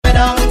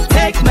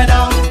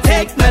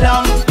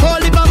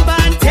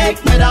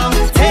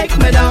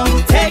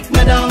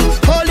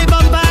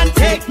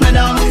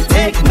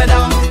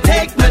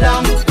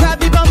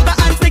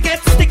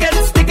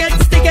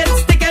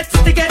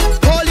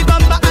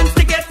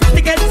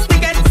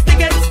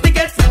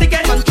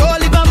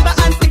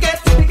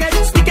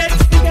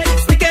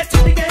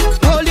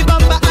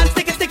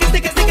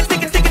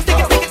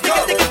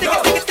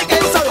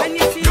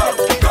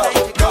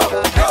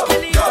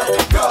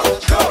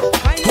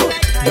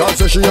talk,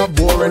 so she a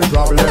boring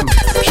problem.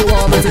 She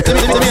want me to tell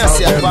her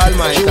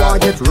something. She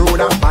want get rude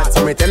and bad,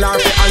 so me tell her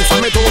to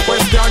answer me two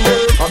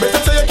questions. I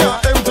better say you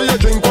can't empty your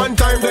drink one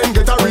time, then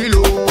get a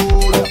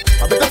reload.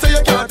 I better say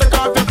you can't take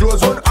off your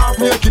clothes, run half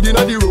naked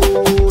inna the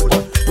road.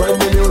 When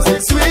the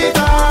music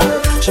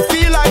sweeter, she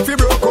feel like she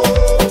broke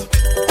out.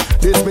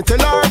 This me tell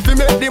her to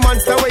make the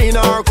monster way in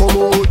her come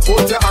out.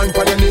 Put your hand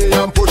on your knee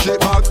and push it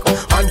back.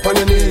 Hand on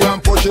your knee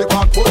and push it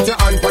back. Put your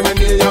hand on your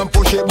knee and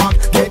push it back.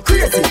 Get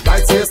crazy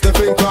like say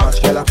Stephen Crash.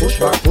 Girl a push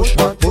back, push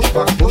back, push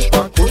back, push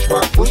back, push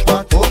back, push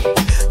back, push.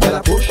 Girl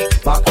a push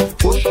back,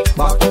 push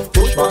back,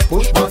 push back,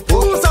 push back,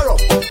 push. Push her up.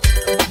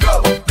 Go,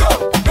 go,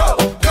 go,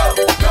 go,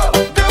 go.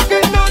 Girls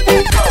get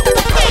naughty. Go,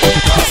 go.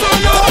 So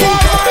now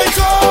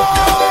Michael.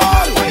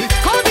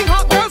 Calling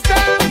hot girls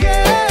down,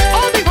 yeah.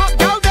 All the hot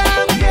girls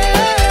down,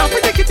 yeah. I'm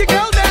pretty kitty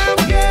girl down,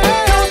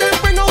 yeah. Tell them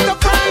bring out the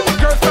prime.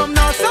 Girls from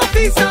north, south,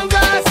 east and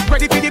west.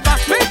 Ready for the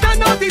bashment and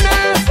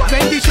naughtiness.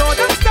 When the show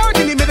them start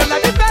in the middle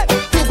of the bed.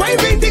 To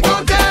win the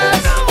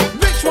contest.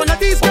 Which one of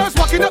these girls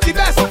walking up the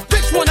best?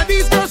 Which one of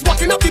these girls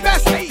walking up the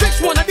best? Which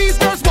one of these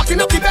girls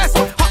walking up the best?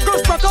 Hot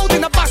girls broke out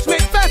in a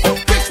bashment fest.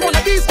 Which one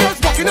of these girls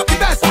walking up the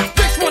best?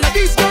 Which one of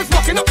these girls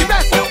walking up the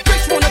best?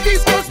 Which one of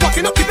these girls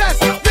walking up the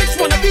best? Which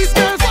one of these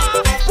girls?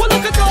 Well,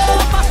 look at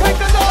all, like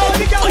the Lord,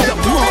 the girl.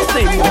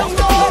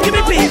 Give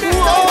me peace.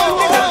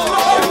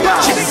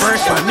 She be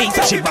first for me,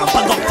 so she bump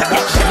up to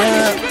get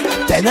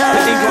better. They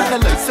got the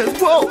license,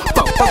 whoa,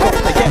 bump up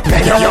to get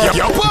better.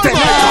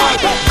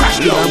 Crash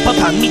the bumper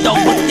on me,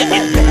 don't want to get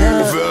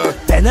better.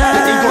 They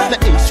got the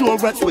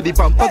insurance with the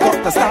bumper,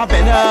 got the star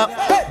better.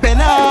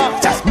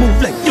 Just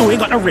move like you ain't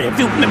got a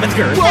review, limit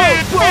girl.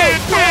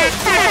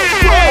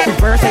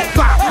 Reverse it,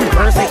 clap,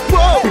 reverse it,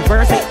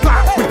 reverse it,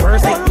 clap,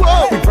 reverse it,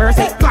 reverse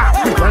it,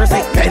 clap, reverse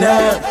it,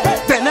 better.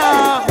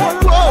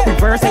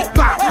 Reverse it,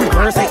 clap,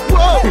 reverse it,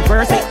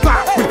 reverse it,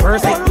 clap,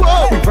 reverse it,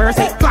 reverse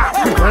it,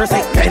 clap, reverse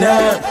it,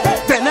 better.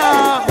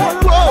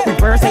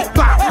 Reverse it,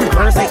 clap,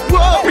 reverse it,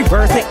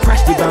 reverse it,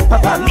 crash the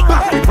bumper on me,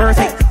 reverse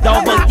it,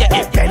 double yeah,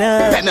 it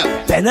better.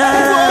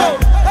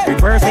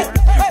 Reverse it,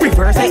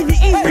 reverse it,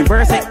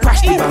 reverse it,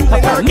 crash the bumper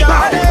on me,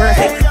 reverse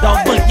it,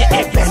 double yeah,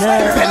 it better.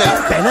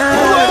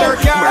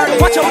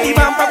 Watch out the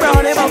bumper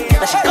brown him up.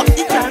 Now she got the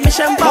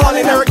transmission ball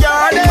in her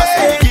garden.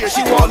 Here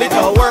she want it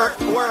to work.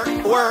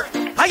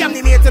 I am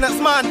the maintenance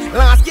man,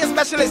 landscape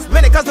specialist.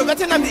 Many cause I'm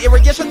the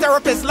irrigation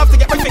therapist. Love to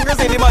get my fingers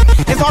in the mud.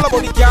 It's all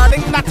about the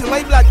gardening, not in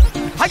my blood.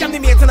 I am the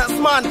maintenance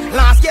man,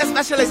 landscape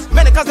specialist.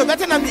 Many cause I'm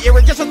the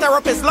irrigation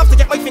therapist. Love to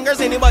get my fingers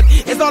in the mud.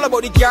 It's all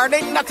about the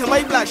gardening, not in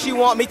my blood. She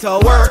want me to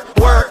work.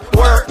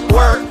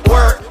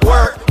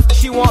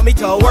 She want me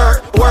to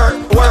work.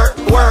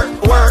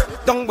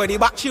 Don't worry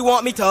back, she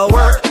want me to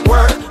work.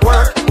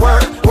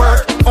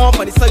 On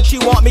for the side, she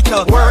want me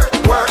to work.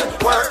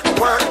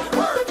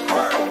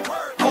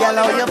 Girl,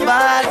 how you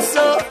bad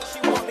so?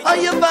 How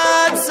you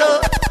bad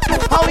so?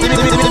 How you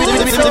bad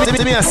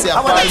so? I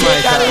wanna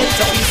take that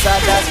into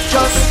inside that.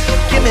 Just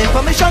give me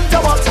permission to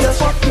walk you.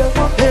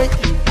 Hey,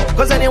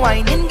 cause any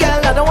whining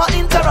girl, I don't want to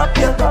interrupt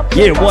you.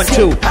 Yeah, 1,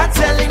 2. I'm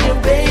telling you,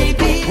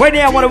 baby. Right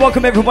now, I want to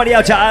welcome everybody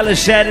out to Island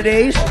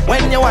Saturdays.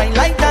 When you whine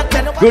like that,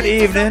 then good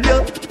evening.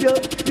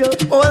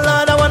 Oh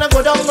Lord, I wanna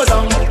go down.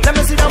 Let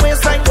me see the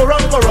waistline go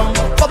wrong.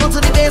 Bubble to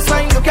the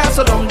baseline, you can't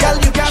so down, girl,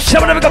 you can't. So I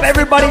want to welcome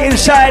everybody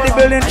inside the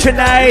building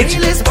tonight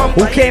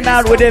who came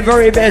out with their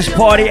very best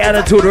party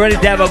attitude, ready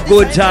to have a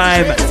good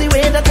time.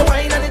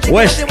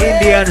 West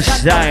Indian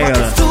style.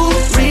 It's too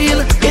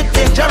real, it's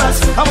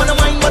dangerous. I wanna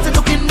whine, but it's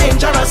looking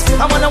dangerous.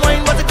 I wanna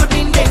whine, but it could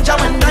be in danger.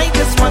 When I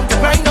just want to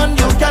grind on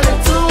you, girl,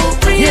 it's too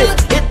real,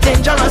 it's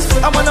dangerous.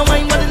 I wanna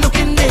whine, but it's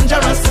looking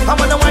dangerous. I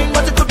wanna whine,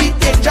 but it could be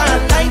danger.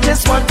 And I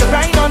just want to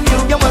grind on you.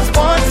 You was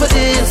born for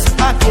this.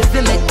 I'm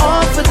giving it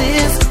all for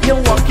this.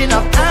 You're walking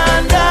up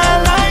and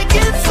I like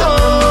it so.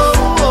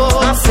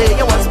 I say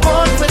you was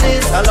born for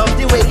this. I love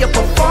the way you're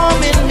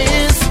performing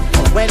this.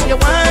 When you're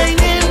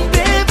whining,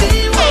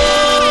 baby,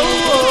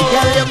 whoa.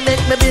 Girl, you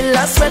make me be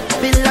last sweat,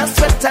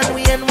 and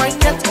we ain't wine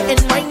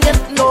yet,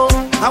 no.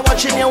 I'm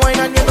watching you whine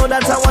and you know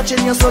that I'm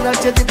watching you, so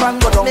that you dip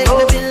and go down. Make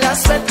me be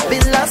last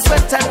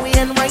sweat, and we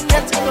ain't wine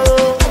yet,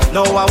 no.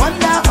 No, I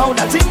wonder how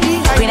that thing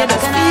behind it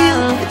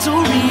feel. It's too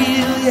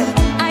real,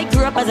 yeah. I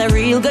grew up as a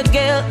real good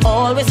girl,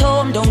 always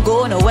home, don't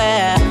go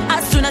nowhere.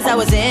 As soon as I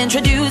was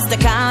introduced to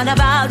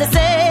carnival, they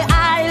say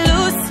I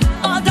lose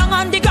all down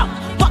on the ground.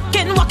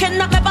 Walking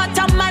up my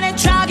bottom and then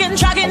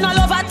dragging all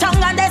over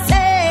tongue, and they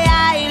say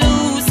I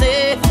lose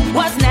it.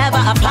 Was never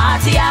a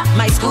party at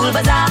my school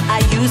bazaar I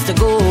used to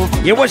go.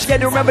 Yeah, once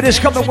again, remember this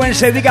coming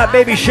Wednesday, we got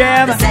Baby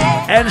Sham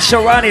and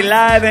Sarani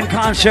live in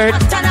concert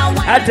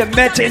at the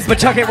Met in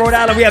Pawtucket, Rhode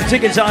Island. We have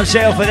tickets on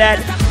sale for that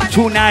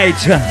tonight.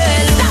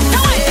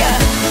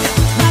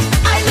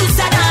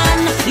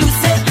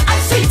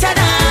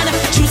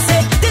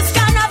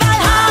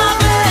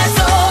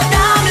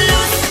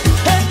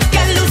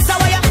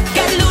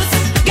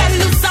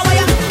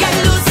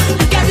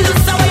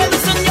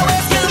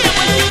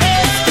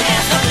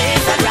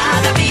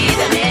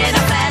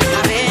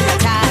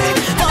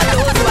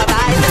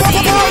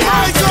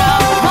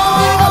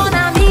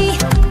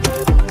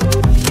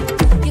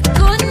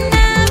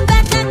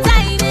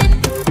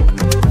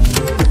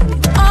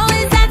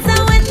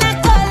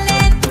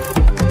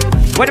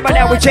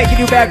 taking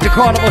you back to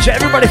Carnival. So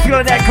everybody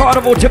feeling that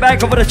Carnival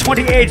tobacco for the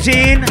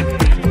 2018?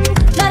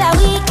 Not a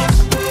week.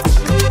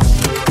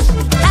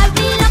 I've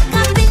been up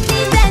in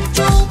the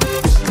bedroom.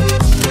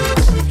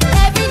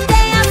 Every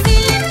day I'm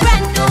feeling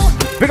brand new.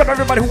 Pick up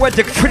everybody who went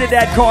to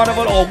Trinidad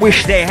Carnival or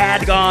wish they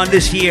had gone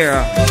this year.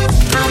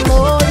 I'm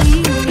all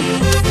he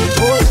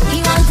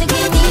wants to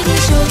give me the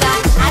sugar.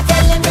 I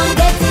tell him don't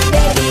get it,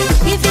 baby.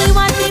 If he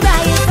wants me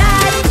by his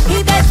side,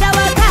 he better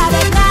work hard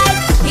at night.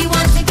 He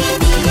wants to give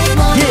me his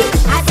money.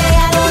 I say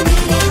I don't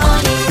need his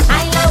money.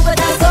 I love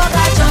with a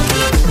soca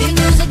junkie. The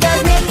music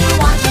does make me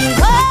want me.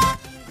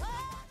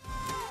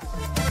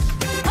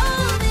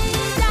 Hold me,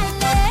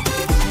 darling.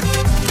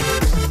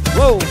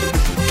 Whoa.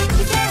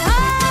 He said,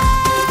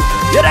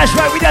 hold. Yeah, that's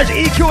right. We just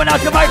EQing out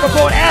the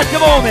microphone at the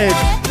moment.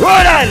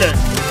 Rhode Island.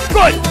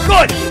 Good,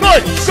 good,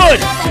 good, good.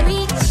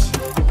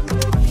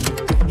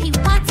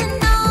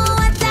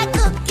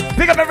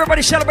 Pick up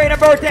everybody celebrating a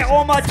birthday.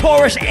 All my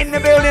Taurus in the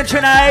building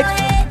tonight.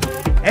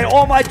 And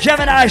all my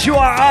Geminis, you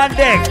are on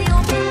deck.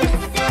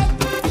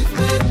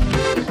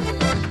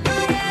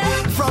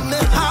 From the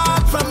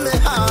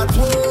heart,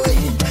 boy,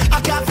 I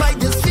can't fight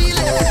this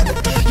feeling.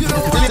 You know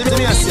what? Let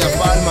me ask you,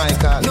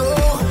 bookpaulmichael. No,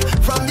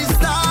 from the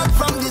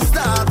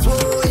start,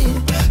 boy.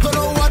 Don't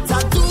know what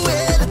I'm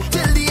doing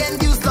till the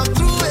end. You stuck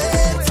through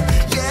it,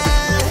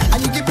 yeah. And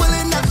you keep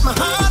pulling at my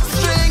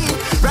heartstring,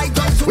 right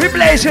down to We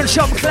blazing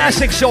some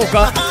classic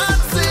soca,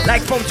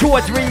 like from 2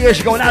 or 3 years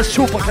ago. Not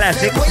super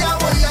classic.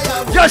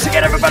 Just to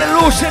get everybody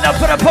loosened up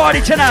for the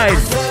party tonight.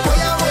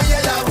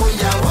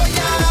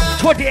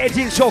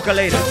 2018 soca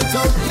later.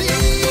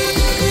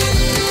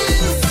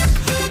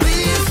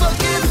 Please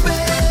forgive me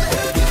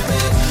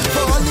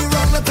for all the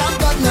wrong that I've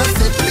done. I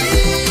said,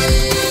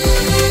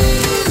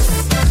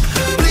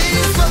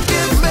 please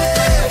forgive me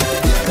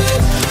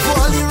for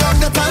all the wrong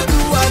that I'll do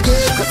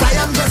again. 'Cause I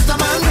am just a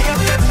man,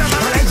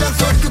 and I just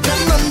hope you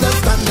can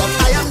understand that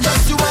I am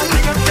just human.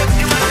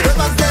 It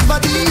was never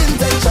the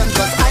intention,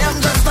 'cause I am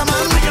just a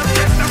man.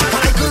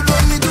 I could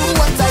only do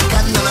what I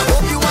can, and I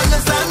hope you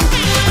understand.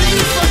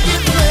 Please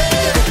forgive me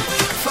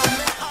from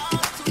the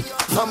heart to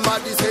your.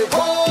 Somebody say, oh,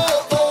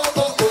 oh,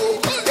 oh, oh,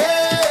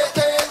 hey,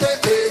 hey, hey,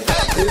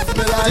 hey. It's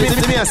my life.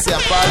 Let me ask you,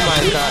 It's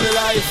bookpaulmichael. my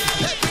life.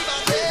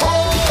 Oh,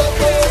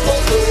 oh, oh,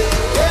 oh,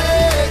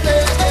 hey,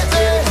 hey, hey,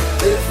 hey.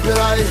 It's my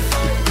life.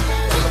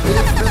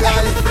 It's my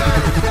life.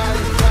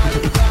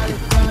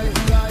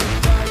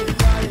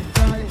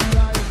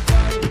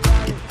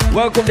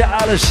 Welcome to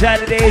Island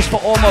Saturdays for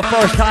all my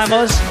first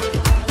timers.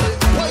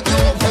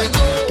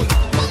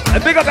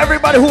 And big up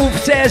everybody who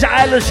says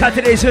Island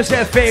Saturdays is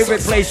their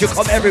favorite place to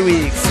come every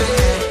week.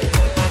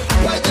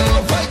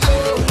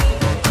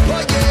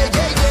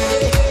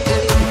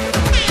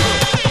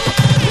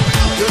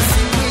 You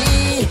see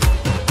me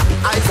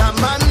as a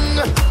man,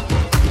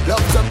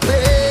 love to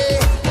play,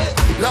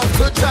 love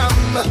to jam.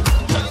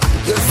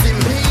 You see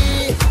me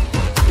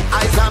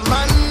as a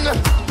man,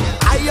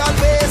 I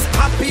always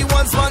happy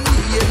once money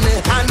in the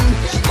hand,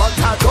 but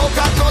I don't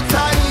got no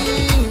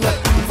time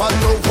for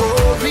no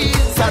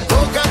worries. I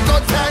don't got no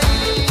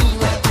time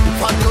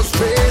for no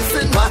stress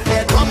in my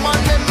head, I'm on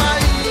my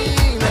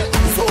mind.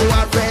 So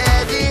I'm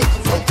ready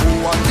to go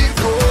on the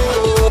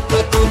road.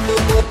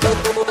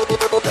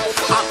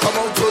 I come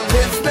out to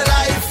live my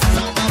life,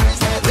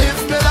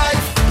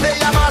 play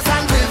a mass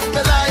and live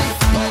my life.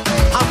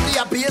 I'm the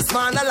happiest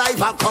man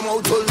alive. I come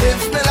out to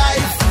live my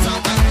life.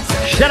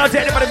 Shout out to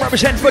anybody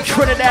representing for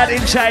Trinidad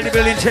inside the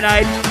building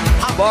tonight.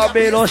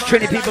 Barbados,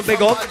 Trini people,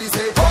 big up. Everybody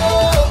say, oh,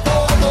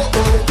 oh, oh,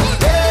 oh,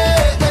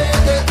 hey, hey,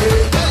 hey,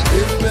 hey.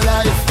 Live my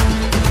life,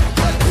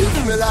 live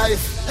my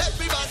life.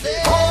 Everybody,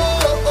 oh,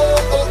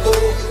 oh, oh,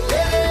 oh,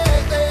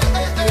 hey, hey,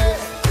 hey, hey.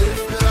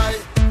 Live my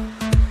life.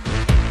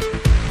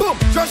 Boom,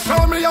 just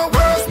show me your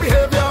worst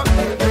behavior.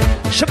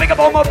 So big up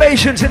all my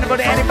Bajans in the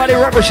building. Anybody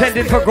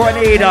representing for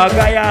Grenada,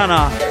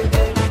 Guyana,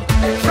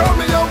 Show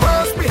me your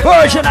worst behavior.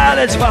 Virgin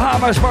Islands,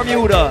 Bahamas,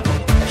 Bermuda,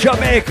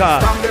 Jamaica,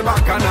 From the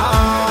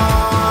bacchanal.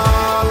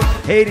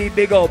 Haiti,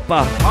 big up.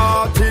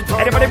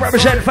 Anybody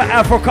representing for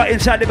Africa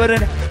inside the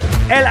building?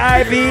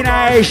 LIB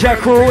Asia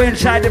crew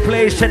inside the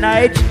place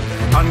tonight.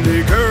 And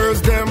the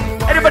girls, them.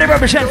 Anybody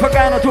representing for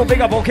Ghana too,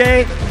 big up,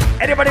 okay?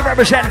 Anybody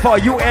representing for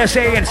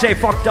USA and say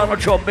fuck Donald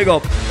Trump, big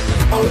up.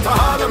 Out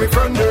all of me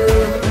friend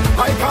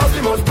I cause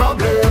the most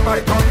problem.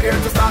 I come here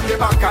to start the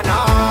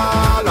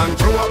bacchanal and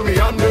throw up me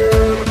on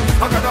them.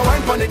 I gotta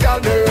wine for the girl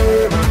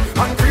them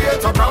and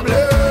create a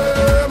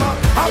problem.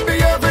 I'm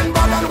behaving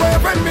bad and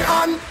waving me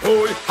on.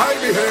 Oh, I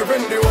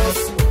behaving the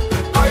worst.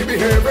 I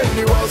behaving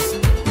the worst.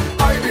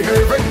 I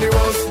behaving the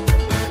worst.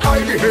 I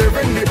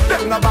behaving the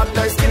them not bad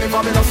like skinny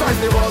for me no size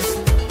the worst.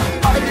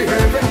 I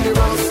behaving the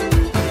worst.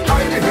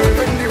 I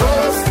behaving the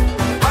worst.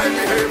 I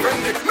behaving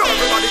the. No,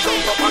 everybody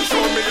jump up and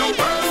show me your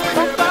worst.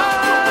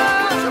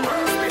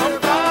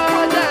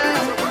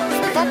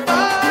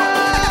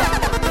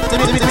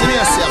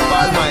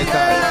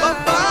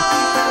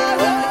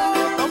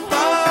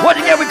 Once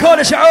again, we call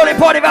this early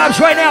party vibes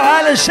right now,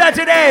 Island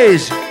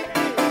Saturdays.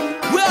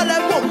 Where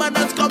the woman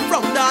has come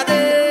from,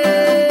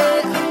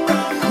 daddy?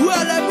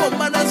 Where the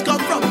woman has come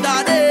from,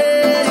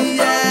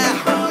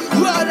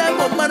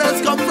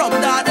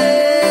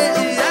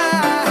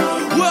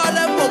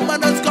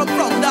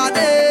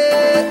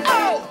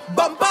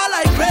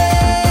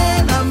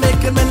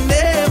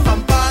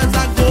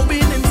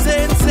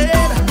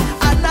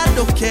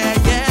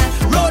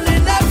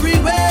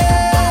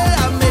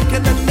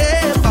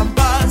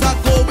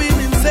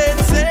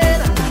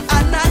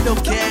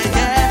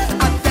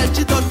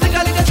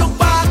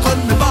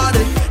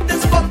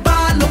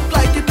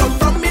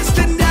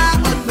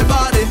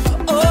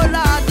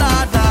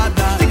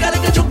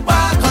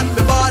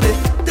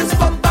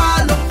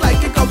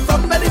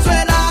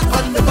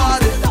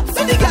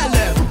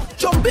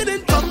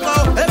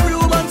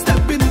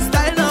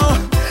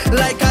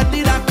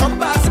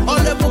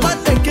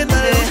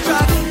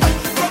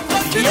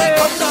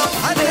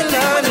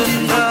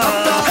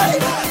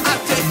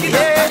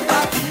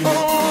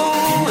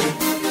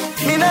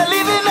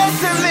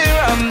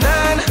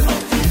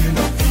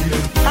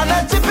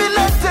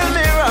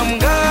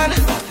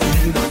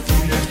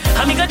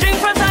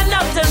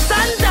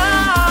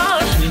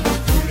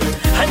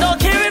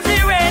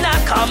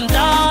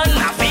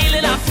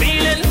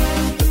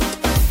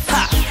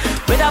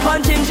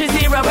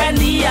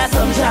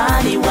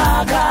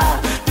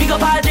 vodka. Pick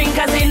up our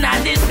drinkers in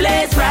at this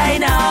place right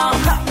now.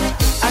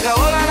 I got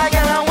all I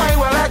got and wine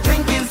while I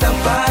drinking some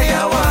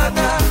fire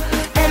water.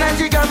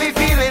 Energy got me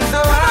feeling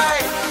so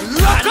high.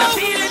 Look out!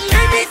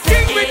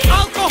 Anything with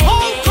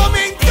alcohol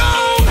coming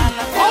down.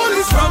 All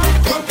is rum.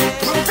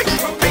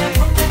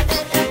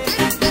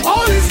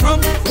 All is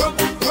rum.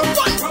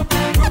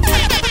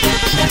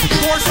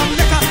 Pour some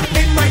liquor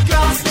in my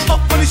glass.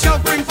 Up on the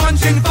shelf, bring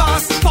punch in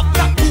fast. Pop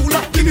that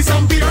cooler, give me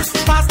some beers.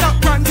 Pass that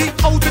brandy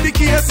out of the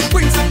case.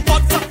 Bring some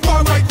vodka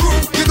for my crew.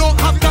 You don't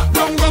have that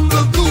rum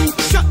will do.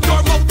 Shut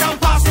your mouth and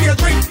pass me a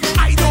drink.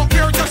 I don't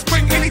care, just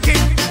bring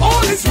anything.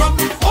 All is rum,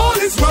 all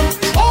is rum,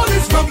 all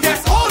is rum.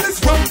 Yes, all is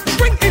rum.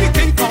 Bring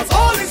anything, cause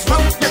all is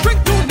rum. You drink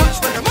too much,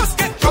 then you must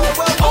get drunk.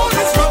 All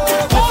is rum,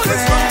 all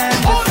is rum,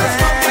 all is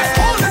rum. Yes,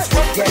 all is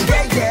rum.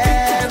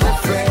 Yeah, my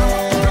friend.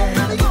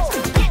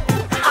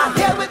 I'm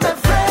here with my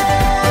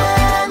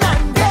friend,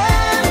 and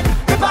then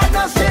we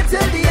partner straight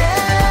till the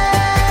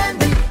end.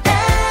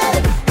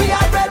 We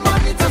have real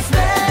money to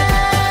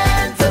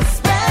spend.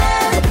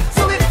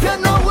 So if you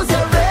know who's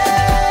a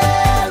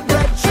real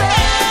bread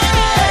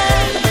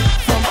trend.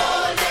 From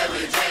all day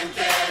we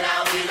drinking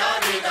and we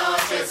don't need no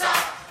chaser.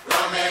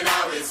 Rum in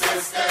our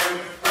system,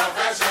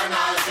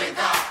 professional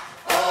drinker.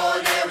 All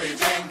day we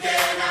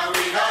drinking and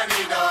we don't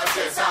need no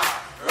chaser.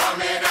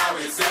 Rum in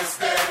our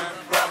system,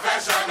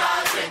 professional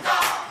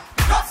drinker.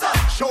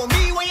 Show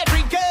me when you're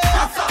drinking.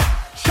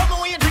 Show me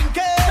when you're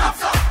drinking.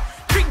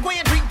 Drink when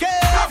you're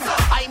drinking.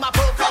 I'm a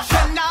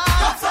professional.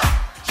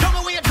 Show me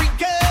when you're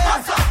drinking.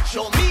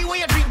 Show me when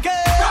you're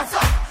drinking.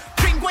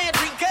 Drink when you're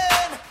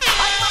drinking.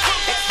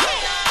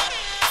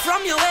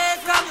 From your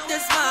wake up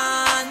this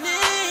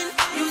morning,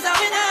 you's a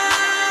winner,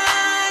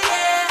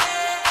 yeah.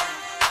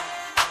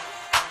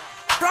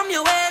 From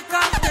your wake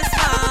up this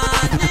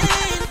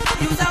morning,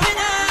 you's a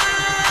winner,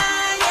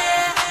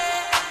 yeah.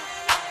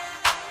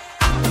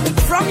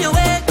 From your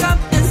wake up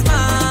this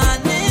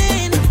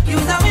morning,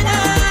 you's a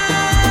winner,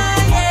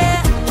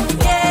 yeah,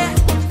 yeah,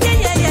 yeah,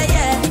 yeah, yeah,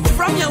 yeah.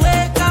 From your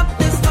wake up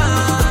this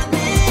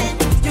morning,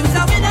 you's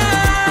a winner,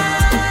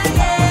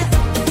 yeah,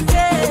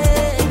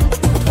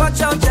 yeah.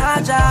 Watch out,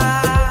 Jaja.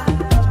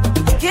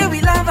 Here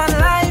we live our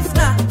life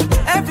now.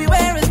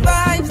 Everywhere is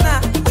vibes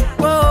now.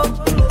 Whoa,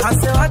 I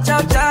say watch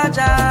out,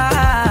 Jaja.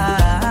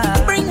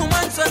 Bring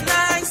woman so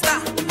nice now.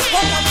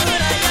 What more could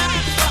I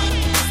ask for?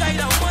 Side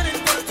out one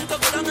and one to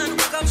talk along and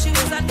walk up. She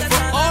was at the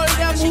time. All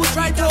them who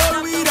try to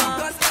hold we down,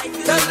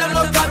 tell them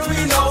look that we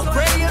know.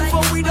 Praying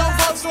for we don't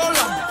for so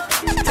long.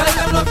 Tell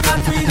them look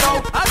that we know.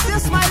 As you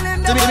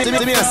smiling, them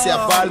Let me see a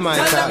Paul tell them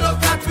Michael. look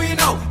that we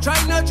know.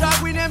 Trying to drag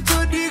with them to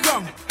the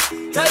ground.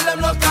 Tell them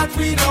look that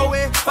we know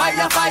it.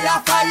 Fire, fire,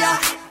 fire.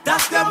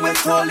 That's them with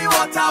holy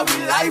water. We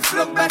life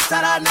look better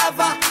than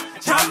ever.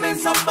 Jamming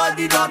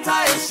somebody daughter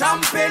is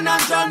champagne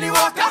and Johnny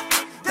Walker.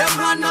 Them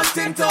had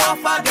nothing to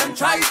offer. Them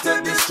try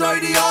to destroy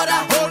the order.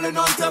 Holding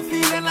on to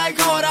feeling like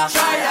order.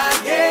 Try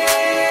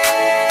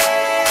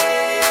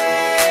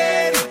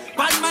again.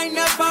 Bad mind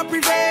never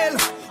prevail.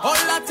 All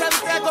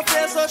attempts they go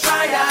fail. So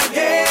try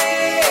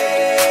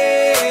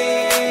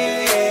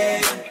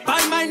again.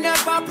 Bad mind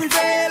never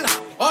prevail.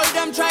 All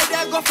them try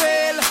they go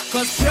fail.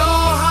 Cause pure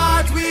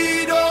heart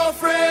we don't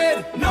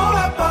afraid. No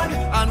weapon.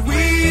 And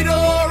we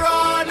don't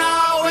run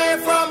away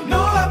from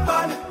no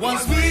weapon.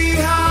 Once we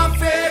have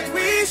faith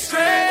we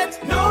straight.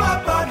 No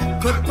weapon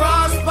could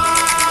prosper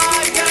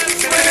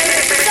against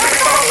faith.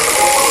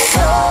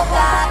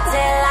 Soca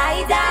till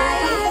I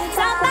die.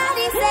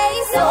 Somebody say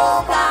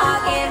Soca,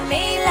 give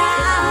me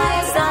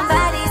life.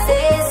 Somebody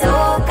say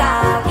Soca,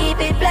 keep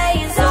it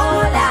playing so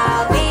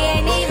loud. We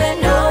ain't even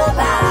know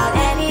about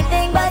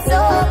anything but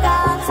Soca,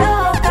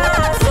 Soca,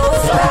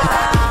 Soca.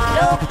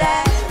 Look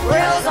that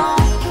grills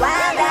on,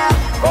 wild out,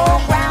 go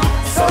round.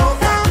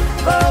 Soca,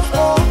 girls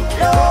go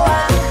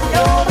lower,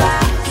 lower,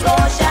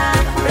 slow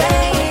shine,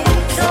 play.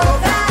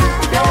 Soca,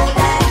 know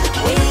that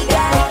we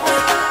got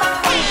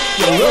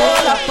You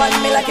roll up on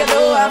me like you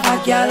do have a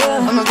girl.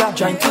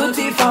 Trying to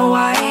thief a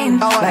wine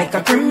like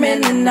a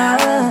criminal.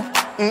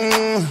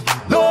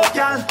 No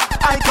girl,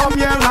 I come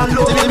here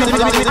alone.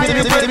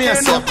 Let me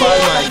see a Paul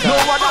Michael. No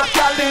other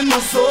girl in my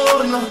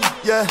zone.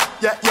 Yeah.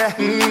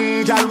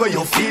 Girl, where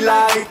you feel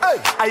like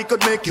I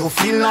could make you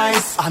feel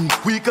nice, and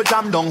we could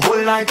jam down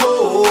whole night.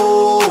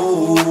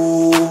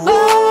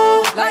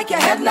 Oh, Like your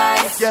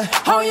headlights, Yeah.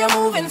 how you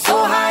moving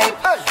so hype.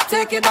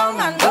 Take it down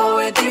and go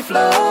with the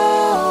flow.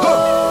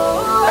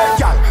 hey,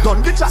 girl,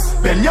 don't get chat.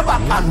 Bend your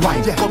back and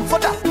wine. Come for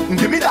that.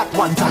 Give me that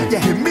one time.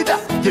 Give me that,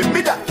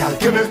 girl.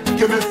 Give me.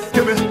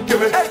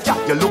 Hey, girl,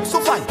 you look so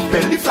fine.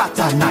 Belly flat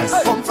and nice.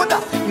 Come for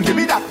that. Give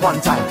me that one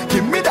time.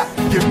 Give me that,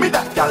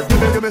 girl.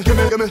 Give me.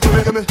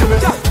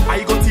 Girl,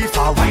 I go too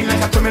far, wine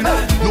like a criminal.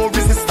 No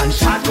resistance,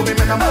 shot to me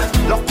minimal.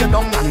 Lock you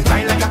down and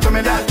grind like a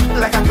criminal.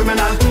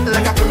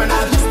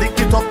 Stick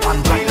it up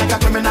and grind like a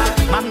criminal.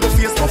 Man, go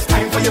face tough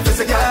time for your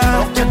physical.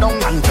 Lock you down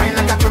and grind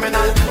like a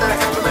criminal.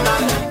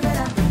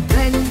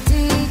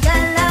 plenty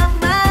girl of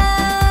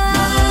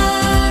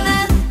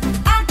mine.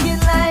 Acting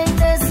like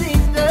a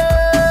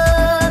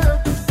single.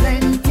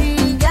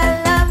 Plenty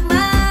girl of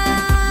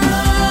mine.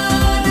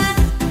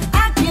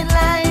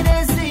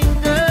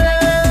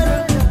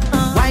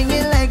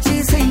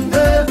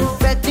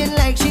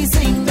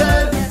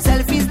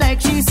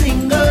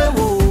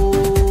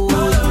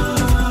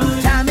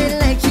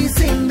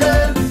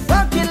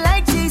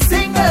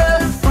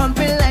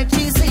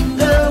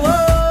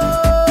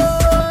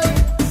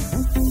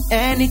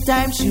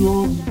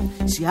 home,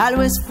 she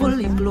always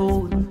fully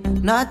clothed,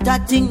 not a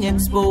thing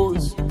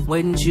exposed.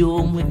 When she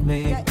home with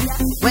me,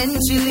 when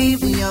she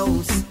leave the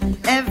house,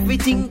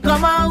 everything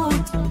come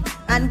out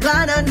and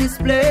gone on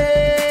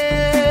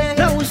display.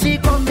 Now she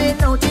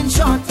coming out in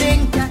short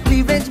thing,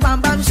 cleavage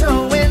bam bam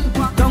showing,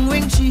 tongue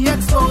ring she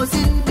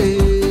exposing.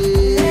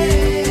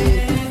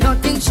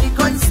 Nothing she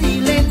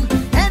concealing,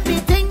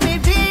 everything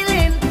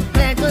revealing.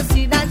 Glad to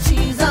see that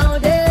she's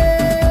out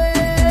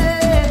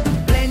there.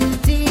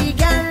 Plenty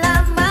gal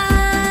a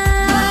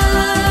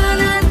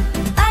man,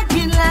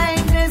 acting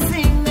like the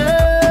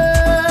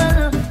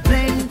singer.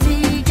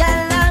 Plenty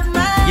gal a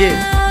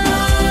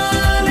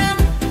man,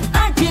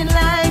 acting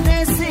like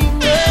the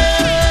singer.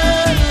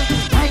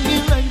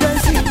 Acting like the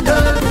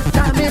singer,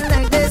 dancing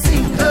like the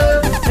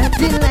singer,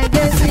 acting like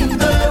the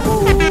singer.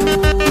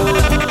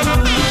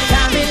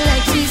 Dancing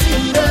like she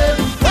singer,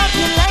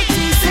 walking like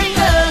she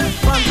singer,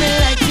 bumping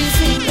like she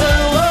singer.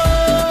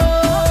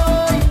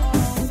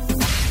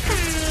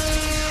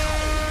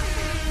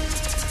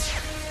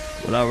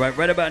 Well, all right,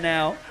 right about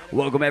now,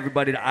 welcome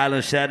everybody to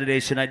Island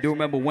Saturdays tonight. Do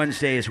remember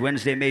Wednesday is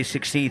Wednesday, May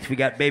 16th. We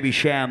got Baby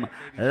Sham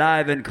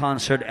live in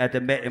concert at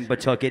the Met in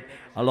Pawtucket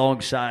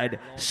alongside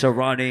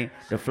Serrani.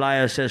 The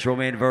flyer says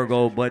Romaine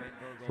Virgo, but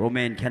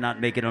Romaine cannot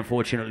make it,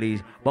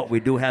 unfortunately. But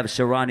we do have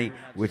Serrani,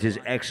 which is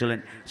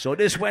excellent. So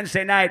this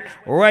Wednesday night,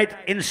 right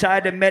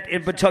inside the Met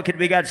in Pawtucket,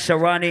 we got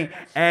Serrani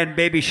and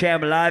Baby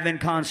Sham live in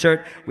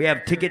concert. We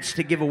have tickets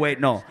to give away.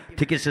 No,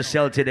 tickets to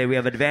sell today. We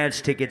have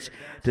advanced tickets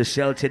to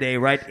sell today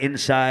right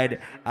inside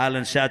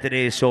Island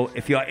Saturdays. So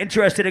if you're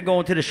interested in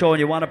going to the show and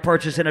you want to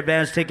purchase an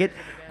advance ticket,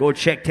 go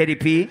check Teddy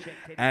P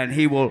and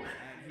he will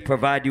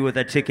provide you with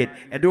a ticket.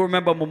 And do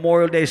remember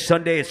Memorial Day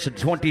Sunday, it's the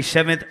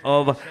 27th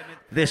of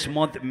this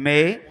month,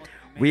 May.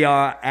 We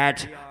are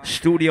at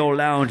Studio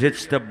Lounge.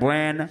 It's the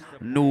brand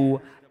new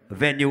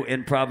venue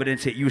in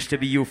Providence. It used to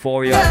be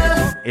Euphoria.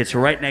 It's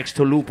right next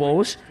to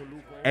Lupo's,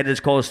 and it's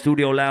called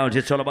Studio Lounge.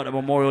 It's all about the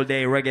Memorial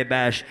Day Reggae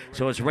Bash.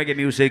 So it's reggae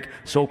music,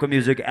 soca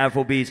music,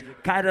 Afrobeats,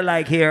 kind of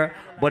like here,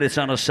 but it's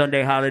on a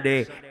Sunday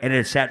holiday, and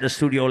it's at the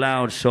Studio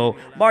Lounge. So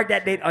mark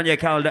that date on your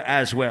calendar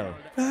as well.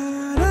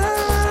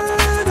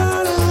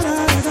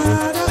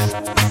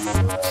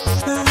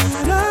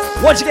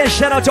 Once again,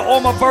 shout out to all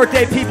my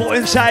birthday people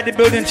inside the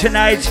building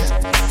tonight.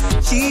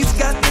 She's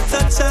got the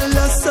touch of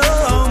love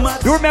so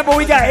much. You remember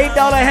we got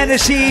 $8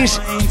 Hennessy's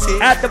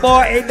at the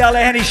bar, $8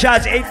 Henny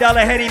shots,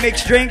 $8 Henny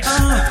mixed drinks.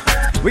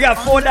 We got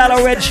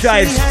 $4 red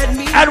stripes,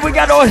 and we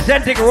got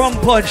authentic rum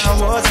punch.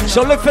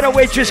 So look for the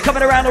waitress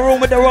coming around the room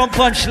with the rum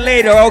punch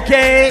later,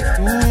 okay?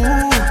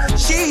 Ooh,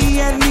 she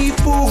had me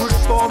fooled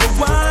for a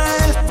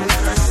while,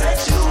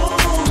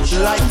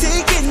 like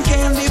taking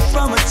candy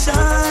from a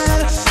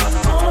child.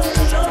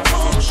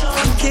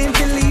 Can't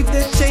believe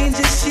the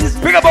changes she's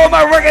Bring up all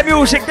my reggae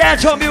music,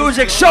 dancehall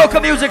music,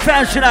 soca music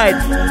fans tonight.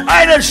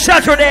 Island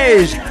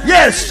Saturdays,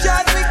 yes.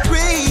 got me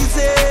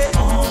crazy.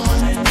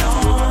 On and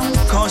on.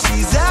 Cause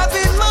she's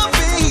having my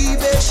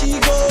baby. She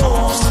goes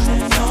on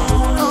and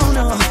on. Oh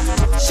no.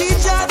 She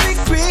drives me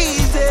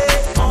crazy.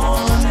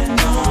 On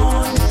and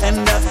on.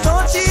 And I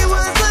thought she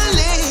was a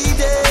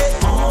lady.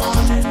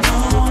 On and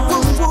on.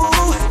 Woo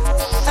woo.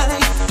 Ay,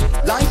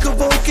 like a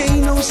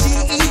volcano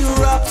she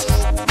erupts,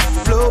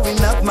 blowing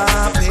up my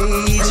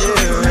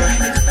pager.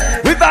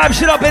 We vibe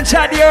shit up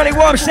inside the early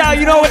warm style,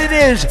 you know what it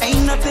is.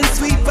 Ain't nothing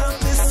sweet about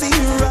this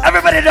syrup.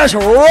 Everybody just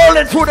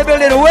rolling through the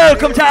building.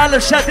 Welcome to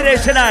Island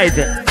Saturdays tonight.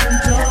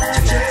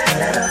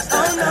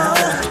 Oh no.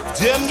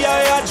 Them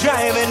girls are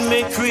driving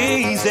me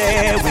crazy.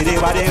 With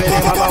it, what they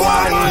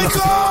wine.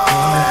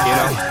 You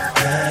know,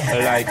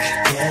 like,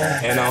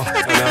 you know.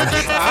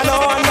 I know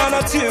I'm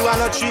on a 2,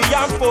 I'm a 3,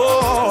 I'm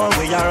 4.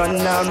 We are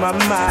running down my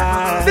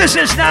mind. This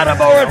is not a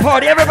boring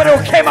party. Everybody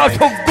who came out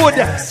to good,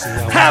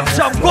 have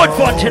some good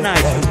fun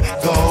tonight.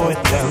 Go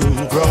with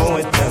them, grow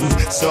with them,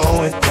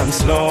 sow with them,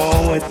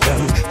 slow with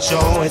them,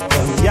 show with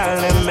them,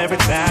 yell them every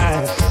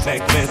time.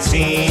 Make me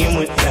team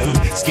with them,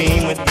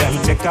 scheme with them,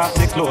 take off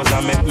the clothes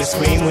and make me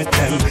scream with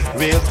them.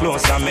 Real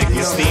close and make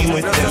me steam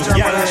with them,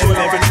 yell them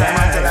every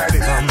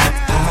time.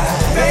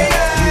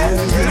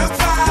 You look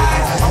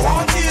fine, I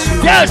want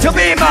you. Girl to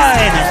be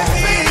mine.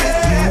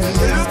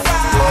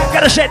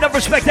 Gotta say no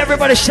respect,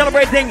 everybody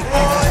celebrating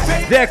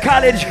their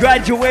college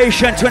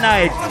graduation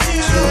tonight.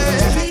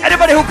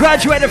 Anybody who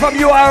graduated from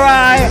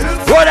URI,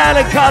 Rhode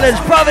Island College,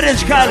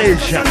 Providence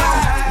College,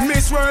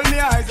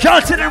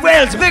 Johnson and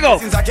Wales, big up.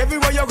 Seems like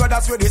everywhere you go,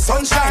 that's where the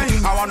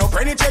sunshine. I want to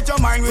penetrate your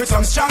mind with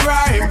some strong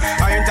rhyme.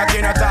 I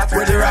entertain a thought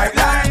with the right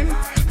line.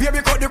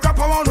 Baby, cut the crap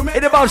around to me.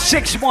 In about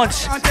 6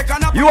 months,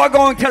 you are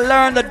going to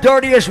learn the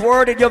dirtiest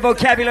word in your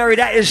vocabulary.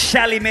 That is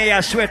Sally Mae,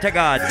 I swear to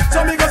God.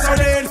 So me go so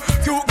then,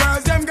 cute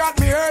girls, them got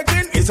me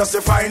hurting. It's just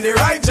to find the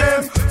right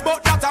gem.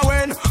 But that I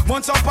win,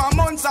 months upon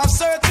months of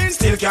searching,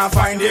 still can't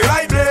find the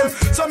right blame.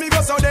 So me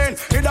go so then,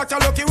 the doctor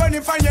lucky when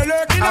he find you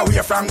lurking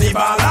away from the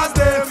ballast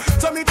them.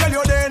 So me tell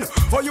you then,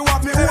 oh you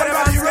have me whole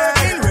body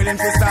working, willing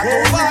to start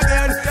over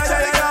again.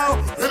 Say it now,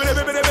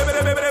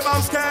 bibbidi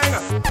bounce gang,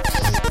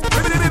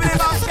 bibbidi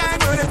bounce gang,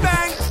 bibbidi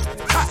bang.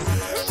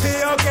 Be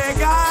okay,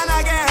 gone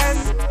again.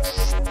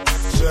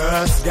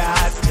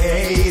 got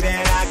paid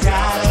and I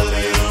got a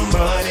little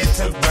money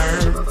to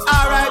burn.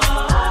 Alright.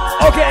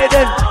 Okay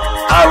then.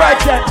 Alright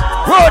then.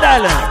 Rhode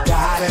Island.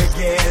 Gotta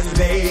get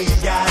laid,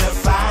 gotta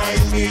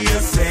find me a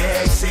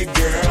sexy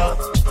girl.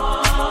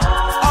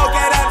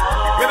 Okay then.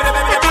 Give me the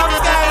baby bounce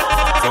girl.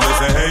 So they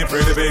say, hey,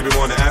 pretty baby,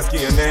 wanna ask you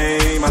your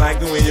name. I like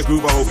the way you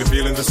groove, I hope you're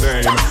feeling the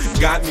same.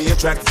 Got me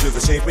attracted to the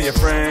shape of your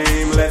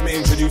frame. Let me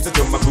introduce you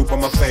to my group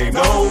on my fame.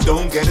 No,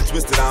 don't get it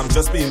twisted, I'm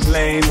just being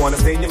plain. Wanna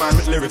stain your mind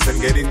with lyrics and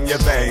get in your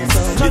veins.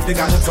 If you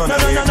got a ton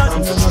of here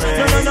comes the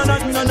train. No,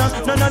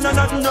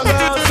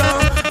 girl, so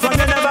from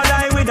you never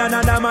lie with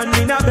another man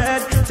in a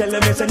bed. Tell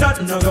them it's a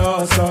nothing no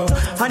go so.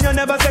 And you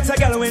never sex a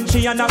girl when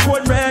she on a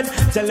cold red.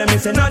 Tell them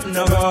it's a nothing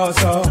no go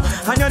so.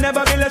 And you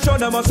never feel a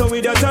shoulder muscle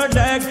with your third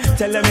leg.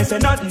 Tell them it's a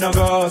nothing no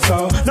go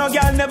so. No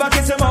girl never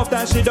kiss him off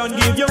that she don't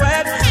give you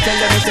head. Tell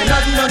them it's a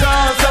nothing no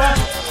go so.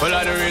 Well,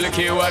 I don't really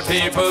care what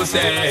people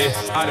say.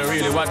 I don't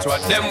really watch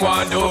what them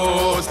want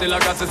do. Still I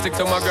got to stick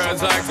to my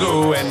girls like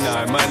glue. And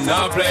I might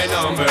not play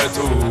number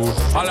two.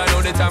 All I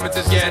know the time it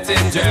is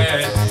getting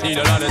jet. Need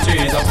a lot of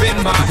trees up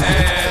in my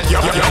head.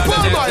 You're in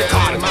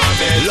my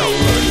bed.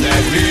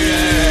 Let me in.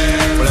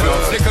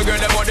 Slick a girl,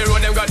 them on the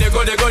road, them got the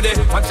goody.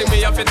 One thing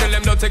me have to tell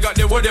them not to got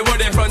the woody.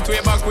 Front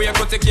way, back way,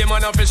 cut the came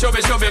on off the shove.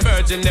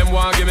 Virgin, them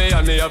want give me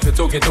and me have to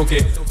took it.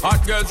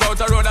 Hot girls out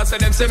the road, I say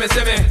them see me.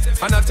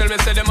 And I tell me,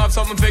 say them have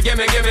something for give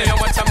me. How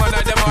much time I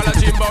like them all a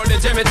dream about the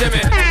Jimmy.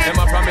 Them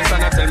a promise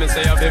and I tell me,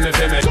 say you feel me.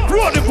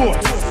 Roll the boat,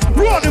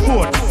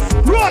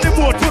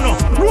 you know.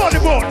 Roll the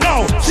boat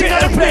now.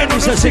 Signal the plane, we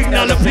say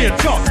signal the plane.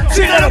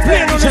 Signal the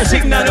plane, we say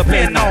signal the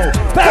plane now.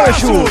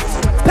 Parachute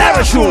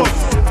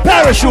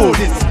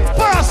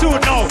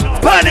now.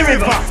 Pon the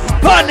river,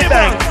 pon the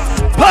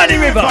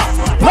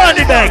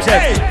bank.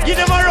 Hey, give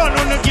them a run,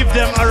 wanna give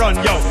them a run,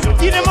 yo.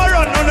 Give them a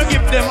run, wanna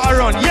give them a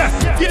run, yeah.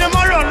 Give them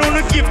a run,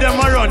 wanna give them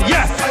a run,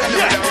 yeah.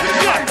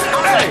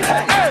 Hey.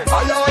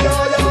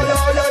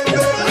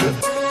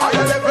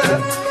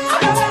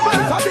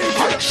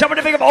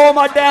 Somebody pick up all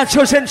my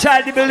dancers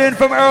inside the building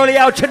from early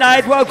out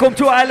tonight. Welcome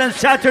to Island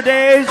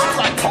Saturdays.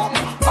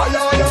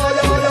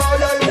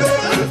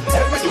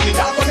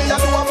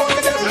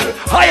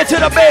 Higher to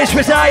the bass,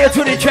 with higher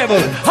to the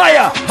treble.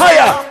 Higher.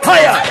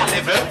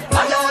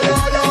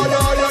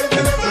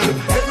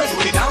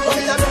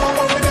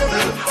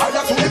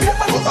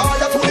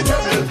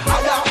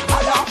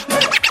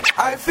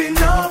 I've been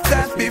off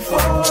that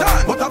before,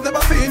 but I've never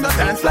seen a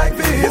dance like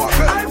this.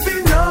 I've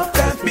been off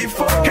that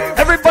before.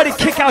 Everybody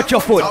kick out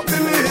your foot.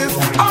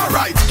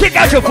 Alright. Kick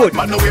out your foot.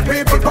 Man, no way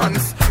people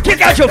pants.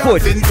 Kick out your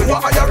foot. Into a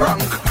higher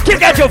rank.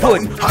 Kick out your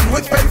foot. And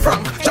with Ben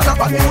Frank. Shut up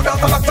and move down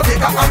to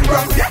Jamaica and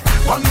Grand. Yeah.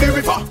 On the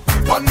river,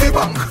 on the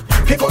bank.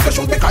 Kick out the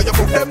shoes because you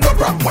put them no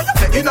cramp. What you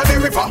say in the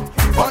river,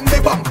 on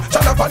the bank.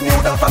 Shut up and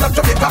move down to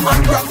Jamaica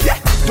and Grand. Yeah.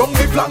 Down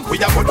the flank, we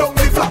a go down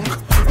the flank.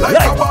 Like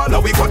a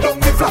baller, we go down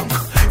the flank.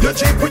 You're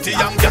cheap, pretty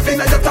young, just in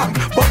your tank.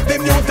 But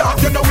them new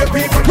dog, you know where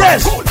people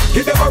yes. Cool.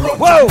 Give them a run.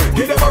 Whoa.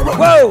 Give them a run.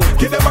 Whoa.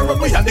 Give them a run.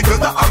 We and the girls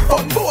that have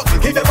fun. Both.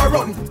 Give them a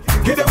run.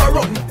 Give them a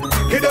run.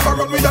 Give them a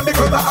run. We and the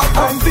girls that have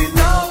fun. I've seen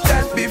all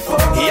that before.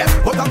 Yeah,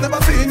 but I've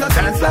never seen a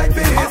dance like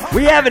this.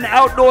 We have an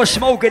outdoor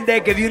smoking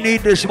deck if you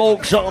need to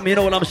smoke something, you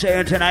know what I'm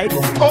saying tonight?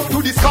 Up to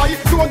the sky,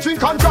 don't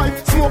drink and drive.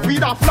 Smoke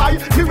weed and fly.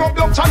 Me rub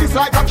up Chinese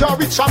like a car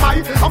with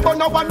Shamai. I'm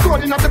gonna one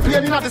road in the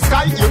plane in the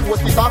sky. You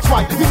post this, that's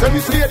why. Me say me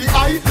slay the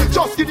eye.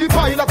 Just give the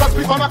pilot a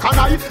split on a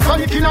canai.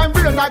 Panicking and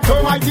brain like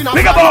termite in a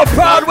Pick up all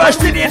proud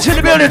West Indians in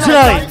the building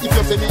tonight. If you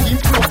say me in, you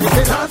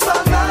say dance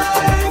all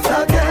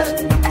night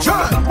again.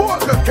 John,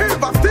 Walker,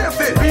 Kilba,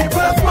 Stacy.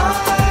 People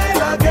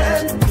smile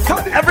again.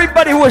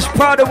 Everybody who is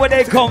proud of where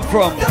they come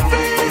from.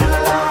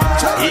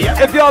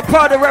 If you're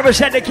proud to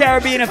represent the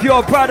Caribbean, if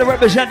you're proud to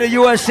represent the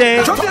USA,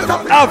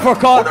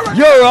 Africa,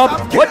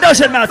 Europe, what does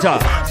it matter?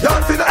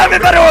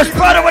 Everybody who's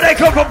proud of where they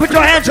come from, put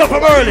your hands up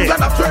from early.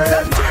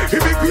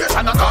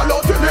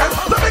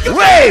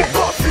 Wave!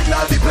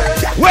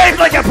 Wave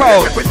like you're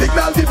proud.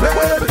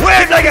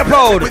 Wave like you're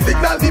proud.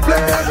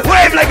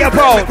 Wave like you're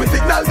proud.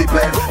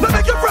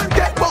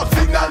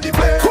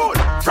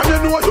 From you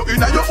know you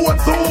in your own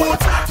suit.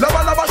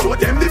 Lava show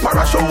them the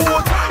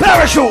parachute.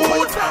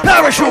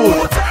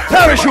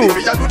 Parachute.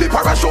 You do the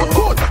parachute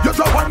good. You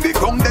drop on the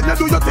ground, then you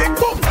do your thing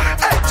boom.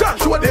 Hey, John,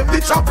 show them the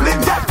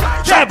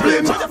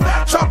Chaplin.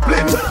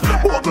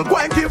 Vocal, go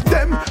and give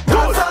them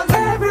good.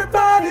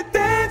 Everybody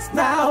dance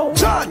now.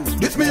 John,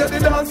 this me and the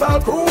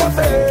dancehall crew.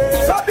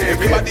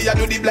 Everybody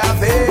do the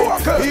blast.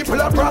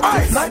 People are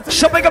practice.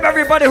 So pick up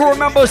everybody who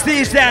remembers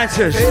these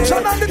dances.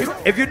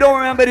 If you don't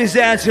remember these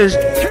dances,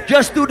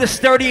 just do the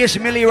sturdiest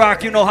Millie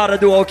Rock you know how to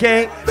do,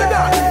 okay?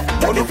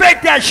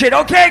 Fake that shit,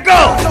 okay?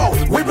 Go!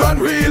 We run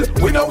real,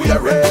 we know we are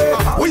real.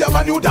 We have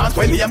a new dance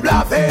when me and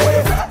Blavey.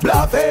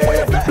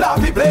 Blavey,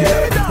 Blavey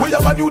play. We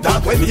have a new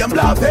dance when me and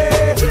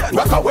Blavey.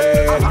 Rock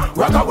away,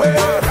 rock away,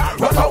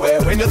 rock away.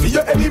 When you see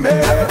your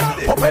enemy,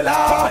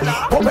 Popela,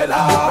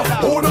 Popela.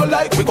 Who don't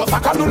like we go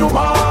Saka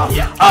Nunuma.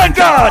 On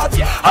God,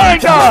 on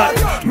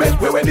God. Make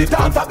way when the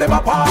dance of them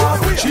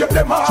apart. Shape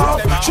them up,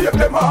 shape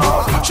them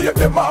up, shape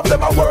them up.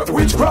 Them a work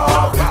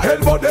witchcraft.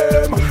 Elbow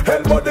them,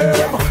 elbow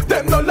them.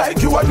 Them not like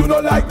you and you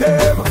not like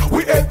them.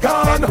 We ain't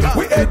gone,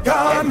 we ain't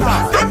gone.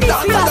 Them dance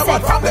on the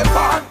back from them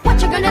fan.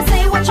 What you gonna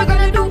say, what you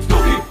gonna do?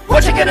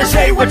 What you gonna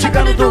say, what you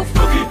gonna do?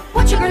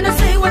 What you gonna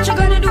say, what you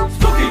gonna do?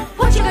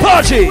 What you gonna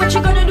Party. say, what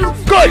you gonna do?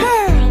 Good. Girl,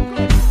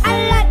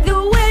 I like the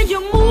way you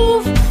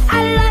move.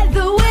 I like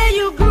the way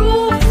you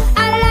groove.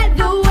 I like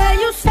the way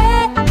you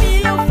set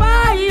me on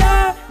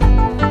fire.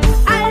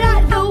 I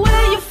like the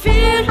way you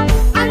feel.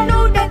 I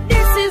know that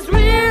this is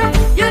real.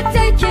 You're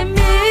taking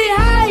me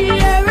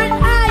higher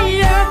and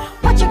higher.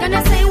 What you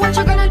gonna say, what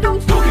you gonna do?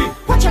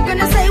 What you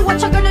gonna say,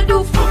 what you gonna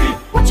do?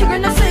 What you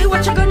gonna say,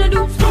 what you gonna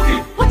do?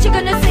 What you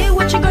gonna say,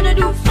 what you gonna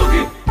do?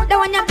 That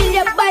one you build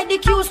up by the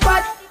Q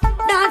spot.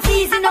 Dance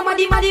easy, no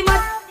muddy, muddy, mud.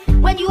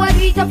 When you are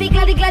reach up, be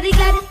gladdy, gladdy,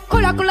 glad.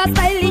 Cola, cola,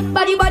 style it,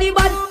 body, body,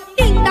 bud.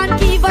 Ding, dan,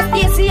 Kiva,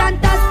 Stacy, and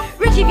Taz.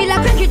 Richie Villa,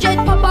 cranky jet,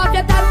 pop off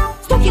your top.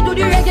 Stucky to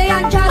the reggae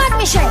and jazz. Mad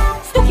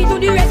Michelle, Stucky to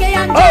the reggae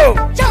and jazz.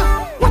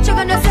 Jump. What you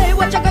gonna say,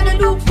 what you gonna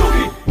do?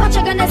 What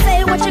you gonna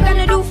say, what you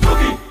gonna do?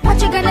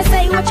 What you gonna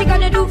say, what you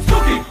gonna do?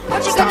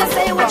 What you gonna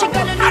say, what you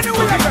gonna do?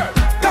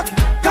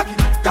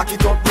 Cock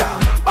it up, yeah.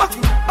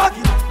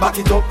 Back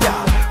it up,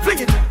 yeah. Fling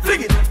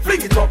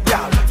it up,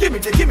 yeah. Give me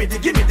the, give me the,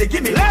 give me the,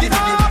 give me the, give me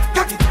the.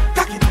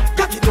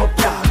 Cock it up,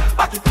 yeah.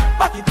 Back it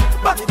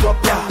up,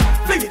 yeah.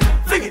 Fling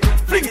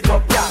it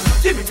up, yeah.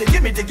 Give me the,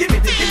 give me the, give me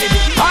the, give me the.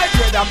 I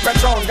trade and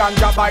Patron,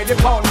 ganja by the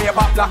pound. Me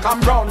about black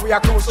and brown. We are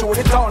cruise through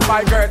the town.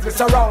 My girls we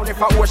surround. If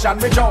a ocean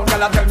we drown,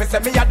 y'all tell me say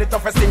me had the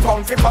toughest thing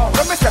pound for pound.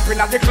 When me step in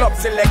at the club,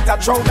 select a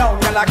throw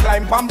down. Y'all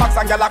climb pan box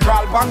and y'all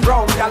crawl pan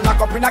ground. Y'all lock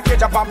up in a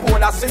cage up and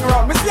pole a sing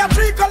round. Me see a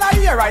 3-color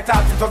here right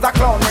out. It was a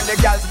clown. When the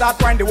girls start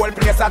wine, the whole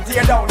place a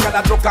tear down. Y'all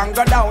a look and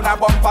go down. A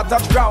bumper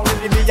touch ground.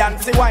 The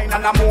Beyonce wine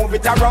and I move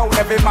it around.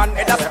 Every man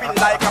head a spin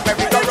like a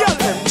merry-go-round.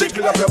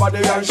 Jiggle up your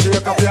body and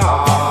shake up your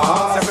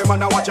ass. Every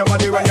man a watch your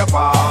body when you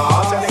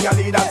pass. Tell you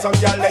lead and some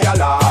girl they a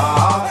la.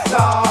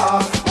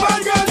 My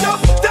girl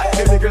just take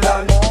the niggle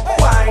and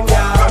wine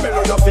ya. Come in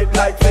on your feet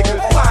like fickle,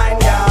 wine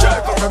ya.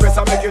 Jerk up your breast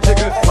and make you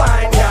jiggle,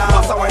 wine ya.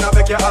 Pass a wine and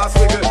make your ass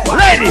wiggle,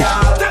 Ladies.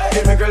 Take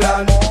the niggle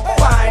and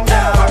wine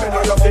ya. Come in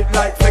on your feet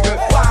like fickle,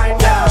 wine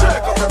ya.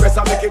 Jerk up your breast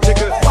and make you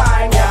jiggle,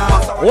 wine ya.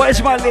 Where's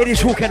my ladies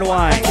who can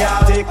wine?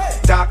 Tick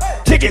tock,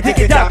 Tick it,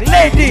 tock,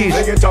 ladies.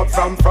 bring it up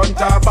from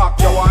front or back.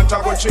 You want a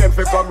good chain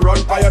fi come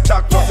run by your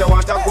tack. Plus you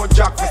want a good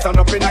jack fi stand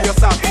up in your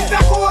sack. Is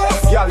that cool?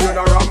 Girl, you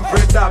know ramp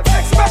with that.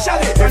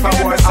 Especially if a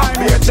boy have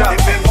me a chat.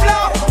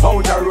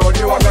 Out the road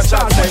you want a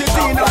shot. Take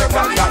off like a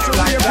natural.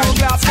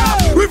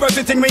 Reverse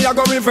the thing, me I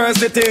go reverse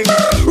the thing.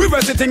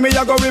 Reverse the thing, me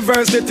I go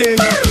reverse the thing.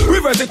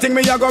 Reverse the thing,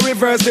 me I go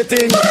reverse the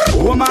thing.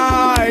 Oh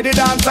my, the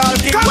dancehall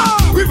king. Come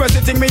on. Reverse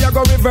the thing, me I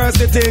go reverse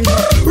the thing.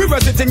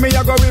 Reverse the thing, me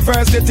I go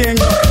reverse the thing.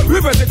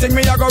 Reverse the thing,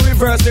 me I go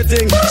reverse the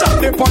thing. Chop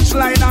the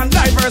punchline and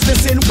diverse the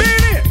sin.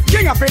 Beanie,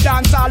 king of the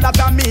dancehall that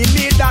I mean.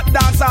 Lead that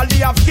dancehall, they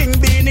have King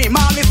Beanie.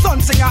 Marley Son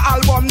sing a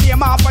album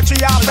name of a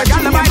tree. All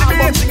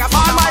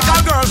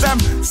Michael girls them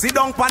sit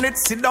down pan it,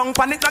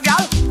 no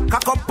gal.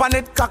 Cock up on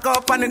it,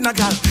 no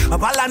gal.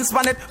 Balance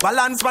on it,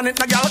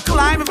 no gal.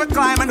 Climb if you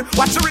climb and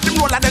watch the rhythm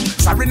roll and then.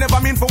 Sorry never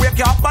mean for wake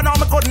you up, but now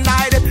me couldn't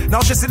hide it. Now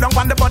she sit down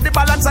on the body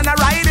balance and I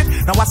ride it.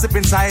 Now I slip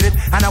inside it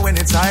and I went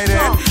inside it.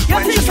 You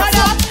think of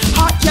that?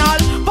 Hot gal,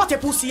 but a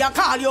pussy and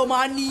call your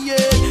man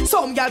name.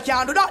 Some gal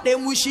can't do that,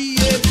 them wish she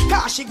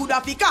cause she good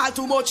have to call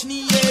too much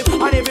name.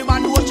 And every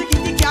man knows she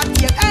give the cat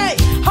take. Hey,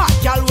 hot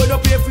gal when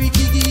up a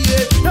freaky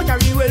game. Not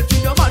carry well for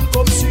your man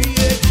come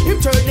straight.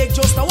 Him third leg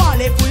just a wall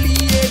fully.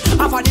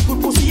 I've had a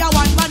good pussy a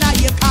one man a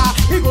year car.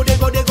 He go.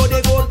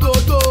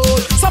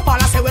 So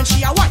Paula say when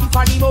she a wine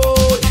for the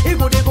mode. He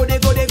go. Cause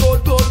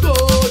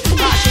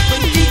she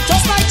bring it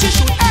just like she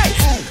should. Hey,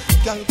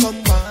 Girl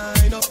come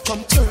wine up,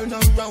 come turn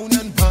around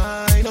and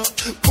wine up.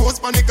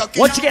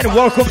 Once again,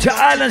 welcome to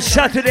Island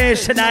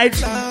Saturdays tonight.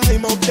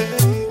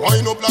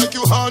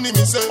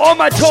 All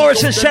my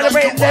tourists are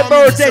celebrating their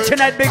birthday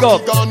tonight, big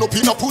up.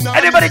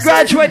 Anybody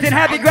graduating,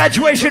 happy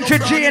graduation to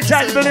G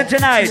inside the building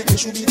tonight.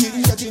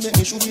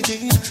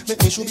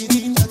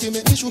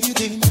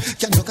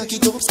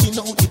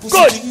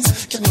 Good.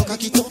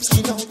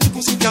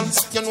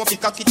 You know if you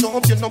cock it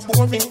up, you're not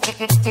boring.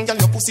 Girl,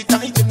 your pussy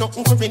tight, you're not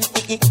boring.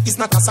 It's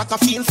not a soccer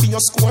field for your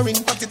scoring,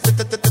 but it's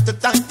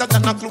tighter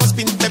than a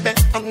clothespin, baby.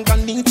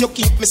 Underneath you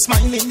keep me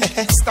smiling.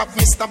 Stop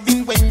me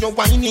stopping when you're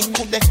whining.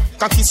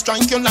 Cocky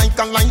strike you like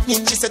a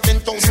lightning. She said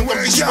 10,000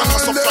 rupees, you want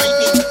so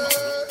frightening.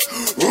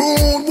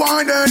 Rude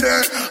boy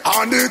there,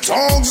 and the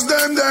tongues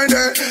them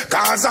there.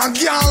 Cause a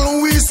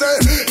girl we say,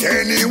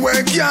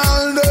 anyway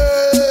girl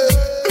there.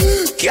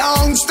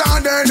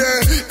 Youngster there,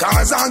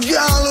 cause a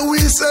girl we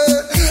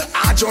say,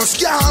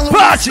 just can't.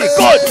 Party,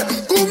 good.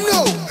 Come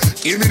now.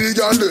 Give me the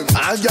girl them,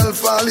 all girl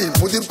falling.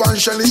 Put it on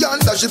Shelly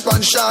and dash it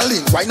on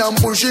Charlene. Wine and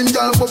pushing,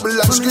 girl bubble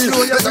and scream.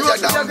 Better get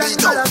down,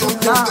 beat up, don't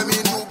them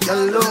in.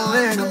 Girl,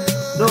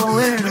 don't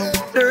wear no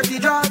dirty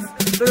jaws.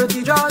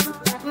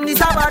 This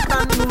a bad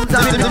man moves.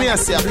 Let me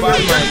say a Paul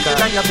Michael.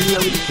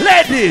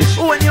 Ladies.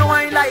 When you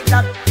wine like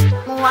that,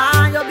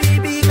 why your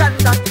baby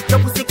contact? Your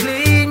pussy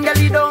clean, girl,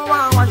 you don't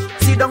want wash.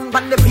 Sit down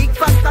on the big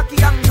fat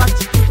cocky and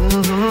catch.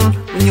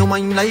 When you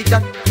wine like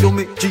that, you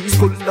make cheese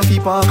cool, the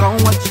people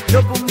can watch.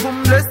 Your boom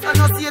boom blessed and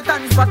your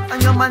Satan spot,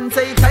 and your man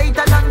say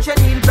tighter than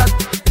chenille plot.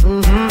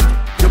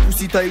 Your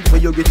pussy tight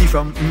where you get it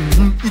from.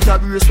 It a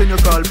brace when you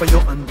call for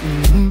your hand.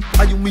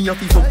 Are you me a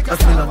fuck as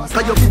me long?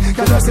 Cause you big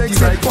girl sexy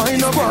like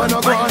wine up,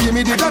 give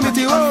me the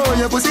glamity, oh,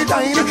 your pussy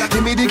tiny.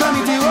 Give me the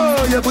glamity,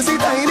 oh, your pussy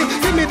tiny.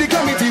 Give me the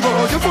glamity,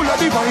 oh, you full of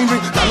divine.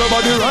 Tell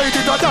nobody right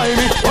it a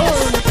tiny.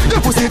 Oh,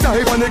 your pussy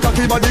tight and the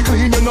cocky body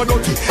clean, you no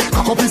dirty.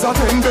 Cock up is a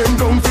 10, bend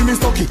down feel me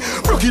stocky.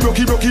 Rocky.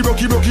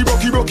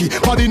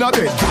 Body not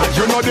dead,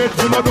 you not dead,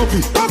 you not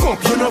dopey. Cock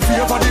up, you not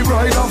fear for the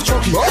bride of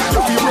Chucky.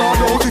 You feel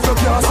broad out if you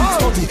can't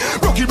 640.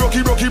 Rocky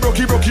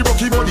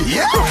body.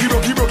 Rocky.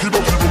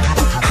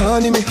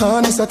 Honey, me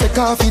honey, so take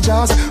coffee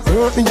jars.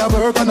 Work me a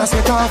work and I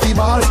say coffee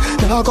balls.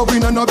 Now go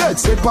in on no bed,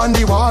 sit on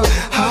the wall.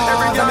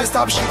 Every time I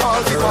stop, she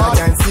all the wall. I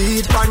can see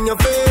it on your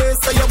face,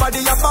 so your body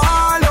a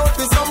fall out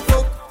with some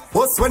fuck.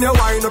 What's when you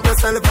wind up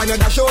yourself and you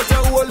dash out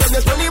your hole and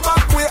you turn it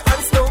back way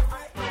and slow.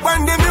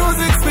 When the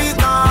music sweet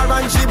now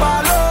and she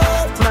ball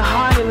out. My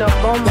heart in a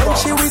bumble. Then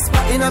she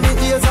whisper in my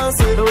ears and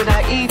say, would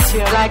I eat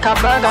you like a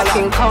Burger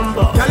King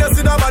combo? Girl, you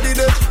see that body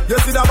there, you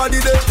see that body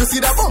there. You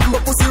see that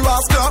bumbo pussy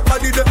rascal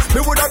body there. Me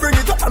woulda bring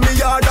it up in me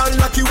yard and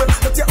lock you up.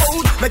 Let you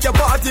out, make your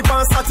party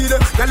on Saturday.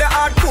 Girl, you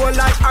hard cold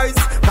like ice,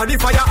 body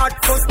fire hot.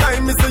 First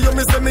time me see you,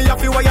 me say me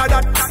happy wire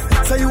that.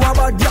 Say you a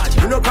bad girl,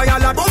 you know cry a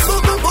lot.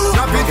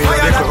 Rapid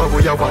fire that.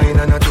 We a wine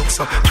and a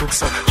juksa.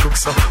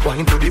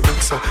 Wine to the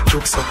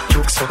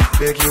juksa.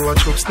 Beg you a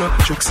juksa.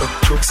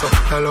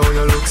 Hello,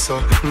 you look so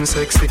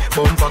sexy.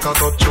 Bumper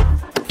cock up, chuk.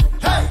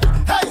 Hey,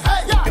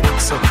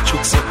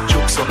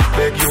 juksa.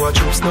 Beg you a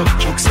juksa.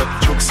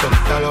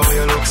 Hello,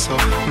 you look so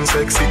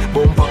sexy.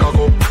 Bumper cock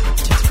up.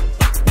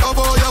 Oh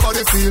boy, your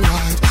body feel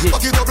right.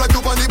 Fuck it up like you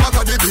on the back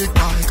of the big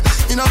bike.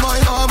 In a my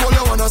arm, all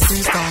you wanna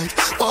squeeze tight.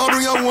 I'll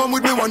bring you home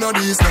with me one of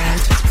these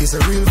nights. It's a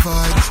real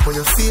vibe, what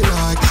you feel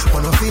like.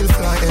 Wanna feel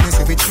fly, and it's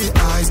with 3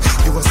 eyes.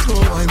 You a slow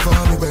wine for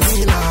me when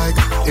me like.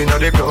 In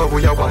the club,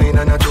 we a wine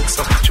and a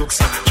juksa.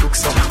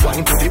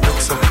 Wine to the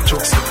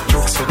juksa.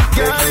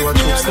 Beg you a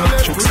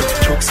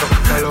juksa.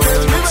 Hello,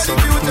 you look so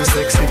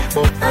sexy.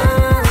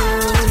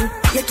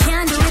 You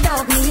can't do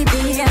without me,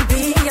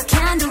 baby. You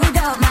can't do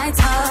without my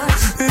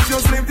touch. If you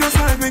sleep, just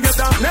like me get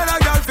down. Let a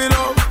girl feel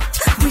up.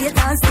 Wait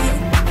and see.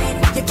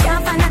 You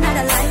can't find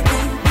another like me.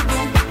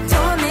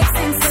 Don't make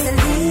sense till you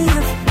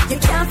leave. You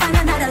can't find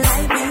another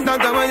like me.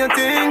 That's what you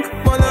think,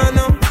 but I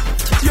know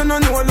you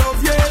don't know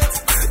love yet.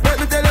 Let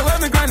me tell you what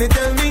me granny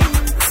tell me.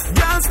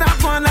 Can't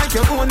stop one like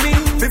you own me.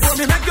 Before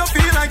me make you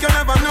feel like you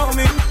never know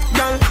me.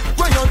 Girl,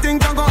 what you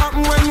think can go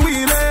happen when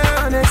we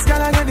live? Next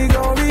girl I get the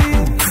glory.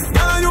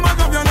 Girl, you must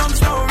have your love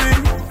story.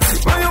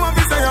 What you want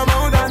to say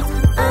about that?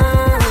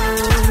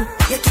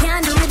 You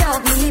can't do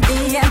without me,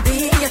 baby.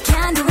 You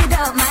can't do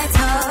without my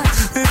touch.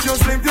 If you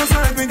sleep, just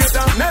like me get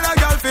down. Let a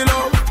girl feel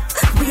up.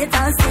 Wait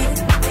and see.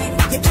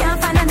 You can't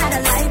find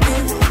another like me.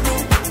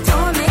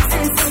 Don't make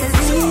sense till you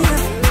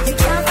leave. You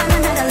can't find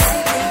another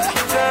like me.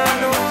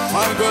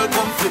 My girl,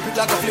 come flip it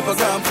like a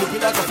flippergram.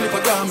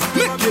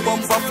 Make your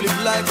bumper flip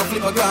like a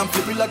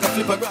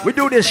flippergram. We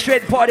do this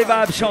straight party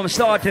vibes from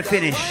start to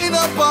finish. Wind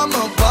up on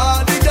my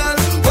body, girl.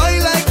 Why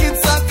like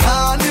it's a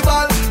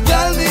carnival?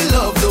 Girl, me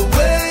love the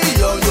way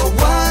you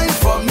wine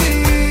for me.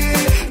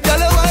 Girl,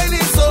 the wine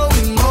is so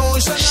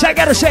emotional. So I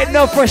gotta say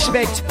enough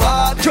respect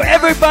to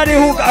everybody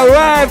who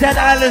arrived at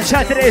Island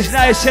Saturdays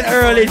nice and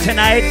early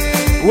tonight.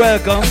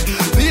 Welcome.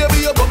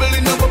 Baby, you're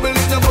bubbling, baby.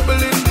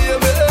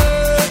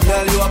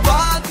 Girl, you are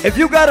bad. If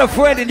you got a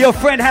friend and your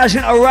friend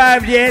hasn't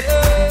arrived yet,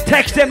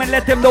 text them and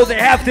let them know they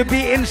have to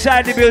be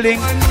inside the building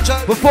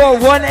before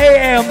 1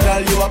 a.m.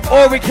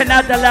 or we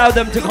cannot allow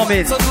them to come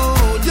in.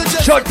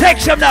 So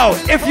text them now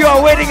if you are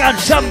waiting on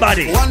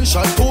somebody. 1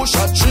 shot, 2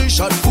 shot, 3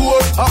 shot,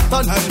 4.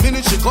 After 9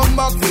 minutes she come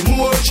back with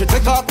more. She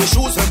take off the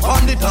shoes and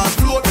pound it on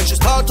floor. Then she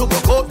start to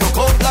broke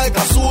out like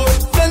a sword.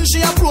 Then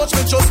she approach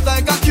me just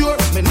like a cure.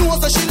 Me know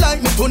that she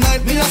like me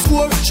tonight, me a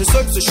score. She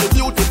sexy, she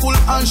beautiful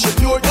and she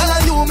pure. Girl,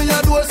 I you me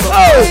a door, so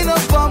wind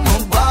up on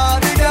my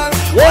body, girl.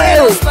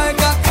 Wine just like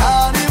a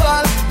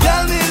carnival.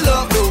 Girl, me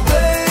love the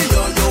way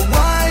you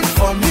wine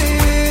for me.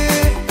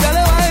 Girl,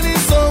 the wine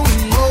is so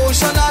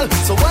emotional.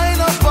 So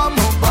wind up on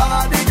my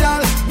body,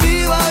 girl.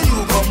 Me while you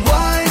come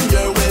wine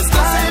your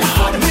waistline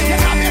for me.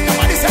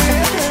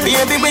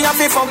 Baby, we have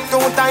to fuck 2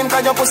 times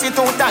 'cause your pussy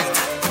too tight.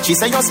 She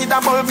say you see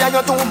that bulb, yeah,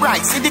 you're too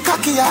bright. See the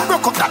cocky, yeah,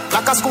 broke up that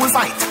like a school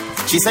fight.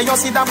 She say you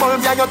see that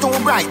bulb, yeah, you're too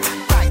bright.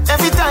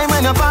 Every time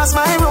when you pass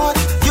my road,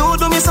 you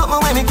do me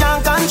something when me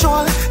can't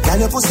control. Can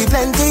your pussy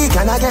plenty?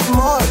 Can I get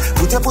more?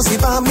 Put your pussy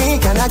for me,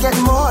 can I get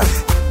more?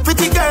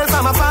 Pretty girl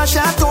from a far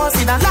chateau.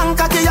 See the long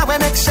cocky ya we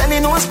make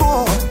Shelly no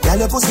spoon. Girl,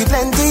 your pussy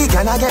plenty,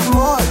 can I get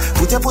more?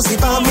 Put your pussy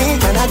for me,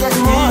 can I get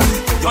more?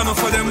 I know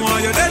for them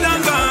why you're dead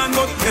and gone,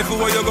 but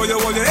everywhere you go, you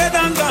hold your head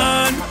and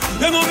gone.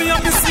 You know me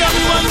have to see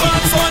me one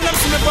gone, so I'm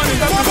sleep on it,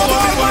 that's the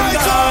only one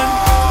gone.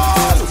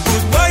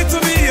 Goodbye to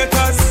me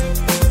haters,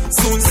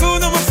 soon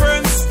I'm my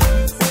friends.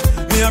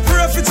 Me a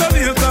pray for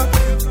Jamaica,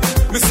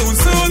 me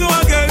soon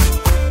again.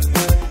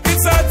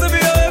 It's hard to be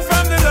away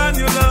from the land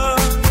you love.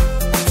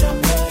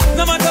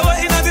 No matter what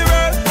in the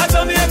world, I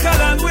Jamaica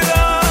land we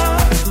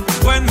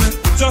love. When me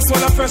just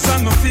while I'm fresh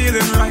and I'm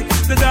feeling right,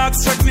 the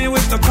dogs check me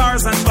with the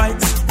cars and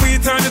bikes. We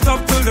turn it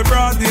up till the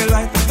broad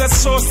daylight. Let's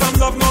show some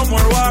love, no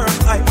more war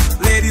and hype.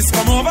 Ladies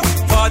come over,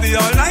 party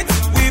all night.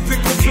 We pick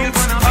the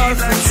fruits, all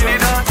fruits.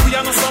 We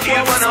are not some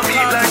boy, wanna be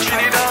like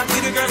Trinidad.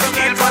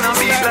 He'll wanna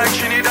be like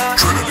Trinidad.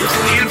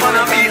 He'll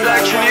wanna be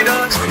like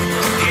Trinidad.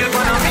 He'll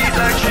wanna be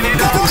like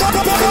Trinidad.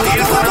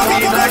 He'll wanna be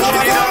like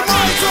Trinidad.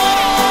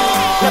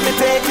 Let me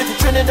take you to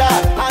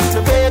Trinidad and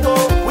Tobago.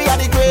 We are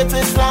the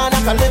greatest land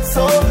of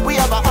Calypso. We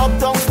have a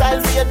uptown style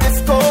for your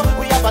disco.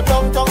 We have a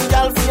downtown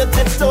gal for your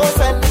tiptoe.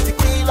 Send me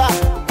tequila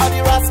or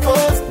the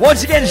Rascals.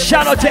 Once again,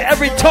 shout out to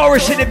every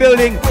tourist in the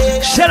building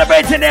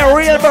celebrating their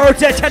real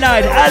birthday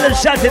tonight, Island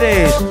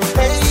Saturdays.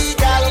 Hey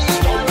gal,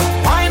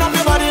 wind up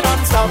your body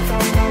non-stop.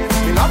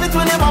 We love it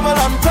when you bubble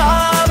on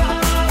top.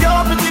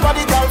 Your pretty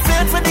body girl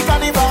fit for the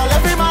carnival.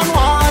 Every man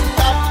want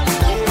that.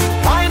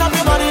 Wind up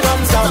your body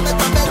non-stop.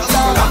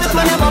 Love it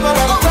when you bubble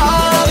on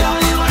top.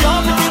 Your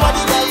pretty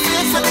body girl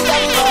fit for the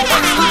carnival.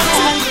 Every man want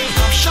that.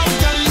 Shot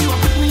girl, you a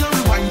put me on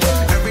rewind.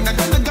 Every night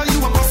and the girl you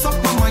a bust up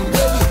my mind.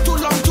 Too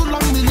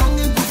long, me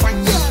longing to find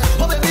you.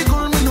 Oh baby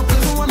girl, me no play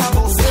for one of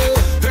us.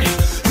 Hey,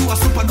 you a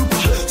super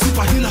duper,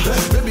 super healer.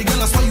 Baby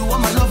girl, I swear you are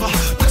my lover.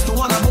 Bless the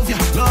one above you,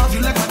 love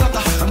you like my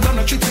daughter. I'm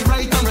gonna treat you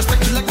right and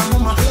respect you like my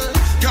mama.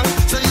 Girl,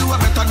 say you are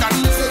better than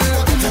me. Say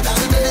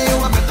baby you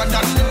are better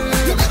than me.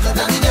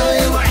 Baby girl,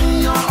 you are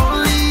in your own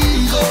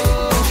league.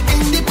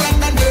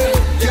 Independent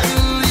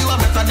girl, you are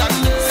better than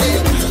me.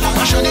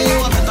 I'm sure that you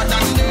are better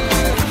than me.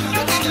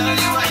 Baby girl,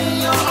 you are in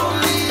your own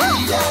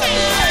league.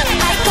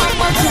 I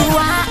come out to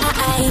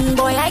wine,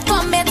 boy, I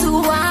come here to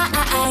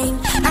wine.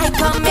 I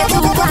come here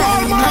to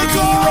wine, my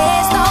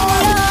waist on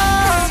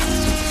love.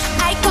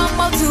 I come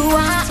out to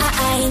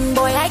wine,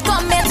 boy, I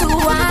come here to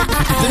wine.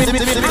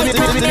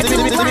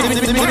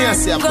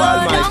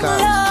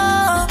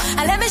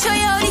 And let me show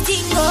you how the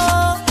thing go.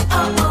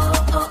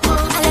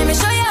 And let me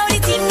show you how the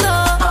thing go.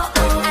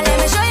 And let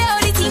me show you how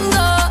the thing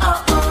go.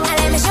 And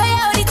let me show you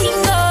how the thing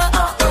go.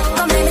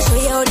 Come let me show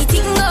you how the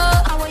thing go.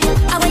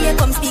 I want you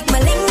come speak my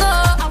lingo.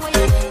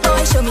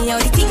 Oh, show me how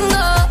the thing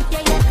go.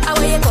 I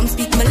want you come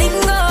speak my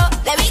lingo.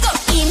 Let me go.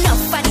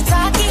 Enough for the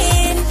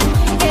talking.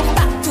 Get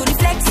back to the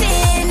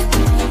flexing.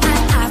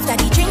 And after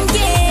the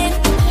drinking,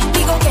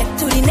 we go get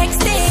to the next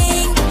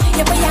thing.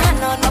 You put your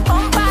hand on my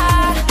bumper.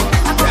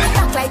 I put it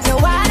back like no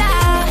water.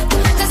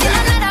 Cause you're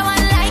another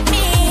one like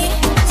me.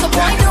 So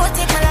boy, don't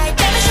take a life.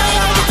 Let me show you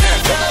how the thing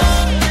go.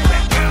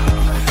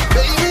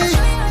 Baby,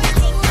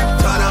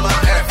 turn on my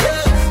hair.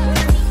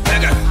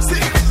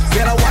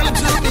 Girl, I want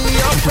to be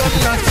your friend,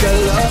 not your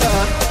lover.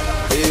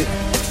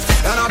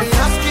 And I'll be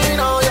asking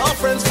all your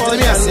friends for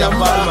your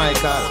number.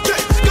 Michael.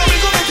 Girl, we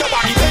go make your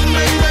body bang,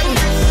 bang, bang.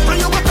 And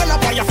you go tell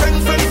up all your friend.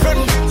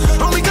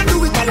 And we can do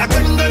it all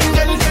again,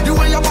 then. The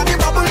way your body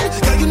bubble,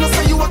 girl, you know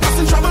say you are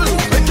causing trouble.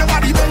 Make your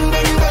body bang,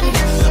 bang, bang.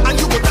 And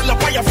you go tell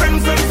up all your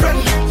friend.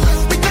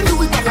 We can do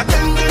it all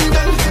again,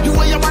 then. The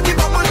way your body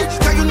bubble,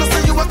 girl, you know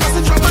say you are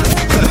causing trouble.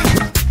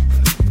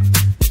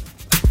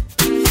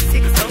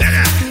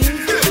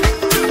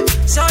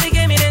 Shorty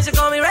gave me then she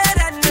call me red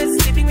and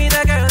sleeping with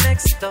the girl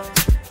next door.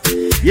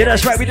 Yeah,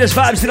 that's right. We just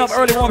vibes it up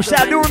early warm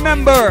style. Do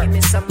remember,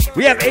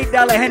 we have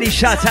 $8 Henny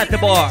shots at the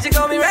bar.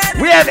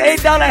 We have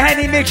 $8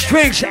 Henny mixed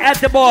drinks at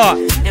the bar.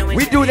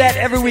 We do that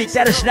every week.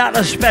 That is not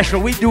a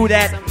special. We do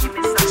that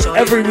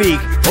every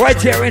week. Right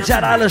here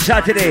inside Island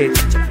Saturday.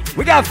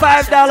 We got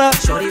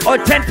 $5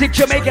 authentic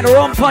Jamaican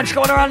rum punch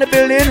going around the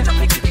building.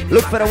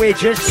 Look for the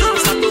waitress.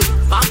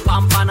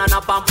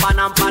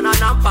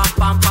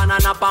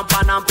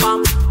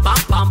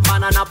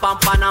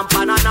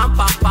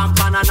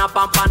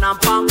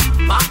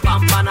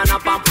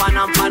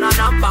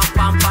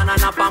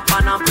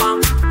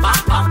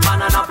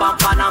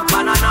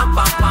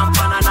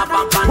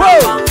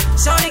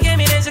 Shorty gave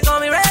me then she call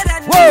me red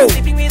and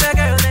sleeping with a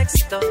girl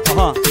next door.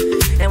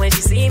 And when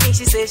she see me,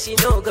 she says she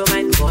no go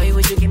mind. Boy,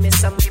 would you give me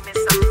some more?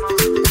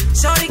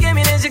 Shorty gave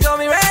me then she call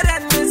me red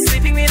and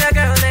sleeping with a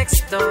girl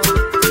next door.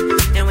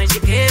 And when she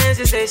came,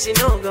 she says she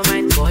no go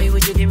mind. Boy,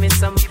 would you give me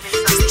some? She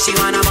says she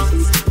wanna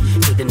bounce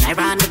to the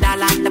naira and the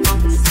dollar and the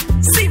pounds.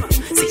 See ma,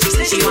 see she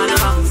says she wanna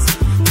bounce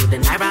to the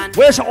naira and.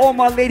 Where's all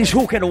my ladies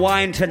who can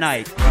wine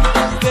tonight?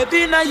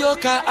 Baby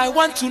Nayoka, I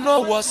want to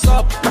know what's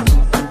up.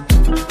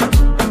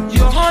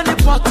 Your honey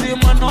party,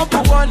 man,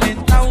 number one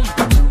in town.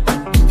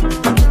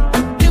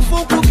 If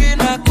you cooking,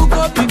 I cook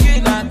up,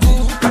 begin, I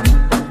cook.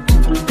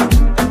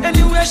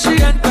 Anywhere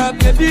she enter,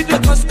 baby, they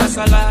cause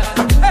casala.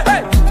 Hey,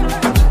 hey.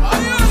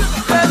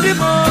 Baby,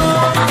 more.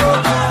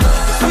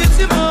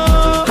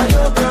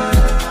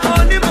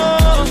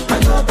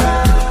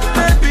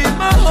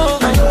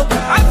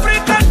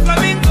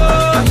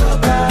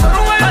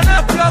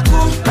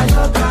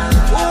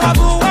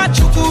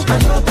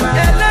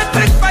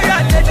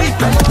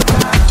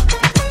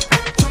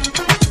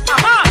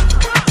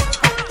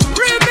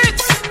 Remix,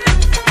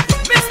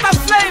 Mr.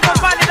 Flavor,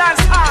 Bunny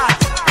Dance Hard,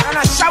 and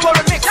a shower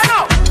remix. You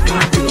know.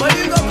 When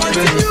you go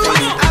continue,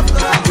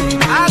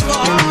 I go.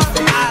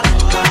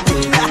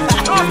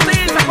 No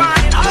please upon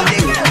it. All the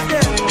girls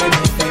there.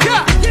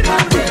 Yeah, get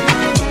on there.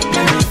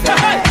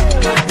 Hey.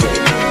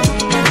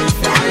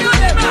 You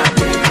there, man.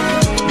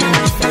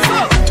 So,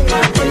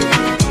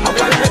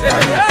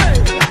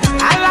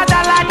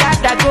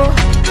 I go.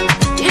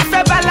 If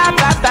a bala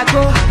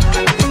go.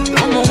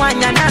 No one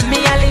na me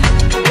ali.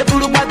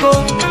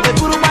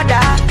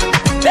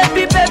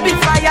 Baby,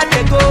 fire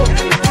they go.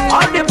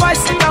 All the boys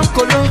sit down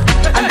colo,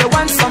 and they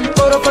want some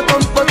poro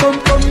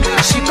tom.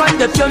 She con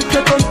the tom.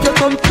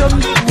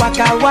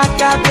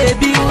 Waka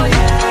baby,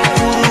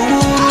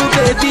 ooh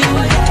baby,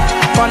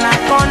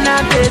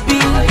 corner baby.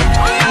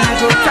 And I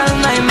go tell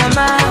my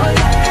mama,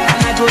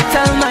 and I go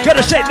tell my.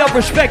 Gotta say no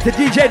respect to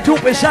DJ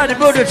Dupe inside the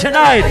building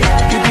tonight.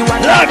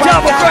 Long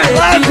time, my friend,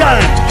 long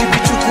time.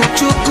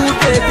 Chuku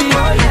baby,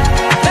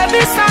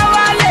 baby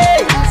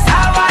sawale,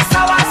 sawa.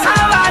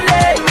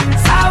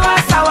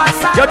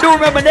 Y'all do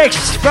remember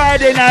next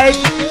Friday night,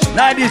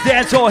 90s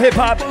dancehall hip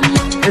hop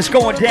is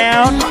going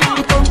down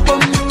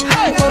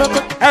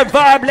at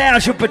Vibe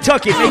Lounge in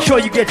Pawtucket. Make sure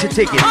you get your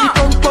tickets. Now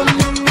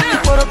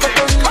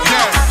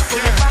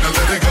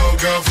let it go,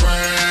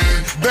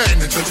 girlfriend.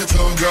 Bang and touch your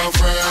toe,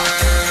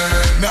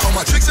 girlfriend. Now all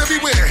my chicks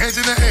everywhere, hands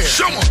in the air.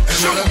 Show 'em, and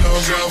show 'em,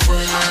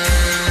 girlfriend.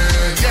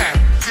 Yeah.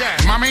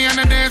 Mommy on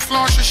the dance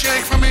floor, she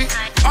shake for me.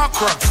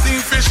 Okra,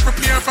 steamed fish,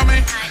 prepare for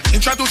me.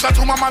 Introduce her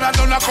to my mother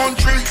down the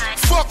country.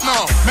 Fuck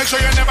no, make sure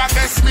you never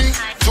test me.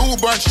 2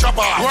 bunch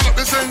chopper, run up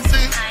the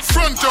sensi.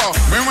 Front door,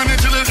 me run it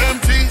till it's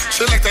empty.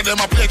 Selected them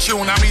a play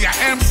tune, I mean a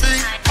MC.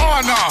 Oh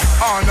no,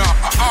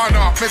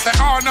 me say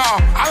oh no.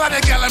 All of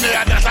the girls in me,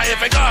 that's how if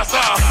it goes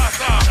so.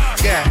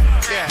 Yeah.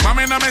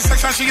 Mommy in my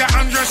section, she got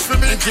undressed for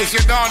me. In case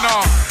you don't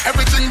know,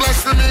 everything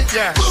blessed for me.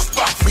 Yeah. Goof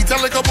buff, me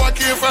tell like a boy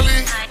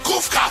carefully.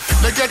 Goof cough,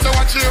 they get to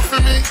watch here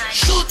for me.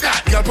 Shoot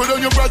that, girl, put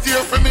on your breath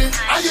here for me.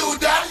 Are you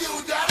that?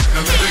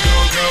 Now let it go,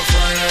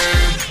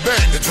 girlfriend.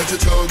 Bang and touch your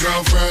toe,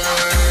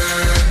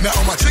 girlfriend. Now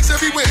all my chicks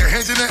everywhere,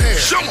 hands in the air.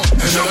 Show 'em,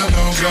 and show 'em,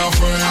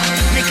 girlfriend.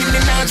 Nicki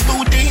Minaj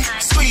booty,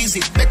 squeeze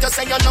it. Better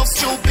say you love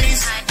Stupid.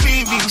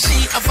 Baby,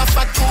 she have a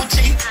fat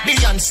Gucci.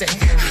 Beyonce,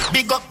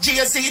 big up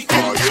Jay-Z.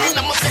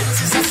 Now my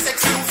fence is a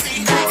sexy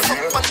feet.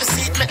 Up on the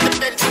seat, make the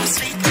bedroom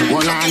sleep.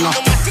 Well, I know.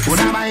 Would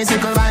a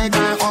bicycle bike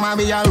and come and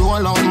be a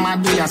roll out,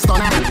 mad be a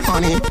stunner,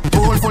 honey.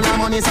 Pool full of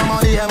money,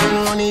 somebody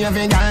having money.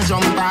 Every girl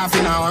jump off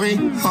in a hurry,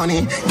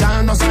 honey.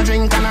 Girl does a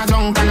drink and a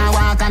drunk and a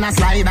walk and a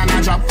slide and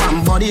a drop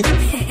and body.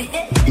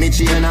 Me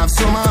chain have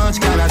so much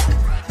color,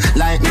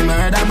 like me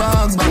murder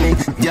Bugs Bunny.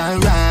 Girl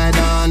ride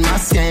on my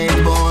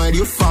skateboard,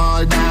 you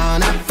fall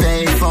down, I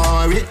pay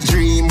for it.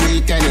 Dream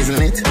weekend is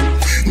lit.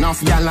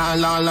 Enough y'all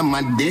all on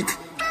my dick.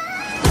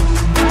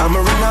 I'm a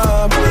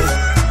runner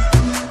boy.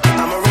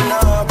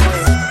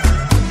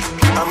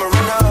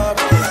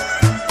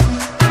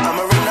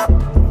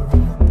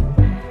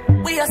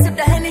 We are sip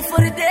the Henny for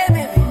the day,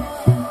 baby.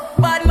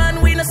 Bad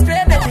man, we no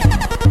stray, baby.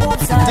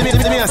 Oops,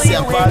 Give me a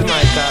St. Paul,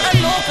 Michael. I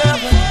know, girl,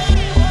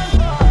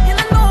 you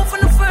know from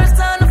the first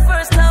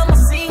time I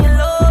see your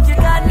love, you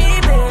got me,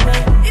 baby.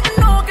 Even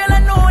though, girl, I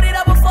know that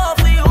I would fall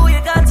for you,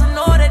 you got to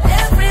know that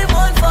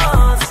everyone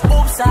falls.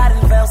 Oops, I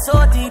done fell so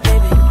deep,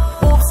 baby.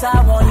 Oops, I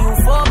want you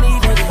for me,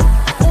 baby.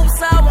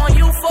 Oops, I want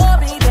you for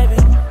me, baby.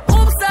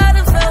 Oops, I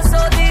done fell so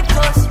deep,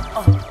 cause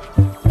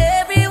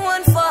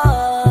everyone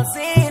falls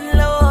in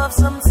love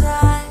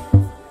sometimes.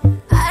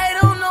 I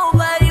don't know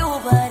about you,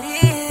 but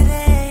it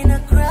ain't a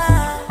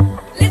crime.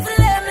 If you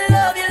let me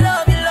love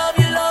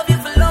you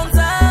for a long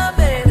time,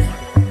 baby.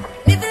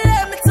 If you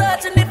let me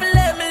touch and if you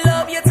let me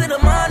love you to the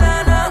morning,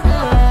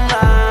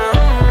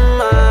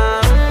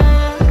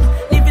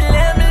 if you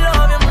let me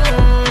love you,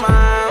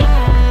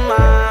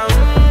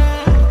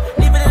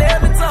 if you let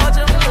me touch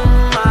you,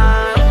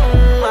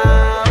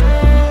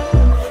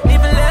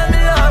 if you let me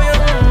love you,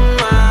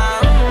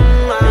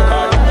 but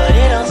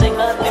it don't take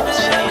nothing to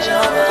change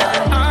your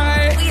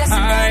mind. We are so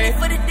ready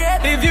for the day.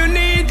 If you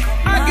need,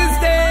 I can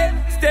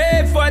stay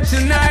for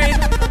tonight.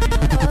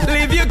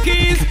 Leave your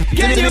keys,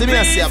 can you Give me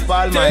a please St.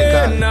 Paul,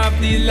 turn Michael. off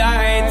the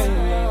lights?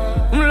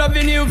 I'm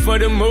loving you for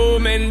the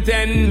moment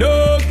and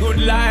no good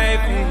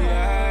life.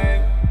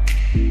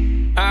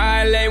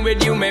 I lay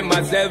with you, make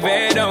myself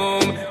at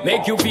home.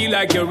 Make you feel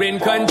like you're in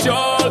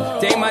control.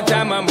 Take my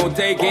time, I'm gonna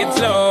take it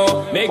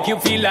slow. Make you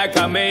feel like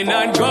I may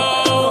not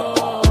go.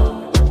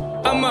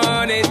 I'm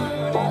on it,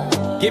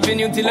 giving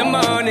you till the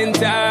morning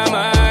time.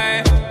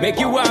 I make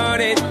you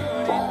want it.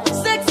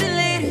 Sexy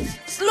ladies,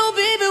 slow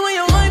baby when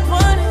you wine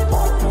pon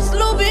it.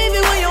 Slow baby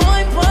when you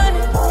wine pon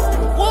it.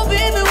 Whoa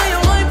baby when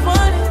you wine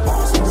pon it.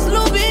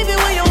 Slow baby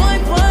when you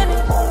wine pon it.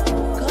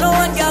 No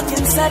one girl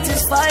can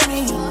satisfy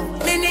me.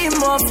 Me need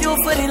more fuel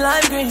for the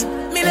lime green.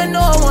 Me don't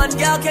know one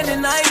girl can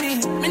deny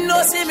me. Me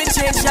know see me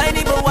change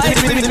shiny but white.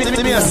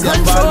 Give me a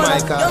St. Paul,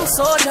 Michael. Young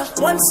soldier,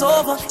 once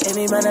over.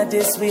 Any man at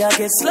this way I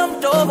get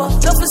slumped over.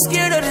 Don't be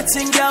scared of the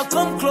thing, girl,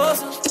 come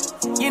closer.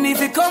 You need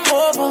to come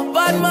over,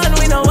 bad man,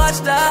 we no watch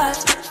that.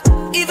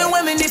 Even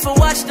when me need to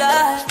watch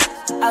that,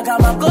 I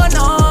got my gun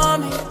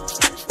on me.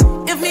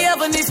 If me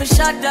ever need to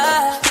shot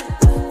that,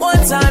 one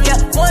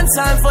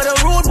time for the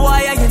rude boy,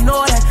 and you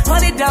know that.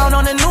 Honey down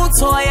on a new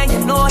toy, and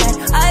you know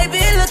that. I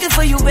been looking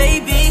for you,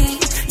 baby.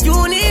 You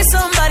need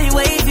somebody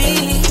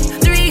wavy.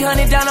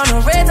 300 down on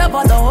the red, I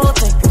bought the whole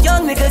thing.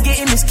 Young nigga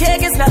getting this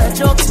cake, it's not a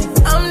joke thing.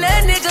 I'm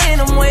that nigga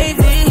and I'm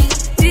wavy.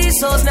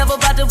 These souls never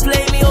about to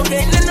play me, or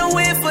getting in the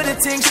way for the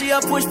thing. She a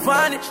push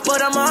pon it,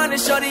 but I'm on it.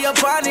 Shorty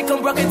up on it,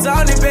 come rock it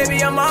down it,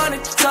 baby, I'm on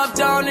it. Top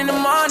down in the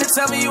morning,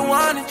 tell me you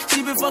want it.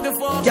 She been fucking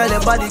for. Girl,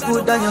 your body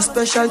good and you're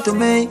special to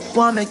me.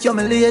 Wanna make you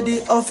my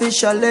lady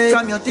officially.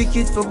 From your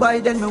ticket for buy,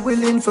 then me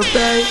willing for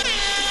pay.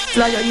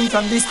 Fly you in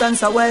from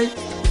distance away.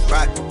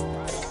 Right,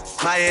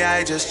 my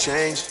AI just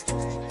changed.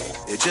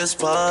 It just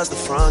buzzed the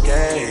front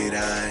gate.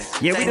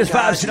 Yeah, we just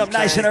vibing up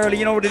nice and early.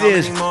 You know what it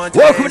is.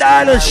 Welcome to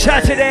Island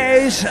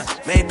Saturdays.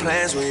 Made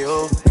plans with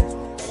you,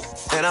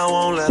 and I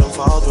won't let them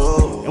fall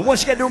through. And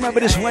once again, do remember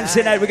this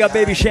Wednesday night we got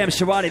Baby Sham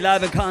Serrani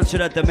live in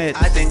concert at the Mid.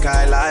 I think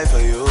I lie for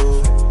you.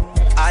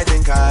 I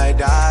think I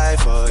die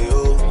for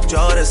you.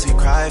 Jodeci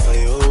cry for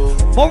you.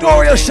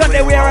 Memorial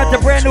Sunday, we are at the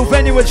brand new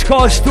venue. It's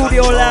called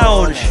Studio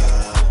Lounge.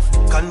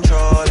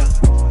 Controller.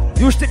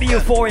 Used to be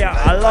Euphoria,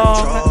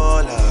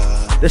 along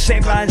the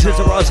same lines as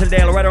the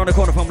Rosendale, right around the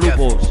corner from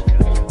Loopholes.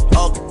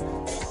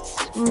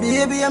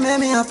 Baby, you make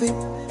me happy.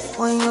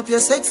 Wind up your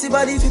sexy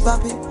body if you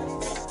poppy.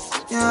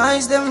 Your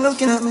eyes them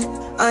looking at me.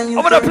 And you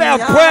I'm gonna play a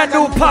brand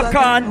new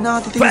popcorn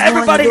for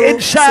everybody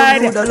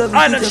inside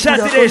Island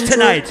Saturdays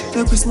tonight.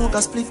 Make we smoke a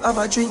spliff, have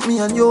a drink, me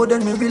and you.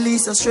 Then me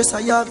release the stress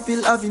I have,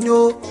 feel having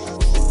you.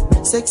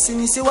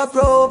 Sexiness you a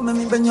probe, make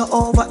me bend you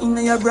over in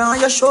your bra,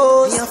 your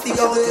shoes. Me a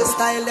figure out your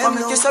style, them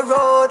know. Kiss a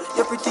road,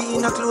 you're pretty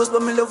in a clothes,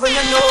 but me love when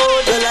you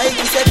know. You like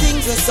me say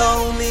things you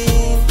so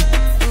mean.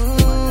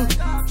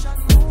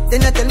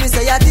 Then you tell me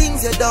say your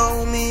things you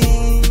don't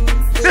mean.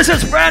 This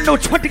is brand new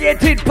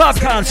 2018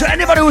 popcorn. So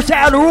anybody who's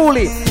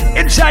unruly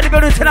inside the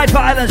building tonight for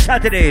Island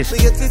Saturdays. So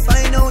you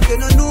find out you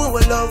don't know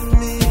what love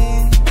me.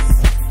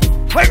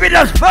 Make me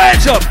just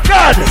vibes up,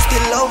 God. Me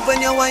still love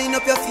when you wind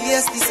up your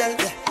face, self.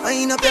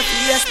 Wind up your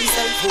face,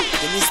 self.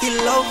 Me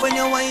still love when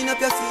you wind up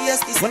your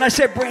face. When I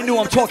say brand new,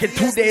 I'm talking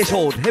 2 days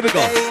old. Here we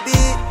go. Baby,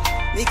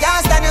 me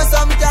can't stand you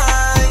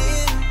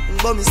sometime,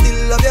 but me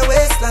still love your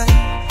waistline.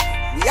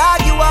 We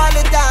argue all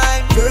the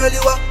time, girl.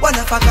 You are one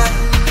of a kind.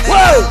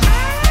 Whoa!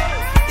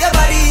 Your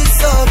body is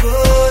so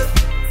good.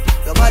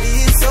 Your body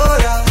is so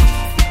right.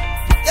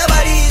 Your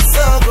body is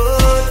so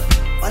good.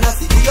 Wanna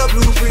see your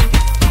blueprint.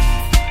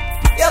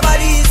 Your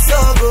body is so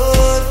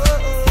good.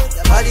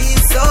 Your body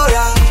is so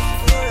right.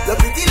 You're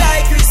pretty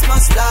like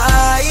Christmas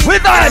lights.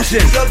 With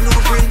dancing. Your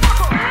blueprint.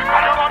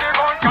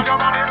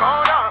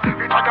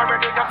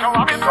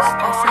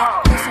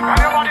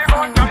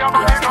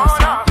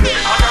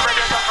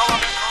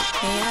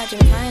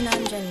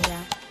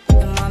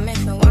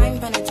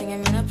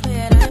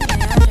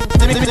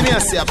 Let me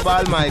see a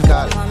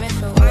bookpaulmichael.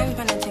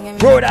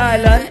 Rhode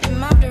Island.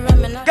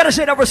 Gotta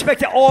say no respect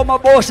to all my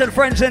boss and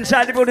friends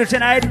inside the building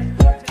tonight.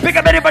 Pick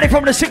up anybody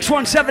from the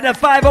 617 and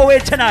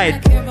 508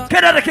 tonight.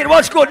 Connecticut,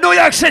 what's good? New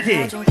York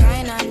City.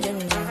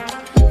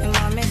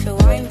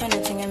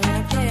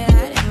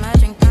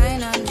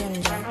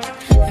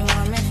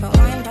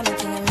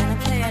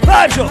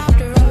 Vibes up.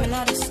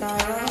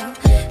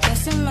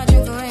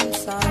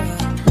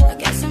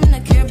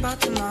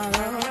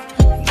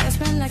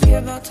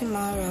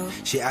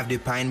 She have the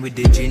pine with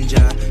the ginger.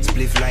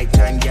 Spliff like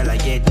time, girl, I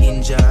get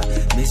injured.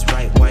 Miss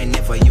right wine,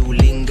 never you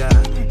linger.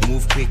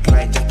 Move quick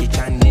like Jackie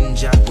Chan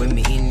ninja. When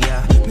me in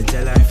ya, me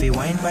tell her if you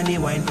wine pandy,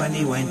 wine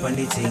pandy, wine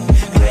pandy thing.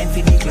 Climb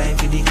for the, climb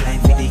for the, climb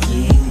for the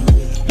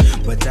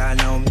king. But I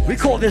know we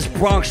call this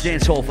Bronx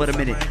dancehall for the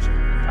minute.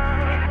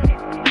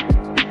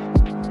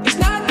 It's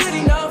not good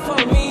enough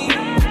for me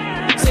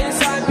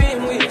since I've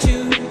been with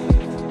you.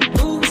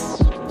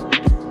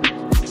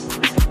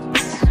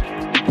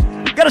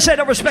 Gotta say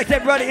no respect to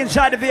everybody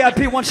inside the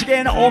VIP once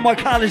again. All my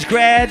college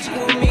grads,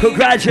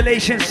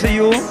 congratulations to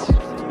you.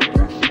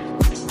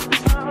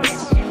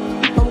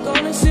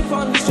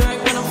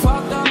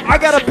 I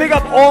gotta pick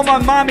up all my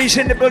mommies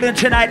in the building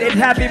tonight and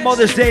happy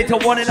Mother's Day to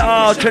one and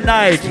all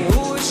tonight.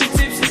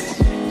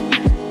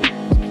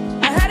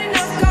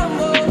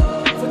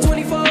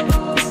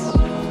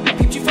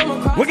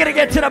 We're gonna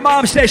get to the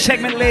Mom's Day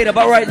segment later,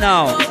 but right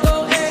now.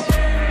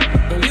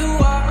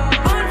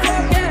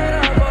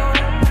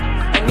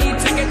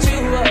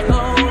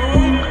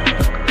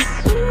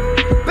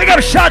 We got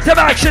a shot to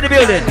max in the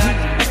building.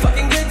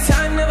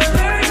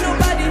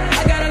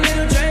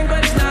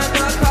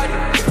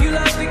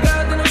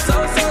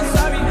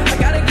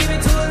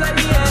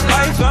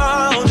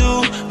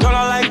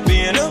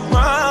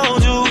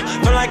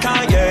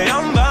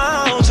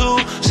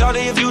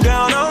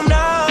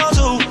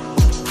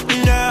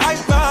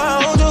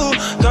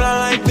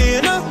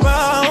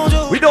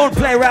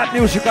 Rap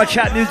music or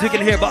chat music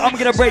in here, but I'm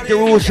gonna break the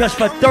rules just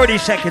for 30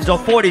 seconds or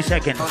 40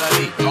 seconds.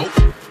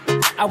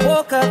 I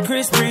woke up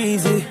Chris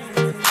Breezy.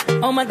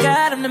 Oh my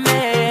God, I'm the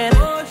man.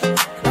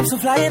 I'm so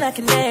fly and I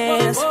can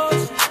dance.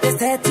 There's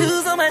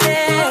tattoos on my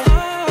neck.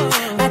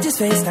 I just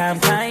FaceTime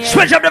Kanye.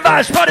 Switch up the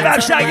vibes, party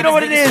vibes now. You know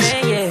what it is.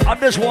 I'm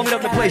just warming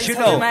up the place, you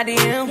know. 1, 2,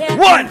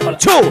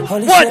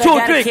 1, 2,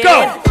 3,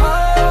 go.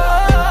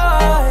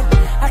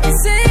 I can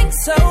sing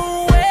so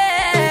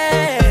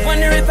well.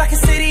 Wonder if I can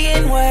say the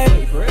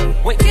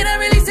N-word. Wait, can I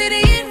really say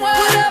the N-word?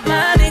 What up,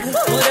 my nigga?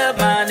 What up,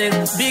 my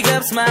nigga? Big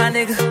ups, my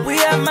nigga. We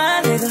are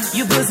my nigga.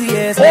 You pussy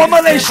ass. All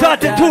my ladies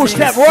start the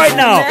two-step right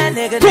now.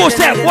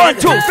 Two-step, 1,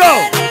 2,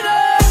 go.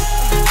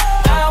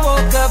 I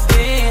woke up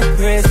in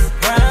Chris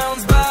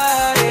Brown's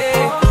body.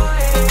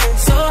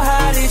 So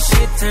how this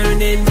shit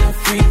turned into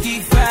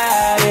Freaky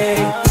Friday.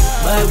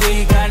 But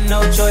we got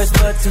no choice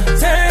but to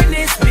turn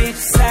this bitch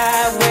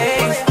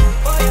sideways.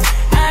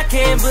 I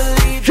can't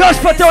believe.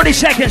 Just for 30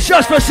 seconds,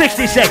 just for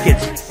 60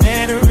 seconds.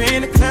 Met her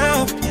in the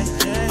club.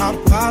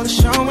 I'm probably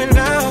showing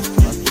love.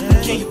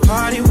 Can you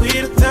party with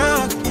a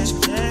thug?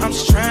 I'm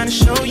just trying to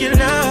show you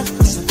love.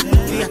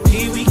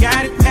 VIP, we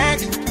got it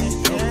packed.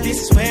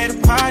 This is where the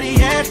party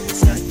at.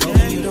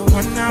 You the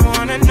one I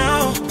wanna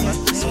know.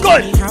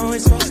 Good. How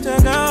it's supposed to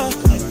go.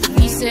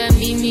 He said,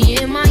 meet me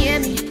in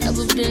Miami.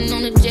 Ever been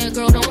on a jet,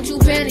 girl, don't you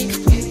panic.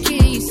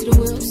 Keys to the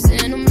wheels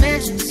and the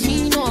mansions.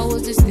 He know I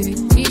was this thick,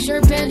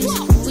 t-shirt panties.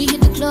 We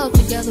hit the club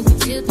together, we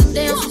chill the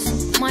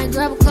dances. Might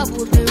grab a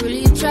couple if they're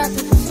really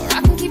attractive. Or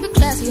I can keep it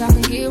classy, I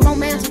can get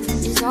romantic.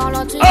 It's all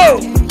up to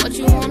you, what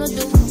you wanna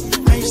do.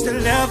 I used to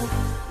love him,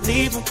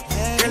 leave him.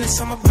 Girl, it's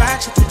on my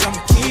back, you think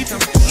I'ma keep him.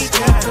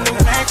 Pull him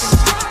back and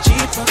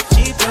cheaper.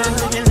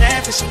 Living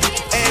lavish.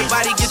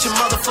 Everybody get your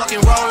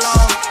motherfucking roll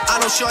on. I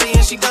know shorty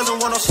and she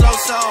doesn't want no slow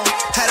song.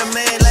 Had a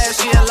man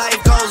last year,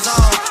 life goes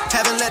on.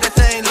 Haven't let that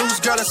thing loose,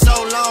 girl, in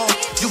so long.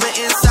 You been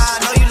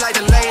inside, know you like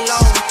to lay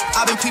low.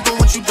 I've been peeping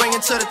what you bringing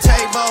to the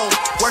table.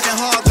 Working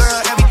hard, girl,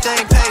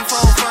 everything paid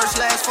for. First,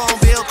 last phone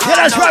bill.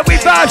 Yeah, that's right,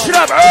 we vibed it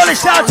up early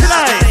start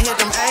tonight. Hit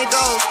them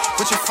angles.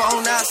 With your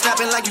phone out,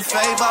 snapping like you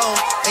Fable.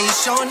 And you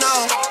showing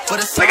off,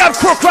 but it's we got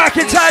Crook Rock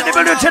inside the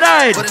building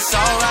tonight. But it's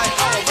alright,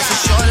 it's a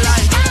short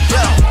life.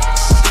 Yeah.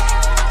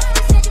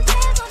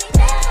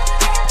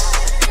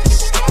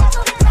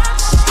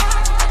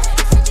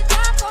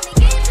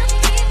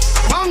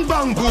 Bang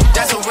bang boom.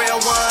 That's a real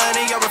one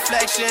in your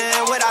reflection.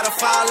 Without a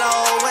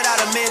follow, without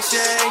a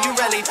mention. You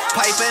really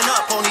piping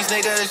up on these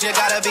niggas. You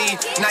gotta be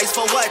nice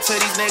for what to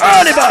these niggas?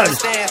 Early bird.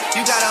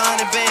 You got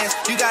 100 bands,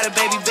 you got a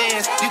baby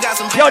bands, you got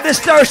some. Yo, this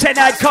Thursday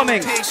night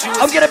coming,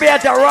 I'm gonna be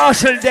at the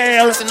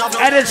Rossendale,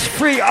 and it's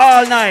free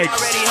all night.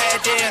 Already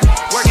had them,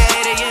 work at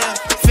 8 a.m.,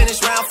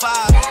 finish round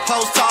 5.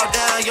 Post talk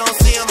down, you don't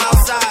see them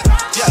outside.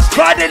 Yeah.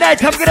 Friday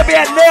night, I'm gonna be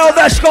at Neo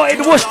Vesco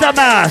in Worcester,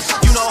 Mass.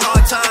 You know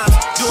hard times,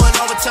 doing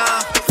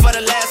overtime for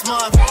the last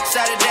month.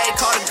 Saturday,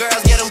 call the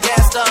girls, get them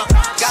gassed up.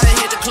 Gotta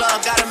hit the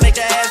club, gotta make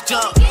the ass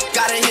jump.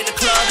 Gotta hit the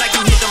club like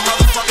you hit the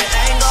motherfucking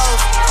angles.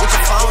 With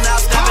your phone out,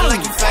 snapping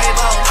like you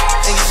Fable.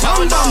 And you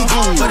showing off,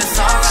 but it's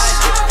alright.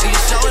 And you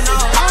showing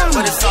off,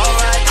 but it's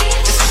alright.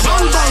 It's a show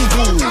like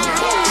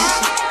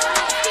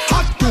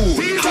Hot tool.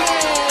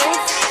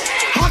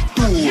 Hot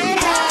tool.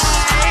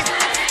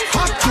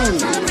 Hot tool.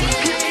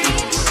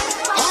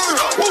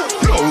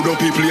 Load up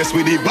the place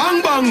with the bang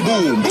bang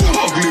boom.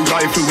 Ugly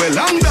rifle with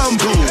long damn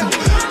boom.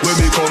 When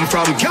we come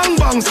from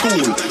gangbang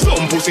school,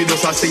 some pussy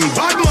does a sing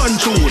badman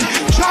tune.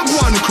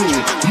 Jaguan crew,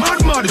 mad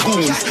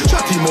goons.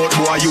 Chatty mouth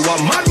boy, you a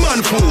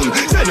madman fool.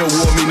 Send a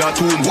woman in a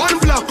tomb, one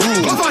black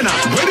room. Governor,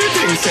 when the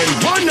thing send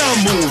one a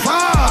move.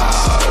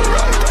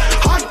 Alright,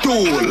 hot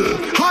tool,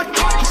 hot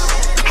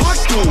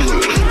tool.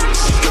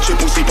 Get your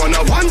pussy on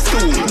a one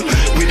stool.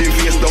 With the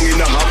face down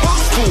in a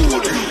box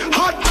food.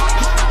 Hot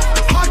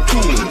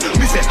tool,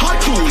 me say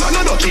hot tool, and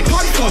a dirty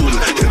pot fool.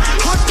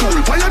 Hot tool,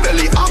 for your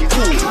belly up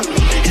cool.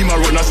 Him a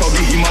run a so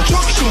give him a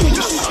truck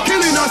shoes.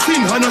 Killing a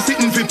sin, and a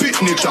sitting for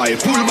picnic try.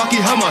 Pull back the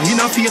hammer, in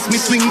a face me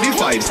swing the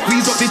 5.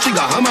 Squeeze up the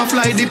trigger, hammer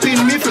fly the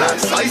pin me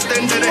flash. I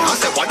stand there, I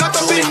say what that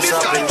up in this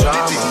guy.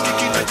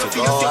 To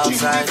go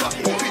outside,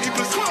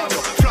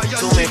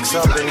 to mix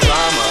up in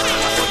drama,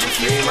 to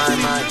free my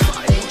mind.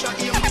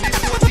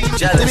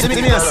 Jealous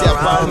people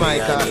around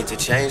me, I need to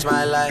change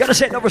my life. Gotta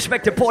say no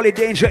respect to Paulie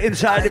Danger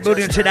inside the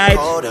building tonight.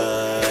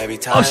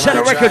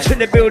 Offset Records in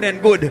the building,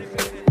 good.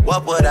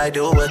 What would I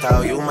do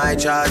without you, my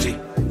Georgie?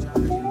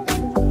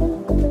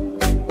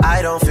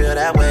 I don't feel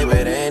that way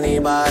with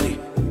anybody.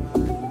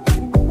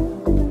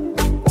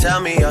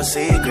 Tell me your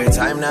secrets,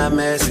 I'm not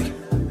messy.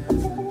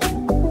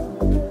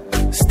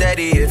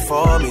 Steady it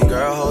for me,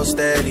 girl, hold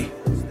steady.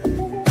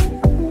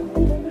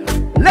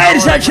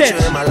 Ladies and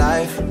gents, in my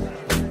life.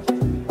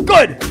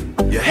 Good.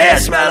 Your hair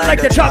smell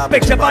like the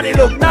tropics, your body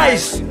look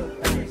nice.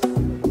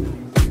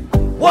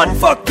 One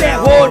fuck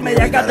can't hold me,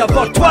 I got the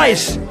fuck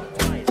twice.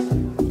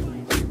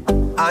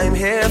 I'm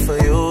here for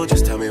you,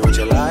 just tell me what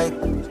you like.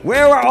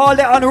 Where are all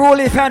the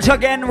unruly fans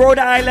again, Rhode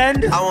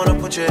Island? I wanna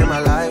put you in my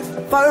life.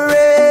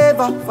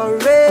 Forever,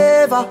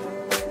 forever,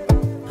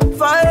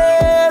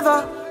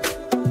 forever,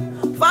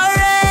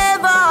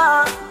 forever.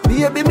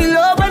 Baby, me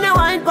love when you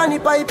wine pon the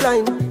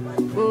pipeline.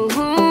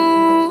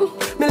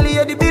 Me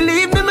lady,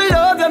 believe me, me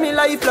love you, me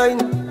lifeline.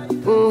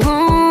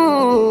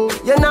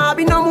 You're not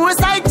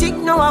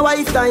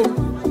lifetime.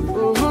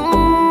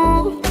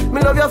 Me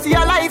love you for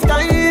your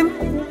lifetime.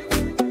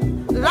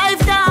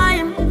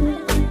 Lifetime.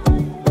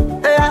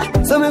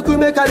 Yeah. So me could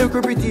make a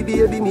look pretty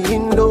baby. Me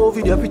in love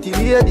with your pretty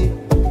lady.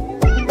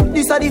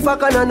 This a the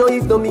fuck and I know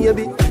if no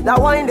maybe. That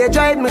wine they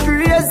drive me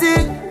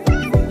crazy.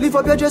 Lift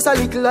up your dress a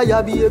little like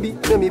your baby.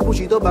 Let me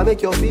push it up and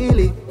make you feel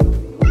it.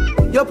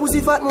 Your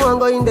pussy fat more and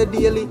go in the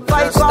daily.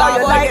 Fight for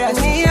you like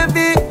the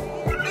Navy.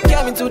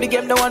 Came into the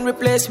game, no one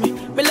replace me.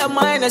 Me love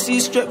my energy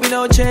straight, me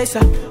no chaser.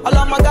 All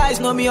of my guys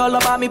know me all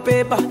about me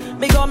paper.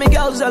 Me got me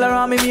girls all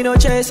around me, me no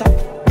chaser.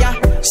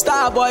 Yeah,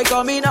 star boy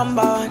call me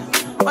number one.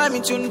 When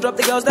me tune drop,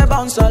 the girls they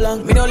bounce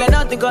along. Me no let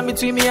nothing come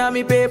between me and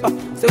me paper.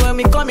 So when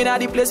me come in at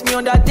the place, me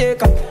on that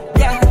taker.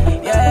 Yeah,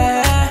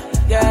 yeah,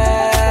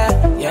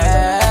 yeah,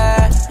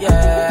 yeah,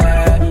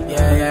 yeah,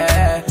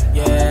 yeah,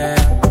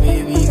 yeah.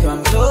 Baby,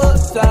 come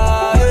closer.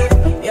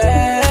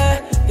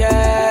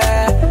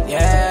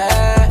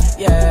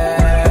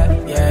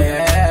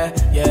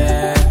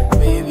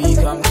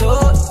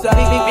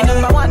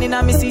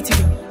 Me city,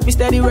 me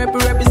steady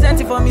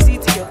representing for me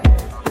city.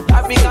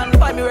 African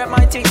boy, me rep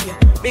my thing.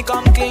 Me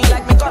come clean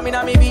like me coming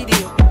on me video.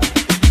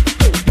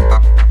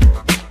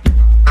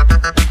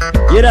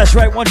 Yeah, that's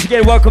right. Once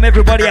again, welcome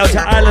everybody out to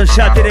Island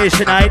Saturdays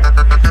tonight.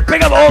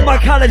 Bring up all my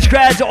college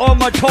grads, all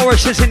my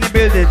Tauruses in the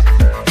building.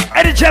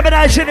 And the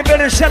Geminis in the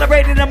building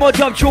celebrating the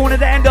month of June at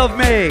the end of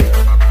May.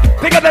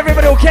 Pick up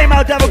everybody who came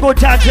out to have a good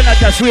time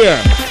tonight, I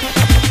swear.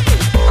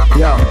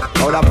 Yeah,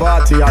 how the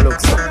party I look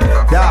so.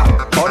 Yeah,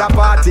 how the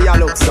party I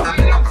look so.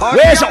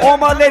 Where's all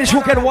my ladies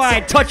who can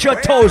whine? Touch your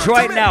toes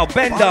right now.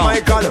 Bend down.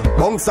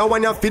 Bounce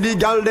when you feed the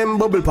girl them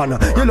bubble panna.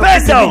 You love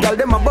Bend down. The girl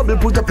them a bubble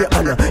put up your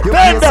honor. You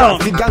Bend play down. song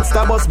for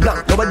gangsta bus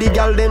black. Nobody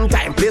girl them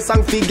time. Play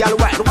song for girl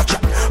white. Watch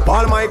out.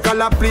 Paul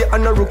Michael a play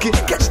on a rookie.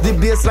 Catch the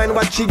baseline.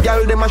 Watch the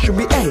girl them a should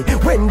be. Hey,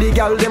 when the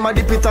girl them a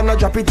dip it and a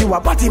drop it, you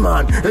a party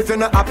man. If you're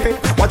not happy,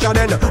 watch out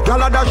then.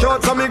 Girl a dash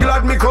out, so me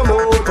glad me come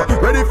out.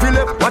 Ready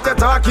Philip, what you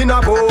talking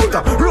about?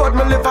 Road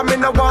me live and me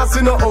no want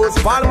see no house.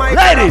 Paul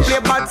Michael play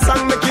bad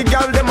song, make the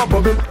girl them a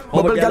bubble.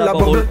 Bubble girl a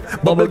bubble,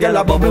 bubble girl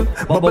a bubble,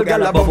 bubble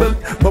girl a bubble,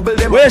 bubble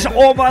them. Where's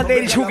all my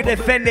ladies who can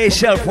defend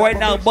themselves right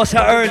now? Bust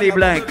her early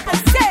blank.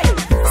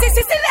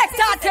 Sissy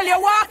selector, I tell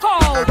you walk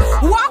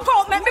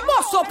out, make me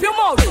bust up your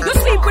mouth. You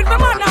sleep with me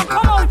man and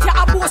come out to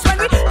a boast. When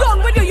we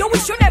done with you, you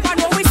wish you never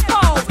know we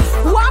spouse.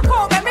 Walk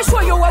out, let me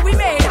show you what we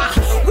made.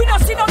 We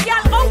don't see no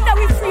girl out that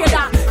we afraid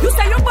of. You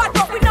say you bad,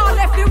 but we not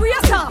left the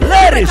racer.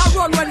 Ladies, better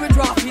run when we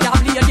drop it, I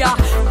bleed ya.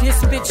 This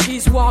bitch,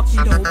 she's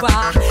walking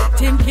over,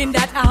 thinking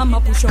that I'm a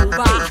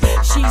pushover.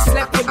 She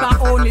slept with my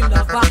only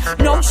lover.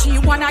 No, she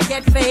wanna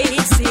get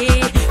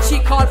facey. She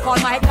called for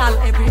Michael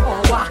every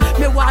hour.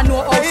 Me wanna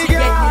know how she get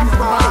me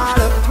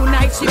number.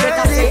 Tonight she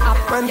better stay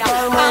up and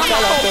down.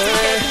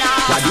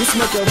 Why this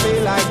make you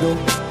feel like though?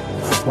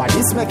 Why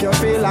this make you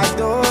feel like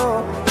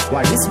though?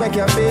 Why this make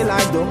you feel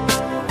like though?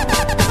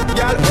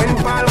 Girl, when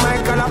Paul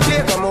Michael a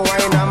play, come on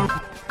wine am.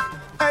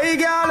 Hey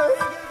girl.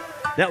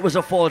 That was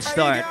a false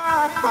start.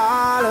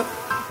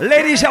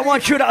 Ladies, I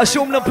want you to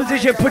assume the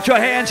position. Put your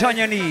hands on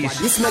your knees.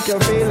 Why this make you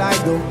feel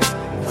like though?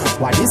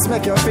 Why this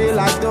make you feel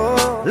like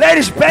though?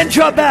 Ladies, bend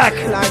your back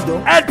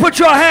and put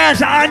your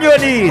hands on your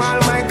knees.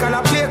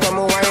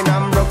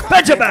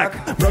 Bend your back.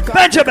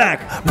 Bend your back.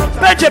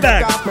 Bend your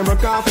back.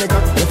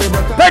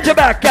 Bend your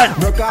back.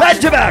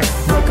 Bend your back.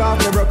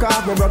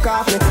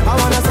 I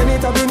wanna send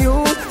it up in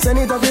you. Send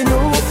it up in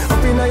you.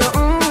 Up in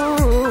your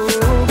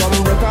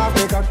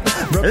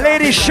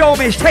Ladies, show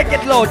me. Take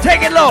it low.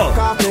 Take it low.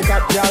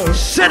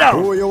 Sit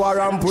down.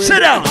 Sit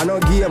down.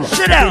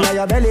 Sit down.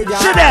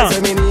 Sit down.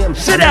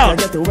 Sit down.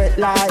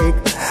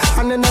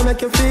 And then I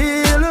make you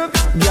feel it,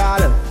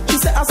 girl. She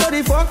said I saw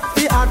the fuck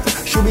the act.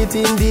 Should be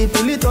team deep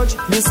till it touch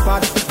this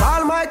spot.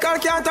 All my car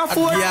can't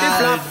afford the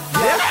flap.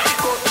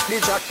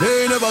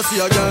 Me never see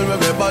a girl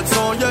with a bad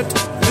song yet.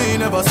 Me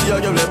never see a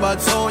girl with a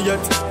bad song yet.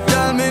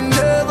 Girl, me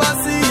never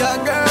see a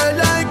girl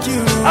like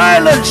you.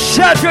 Island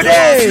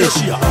Saturdays.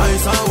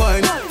 Ice and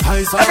wine,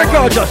 ice and Every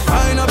girl just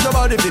wind up your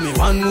body for me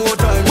one more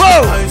time.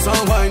 Whoa. Ice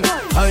and wine,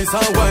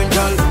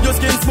 girl. Your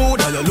skin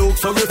smooth and your look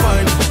so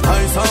refined.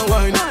 Ice and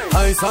wine,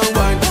 ice and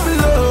wine.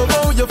 Love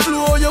how you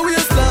flow your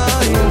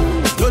waistline.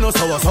 You know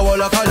sour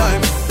like a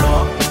lime.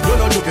 No, you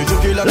know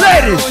juky like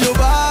ladies. a lime. You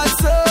bad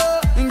so,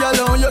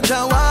 girl, you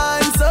can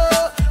wine so.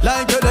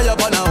 Like you're there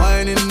upon a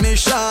whining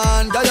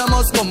mission. Girl, you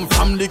must come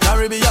from the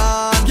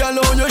Caribbean. Girl,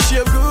 you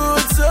shape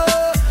good so.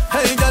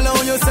 Hey,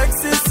 girl, you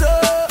sexy so.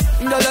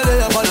 Girl, you're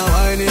there upon a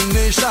whining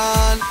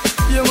nation.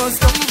 You must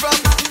come from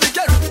the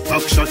Caribbean.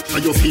 Back shot to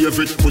your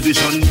favorite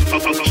position.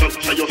 Back shot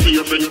to your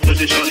favorite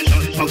position.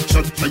 Back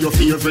shot to your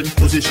favorite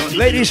position.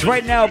 Ladies,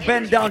 right now,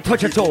 bend down,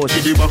 touch your toes.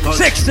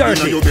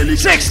 6:30.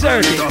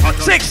 6:30.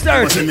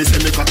 6:30.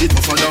 Me cock it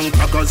tougher than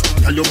crackers.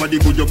 Tell your body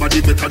good, your body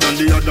better than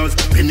the others.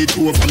 Penny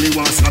two over me,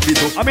 want slap it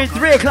up. I mean,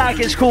 3 o'clock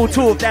is cool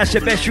too, if that's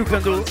the best you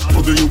can do.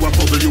 Bubble you a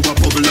bubble, you a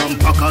bubble and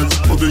packers.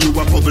 Bubble you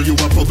a bubble, you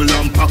a bubble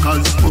and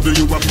packers. Bubble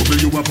you a bubble,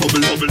 you a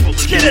bubble.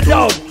 Skin it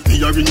down. Me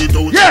a ring it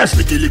out. Yes.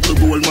 Make a little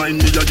gold mine,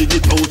 me a dig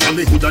it out. And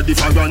me hood a the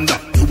faranda.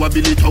 You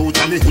wobble it out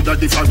and me houlda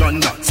different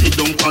that. Sit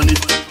down on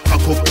it,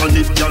 cock up on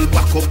it, girl,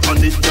 back up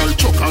on it, girl,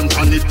 choke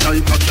on it,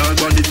 like a car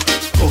on it.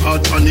 Go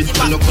hard on it,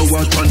 girl, go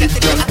hard on it,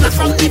 girl, press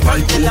out the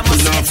pipe, open up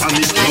on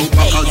it, now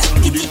back out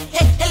to it.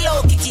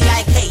 Hello kitty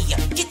like hey,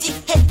 kitty,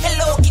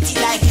 hello kitty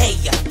like hey,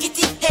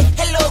 kitty,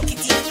 hello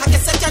kitty. I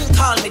guess I can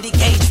call me the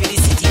gauge for the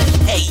city.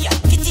 Hey,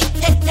 kitty,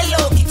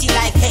 hello kitty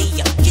like hey,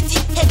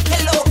 kitty,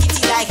 hello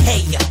kitty like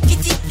hey,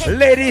 kitty.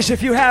 Ladies,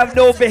 if you have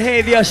no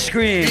behavior,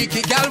 scream.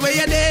 Freaky girl where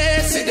you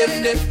there, see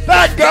them there.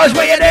 Bad girls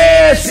where you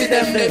there, see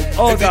them there.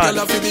 Oh God.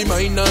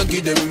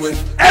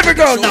 Every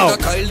girl now.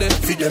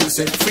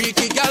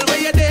 Freaky girl where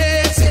you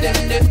there, see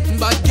them there.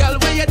 Bad girl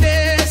where you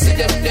there, see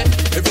them there.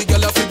 Every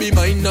girl have to be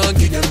mine and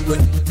give them way.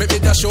 Maybe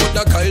dash out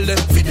the Kyle them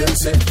feed them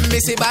say.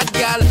 Missy bad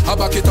girl, I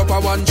back it up a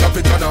one, chop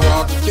it on a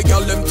walk. The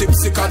girl them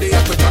tipsy cause they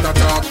have it on a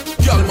talk.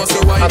 Girl must be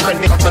wine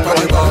and catch up on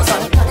the boss.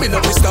 Me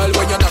love the style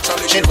when you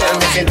naturally she tell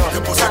me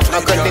you pussy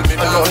clean girl, me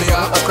love the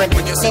ass.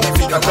 When you see the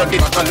figure, I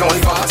credit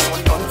alone fast.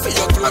 For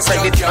your clothes,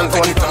 girl, can't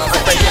take it off.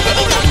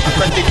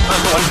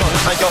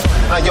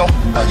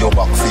 Ayo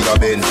back for your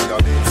bend, ayo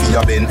back for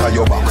your bend,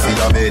 ayo back for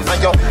your bend,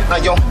 ayo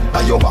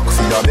back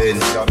for your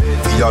bend, ayo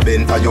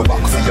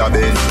back for your bend,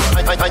 ayo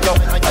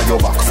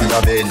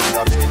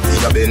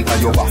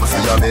back for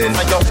your bend,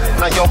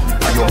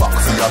 ayo back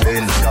for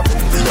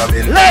your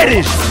bend,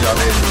 ladies.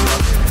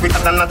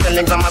 Quicker than a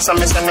telegram, as I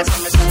miss it.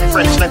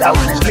 French letter,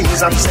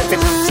 please accept it.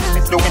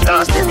 Do it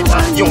and step it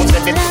and you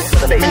step it.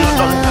 Me not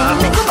done,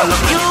 make all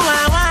of you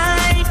are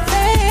wife.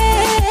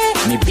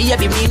 Me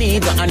baby, me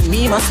need and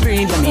me must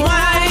breathe me.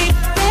 Wife.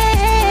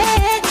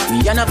 Me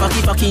and a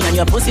packy and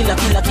your pussy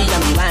lucky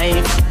and me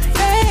wife.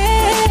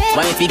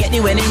 But if you get the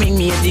wedding ring,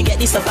 me if you get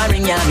the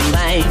suffering, yeah, me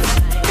wife.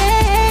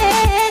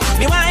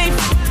 Me wife.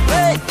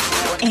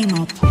 Aim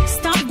up.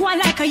 Stop going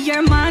like a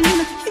year man.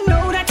 You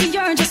know that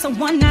you're just a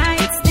one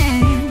night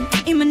stand.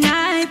 In my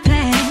night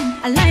plan,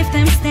 a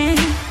lifetime stand.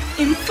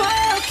 Him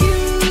fuck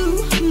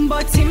you,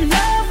 but him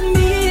love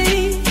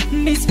me.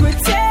 Miss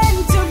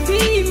pretend to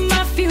be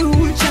my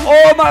future.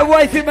 Oh, my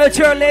wife,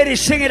 immature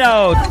ladies, sing it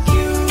out.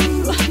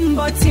 Fuck you,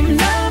 but him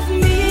love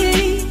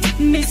me.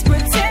 Miss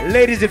pretend.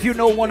 Ladies, if you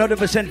know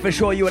 100% for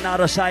sure you are not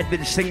a side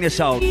bitch, sing this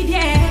out.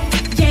 Yeah,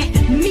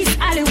 Miss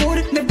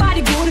Hollywood, my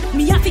body good.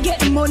 Me have to get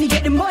the money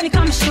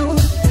come true.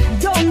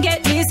 Don't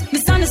get this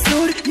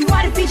misunderstood. You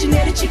are the pigeon,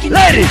 the chicken.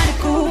 Ladies,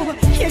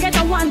 you get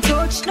the one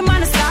touch, the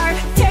man a star.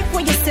 Take for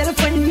yourself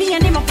when me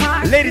and him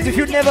apart. Ladies, if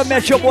you never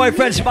met your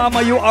boyfriend's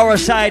mama, you are a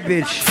side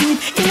bitch.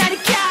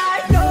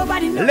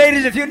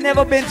 Ladies, if you've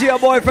never been to your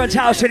boyfriend's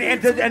house and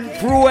entered and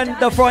ruined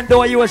the front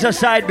door, you was a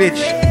side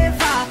bitch.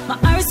 My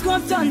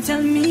horoscope don't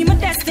tell me my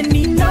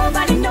destiny.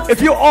 Nobody knows.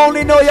 If you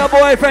only know your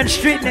boyfriend's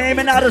street name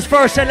and not his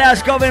first and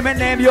last government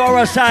name, you are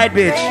a side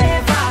bitch.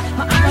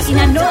 In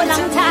a no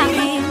long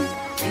time.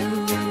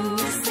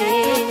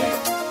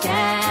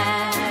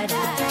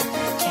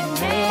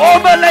 All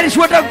my ladies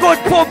with a good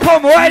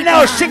pum right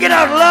now, sing it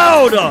out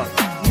loud.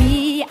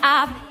 Me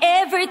have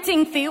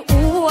everything for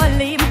all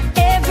him,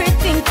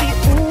 everything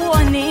for all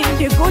him.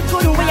 The good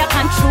way I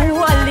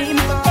control him.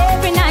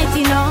 Every night,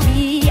 you know.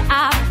 Me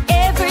have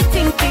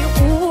everything for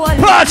all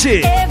him.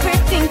 Party.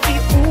 Everything for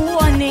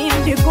all him.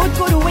 The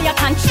good way I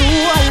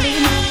control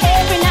him.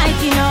 Every night,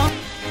 you know.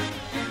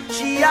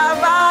 She have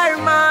her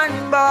man,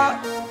 but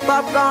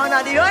Popcorn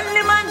are the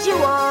only man she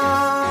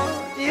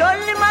want. The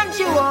only man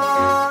she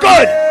want.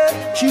 Good.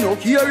 She don't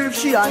care if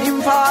she and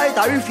him fight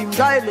or if him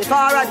drive the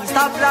car at the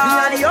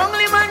stoplight. The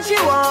only man she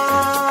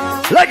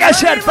want. Like I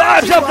said,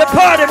 vibes up the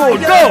party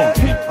mood. Go.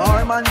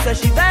 Our man says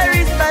she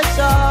very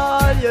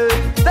special, yeah,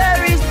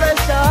 very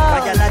special.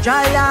 I get a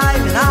dry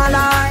line, me nah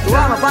lie. You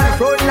want me on the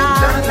front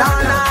line,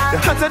 nah lie.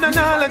 You're hotter than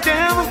all of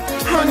them,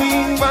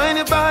 honey. Find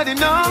your body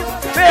now,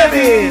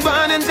 baby.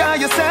 Run and enjoy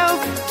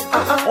yourself.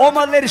 All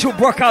my ladies who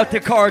broke out the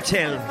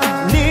cartel.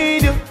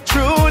 Need you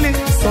truly,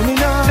 so me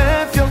not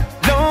left you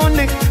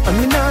lonely. I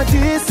mean not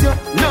this you,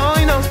 no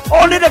you know.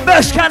 Only the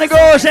best kind of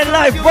girls in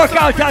life broke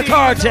out that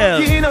cartel.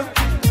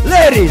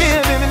 Ladies.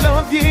 Baby, me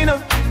love you, know.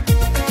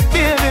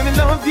 Baby, me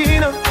love you,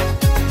 know.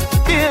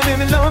 Baby,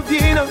 me love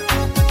you, know.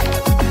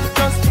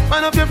 Just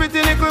man up your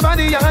pretty little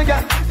body,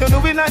 yeah. You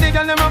do it like the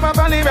girl them have a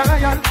valley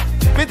royal.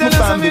 Me tell you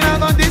something I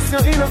got this,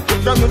 you know.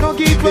 From you don't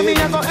keep with me,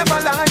 I got ever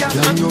lie.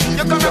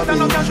 You come up and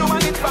look at you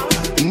and it's fine.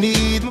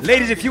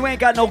 Ladies, if you ain't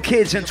got no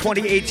kids in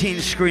 2018,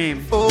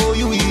 scream. Oh,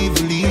 you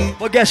evilly.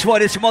 Well, guess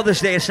what? It's Mother's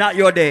Day. It's not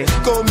your day.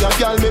 Come here,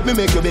 girl, make me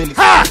make your belly.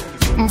 Ha!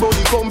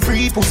 Body come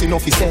free, pussy no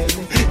fi sell.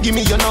 Give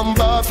me your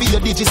number for your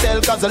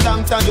digicel, cause a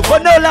long time you.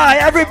 But no lie,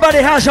 everybody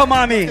has a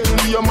mommy.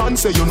 Your man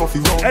say you no fi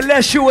wrong.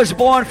 Unless you was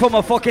born from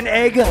a fucking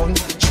egg.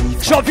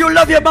 So if you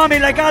love your mommy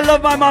like I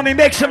love my mommy,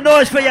 make some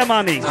noise for your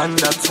mommy. And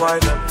that's why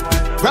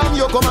Ram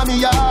you come at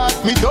me yard,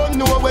 me don't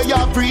know where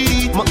you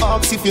breathe. My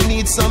ask if you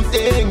need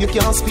something, you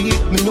can't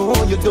speak. Me know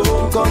you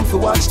don't come for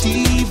watch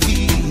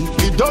TV.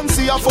 Me don't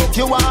see a fuck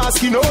you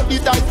ask, you know the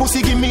type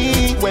pussy give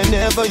me.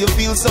 Whenever you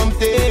feel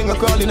something, I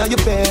crawl in on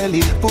your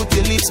belly. Put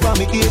your lips by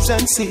me ears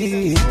and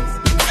see.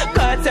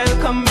 Cartel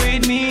come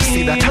breed me.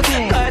 See that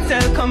again.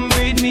 Cartel come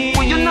breed me.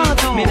 Well, you know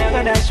though. Me never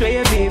gonna show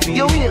you, baby.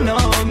 You will. No,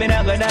 me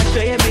not gonna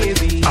show you,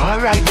 baby.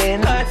 Alright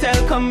then.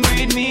 Cartel, come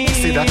breed me.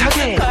 Say that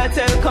again.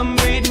 Cartel, come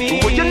breed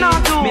me. What you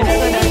not do? Me not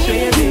gonna show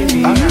you,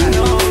 baby. Alright.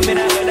 No, me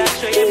not gonna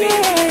show you,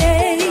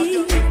 baby.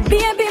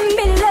 Baby,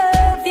 me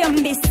love you.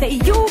 Me say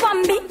you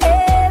want me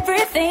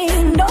everything.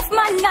 Enough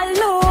man a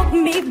look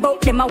me,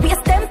 but them a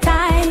waste them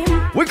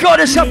time. We call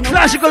this some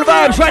classical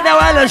vibes right now,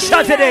 Island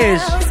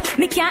Saturdays.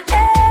 Me can't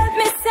help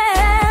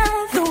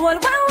myself. The whole world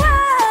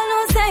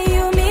knows that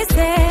you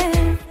myself.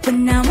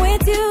 When I'm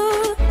with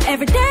you,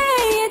 every day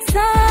it's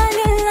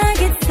sounding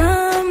like it's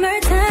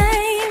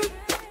summertime.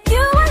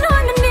 You are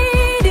all I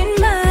need in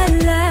my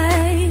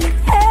life.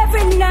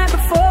 Every night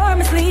before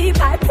me sleep,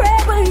 I pray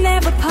we'll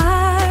never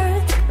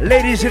part.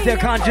 Ladies, if your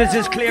conscience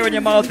is clear and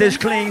your mouth is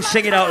clean,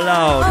 sing it out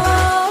loud.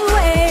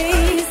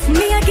 Always,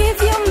 me I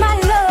give you my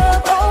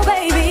love, oh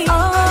baby.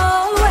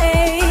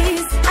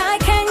 Always, I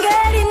can't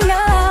get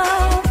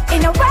enough.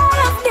 In a world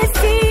of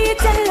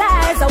deceit and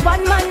lies, a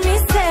one man me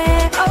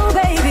say, oh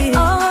baby.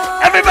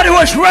 Everybody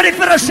was ready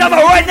for the summer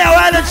right now,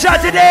 Island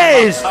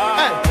Saturdays.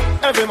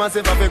 Every man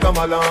say papi come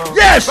along.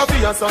 Yes. Go for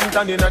your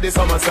suntan inna the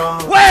summer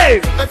sun.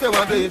 Wave. If you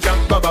want bleach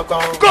and go back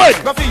on.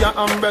 Good. Go for your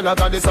umbrella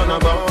 'cause the sun a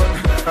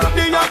burn.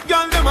 The young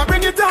girl them a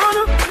bring it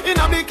on. In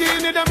a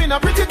bikini them in a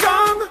pretty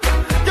tongue.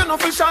 You know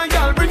for shy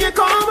girl bring it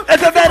come.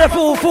 If a better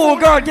fool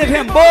girl, give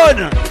him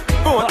bun.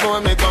 Both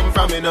more me come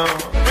from me now.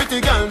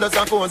 Pretty girl does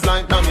a pose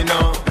like me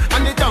now.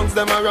 And the tongues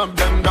them a rub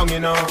them down, you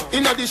know.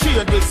 Inna the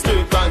shade with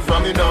straight vibes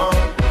from me now.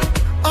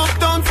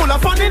 Uptown full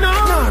of fun, you know.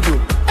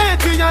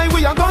 ATI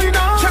we are going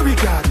now. Cherry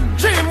Garden.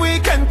 Dream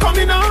weekend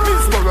coming now.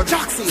 Middlesboro,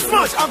 Jackson.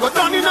 Smash I got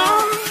done, you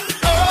know.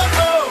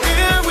 Oh,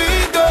 here we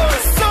go.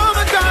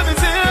 Summertime is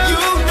here.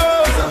 You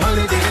know. It's a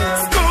holiday.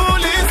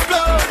 School is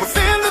closed. We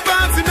feel the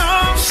vibes, you know.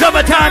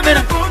 Summertime in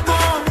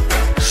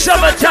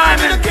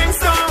Summertime in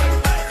Kingston.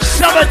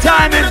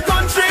 Summertime in the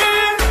country.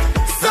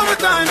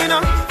 Summertime in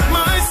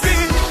my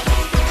city.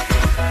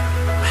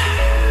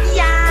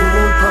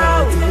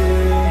 Yeah.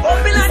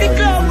 Open at the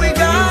club, we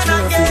gone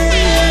again.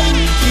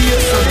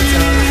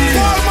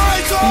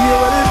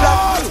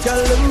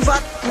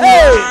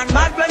 Hey.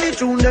 Mad when the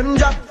tune them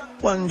drop.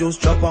 One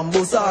just drop and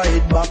bust our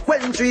head back.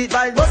 When street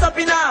vibes bust up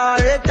in our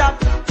head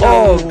top.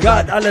 Oh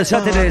God, Island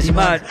Saturdays,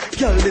 man.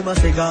 Girl, them a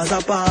say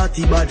Gaza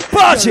party bad.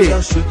 Party.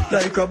 Girl, shoot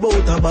like a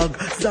butter bag.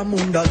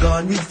 Zamunda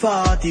gone with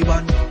 40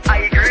 man. I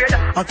agree.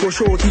 I go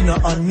short in a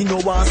hand. Me no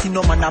want see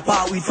no man a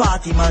part with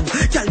 40 man.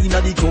 Girl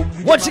inna the club.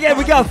 Once again,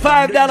 we got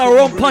 $5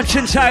 rum punch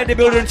inside the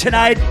building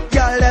tonight.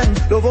 Girl, them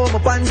love how my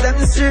pants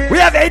them straight. We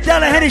have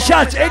 $8 Henny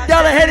shots,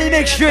 $8 Henny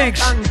mixed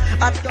drinks,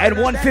 and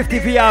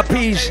 $150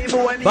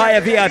 VIPs. Buy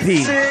a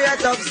VIP.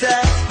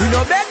 We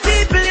no beg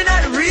people in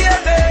a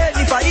raving.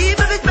 If I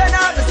even if it's better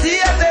out the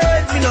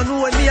saving. Me no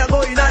know when me a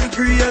going on the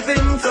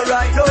craving. So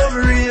right now me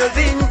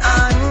raving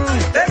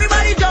and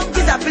everybody jump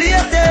is a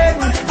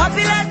plaything. I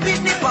feel like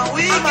picnic for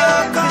weekend.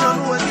 Me no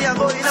know when me a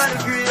going on the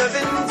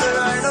craving. So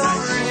right now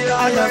me raving.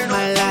 I love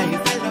my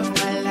life.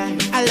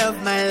 I love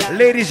my life.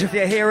 Ladies, if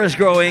your hair is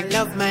growing,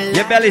 love my life.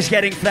 Your belly's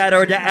getting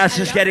fatter, your ass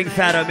is getting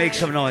fatter, make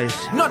some noise.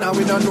 No,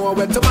 we don't know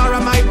when tomorrow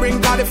might bring.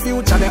 Got the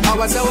future, the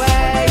hours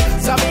away.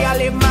 So me, I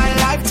live my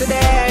life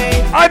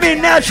today. I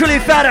mean naturally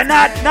fatter,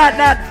 not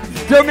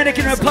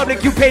Dominican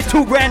Republic. You pay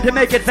 $2,000 to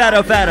make it fatter.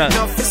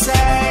 Enough to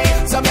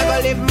say. So me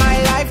gonna live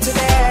my life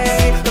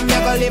today. I'm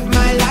gonna live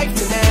my life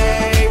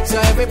today. So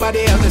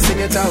everybody else to sing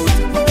it out.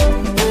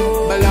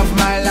 I love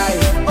my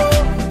life.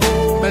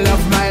 I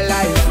love my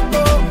life.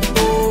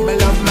 I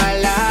love my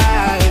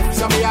life.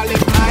 So me I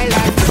live my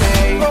life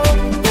today.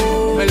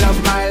 I love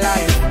my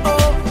life.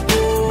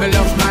 I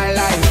love my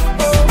life.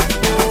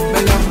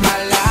 I love my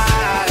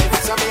life.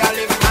 So me I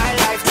live my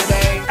life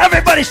today.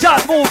 Everybody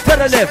start move to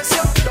the left.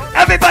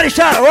 Everybody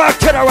start rock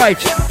to the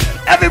right.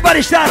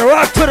 Everybody start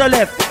rock to the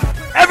left.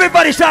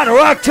 Everybody start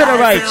rock to the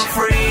right. I feel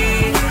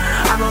free.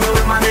 I'm alone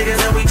with my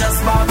niggas and we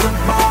just bought the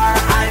bar.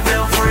 I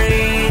feel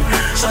free.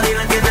 Shorty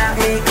looking at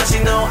me cause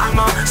she know I'm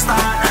a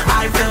star.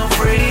 I feel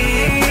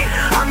free.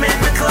 I'm in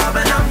the club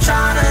and I'm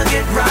trying to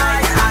get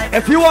right.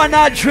 If you are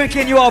not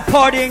drinking, you are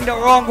partying the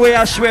wrong way,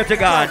 I swear to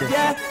God.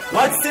 Yeah.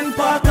 What's in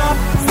park up?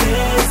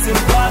 Stays in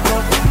park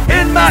up.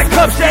 In my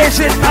cup, stays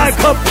in my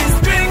cup. This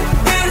drink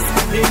is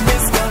in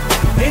this cup.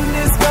 In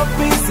this cup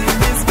is in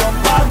this cup.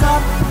 Park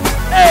up.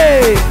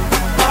 Hey.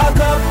 Park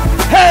up.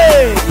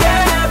 Hey.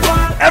 Yeah,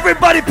 park.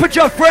 Everybody put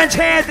your friend's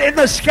hand in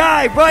the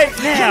sky right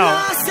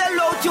now. You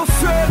sell out your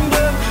friend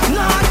them.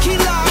 Nah,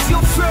 kill off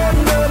your friend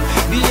them.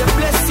 Be a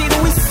blessing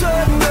with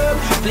son them.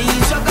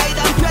 Please your guide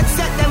and pet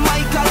set them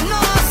Michael.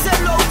 Nah,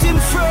 sell out him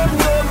friend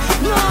them.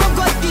 Nah,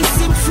 got this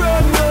him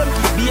friend them.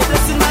 Be a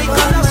blessing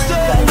Michael and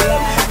son them.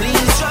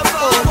 Please your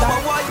guide.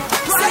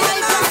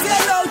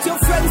 Sell out your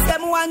friends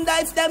them. Wonder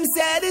if them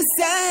say the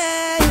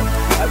same.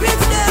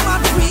 If them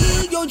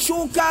agree, your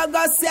true car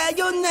go say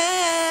your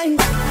name.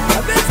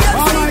 If them say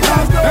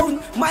down,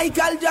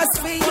 Michael just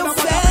feel your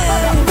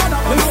fame.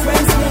 With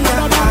friends me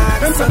a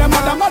them say them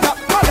mother,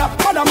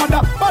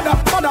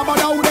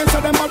 who them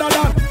say them mother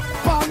than.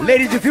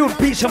 Ladies, if you would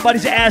beat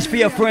somebody's ass for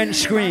your friend,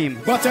 scream.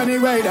 But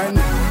anyway then,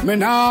 me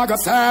nah go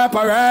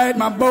separate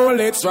my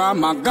bullets from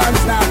my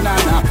guns, nah, nah,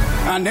 nah.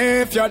 And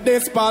if you're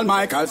this Paul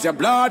Michaels, your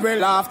blood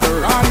will have to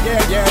run,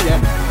 yeah, yeah, yeah.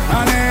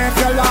 And if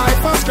your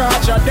life was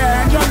scratch,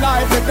 then your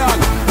life is done.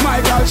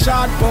 Michael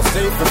shot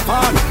pussy for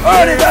fun.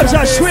 Oh, the dogs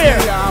are swear.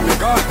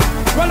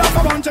 Well, if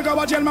I want to go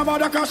to jail, my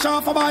brother crash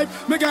off a bike.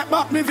 Me get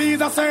back me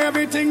visa, say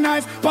everything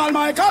nice. Paul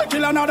Michael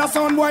kill another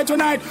son boy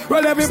tonight.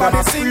 Well,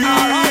 everybody sing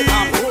alright.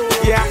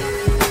 Yeah,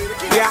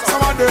 yeah.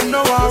 Some of them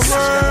know our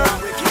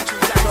word.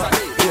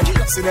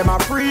 See them a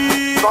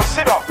free.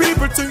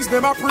 People thinks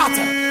them a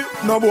free.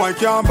 No boy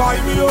can't buy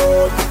me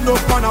out. No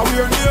man a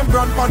wear name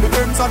brand on the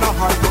ends and a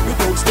hide. But me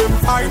touch them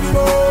find him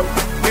out.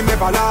 He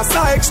never last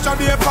a extra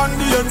day on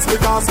the ends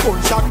because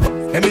gunshot.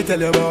 Let me tell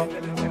you about.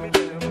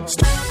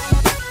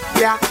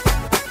 Yeah.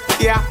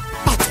 Yeah.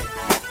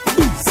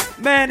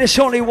 Man, it's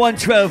only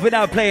 112. We're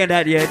not playing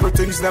that yet.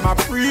 Things them are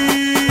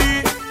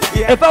free.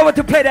 Yeah. If I were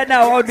to play that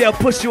now, I would be a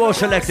pussy or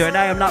selector, and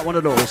I am not one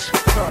of those.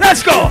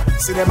 Let's go.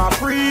 See them are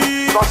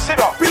free.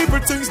 People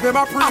thinks them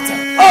are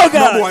free. Oh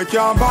God. No boy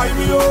can't buy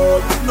me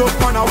out. No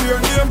man a wear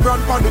name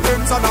brand on the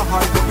ends and a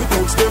hide. But me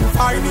touch them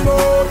find him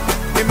out.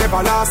 He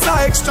never last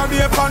a extra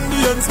day on the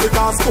ends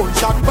because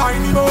gunshot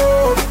bind him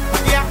out.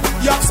 Yeah.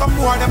 You have some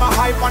more them a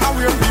hype and a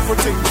weird people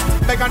things.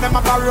 Beg and them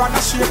a borrow and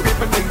a share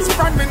people things.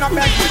 Friend me no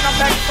beg,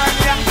 friend,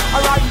 yeah.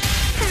 Alright.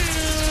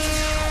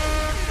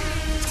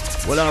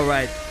 Well,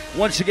 alright.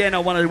 Once again, I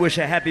want to wish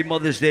a happy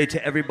Mother's Day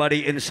to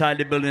everybody inside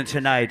the building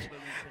tonight.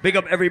 Big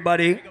up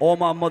everybody, all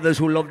my mothers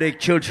who love their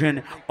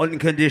children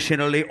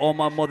unconditionally, all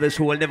my mothers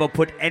who will never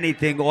put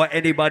anything or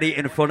anybody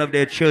in front of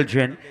their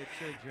children.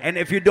 And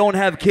if you don't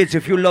have kids,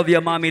 if you love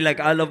your mommy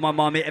like I love my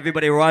mommy,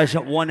 everybody rise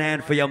up one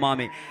hand for your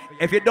mommy.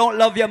 If you don't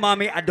love your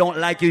mommy, I don't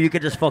like you, you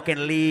can just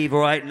fucking leave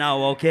right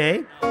now,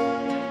 okay?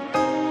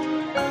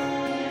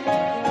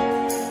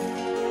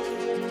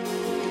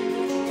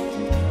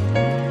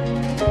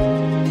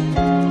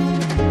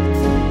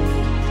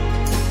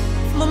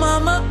 My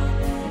mama,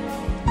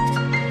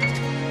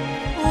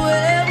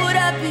 where would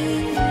I be?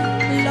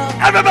 Love.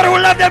 Everybody who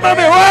love their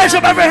mommy, rise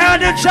up every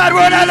hand inside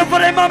Rhode Island for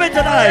their mommy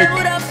tonight. Where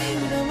would I be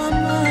without my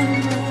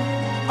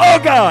mama? Oh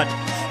God.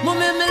 Mommy,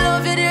 me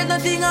love you, there's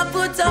nothing I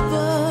put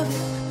above you.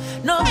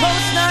 No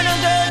house, not a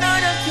girl,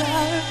 not a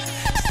car.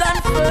 Stand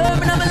firm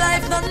in my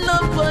life, nothing no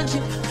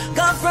punching.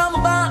 Come from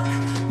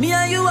above, me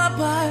and you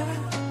apart.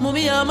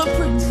 Mommy, I'm a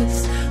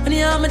princess, and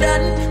I'm a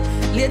daddy.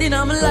 Lady in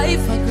my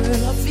life, a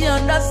girl, I feel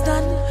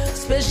understand.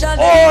 Special.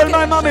 All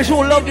my mommies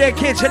who love their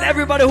kids and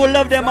everybody who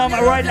love their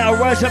mama right now,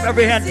 rise up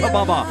every hand for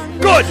mama.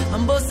 Good.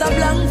 I'm boss a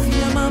blank for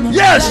your mama.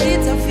 Yes.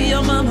 Lighter for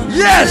your mama.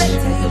 Yes.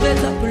 You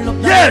better pull up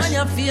Yes.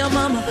 down for your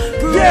mama.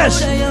 Proud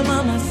Yes. of your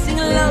mama. Sing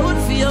loud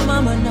for your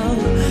mama now.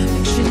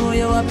 Make she know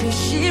you're happy.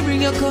 She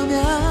bring you come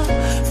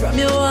here. From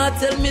your heart,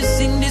 tell me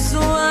sing this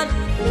one.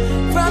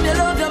 From your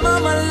love your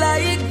mama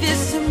like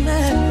this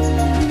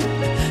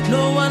man.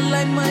 No one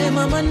like my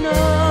mama, no.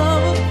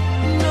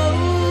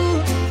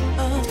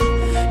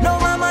 No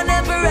mama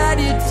never had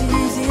it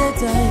easy at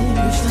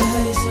times.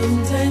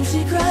 Sometimes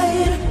she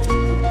cried.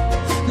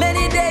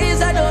 Many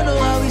days I don't know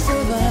how we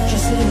survived. She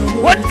said,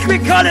 oh, what we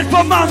call it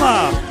for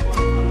mama?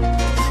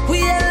 We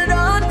held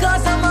on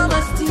cause our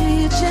mama's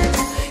teachings.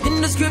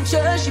 In the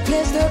scripture she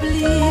placed her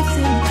beliefs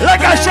in.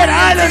 Like I said,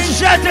 Island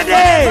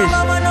Saturdays.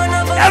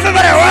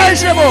 Everybody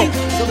rise up.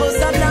 So boss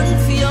a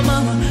blank for your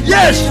mama.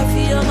 Yes. For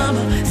your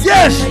mama.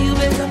 Yes. You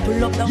better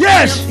pull up the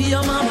Yes. for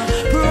your mama.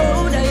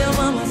 Proud of your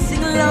mama.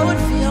 Sing loud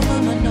for your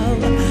mama now.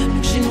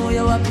 Make she know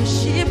you're happy.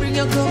 She bring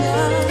you come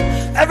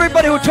here.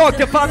 Everybody who talk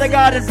to Father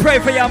God and pray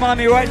for your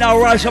mommy right now,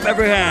 rise up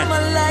every hand.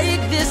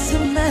 Like this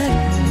man.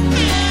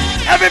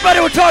 Everybody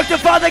who talk to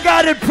Father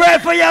God and pray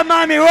for your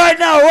mommy right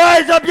now,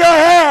 rise up your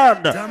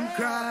hand. Some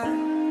cry,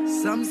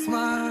 some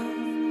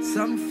smile,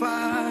 some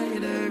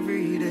fight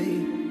every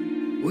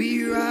day.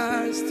 We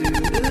rise to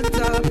the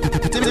top.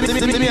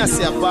 Let me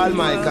say Paul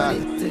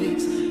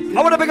Michael.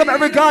 I want to pick up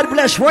every God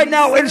bless right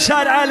now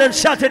inside Island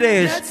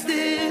Saturdays.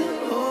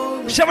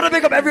 So I want to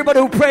pick up everybody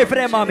who pray for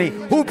their mommy,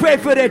 who pray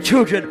for their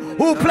children,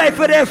 who pray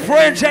for their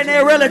friends and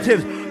their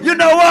relatives. You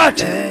know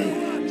what?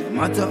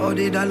 Matter how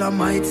the dollar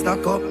might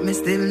stack up, me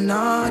still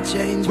not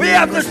change. We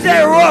have to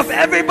stay rough.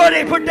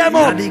 Everybody put them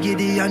up. The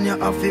giddy and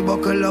your affy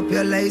buckle up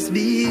your lace.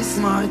 Be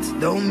smart,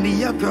 don't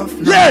be a gruff.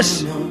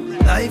 Yes.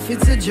 Life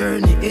it's a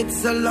journey,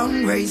 it's a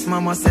long race.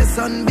 Mama says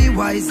son be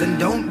wise and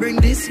don't bring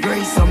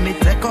disgrace. So me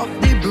take up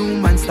the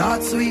broom and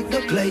start sweep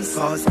the place.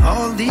 Cause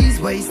all these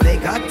ways they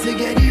got to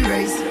get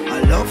erased.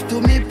 I love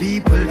to me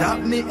people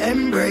that me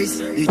embrace.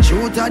 The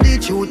truth are the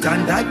truth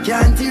and that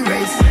can't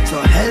erase.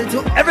 So hell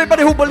to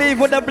everybody who believe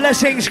when the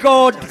blessings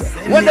go,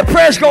 when the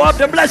prayers go up,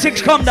 the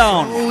blessings come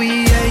down.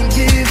 We ain't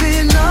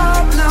giving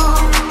up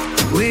now.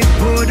 We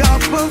put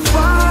up a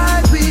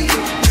fight. We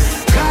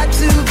got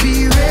to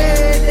be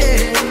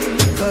ready.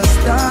 Cause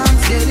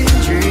time's getting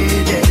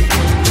dreary.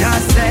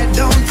 Just said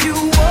don't you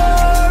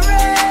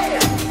worry,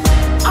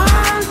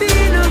 I'll be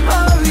in a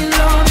hurry,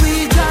 Lord.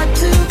 We got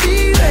to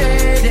be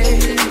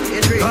ready.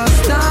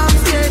 Cause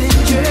time's getting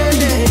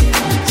dreary.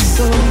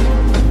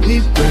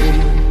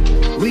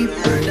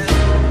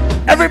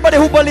 Everybody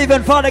who believe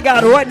in Father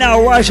God right now,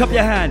 rise up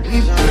your hand.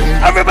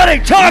 Everybody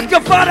talk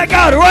to Father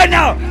God right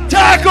now.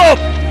 Talk up.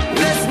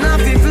 Let's not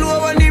be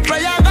flow when the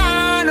prayer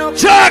gone up.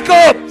 Talk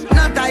up.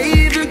 Not a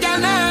evil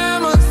can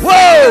harm us.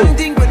 Whoa. Don't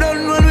think we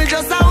don't know we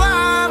just a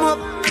warm up.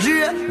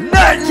 Yeah.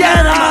 Nothing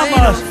can harm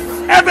us.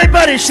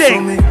 Everybody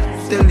sing.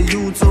 Tell the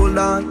youth hold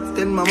on.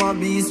 Tell mama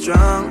be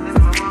strong.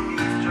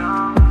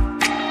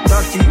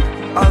 Taki,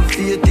 have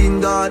faith in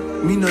God.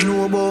 Me no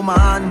know about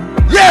man.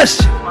 Yes.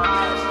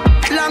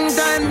 Long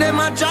time them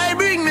a try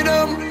bring me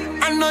down.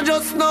 And not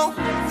just now.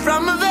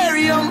 From a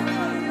very young.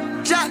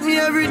 Chat me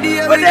every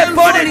day. But they're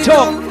funny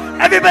tongue.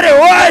 Everybody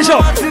rise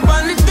up. Giving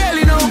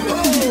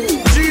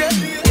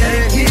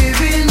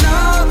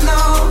up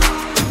now.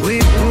 We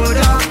put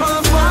up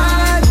a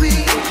fight. We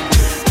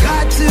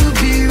got to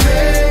be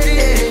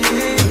ready.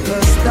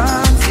 Cause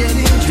time's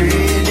getting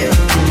dreary.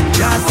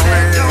 Just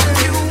said don't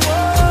you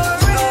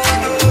worry.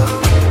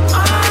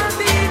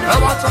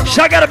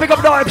 So I gotta pick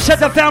up the upset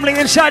the family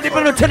inside the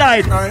building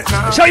tonight.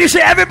 So you see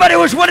everybody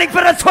was winning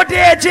for the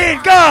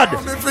 2018. God.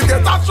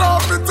 Forget that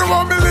trophy to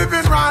what me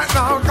living right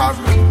now.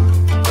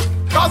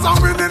 Cause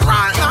I'm winning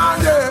right now,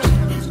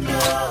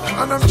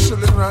 yeah. And I'm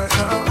chilling right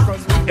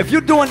now. If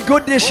you're doing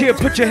good this year,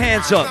 put your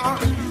hands up.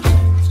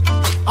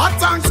 I'm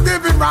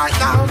Thanksgiving right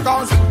now,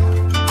 cause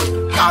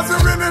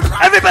you're winning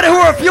right. Everybody who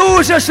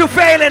refuses to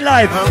fail in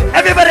life,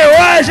 everybody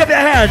rise up your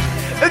hands.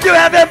 If you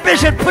have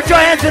ambition, put your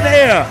hands in the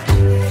air.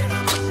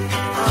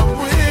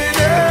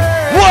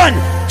 1,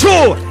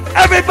 2,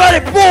 everybody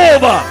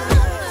move.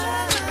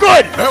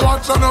 Good. Hey,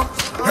 watch out.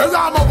 Hey,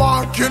 I'm a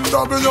walking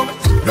W.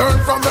 Learn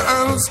from the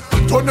L's.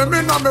 Turn them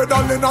in a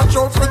medal in a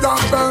trophy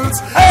and belts.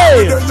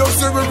 Hey! Then you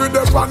see we with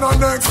the pan on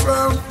next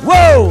film.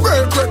 Whoa!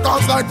 Break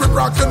records like we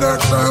cracking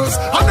eggshells.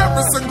 And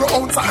every single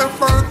ounce of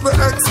effort we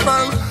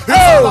expel. It's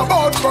all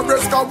about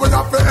progress cause we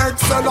have to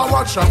excel. I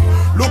watch them.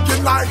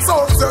 Looking like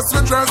success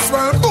we dress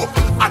well.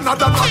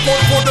 Another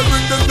knockout for the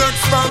ring the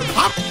next spell.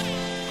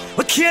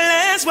 We care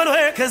less what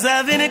workers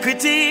have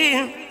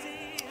iniquity.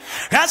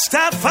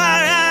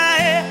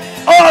 Rastafari.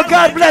 Oh,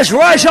 God bless.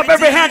 Rise up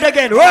every hand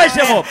again. Rise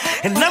them up.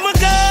 And now we're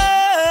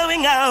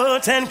going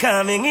out and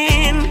coming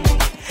in.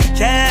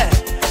 Yeah.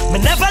 Me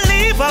never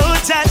leave out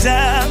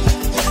Jaja.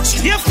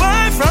 Stay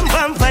far from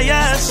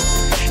vampires.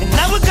 And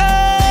now we're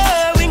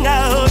going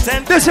out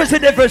and... This is the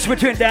difference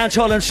between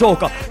dancehall and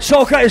soca.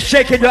 Soca is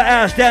shaking your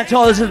ass.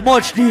 Dancehall is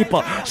much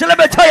deeper. So let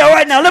me tell you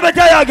right now. Let me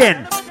tell you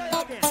again.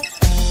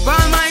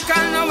 Paul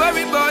Michael, no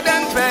worry about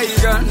them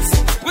pagans.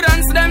 We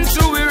dance them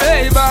through we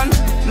Ray-Ban.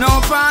 No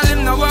Paul,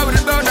 him no worry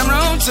about them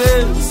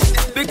roaches.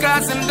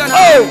 Because him done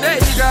them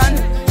pagan.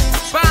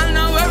 Paul,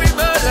 no worry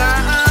about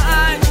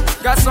that.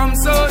 Got some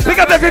soda. Pick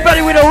up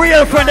everybody with a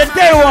real friend and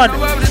day one.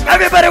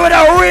 Everybody with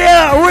a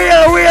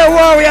real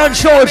warrior and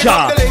soldier.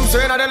 The links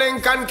in the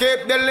link and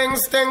keep the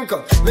links stink.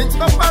 Links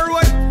up a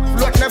road,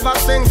 float never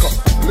sink.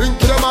 Link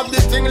to them up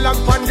the thing lock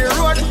on the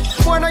road.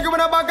 Wanna give me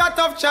a bag of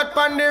tough chat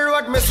on the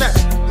road. Me say,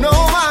 no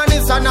man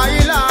is an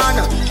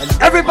island.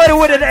 Everybody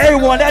with an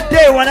A1, that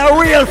day one, a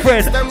real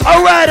friend.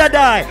 A ride or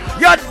die.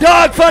 Your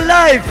dog for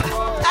life.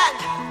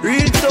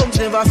 Real thugs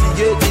never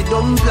forget the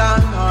dumb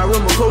plan or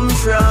where we come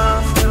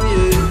from.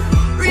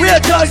 Yeah. Real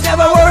thugs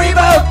never worry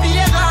about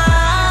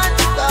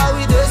cause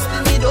we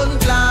destiny don't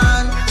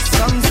plan.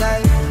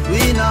 Sometimes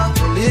we not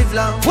live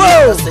long.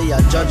 Whoa! Say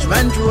a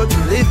judgment road to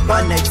live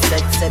by next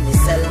sex. Say me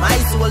sell my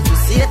soul to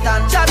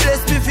Satan. God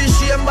bless me for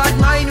shame, bad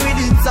mind with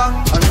it song.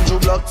 Andrew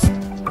Blocks.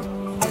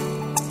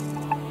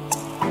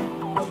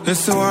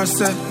 This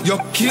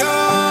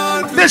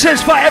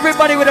is for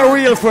everybody with a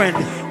real friend.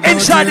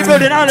 Inside the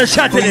building on a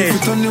Saturday.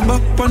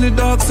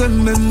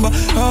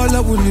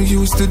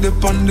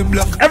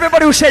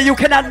 Everybody who say you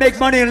cannot make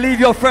money and leave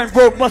your friend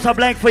broke must have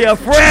blank for your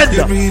friend. For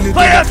your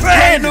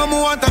friend.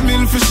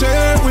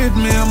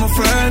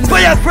 For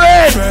your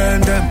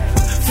friend.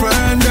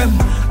 Friend them.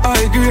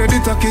 I grade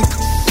it a kick.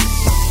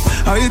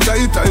 I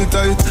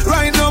tight.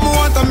 Right now, I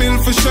want a meal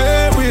for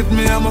share with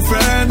me. I'm a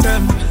friend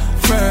them.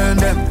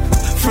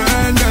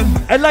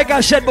 And like I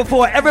said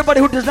before,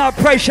 everybody who does not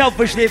pray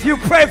selfishly, if you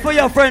pray for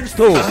your friends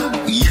too.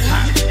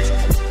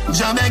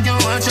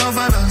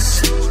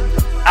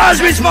 As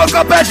we smoke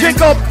up and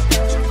drink up,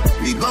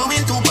 we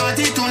going to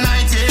party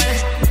tonight,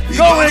 yeah.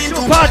 Going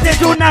to party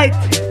tonight.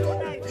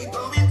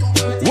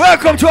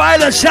 Welcome to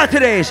Island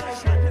Saturdays.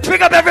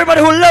 Pick up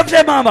everybody who loves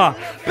their mama.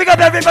 Pick up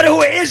everybody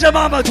who is a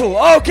mama too.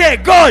 Okay,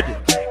 good.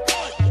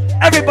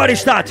 Everybody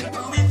start.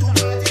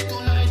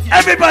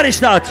 Everybody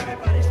start.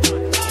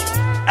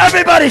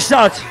 Everybody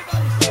start.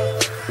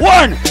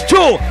 1,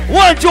 2,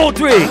 1, 2,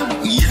 3.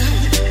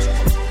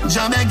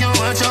 Jah beg you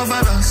watch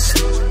over us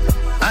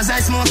as I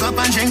smoke up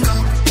and drink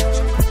up.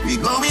 We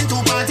going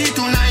to party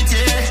tonight,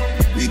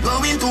 yeah. We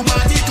going to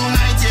party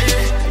tonight,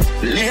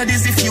 yeah.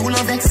 Ladies, if you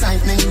love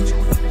excitement,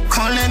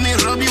 come let me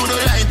rub you the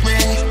right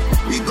way.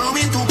 We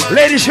going to party.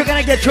 Ladies, you're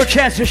gonna get your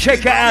chance to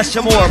shake your ass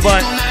some more,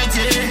 but tonight,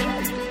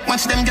 yeah.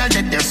 Watch them girls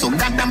get there so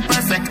goddamn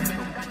perfect.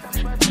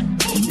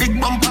 Big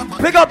bumper.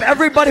 Pick up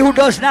everybody who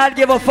does not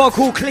give a fuck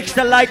who clicks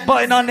the like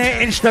button on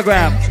their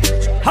Instagram.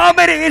 how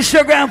many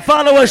Instagram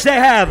followers they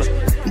have.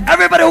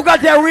 Everybody who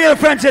got their real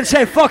friends and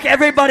say fuck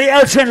everybody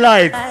else in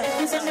life.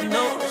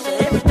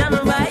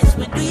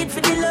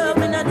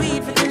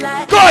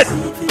 Good.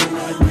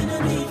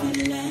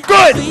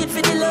 Good.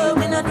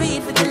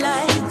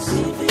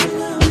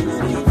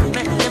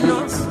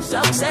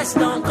 Success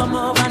don't come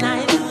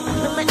overnight.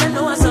 No make them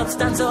know a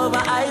substance over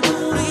hype. Do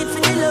it for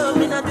the love,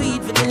 me not do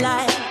it for the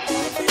life.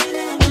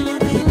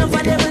 Enough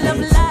of them love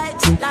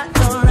lights, that's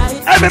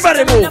alright.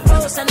 Everybody move.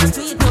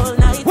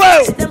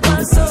 Whoa. Them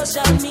on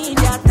social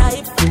media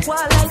type.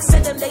 While like say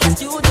them they a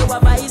studio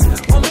advice.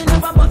 Oh me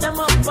never put them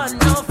up on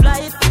no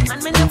flight.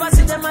 And me never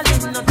see them a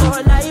live no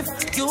tour life.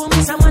 You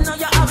me someone know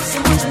you have so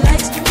much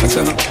likes.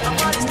 I'm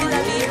always still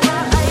a live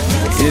my life.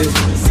 Yeah.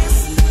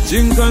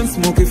 Drink and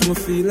smoke if me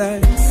feel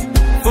like.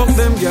 Fuck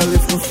them girl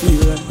if me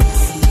feel like.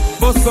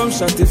 Bust some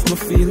shot if me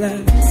feel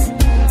like.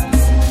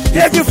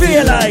 If you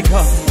feel like.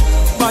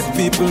 Bad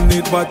people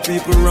need bad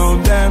people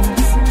round them.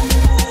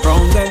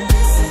 Round them.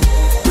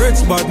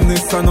 Rich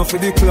badness enough for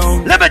the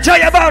clown. Let me tell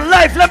you about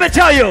life, let me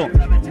tell you.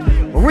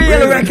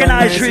 Real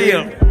recognize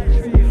real.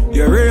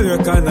 You real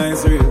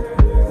recognize real.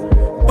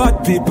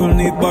 Bad people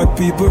need bad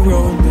people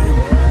round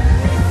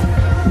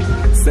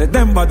them. Say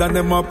them bad and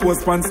them a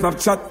post on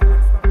Snapchat.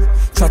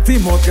 Chatty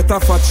mouth get a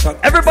fat shot.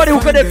 Everybody who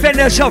can defend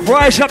themselves,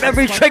 rise up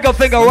every trigger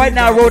finger right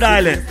now, Rhode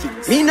Island.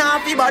 Me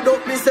not fi bad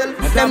up myself.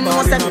 Them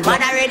know them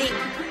bad already.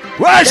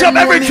 Rise up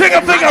every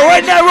trigger finger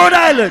right now, Rhode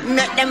Island.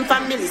 Make them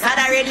families had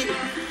already.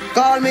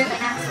 Call me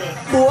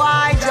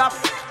boy drop.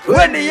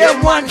 When the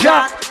M1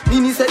 drop,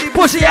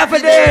 pussy half a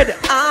dead.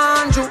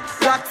 Andrew,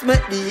 what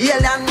make the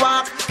alien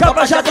walk?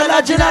 Couple shot of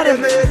la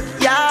gelatin.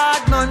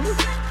 Yard man,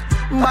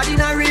 bad in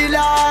a real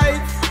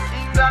life.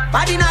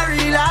 Bad in a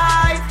real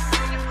life.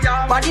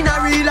 Bad in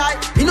a real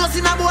life. You know see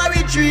a boy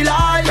with 3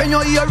 life. When you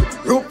hear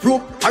rope,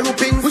 a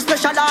rooping, we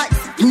specialize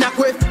in a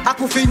quiff, a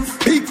coffins.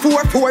 Big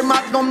 4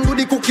 magnum do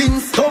the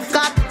cookings. Tough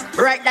cat,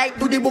 right like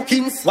do the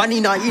bookings. One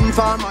in a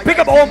inform. Pick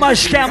up all my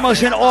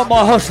scammers and all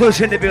my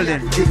hustlers in the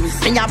building.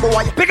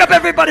 Pick up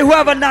everybody who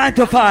have a 9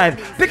 to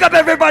 5. Pick up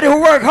everybody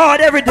who work hard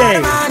every day.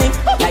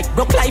 Like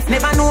broke life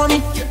never know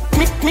me.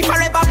 Me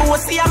forever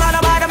boss, see I'm all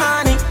about the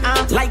money.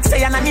 Like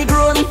say I'm a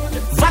Negro me.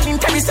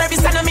 Voluntary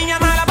service and me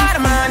I'm all about the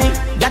money.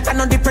 That I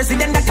know the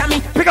president that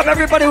me. Pick up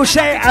everybody who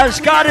say, as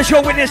God is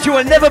your witness, you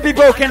will never be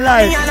broke in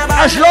life.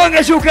 As long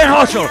as you can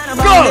hustle.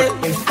 Go!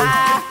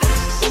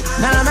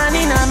 No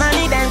money,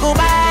 then go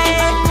buy.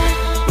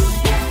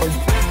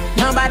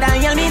 Nobody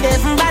yell me, they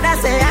bother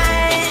say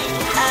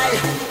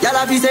Y'all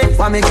have say,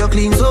 why make you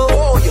clean so?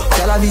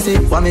 Y'all have say,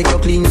 why make you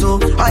clean so?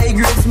 High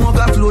grade smoke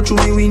a flow through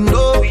me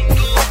window.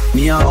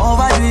 Me a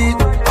overdo it.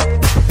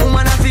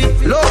 Woman a feel,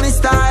 love me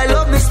style.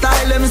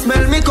 Let me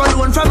smell me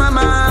cologne from my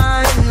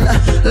mind.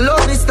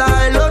 Love me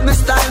style.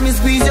 Me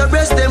squeeze your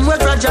breast, them we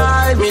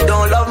fragile. Me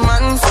don't love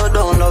man, so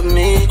don't love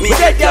me. Me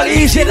get y'all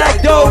easy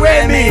like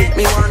do-re-mi.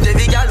 Me want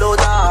every girl out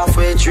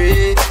halfway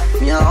tree.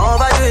 Me a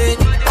overdo it.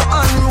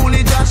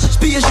 Unruly Josh,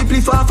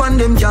 spaceship far from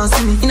them can't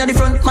see me. In the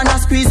front, man I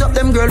squeeze up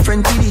them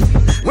girlfriend TV.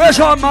 Where's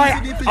all my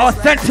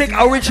authentic,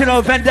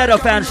 original Vendetta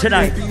fans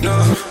tonight? No,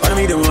 I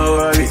me don't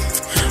worry.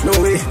 No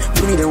way,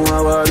 do me don't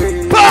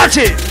worry.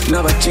 Party!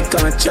 Never chick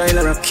on a child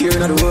or a cure in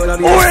the world of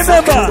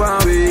remember?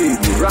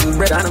 Wrong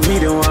bread and me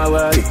don't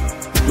worry.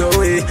 No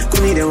way,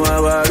 do me don't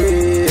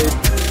worry.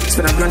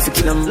 Spend a grand to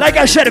kill them. Like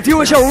I said, if you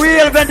was a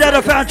real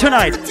Vendetta fan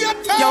tonight. Yo,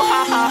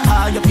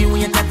 you feel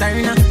when you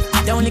turn.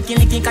 Don't lick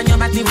can your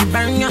body will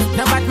burn ya.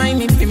 No bad mind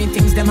me for me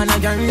things them on a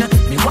yearn.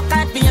 Me walk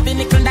out for every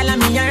nickel dollar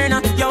me earn.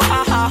 Yo,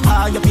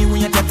 you feel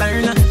when you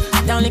turn.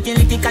 Don't lick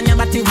can your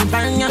body will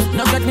burn ya.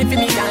 No good me for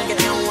me girl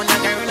get you on a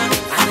girl.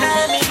 I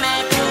love me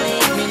make you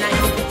eat me night.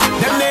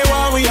 Them they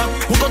warrior,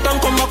 who got and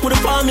come back with the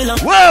formula.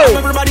 Whoa!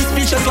 Everybody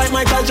speechless like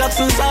Michael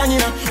Jackson song, you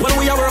know. When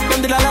we are work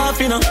them did a laugh,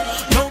 you know.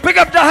 Pick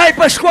up the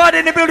Hyper Squad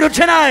in the building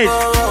tonight.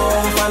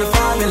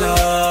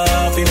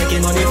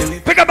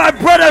 Pick up my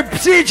brother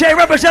CJ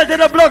representing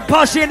the Blood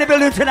Posse in the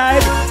building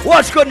tonight.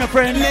 What's good, my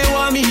friend?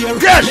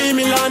 Yes.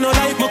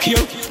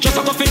 Just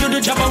a coffee do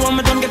the job, I want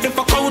me done get the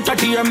fuck out of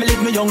here. Me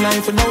live my young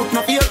life without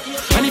no fear.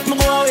 And if me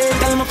go away,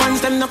 tell my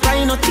fans them no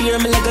cry, no tear.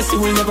 My legacy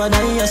will never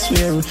die, I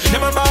swear.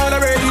 Never ball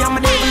already, I'm a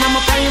day when I'm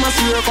a prime, I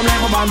swear. Come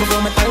like my band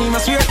before my time, I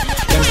swear.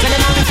 Them say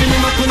them have to feel me,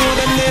 but we know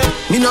them there.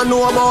 Me no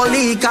know about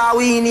league, cause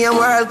we in a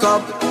World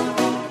Cup.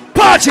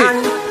 Party!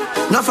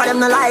 Enough of them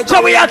no like.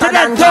 So we out to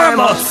that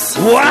thermos.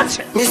 What?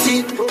 Me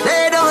see,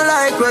 they don't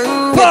like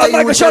when Paul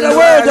Michael show the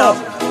word up.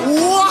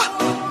 What?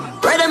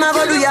 Where them a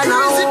go do ya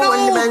now?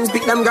 When the bands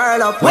pick them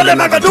girl up. What them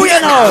a go do ya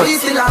now? We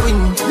still a win.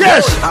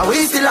 Yes.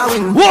 We still a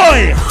win.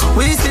 Why?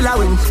 We still a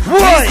win.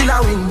 Why? We still a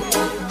win.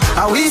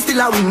 We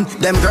still a win.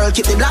 Them girl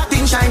keep the black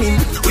thing shining.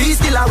 We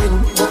still a win.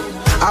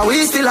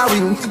 We still a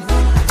win.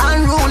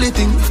 Unruly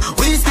thing.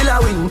 We still a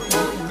win.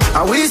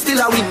 We still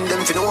a win.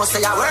 Them fi know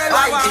say a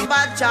worldwide thing.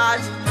 Bad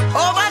charge.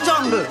 Over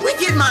jungle.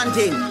 Wicked man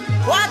thing.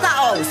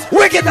 Waterhouse.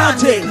 Wicked man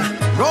thing.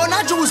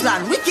 Rona Juice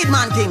Land. Wicked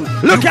man thing.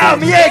 Look out,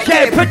 me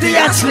AK, pretty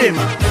and slim.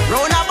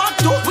 Rona Buck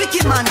too.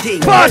 Wicked man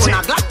thing. Party.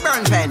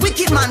 Blackburn pen.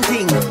 Wicked man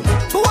thing.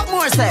 But what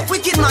more say?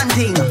 Wicked man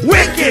thing.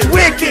 Wicked.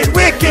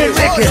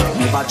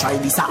 Never try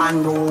this a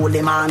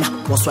unruly man.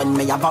 Cause when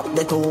me about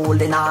the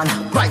tooling on,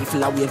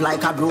 rifle a wave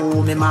like a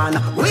broomy man.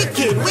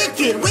 Wicked.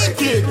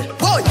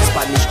 Boy,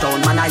 Spanish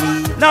town man I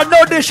leave. Now,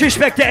 no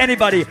disrespect to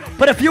anybody,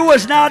 but if you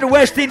was not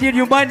West Indian,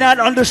 you might not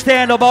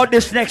understand about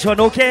this next one,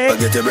 okay? I'll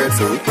get your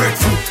breadfruit.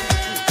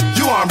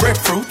 You want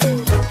breadfruit?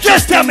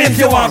 Just tell me if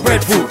you want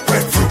breadfruit.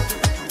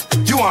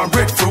 You want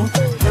breadfruit?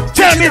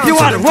 Tell me if you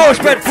want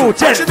roast breadfruit.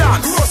 Tell me.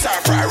 Roast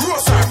or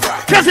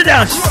fry. Cause it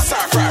dance. Roast or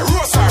fry.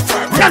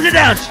 Cause it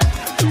dance.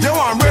 You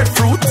want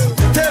breadfruit?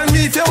 Tell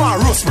me if you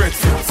want roast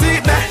breadfruit. See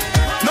that?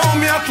 Now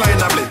me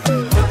applying a blip.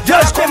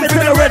 Just come into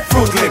the red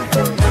fruit lip.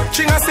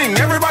 Ching a sing,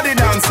 everybody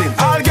dancing.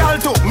 All girl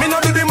too, me no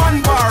do the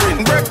man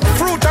barring.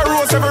 Breadfruit or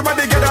roast,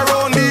 everybody get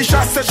around. The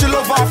shot said she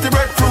love off the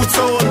breadfruit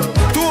soul.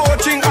 Too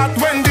watching at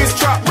when this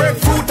trap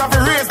breadfruit have a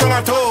raised on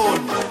a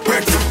toad.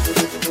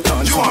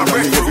 Breadfruit, you want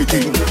breadfruit?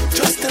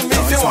 Just tell me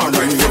if you want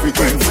breadfruit.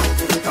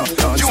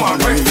 You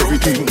want breadfruit?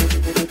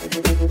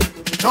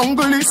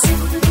 Jungle is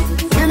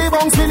Billy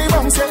Bongs,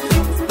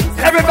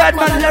 yeah. Every bad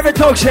man never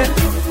talks it.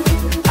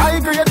 I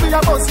agree with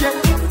your boss, yeah.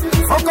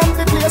 Fuck up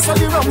the place of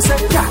the rum, say,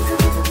 yeah.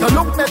 You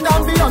look better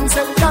than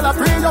Beyonce. Y'all a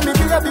pray on me,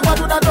 baby, what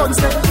do that done,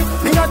 say?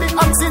 Me got the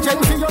oxygen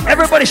for you.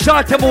 Everybody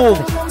start to move.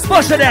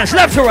 Bust the dance,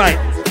 left to right.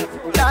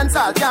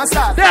 Dancehall can't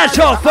start.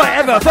 Dancehall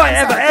forever.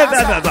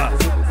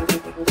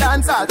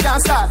 Dancehall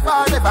can't start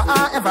forever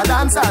and ever.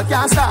 Dancehall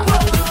can't start.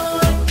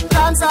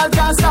 Dancehall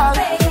can't start.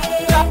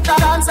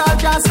 Dancehall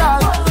can't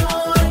start.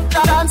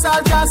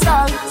 Dancehall can't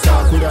start.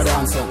 Start with a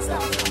dancer.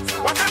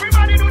 What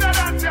everybody do the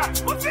dancer?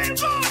 What feel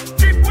good?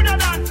 Keep with the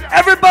dancer.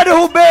 Everybody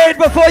who made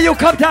before you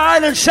come to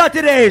Island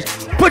Saturdays,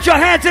 put your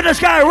hands in the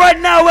sky right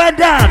now and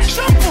dance.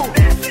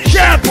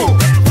 Shampoo.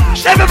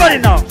 Everybody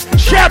now.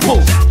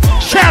 Shampoo.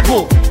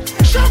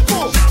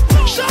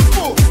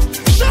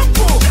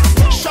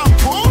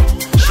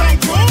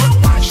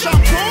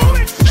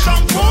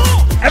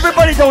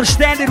 Everybody don't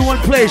stand in one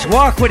place.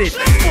 Walk with it.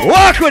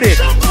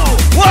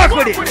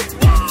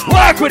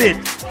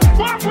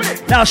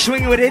 Now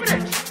swing with it.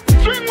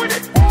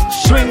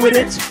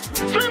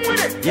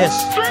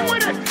 Yes.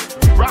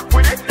 Rock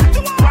with it.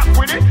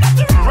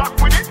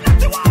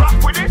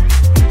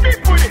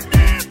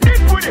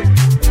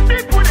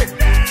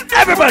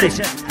 Everybody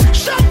say.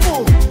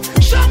 Shampoo.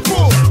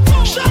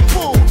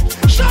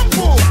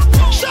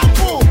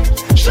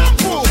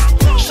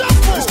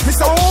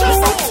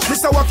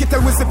 Mr. Walk it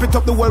and we zip it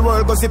up, the whole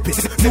world go zip it.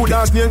 New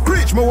dance name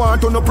Creech, me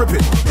want to no prep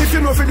it. If you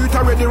know if you do it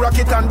already, rock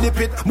it and dip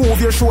it. Move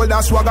your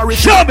shoulders, swagger it.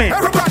 Show me.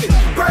 Everybody.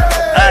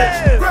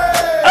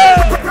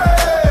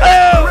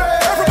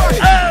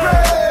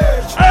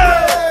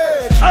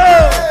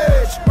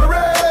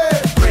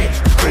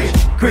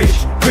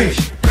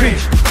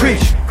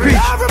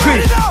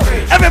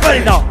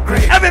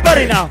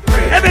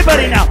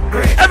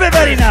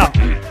 Everybody now.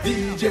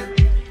 DJ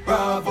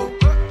Bravo.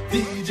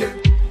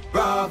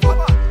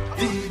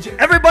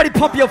 Everybody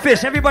pump your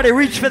fist. Everybody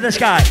reach for the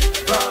sky.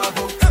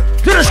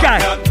 To the sky.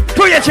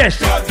 To your chest.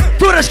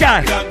 To the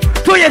sky.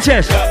 To your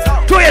chest.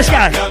 To your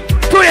sky.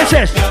 To your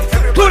chest.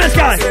 To the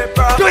sky.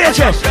 To your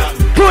chest.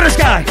 To the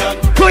sky.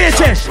 To your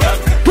chest.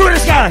 To the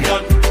sky.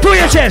 To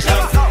your chest.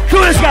 To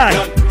the sky.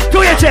 To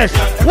your chest.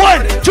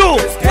 1, 2,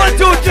 1,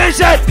 2, 3,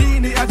 set.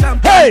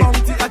 Hey.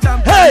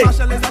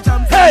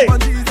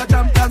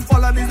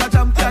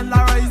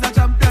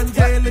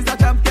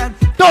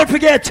 Don't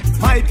forget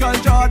Michael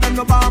Jordan,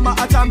 Obama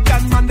a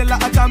champion, Mandela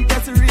a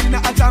champion, Serena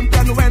a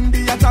champion,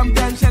 Wendy a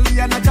champion, Shelly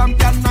a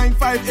champion,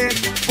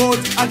 958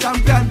 both a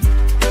champion.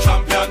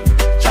 Champion.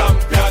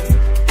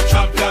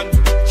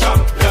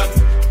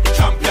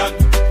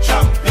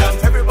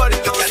 Everybody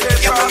know it.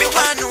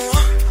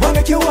 Wanna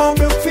make you warm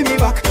broke for me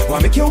back.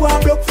 Wanna make you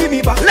warm broke for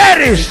me back.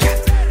 Ladies.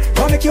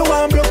 Wanna make you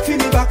warm broke for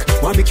me back.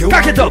 Wanna make you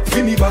back it up.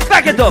 For me back.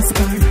 Back it up.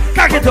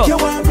 Back it up.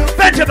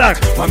 Bend your back.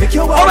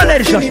 All my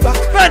ladies,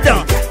 bend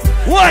down.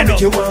 Wanna make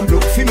you warm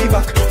broke for me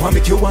back. Wanna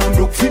make you warm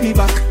broke for me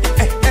back.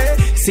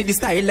 See the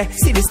style,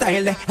 Hey. The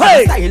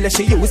style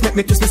she use make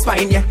me twist my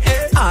spine, yeah.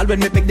 All when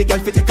me beg the girl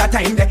fi take her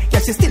time, there. Yeah,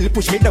 she still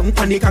push me down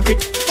on the concrete.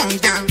 Come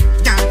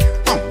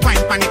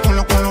wine pan it,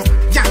 colo,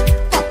 yeah.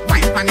 Come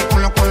wine pan it,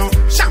 colo.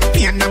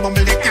 Champagne na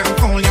bubble they can't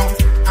call you.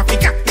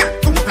 Africa, yeah.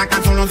 Come like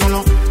a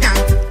solo, yeah.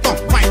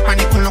 Come wine pan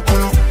it, colo,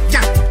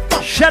 yeah.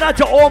 Shout out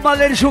to all my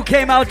ladies who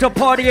came out to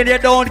party and they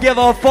don't give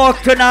a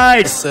fuck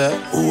tonight.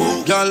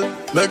 Ooh, girl,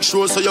 make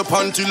sure so your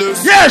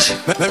pantyless. Yes.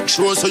 Make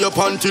sure so your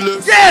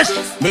pantyless. Yes.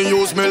 Me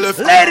use me left.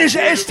 Ladies,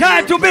 it's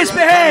time to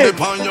misbehave.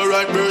 Upon your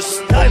right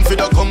breast. Come for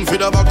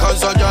the back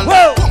as a girl.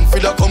 Whoa. Come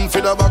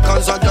for the back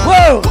as a girl.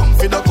 Whoa. Come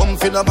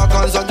for the back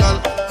as a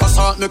girl.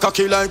 Assault me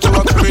cocky like you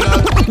a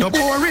criminal. No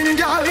boring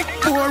girl.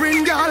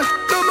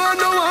 No man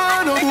no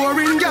one, no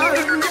boring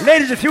girl.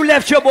 Ladies, if you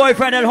left your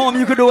boyfriend at home,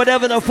 you can do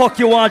whatever the fuck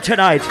you want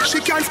tonight. She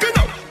can't spin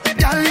up.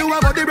 Girl, you a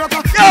body broker.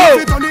 Yo.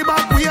 If it on the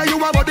back, where you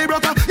a body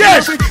broker.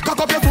 Yes. You know fi cock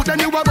up your foot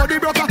and you a body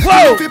broker.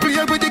 Whoa. You know fi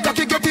play with the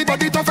cocky, get the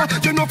body tougher.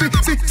 You know fi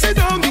sit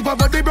down, you a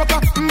body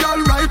broker.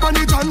 Girl, right on the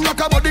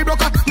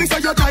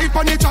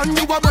body chan,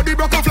 you a body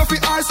broker. Fluffy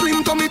eyes,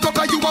 slim tummy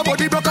tucker, you a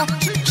body broker.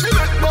 She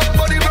make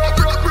body broke.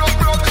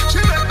 She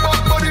make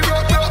body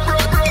broke.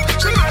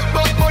 She make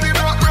body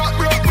broke.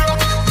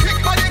 Kick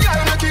body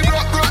girl, make it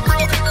broke.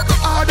 Go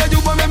harder, you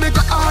want me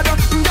go harder.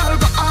 Girl,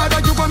 go harder,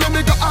 you want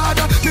me go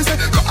harder. Me say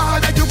go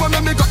harder, you want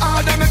me go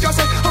harder. Make you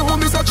say, oh,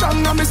 me so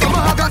strong and me so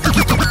maga.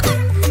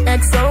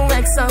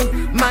 XOXO,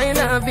 my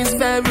love is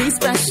very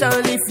special.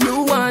 If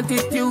you want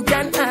it, you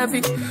can have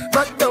it,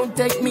 but don't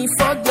take me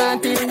for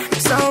granted.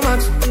 So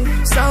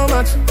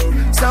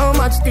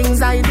much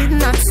things I did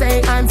not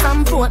say. I'm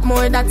from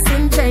Portmore, that's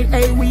in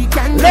JA. We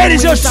can.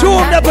 Ladies,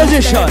 assume the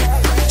position.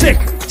 Tick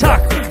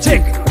tock,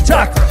 tick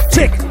tock,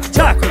 tick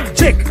tock,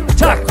 tick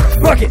tock.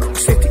 Rock it,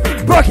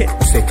 rock it,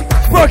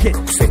 rock it,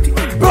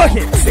 rock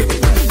it.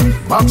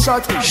 Back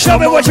shot. Show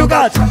me what you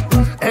got.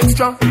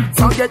 Extra,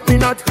 forget me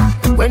not.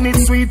 When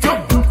it's sweet, yo,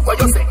 what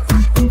you say?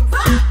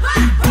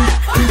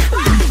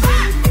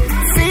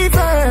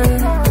 Fever,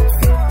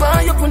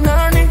 buy your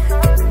punani.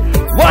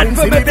 One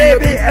for me,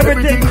 baby,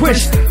 everything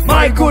twist.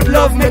 My good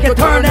love make it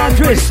turn and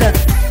twist.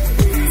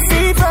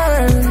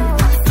 Fever,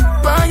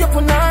 buy your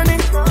punani.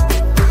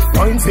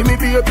 See me,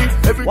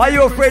 baby, why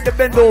you afraid to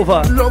bend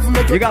over?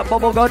 You got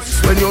bubble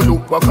guts? When you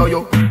look back at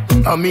you,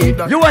 I mean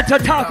that. You went to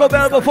Taco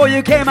Bell before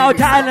you came out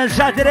to Island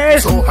Saturday?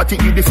 So hot it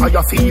the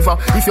fire fever.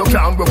 If you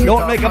can't broke it,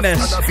 don't make a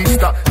mess.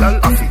 Vista, lal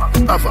afi,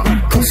 ava,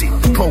 pussy,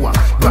 power,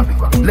 rabbit,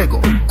 Lego,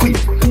 quick,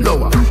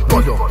 lower,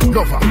 godo,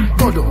 lover,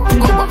 godo,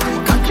 cover,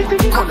 catch it,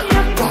 color,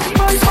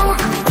 sour.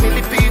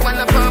 Millipede, when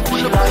I pump,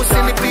 pull up,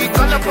 millipede,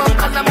 color pump,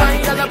 color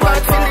mine, color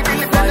pump,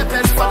 millipede, color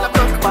pump, color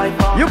pump.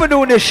 You've been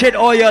doing this shit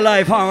all your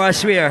life, huh? I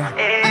swear.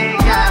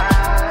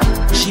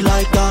 She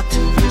like that.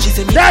 She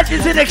said that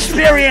is an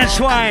experience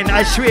wine,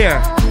 I swear.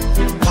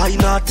 Why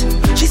not?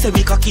 She said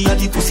me cocky at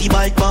the pussy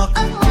bike back.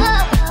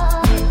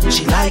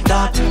 She like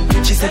that.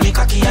 She said me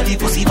cocky at the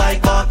pussy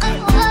bike back.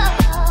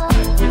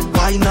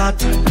 Why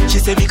not? She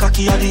said me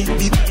cocky at the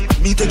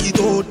me take it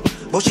out.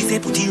 But she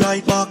said put it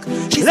right back.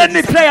 Let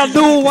me play a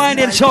new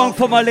whining song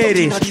for my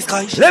ladies.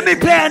 Let me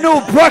play a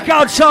new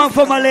breakout song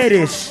for my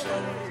ladies.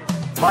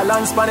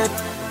 Balance pan it,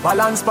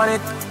 balance pan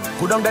it.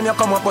 Put on then you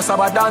come up with a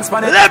dance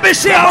pan it. Let me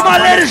see how my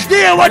ladies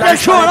deal with the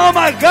show. Oh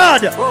my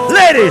God,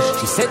 ladies.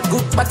 She said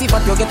good body,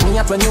 but you get me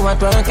up when you are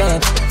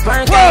twerking.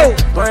 Whoa,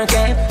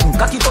 twerking.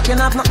 Cocky up, you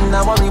have nothing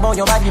to worry about.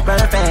 Your body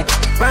perfect,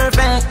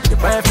 perfect, you're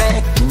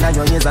perfect. Now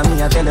your ears on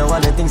me, I tell you all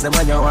the things that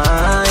you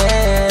want,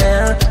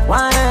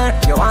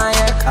 you want.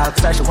 I'll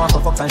start she want to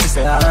fuck and she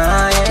say,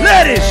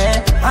 ladies.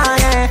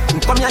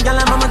 Come here, girl,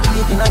 I'm a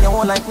deep, you know you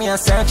won't like me, I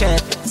search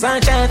it.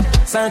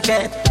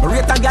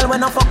 Rate a girl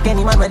when I fuck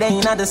any man where they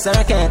in the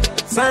circuit.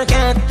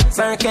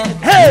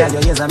 Hey! Now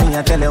your ears on me,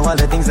 I tell you all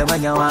the things that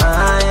when you want.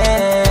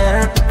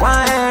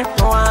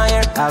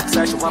 I'll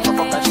start she want to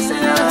fuck and she say,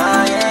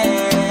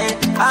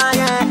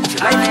 she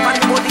like me on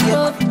the body.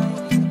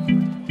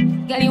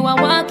 Girl, you a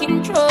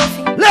walking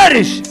trophy.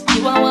 Ladies!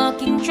 You a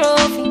walking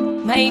trophy.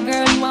 My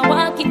girl, you a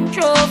walking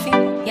trophy.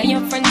 Yeah,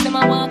 your friends, them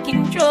a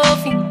walking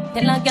trophy.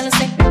 Tell a girl,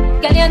 say,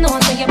 girl, you know,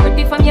 say you're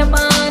pretty from your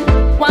band.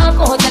 Walk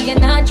out, girl, you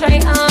not try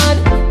hard.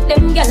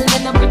 Them girls,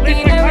 they're not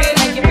pretty in a real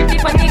life. You're pretty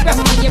from the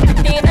grandma, you're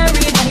pretty in a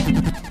real life.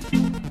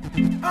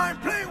 I'm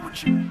playing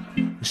with you.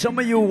 Some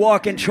of you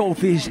walking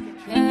trophies.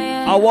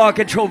 I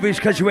walking trophies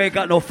because you ain't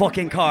got no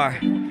fucking car.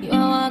 You a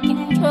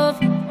walking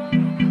trophy.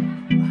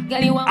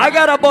 I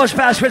got a bus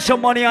pass with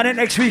some money on it.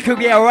 Next week you'll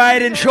get a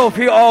riding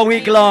trophy all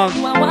week long.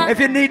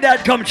 If you need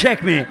that, come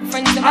check me.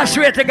 I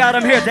swear to God,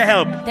 I'm here to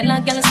help. Tell a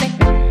girl, say,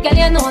 girl,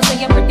 you know, say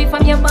you're pretty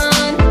from your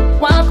band.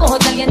 Walk out,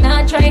 girl, you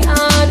not try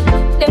hard.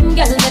 Them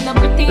girls, they're not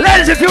pretty.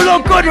 Ladies, if you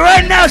look good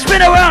right now,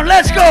 spin around.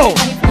 Let's go.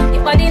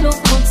 Your body look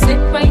good, sit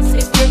right,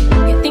 sit right.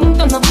 You think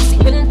don't know pussy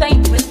will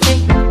tight, will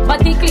take.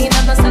 Body clean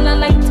and a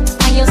cellulite.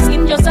 And your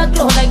skin just a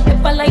glow like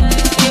pepper light.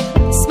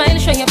 Smile,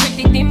 show your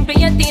pretty dimple,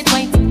 your teeth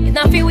white.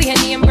 Now feel we your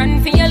name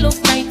brand for your look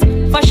right.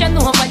 Fashion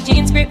over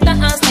jeans, grip the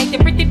ass like the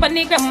pretty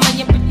funny grandma.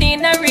 You're pretty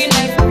in a real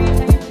life.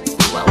 You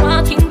a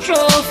walking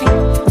trophy.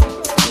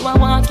 You a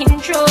walking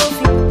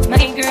trophy. My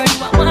girl,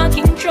 you a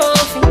walking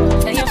trophy.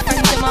 Tell your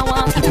friends them a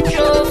walking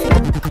trophy.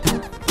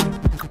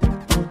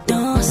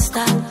 Don't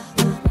stop.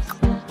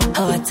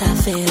 Oh, what a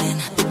feeling.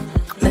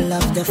 Me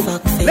love the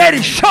fuck feeling.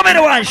 Ladies, show me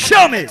the one.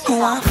 Show me.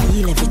 Oh, I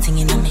feel everything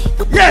in me.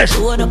 Yes.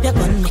 Load up your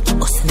gun, make it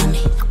bust in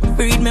me.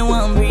 Breed me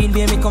one, breed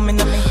baby come in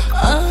me.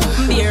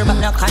 Beer but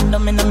no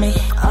condom in me.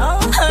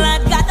 Lord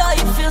God, oh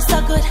you feel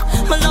so good.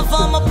 My love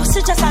for my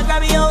pussy just I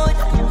grab you out.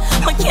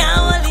 I can't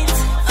hold it.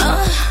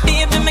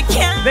 Baby, me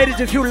can't. Ladies,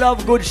 if you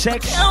love good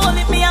sex, can't hold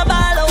it, me a ball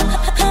out.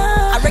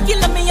 I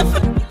regular me a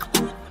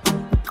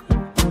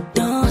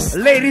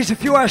ladies,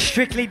 if you are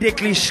strictly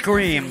dickly,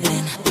 scream.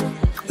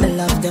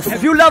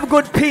 If you love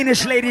good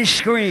penis, ladies,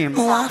 scream.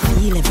 I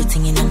feel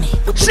everything in me.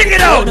 Sing it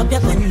out.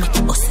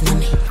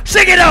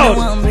 Sing it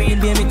out.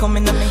 Baby, come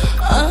in me.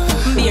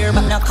 Beer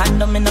but no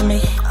condom in me.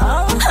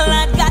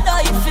 Lord God,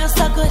 oh you feel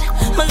so good.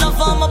 My love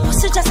for my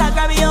pussy just I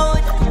grab you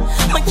out.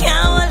 I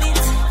can't hold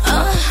it.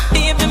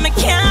 Baby, me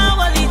can't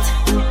hold it.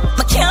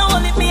 I can't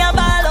hold it, me a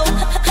ball out.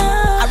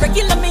 I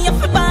regular me a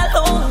ball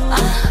out.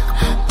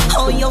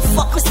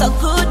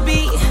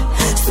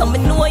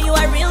 you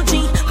a real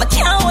G. My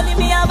can't hold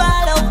me a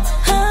ball out.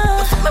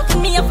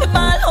 Put me up a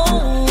ball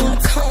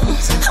out.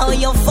 How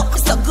your fuck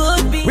is so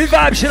good, be. We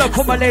vibe shit up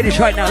for my ladies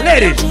right now.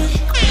 Ladies.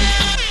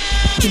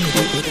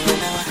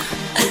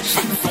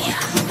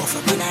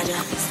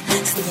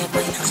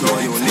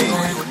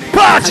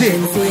 Party!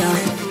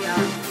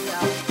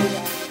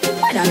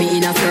 Whether me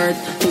in a skirt,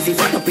 pussy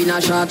fuck up in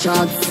a short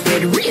shorts.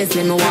 Red race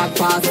when me walk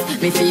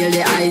past. Me feel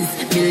the eyes,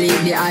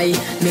 believe the eye.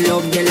 Me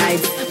love the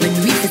lights, me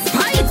do it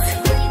despite.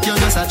 You're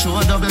just a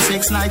true double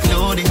six like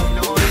loading.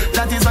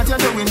 That is what you're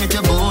doing with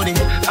your body.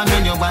 And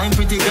when you're wine,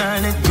 pretty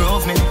girl, it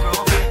drove me.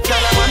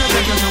 Girl, I wanna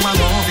take you to a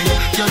movie.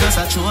 You're just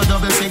a true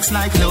double six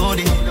like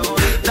loading.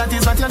 That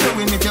is what you're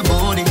doing with your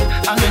body.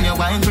 And when you're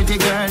wine, pretty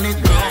girl, it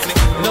drove me.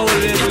 No,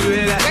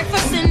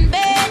 breakfast in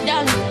bed,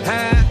 darling.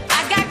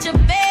 I got your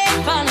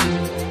bed falling.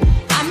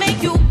 I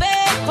make you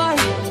bed for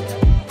it.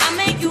 I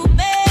make you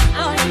bed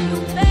on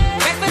it.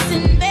 Breakfast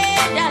in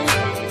bed, darling.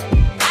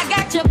 I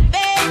got your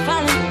bed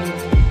falling.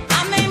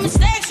 I made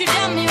mistakes, you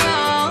done me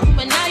wrong,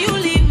 but now you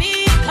leave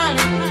me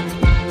calling.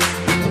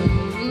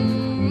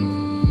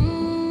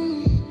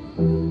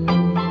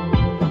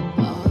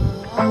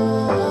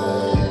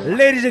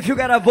 Ladies, if you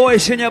got a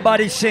voice in your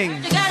body,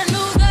 sing.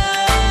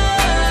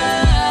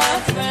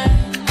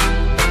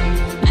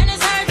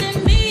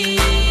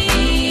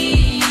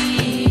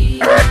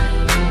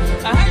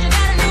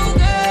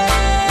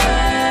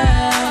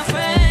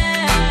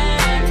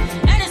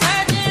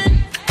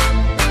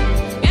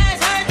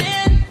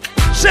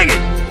 Sing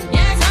it!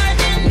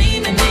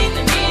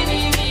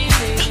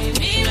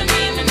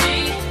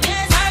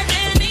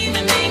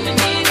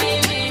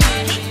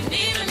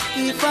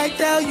 If I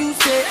tell you,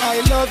 say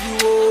I love you,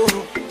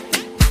 oh.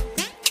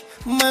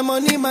 My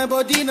money, my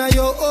body, now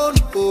your own,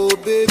 oh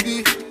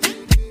baby.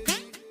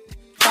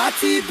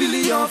 30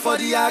 billion for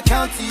the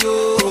account,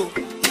 oh.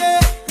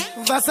 Yeah,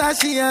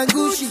 Versace and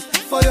Gucci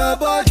for your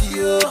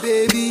body, oh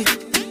baby.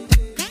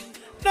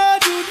 No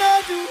do,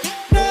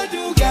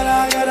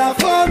 gotta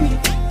for me.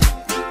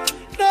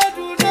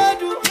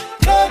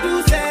 No do,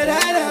 say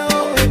that,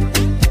 oh.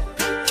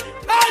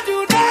 No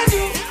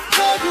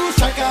do,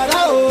 shakara, oh.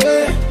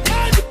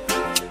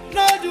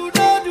 No do,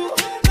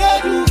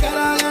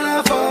 gotta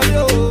for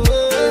you.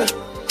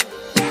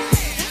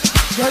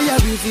 Girl,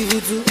 you're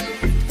beautiful too.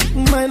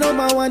 My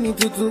number one in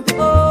tutu.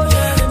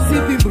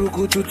 Sippy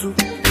bruku tutu.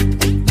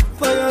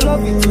 For your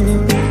love in tutu.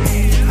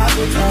 I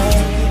go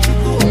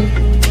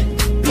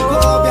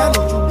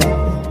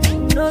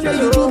to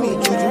you do me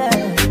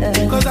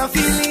juju. Cause I'm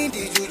feeling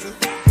the juju.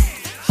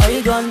 Why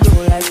you gon' do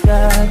like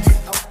that?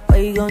 Why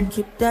you gon'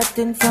 keep that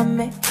thing from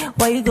me?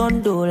 Why you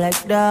gon' do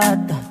like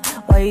that?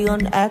 Why you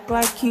gon' act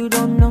like you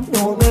don't know?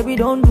 No, baby,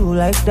 don't do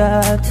like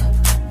that.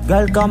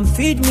 Girl, come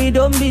feed me,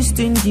 don't be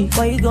stingy.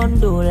 Why you gon'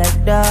 do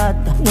like that?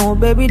 No,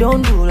 baby,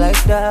 don't do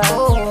like that.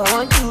 Oh, I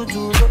want you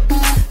to go.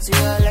 See,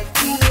 I like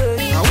the way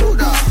you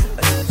go. I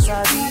just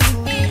sabi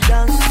you the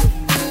dance.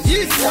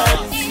 Yes,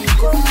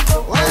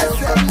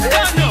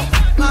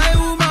 my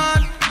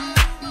woman,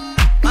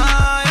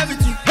 my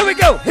everything.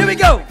 Here we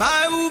go.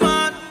 My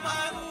woman,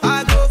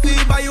 I go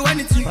feel buy you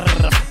anything.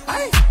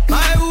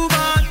 My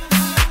woman,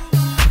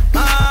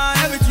 my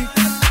everything.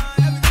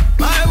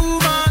 My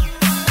woman,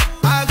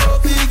 I go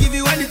feel give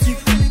you anything.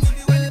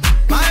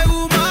 My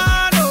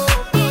woman, oh,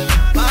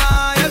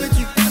 my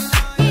everything.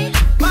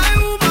 My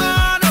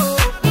woman, oh,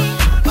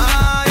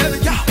 my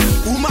everything.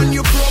 Yeah. Woman,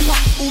 you proper,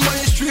 woman,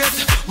 you straight.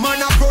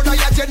 Man, a brother,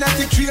 your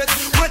genetic trait.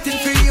 Waiting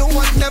for you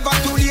was never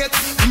too late.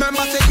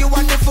 Remember, say you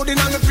want the food in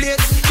on the plate.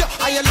 Yeah,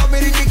 and you love me,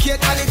 indicate,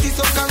 and it is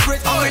so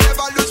concrete. I will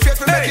never lose faith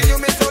for making you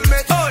my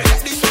soulmate.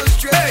 Get this one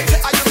straight. Say,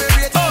 are you my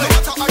rate? No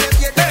matter how them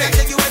get, I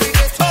take you every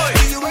day.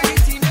 Do you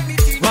anything?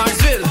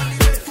 Marsville.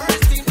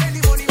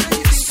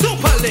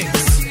 Super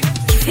Links.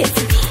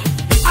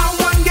 I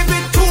want give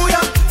it to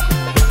ya.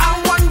 I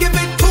want give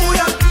it to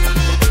ya.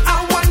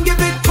 I want give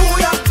it to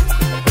ya.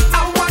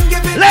 I want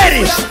give it to ya.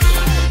 Ladies.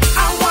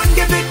 I want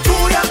give it to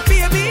ya,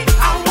 baby.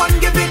 I want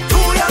give it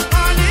to ya.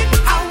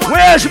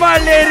 Where's my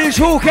ladies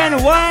who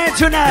can wine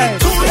tonight?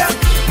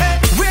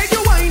 Where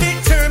you wine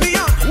it, turn me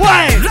on.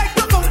 Wine. Like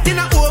the fountain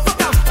I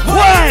overcome.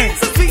 Wine.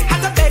 So sweet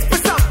as a bed for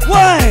some.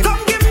 Wine.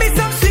 Come give me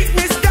some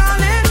sweetness,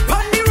 darling.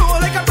 Pon the roll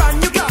like a brand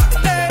new car.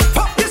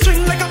 Pop the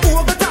string like a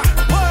Bogota.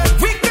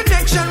 Weak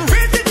connection,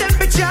 raise the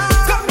temperature.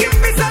 Come give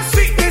me some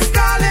sweetness,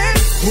 darling.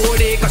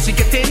 Hold it, cause she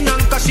getting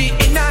on, cause she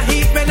in a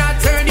heat when I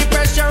turn the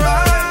pressure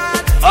on.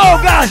 Oh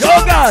gosh.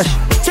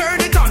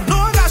 Turn it on,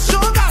 oh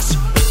gosh.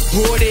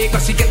 Hold it,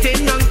 cause she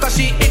getting on, cause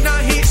she in a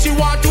heat, she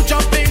want to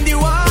jump in the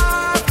water.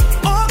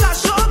 Oh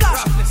gosh,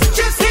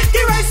 just hit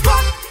the right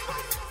spot.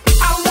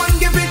 I want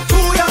give it to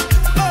ya.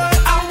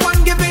 I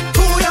want give it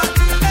to ya.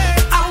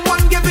 I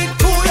want give it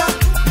to ya.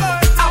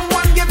 I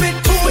want give it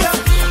to ya.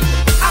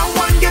 I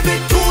want give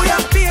it to ya,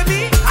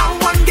 baby. I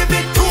want give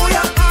it to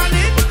ya.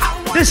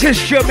 This is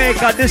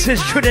Jamaica, this is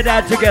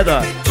Trinidad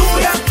together.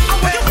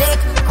 Thick,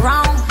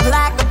 grown,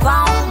 black,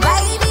 bone,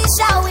 baby,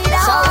 show it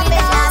all.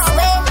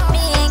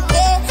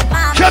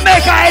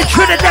 Jamaica and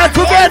Trinidad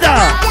together.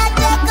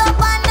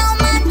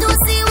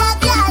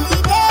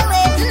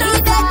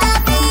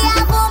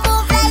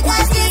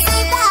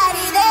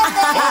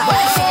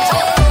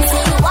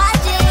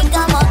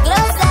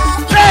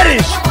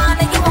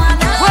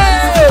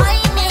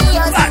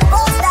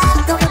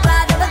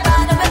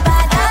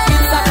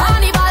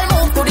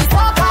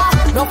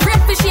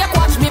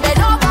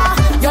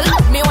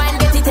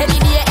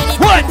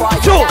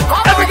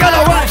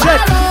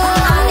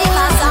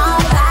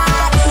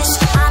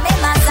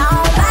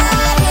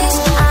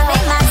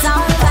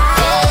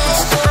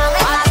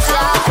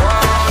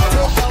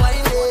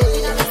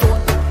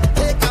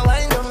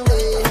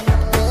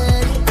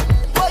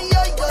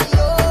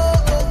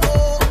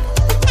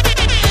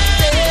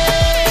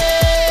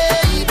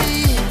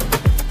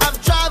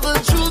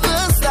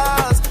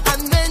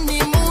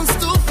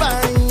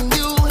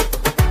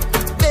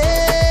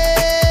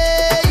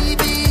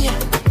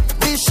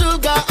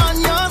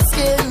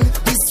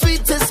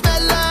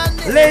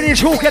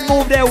 who can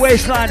move their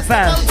waistline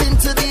fast?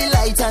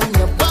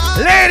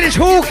 Ladies,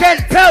 who can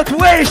pelt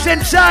waist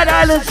inside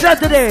Island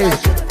Saturdays?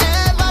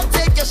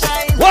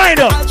 Wind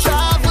up. I'll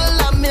travel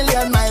a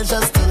million miles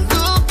just to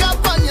look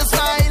up on your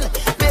smile.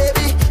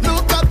 Baby,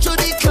 look up to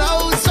the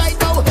clouds right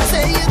now.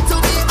 Say it to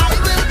me, I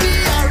will be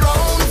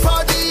around for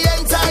the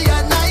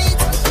entire night.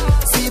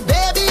 See,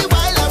 baby,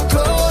 while I'm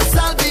close,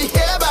 I'll be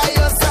here by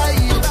your side.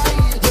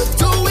 You're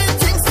doing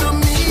things to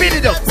me. Speed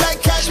it up.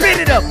 Speed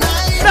it up.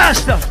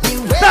 Faster.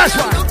 That's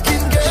right.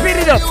 Speed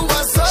it up.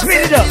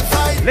 Speed it up.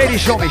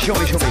 Ladies, show me. Fast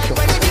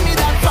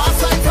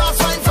wine,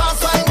 fast wine,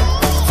 fast wine.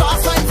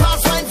 Fast wine,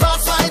 fast wine,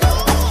 fast wine.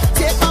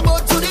 Take my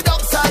boat to the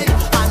dockside.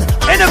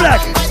 In the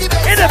black.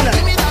 In the black.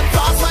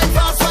 Fast wine,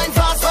 fast wine,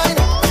 fast wine.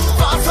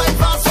 Fast wine,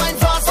 fast wine,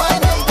 fast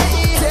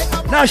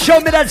wine. Now show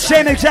me that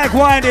same exact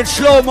wine in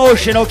slow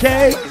motion,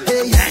 okay?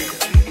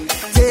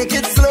 Take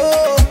it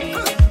slow.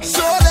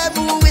 Show them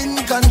who in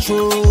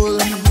control.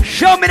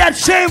 Show me that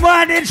same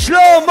wine in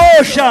slow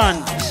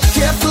motion.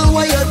 Careful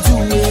what you're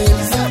doing.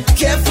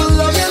 Careful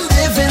how you're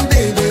living,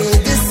 baby.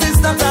 This is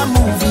not a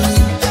movie.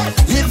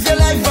 Live your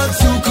life, but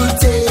you could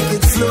take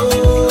it slow.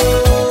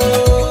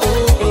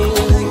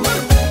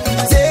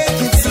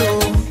 Take it slow.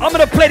 I'm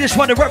gonna play this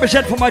one to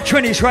represent for my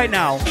Trinis right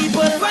now.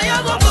 People,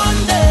 fire go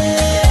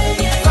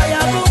Bundy.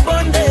 Fire go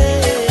Bundy.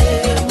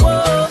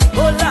 Oh,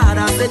 Lord, I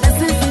said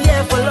this is the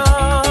year for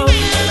love.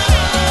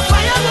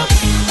 Fire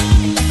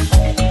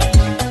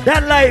go.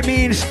 That light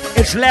means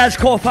it's last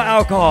call for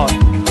alcohol.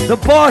 The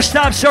bar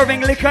stops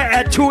serving liquor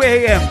at 2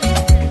 a.m.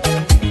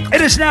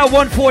 It is now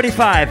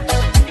 1:45.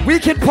 We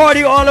can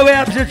party all the way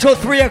up until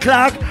 3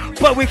 o'clock,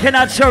 but we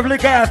cannot serve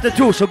liquor after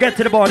 2, so get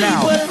to the bar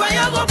now.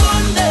 Fire go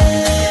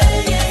Bundy.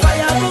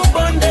 Fire go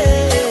Bundy.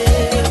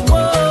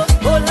 Oh,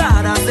 Lord,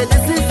 I said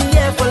this is the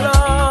year for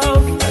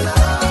love.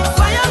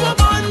 Fire go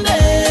Bundy.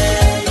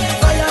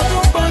 Fire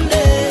go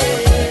Bundy.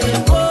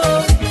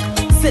 Oh,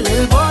 say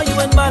little boy, you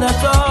ain't bad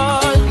at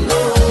all. No,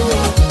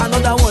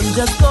 another one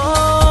just gone.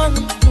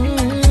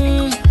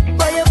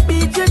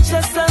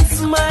 Just and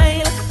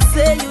smile,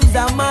 say you's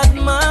a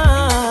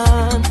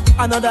madman.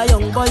 Another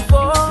young boy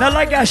for. Now,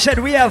 like I said,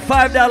 we have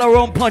 $5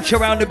 rum punch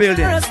around the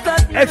building.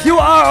 If you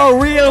are a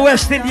real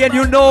West Indian,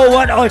 you know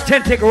what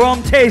authentic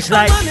rum tastes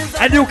like,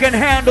 and you can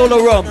handle the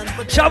rum.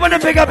 So I'm gonna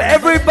pick up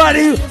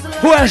everybody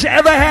who has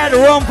ever had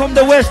rum from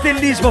the West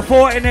Indies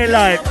before in their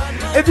life.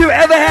 If you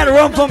ever had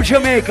rum from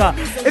Jamaica,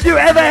 if you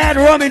ever had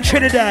rum in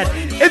Trinidad,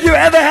 if you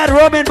ever had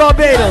rum in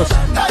Barbados.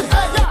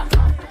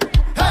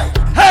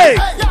 Hey!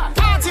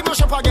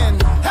 Mash up again.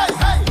 Hey,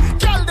 hey,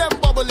 girl them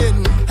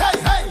bubbling. Hey,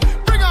 hey,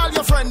 bring all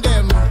your friend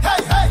them.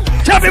 Hey, hey,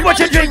 tell me what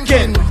you're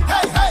drinking.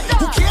 Hey, hey,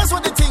 who cares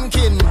what they're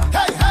thinking?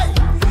 Hey, hey,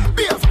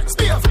 beer facts,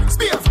 beer facts,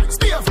 beer facts,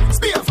 beer facts,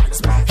 beer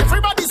facts.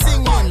 Everybody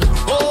singing.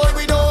 Oh,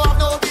 we don't have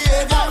no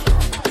behavior.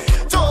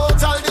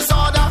 Total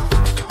disorder.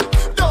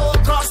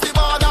 Don't cross the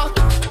border.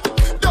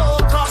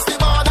 Don't cross the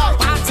border.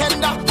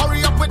 Bartender,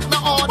 hurry up with my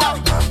order.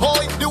 Oh,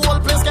 the whole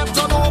place get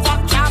turned over.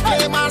 Can't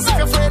play mass if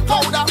you're afraid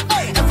powder.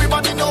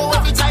 Everybody know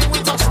every time we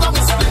touch them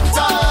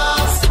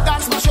splinters.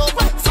 That's my show.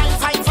 Fine,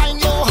 fine, fine,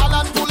 yo,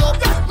 Holland pull up.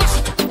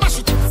 Mash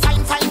it,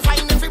 fine, fine,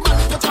 fine. Every man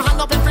put your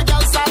hand up, every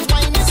girl start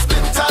whining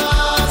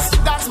splinters.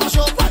 That's my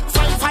show.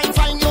 Fine, fine,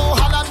 fine, yo,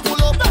 Holland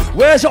pull up.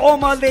 Where's all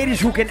my ladies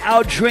who can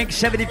outdrink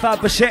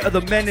 75% of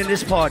the men in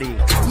this party?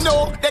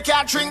 No, they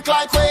can't drink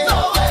like we.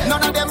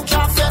 None of them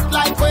can't fit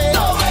like we.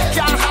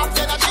 Can't have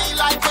energy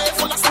like we.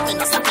 Full of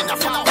stamina, stamina,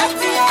 full of.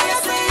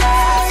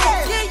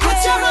 Put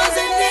your hands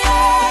in the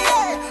air.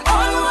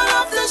 All one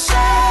of the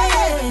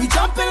shade. We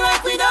jumping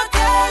like we don't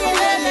care.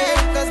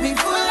 Cause we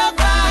full of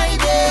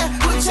pride.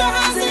 Put your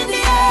hands in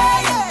the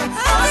air.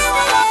 All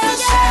one of the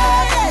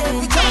shade.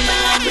 We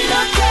jumping like we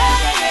don't care.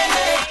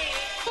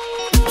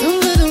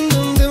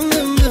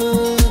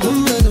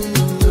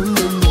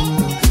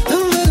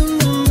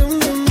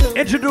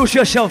 Introduce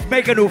yourself,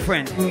 make a new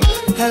friend.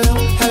 Hello,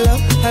 hello,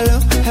 hello,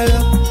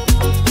 hello.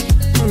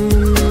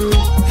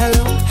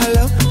 Hello,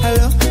 hello,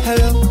 hello,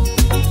 hello.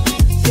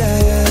 Yeah,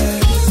 yeah.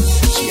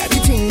 She had the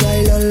thing I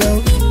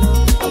love.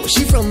 Where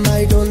she from,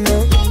 I don't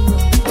know.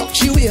 Rock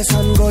she waist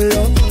and go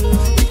low.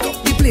 Pick up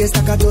the place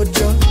like a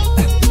dojo.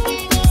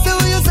 So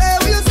what you say,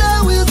 what you say,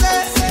 what you say?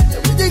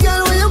 The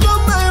girl when you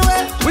come my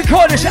way. We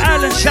call this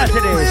Island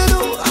Saturdays.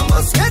 I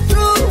must get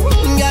through.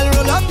 Girl,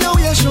 roll up now,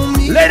 you show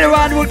me. Later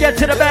on, we'll get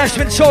to the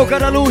Bashment Soca,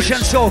 the Lucian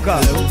Soca.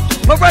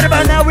 But right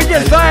about now, we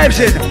get vibes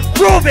in.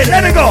 Groove it,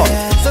 let it go.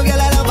 So girl,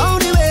 I love how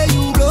the way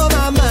you blow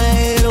my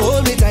mind.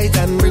 Hold me tight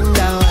and bring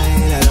down wine.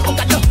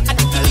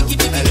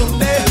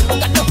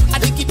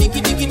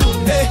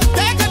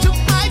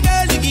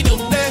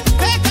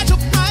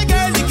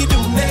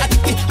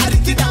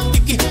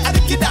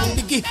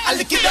 I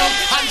lick it down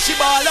and she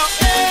ball up.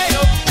 Hey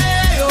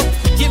yo,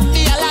 give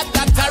me a lot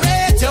that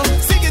rate yo.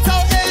 Sing it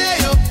out,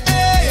 hey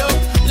yo,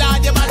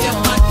 Lord, your body, your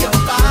body, your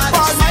body.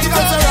 All my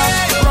girls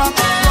are rock.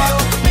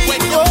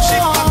 When you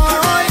shake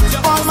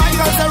all my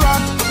girls are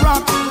rock.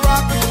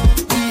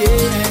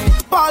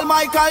 Yeah. Paul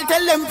Michael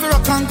tell them to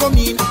rock and come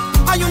in.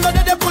 And you know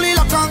that they pull it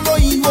lock and go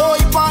in. Oh,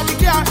 he party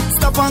car.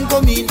 stop and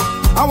come in.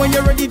 And when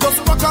you're ready, just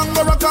rock and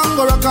go, rock and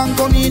go, rock and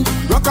come in,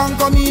 rock and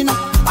come in.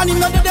 And him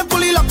not the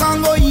pulley lock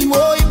and go in.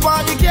 Oh, if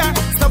party care,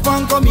 stop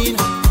and come in.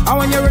 And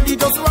when you're ready,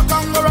 just rock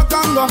and go, rock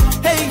and go.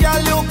 Hey,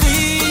 girl, you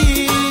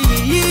clean,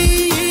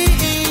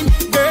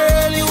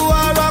 girl, you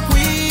are a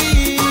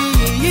queen.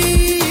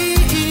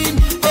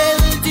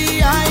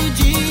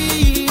 LTIG,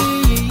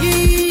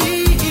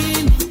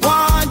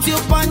 want you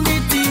on the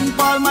team,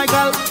 Paul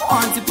Michael,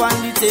 want you on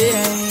the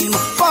team.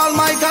 Paul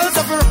Michael,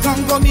 stop and rock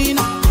and come in.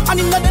 And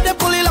him not the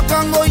pulley lock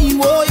and go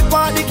in. Oh, if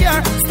party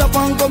care, stop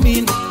and come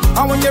in.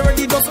 And when you're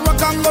ready, just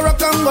rock and go,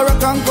 rock and go,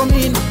 rock and come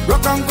in,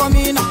 rock and come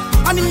in.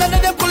 And him not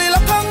the pulley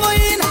lock and go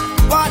in.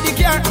 Party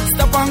care,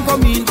 stop and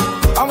come in.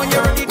 And when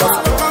you're ready, just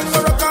rock and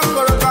go, rock and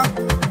go, rock and.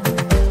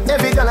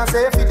 Every girl I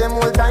say fit them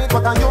all tight,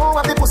 but you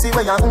have the pussy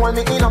where you hold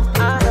me in up.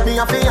 Me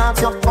a fi ask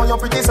you, how you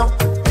pretty so.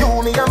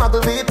 You me a muggle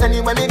with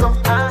anywhere me go.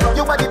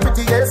 You are the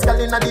prettiest girl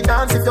inna the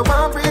dance. If you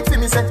want breathe for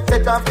me, say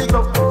take off the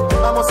glove.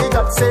 I must see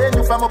God say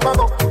you from up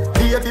above.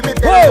 Baby, me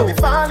tell you, me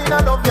fall in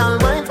love, girl,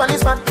 mind for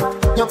this fat.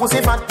 Your pussy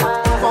fat,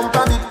 pump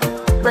a bit,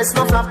 breast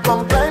no flap,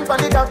 come climb for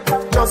the top,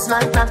 just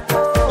like that.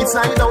 It's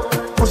slide out,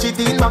 push it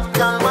in back,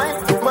 girl,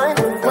 mind, mind,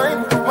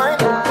 mind,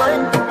 mind,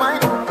 mind,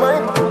 mind,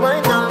 mind,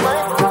 mind, girl,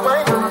 mind,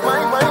 mind,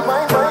 mind, mind,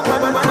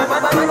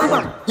 mind,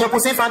 mind. Your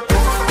pussy fat,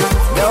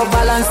 yo,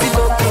 balance it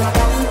up.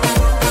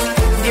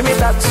 Give me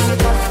that,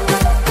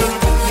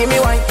 give me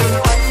wine,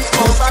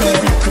 pump a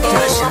bit,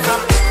 breast no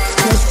flap,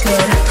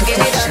 give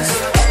me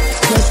that.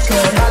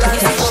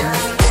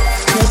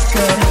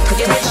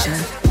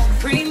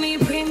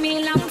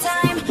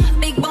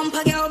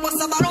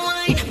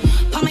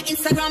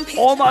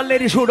 All my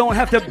ladies who don't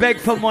have to beg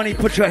for money,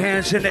 put your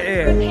hands in the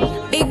air.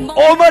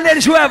 All my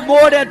ladies who have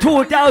more than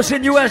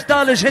 $2,000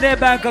 US in their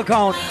bank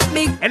account,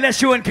 unless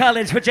you're in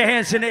college, put your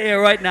hands in the air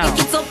right now.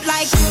 It's up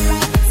like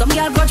some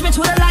girl grudge me to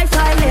the life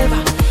I live.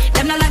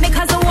 Them not like me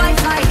cause the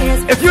Wi-Fi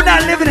is. If you're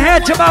not living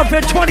hand to mouth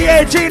in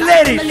 2018,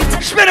 ladies,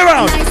 spin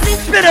around,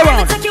 spin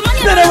around,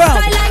 spin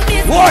around,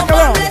 walk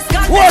around,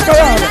 walk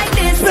around,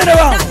 spin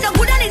around.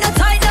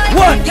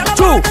 1, 2,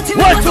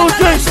 1, 2,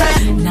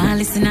 3. Now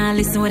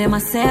listen what them a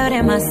say, what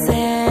them a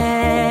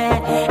say.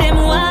 Them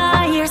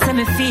wires say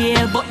me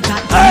feel, but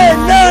God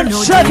I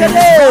know Saturdays.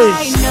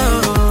 I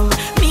know,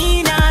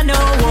 me nah no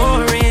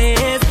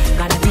worries.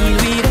 Gotta deal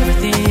with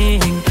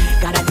everything,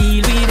 gotta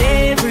deal with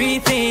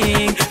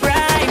everything.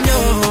 Right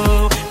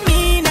now,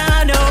 me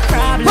nah no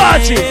problem.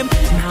 Party.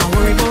 Now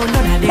worry about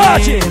none of them.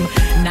 Party.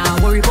 Now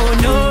worry about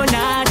none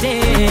of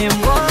them.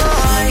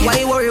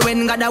 Why worry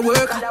when God a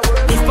work?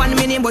 One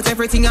minute, but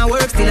everything I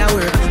work, still I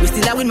work. We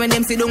still a win when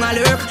them sit down a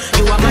lurk.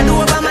 You a man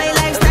over my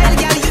lifestyle,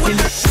 girl. You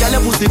girl,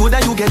 your pussy good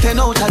and you get 10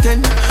 out of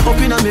 10. Up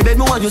in on me bed,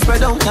 me want you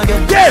spread out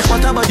again. Yes.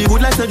 What about the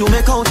good life that you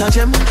make out of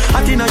gem?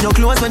 I think on your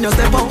clothes when you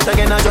step out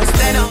again. I just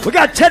stand up. We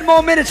got 10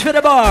 more minutes for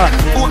the bar.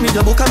 Put me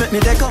the book and make me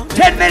take out.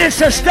 10 minutes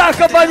to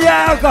stock up on your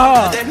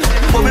alcohol.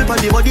 Bubble for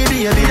the body,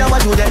 baby, that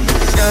what you then.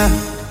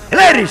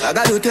 Ladies, I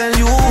got to tell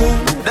you,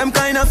 them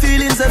kind of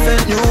feelings I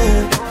felt new.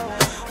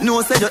 No,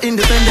 say you're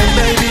independent,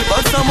 baby,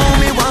 but somehow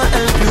me want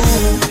help you.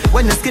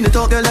 When the skinny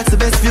talk, girl, that's the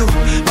best view.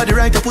 Body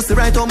right, your pussy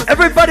right on.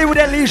 Everybody with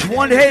at least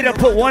one hater,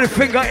 put one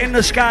finger in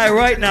the sky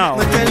right now.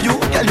 I tell you,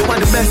 girl, you want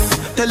the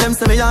best. Tell them,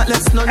 say me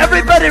heartless.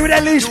 Everybody with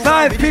at least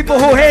 5 people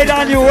who hate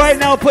on you right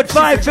now, put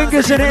 5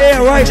 fingers in the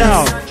air right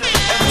now.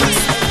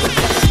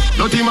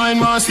 Dirty mind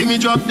want see me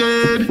drop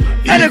dead.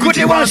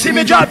 Iniquity want see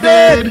me drop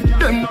dead.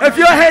 If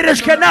your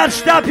haters cannot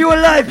stop you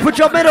alive, put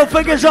your middle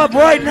fingers up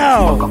right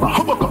now.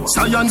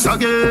 Science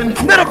again.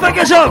 Middle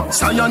fingers up.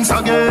 Science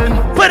again.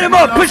 Put him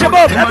up, push him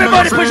up.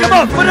 Everybody push him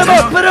up. Put him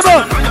up, put him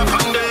up.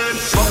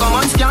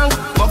 Pokemon skank,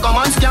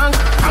 Pokemon skank.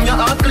 I'm your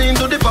heart clean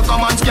to the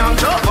Pokemon skank.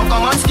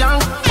 Pokemon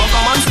skank,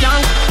 Pokemon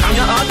skank. I'm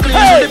your heart clean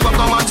to the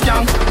Pokemon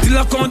skank. Till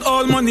I count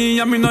all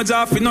money, I mean no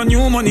job for no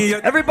new money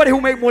yet. Everybody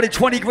who make more than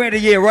 20 grand a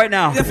year right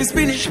now,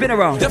 spin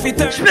around,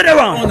 spin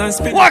around,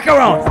 walk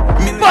around,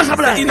 bust a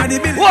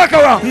blank, walk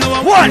around.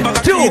 1,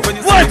 2,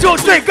 1, 2,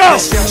 3, go.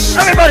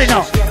 Everybody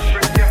know.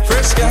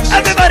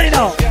 Everybody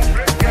know.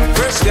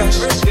 Fresh cash.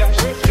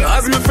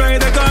 As me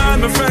Friday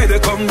gone, me Friday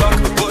come back.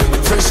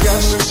 Fresh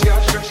cash.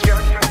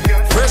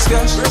 Fresh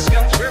cash.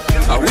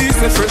 I we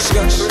say fresh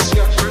cash.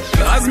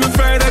 As me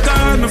Friday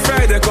gone, me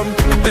Friday come.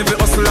 Every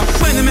hustler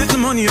when they make the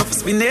money off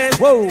spin it.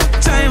 Whoa.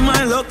 Time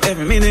my luck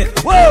every minute.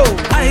 Whoa.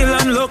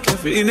 Island luck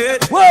every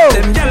minute. Whoa.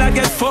 Them gyal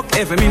get fucked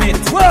every minute.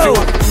 Whoa.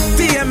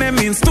 TMM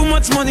means too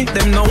much money.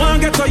 Them no one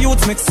get a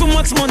youth make so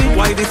much money.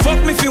 Why they fuck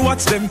me if you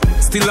watch them?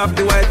 Still have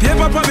the white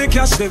paper for me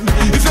cash them.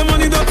 If your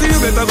money dirty, you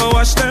better go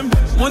wash them.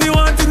 Money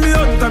wanted me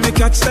out and me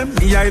catch them.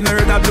 Me I know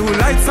the blue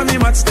lights and me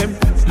match them.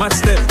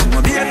 Match them.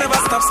 Money I never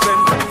stop spend.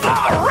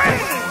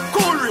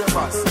 Cool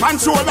ravers, man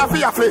shoulder for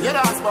your flick. Yeah,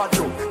 that's bad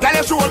too. Tell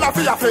your shoulder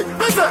for your flick.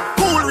 Listen,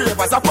 cool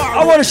ravers apart.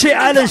 I want to see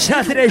Island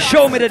Saturday.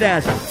 Show me the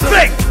dance.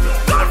 Flick.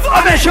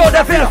 I'm gonna show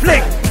that for your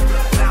flick.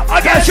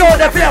 I gotta show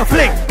that for your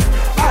flick.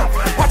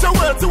 Watch your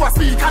words to a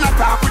speak and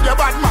attack with your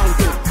bad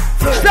mountain.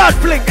 Start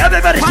flick.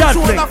 Everybody start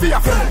flick.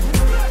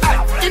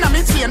 In a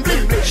me chain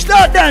bling bling.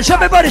 Start dance,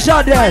 everybody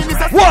start dance.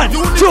 1,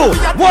 2,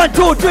 1,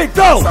 2, 3,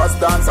 go. Us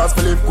dancers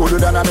feel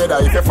good than a better.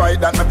 If you fight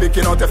that, me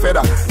picking out a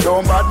feather.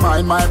 Don't bad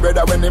mind my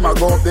brother when him a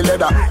go up the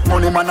ladder.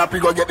 Money man up,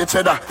 go get the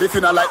cheddar. If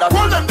you not like that,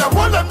 hold them there,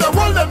 hold them there,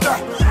 hold them there.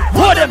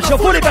 Hold them, so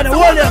fully gonna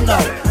hold them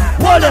now.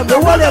 Hold them,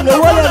 hold them,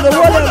 hold them,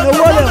 hold them,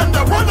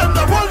 hold them.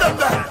 Hold them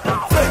there.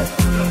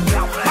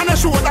 And I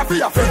show that for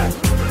your friend.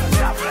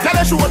 Tell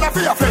I show that for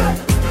your friend.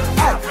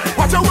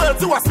 Watch your words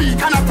to a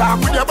speak and attack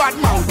with your bad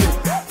mouth.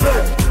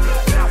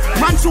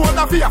 Man show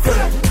that for your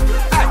friend.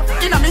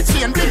 In a me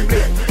chain bling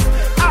bling.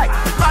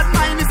 Bad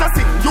mind is a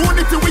sin.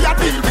 Unity we a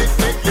deal with.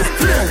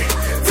 Clear it,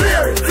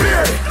 clear it,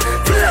 clear it,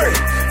 clear it,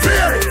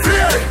 clear it,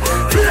 clear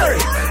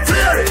it,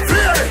 clear it, clear it,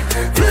 clear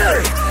it,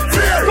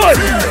 clear it, clear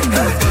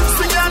it.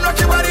 Swing and rock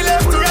your body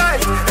left to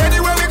right.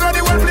 Anywhere we go,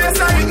 the whole place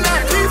I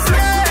ignite. We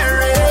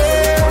flare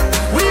it,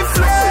 we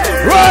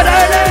flare it. Rhode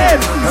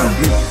Island.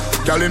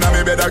 Girl inna me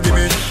bed, give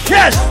me.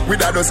 Yes.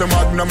 With a dozen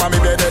magnum on me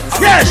bed.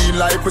 Yes. I feel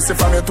like pussy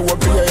from your toe up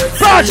to your head.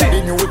 Party.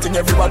 The new thing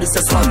everybody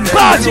says swag.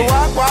 Party. You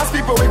walk past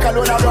people we call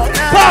on a run.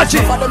 Party.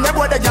 For them, they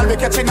boy the girl we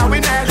catching a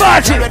winner.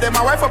 Party. With them,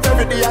 my wife up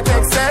every day I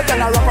take set.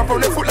 And I wrap up on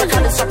the foot like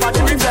a shop at the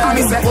river.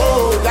 Me say,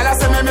 whoa, y'all a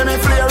say me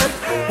flare it.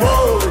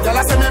 Whoa, y'all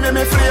a say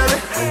me flare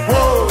it.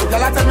 Whoa,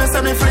 y'all a tell me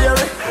say me flare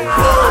it.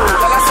 Whoa,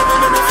 y'all a say me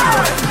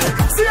flare it.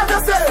 Save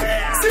yourself,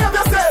 save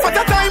yourself. What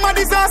a time of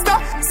disaster,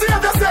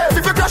 save yourself.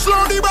 If you crash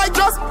low the bike,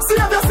 just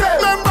save yourself.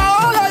 Remember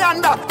all I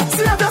under,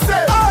 save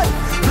yourself.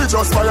 Me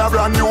just buy a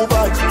brand new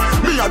bike.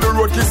 Me on the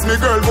road kiss me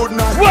girl good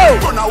night. Whoa.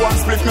 Gonna one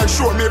split make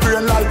sure me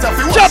brain light.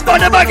 Jump on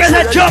the back and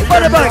say jump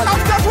on the back.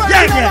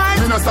 Gang gang.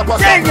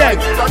 Gang gang.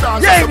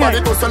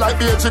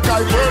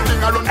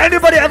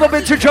 Anybody ever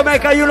been to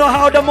Jamaica? You know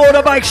how the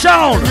motorbike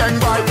sound. Gang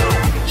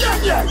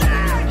gang.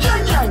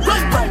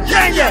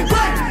 Gang gang.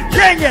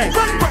 Gang gang.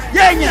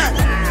 Gang gang.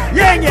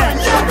 Gang gang.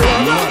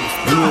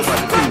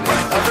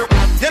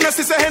 You know,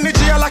 sister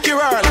energy, I like your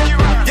world.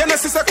 You know,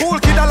 sister cool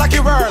kid, I like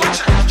your world.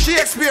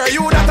 Shakespeare,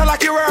 you that I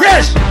like your world.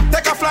 Yes.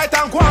 Take a flight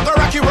and go and go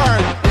rock your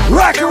world.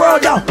 Rock your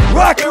world now.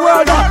 Rock your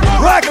world now.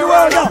 Rock your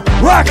world now.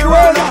 Rock your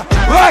world now.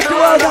 Rock your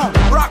world now.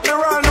 Rock the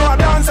world now.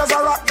 Dancers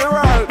are rock the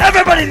world.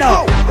 Everybody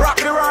now. Rock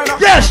the world now.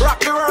 Yes. Rock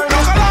the world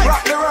now.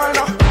 Rock the world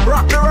now.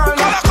 Rock the world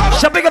now.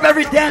 So pick up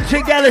every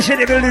dancing gallis in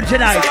the building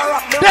tonight.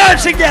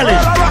 Dancing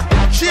gallis.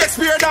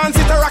 Shakespeare dance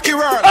it a rocky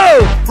world.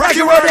 Oh,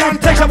 rocky world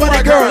and take some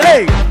money, girl.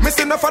 Hey.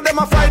 Missing enough of them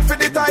a fight for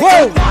the title.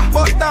 Whoa.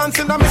 But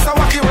dancing a miss a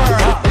wacky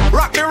world.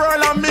 Rock the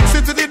world and mix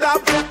it to the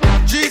dab.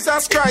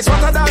 Jesus Christ,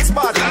 what a dance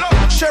bad.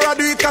 Share a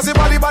do it cause your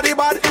body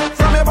bad.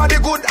 From your body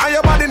good and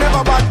your body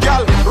never bad,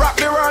 girl. Rock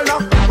the world now.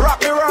 Rock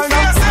the world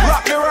now.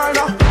 Rock the world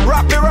now.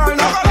 Rock the world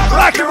now.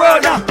 Rock the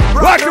world now.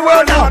 Rock the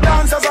world now.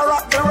 Dancers are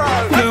rock the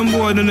world. Them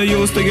boy than they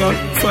used to get.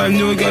 5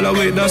 new girl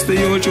away, that's the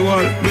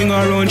usual. Bring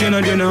her around,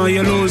 Jenna,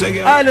 you lose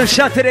again. Island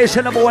Saturday's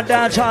the #1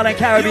 dancehall and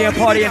Caribbean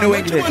party in New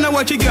England. Wanna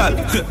watch a girl,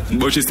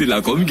 but she still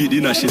a come get the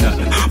national.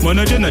 Man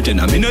a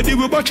Jenna, me no deal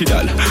with battery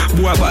doll.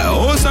 Boy buy a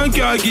house and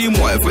car, give him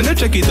wife when they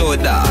check it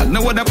out, dog.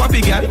 Now what a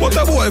papi girl, what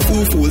a boy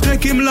fool,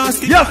 take him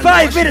last. You have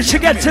 5 minutes to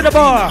get to the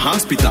bar.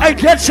 Hospital. And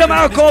get some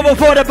alcohol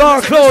before the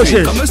bar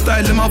closes. Come and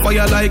style them up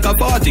fire like a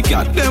party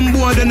cat. Them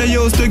boy than they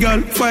used to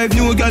girl. 5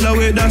 new girl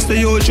away, that's the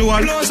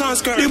usual.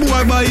 The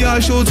boy buy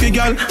a shoes for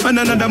girl, and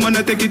another man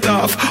a take it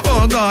off.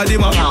 Oh God,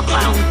 him a girl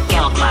clown.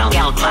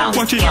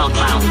 Watch it. Girl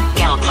clown.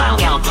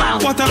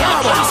 What a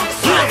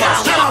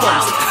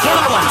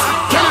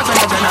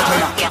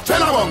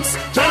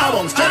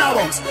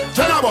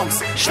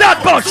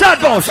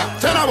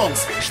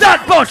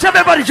Start bounce,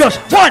 everybody just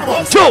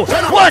 1, 2,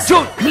 1,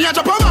 2. Me a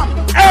Japan.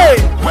 Hey.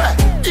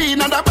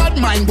 In and a bad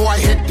mind boy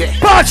head there.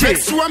 Party.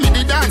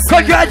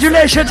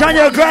 Congratulations on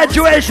your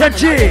graduation,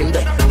 G.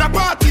 The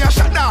party a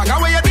shut down.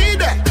 How you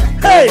did it?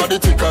 Hey. Everybody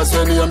think us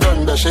when you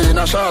done the shade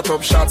a shot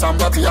up shots and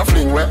body a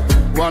fling where.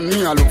 One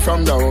me a look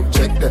from the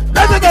object there.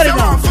 Everybody if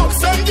you want fuck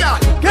some girl,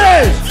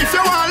 if you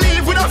want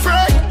live with a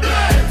friend,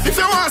 if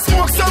you want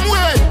smoke some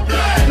way,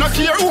 no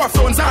care who a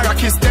phones are a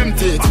kiss them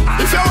teeth.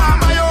 If you want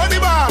my own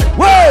bar,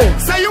 whoa,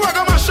 say you a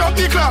go mash up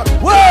the club,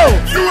 whoa,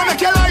 you will make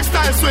your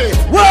lifestyle sweet,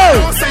 whoa,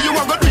 don't say you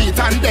a go do it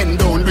and then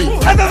don't do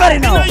it. Everybody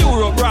know. In a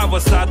Europe, Bravo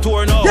start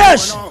tour now.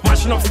 Yes.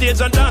 Mashing up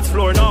stage and dance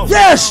floor now.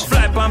 Yes.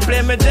 Fly and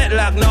play me jet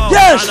lag now.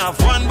 Yes. And have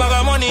 1 bag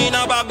of money in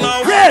a bag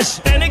now. Yes.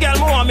 Any girl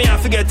more want me I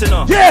forget to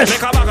know. Yes.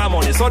 Make a bag of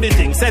money so the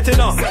thing set it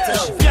up.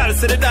 Girl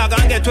see the dog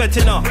and get wet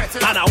enough.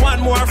 And I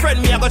want more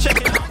friend me I go check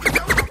it.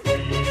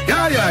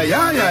 Yeah.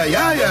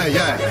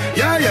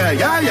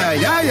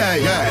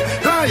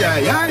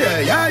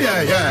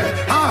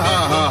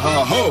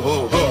 Ha ho.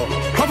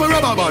 Couple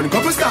rubber band,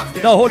 couple stop.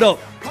 No, hold up.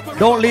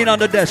 Don't lean on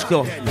the desk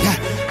though.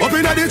 Up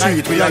in the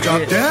street, we are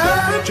drop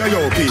dead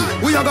J.O.P.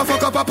 We are gonna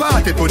fuck up a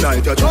party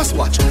tonight, you just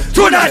watch.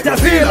 Tonight I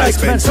feel like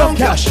spend some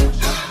cash.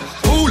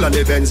 Cool on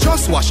the Benz,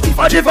 just watch.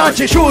 A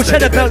Givenchy shoes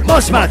and the belt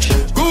must match.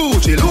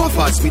 Gucci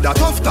loafers with a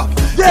tough top.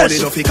 Yes. Money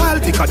no fickle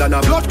thicker than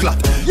a blood clot.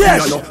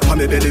 Yes. We know, on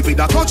me belly with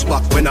a clutch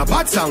back. When a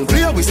bad sound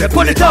clear, we say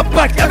pull it up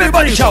back,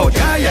 everybody shout.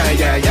 Yeah.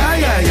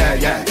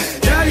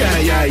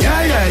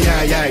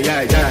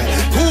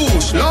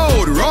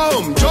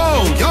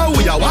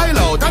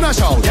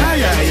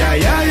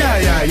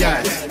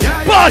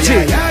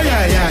 Party!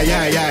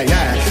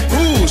 Yeah.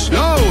 Push,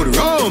 loud,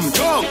 rum,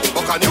 jump.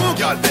 Fuck a new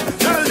girl,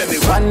 tell them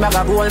it. One bag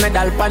of gold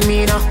medal pan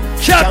me now.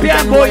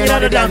 Champion boy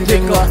in the damn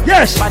thing.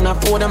 Yes. Pan a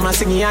pour them a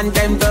singing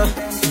anthem to.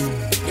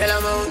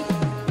 Yellow moon.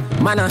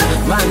 Man,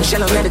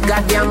 shell on the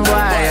goddamn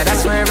boy.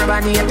 That's why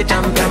everybody at the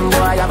champion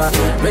boy. Have a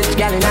rich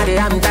gal in the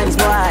Hamptons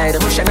boy. The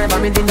bush never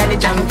been in the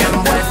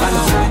champion boy.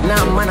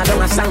 Now man, I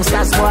don't a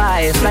songsters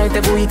boy. Fly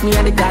to go with me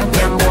at the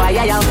goddamn boy.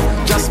 Yeah.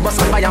 Just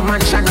bust up by a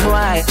mansion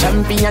boy.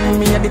 Champion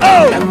me at the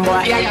champion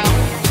boy. Yeah.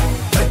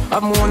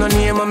 I'm more no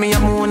name and me,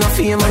 I'm more no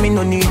fame and me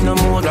no need no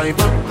more life.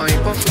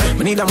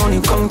 Me need a money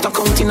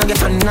counting I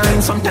get a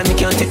 9. Sometimes me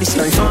can't take this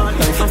life.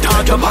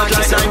 Talk your bad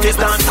like 90s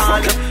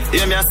dancehall.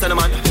 Hear me a tell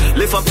man,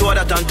 lift up to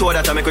that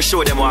and I make you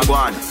show them what I go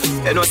on.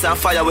 You know say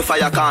fire with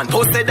fire can.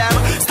 Posted them,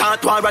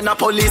 start war and the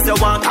police you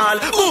want call.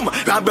 Boom,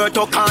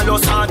 Roberto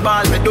Carlos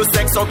hardball. Me do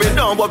sex up in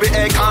down but be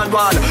a can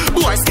wall.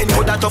 Boy skin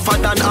hood that tougher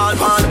than all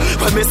ball.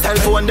 When me cell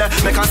phone there,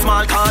 make a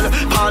small call.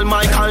 Paul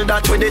Michael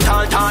that with the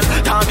tall.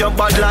 Talk your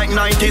bad like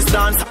 90s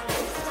dance.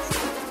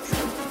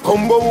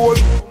 Combo wall,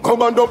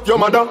 command up your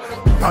mother.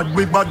 Bad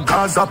we bad,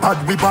 Gaza,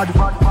 bad we bad.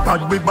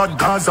 Bad we bad,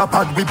 Gaza,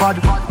 bad we bad.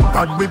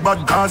 Bad we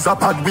bad, Gaza,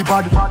 bad we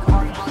bad.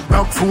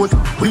 Black foot,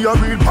 we a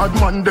real bad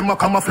man, them a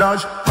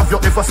camouflage. Have you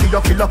ever seen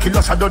a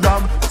killer shadow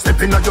dog? Step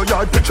in your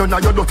yard, picture now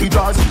your dirty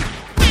jaws.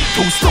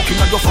 Too stuck in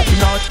your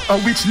fucking heart.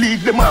 And which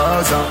league them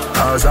Gaza.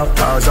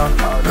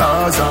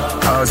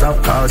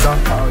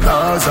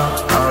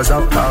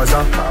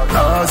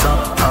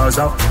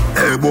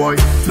 Hey boy,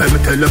 let me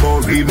tell you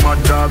about real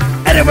mad dog.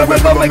 Anyway, we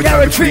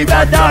carry 3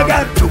 bad dog.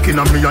 Looking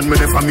at me and me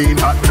never mean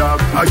hot dog.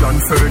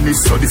 Iron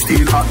furnace, so the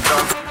steel hot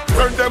dog.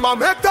 Turn them a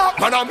make that,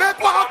 man a make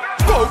mark.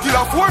 Go kill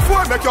a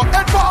 4-4, make your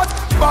head part.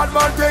 Bad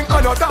man thing,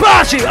 another.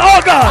 Party, oh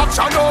God.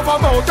 Action over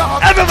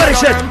mountain. Everybody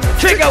said,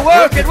 Chica,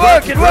 work it.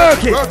 Chica,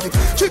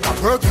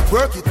 work it.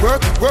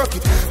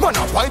 Man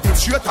a wind it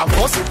straight and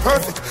bust it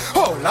perfect.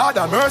 Oh Lord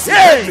have mercy,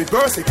 hey. Let me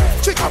burst it.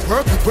 Chica,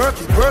 work it.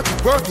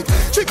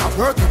 Chica,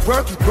 work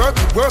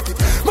it.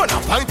 Man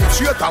a wind it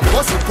straight and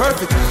bust it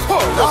perfect.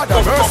 Oh Lord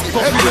have mercy,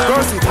 let me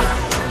burst it.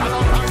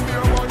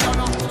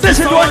 This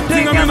is one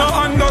thing I'm not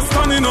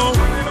understanding, you know.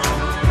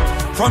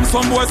 From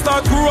some boys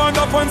start growing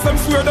up and some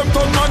swear them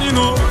turn man, you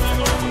know.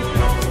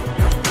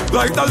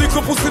 Like the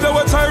little pussy they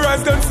will try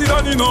rise them sit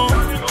down, you know.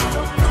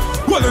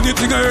 Well,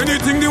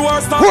 anything the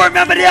war start. Who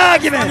remember the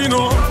argument? You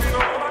know.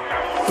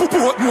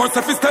 What more if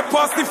you step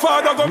past the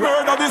father go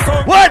murder the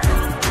son. What?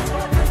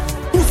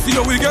 Pussy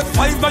you will get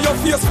 5 by your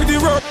face for the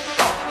work.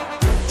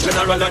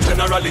 General and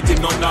generality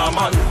no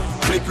normal.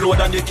 Flip load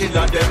and the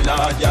killer them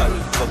loyal.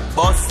 For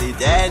boss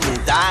it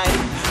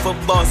anytime.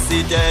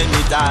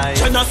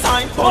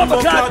 Genocide,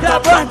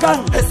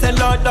 it's a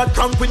lot that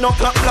drunk with no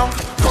clap long.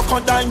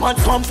 Crocodile man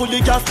swam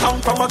fully gas tank.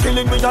 From a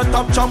killing with a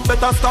top jump,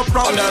 better stop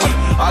round them.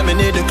 All me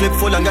need a clip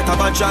full and get a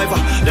bad driver.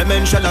 The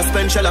men shell a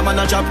spend shell a man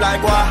a job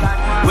like what?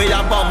 We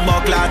a bomber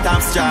clat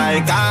and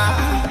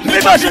striker. Me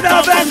must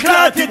have been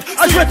clotted.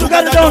 I swear to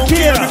God I don't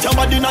care. If your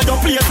body not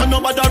your place and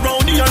nobody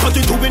around here.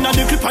 32 in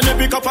the clip and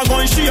every cup a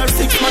going share. 6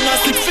 man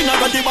and 6 finger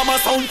got the bomber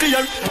sound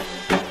clear.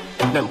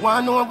 Them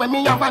want know when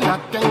me have a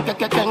knock,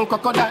 ken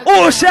crocodile.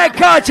 Oh, said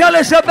cartel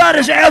is the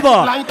baddest ever.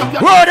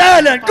 Rhode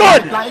Island,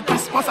 good. Like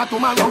Christmas or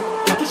tomorrow.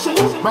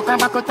 Broken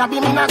back out be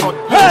me na good.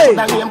 Hey.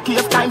 The name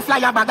cave time fly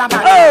a bag a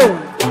bag. Oh.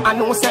 I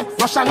know say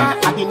Russia na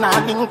I did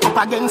not link up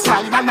against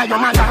slide and your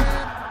mother.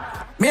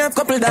 Me have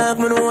couple dog,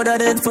 me know what that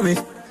did for me.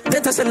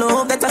 That I say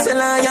love, that I say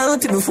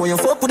loyalty. Before you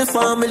fuck with the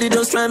family,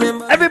 just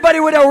remember. Everybody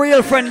with a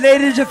real friend,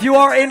 ladies, if you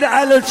are in the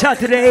island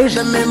Saturdays,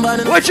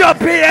 what's your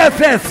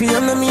BFF?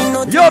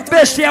 Your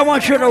bestie, I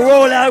want you to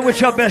roll out with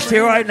your bestie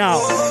right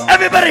now.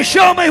 Everybody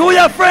show me who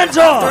your friends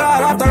are.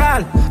 After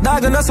all,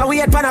 dog and us are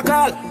weird pan a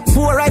call.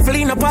 4 rifle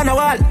in upon a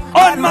wall.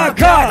 On my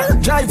car.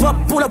 Drive up,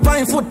 pull up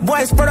on foot.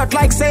 Boys spread out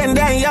like saying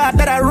damn yard.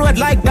 That I rode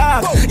like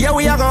dog. Yeah,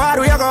 we are go hard.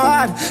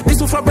 This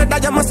is for bread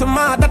that you must be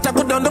mad. That I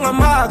could down a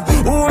mark.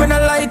 Who me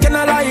not like and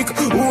I like.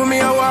 Who me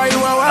a why, you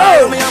a why.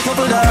 Who me a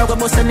couple dog. Go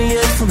bust in the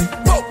head for me.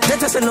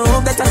 That I say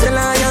love, that I say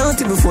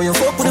loyalty. Before you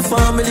fuck with the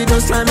family,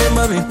 just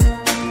remember me.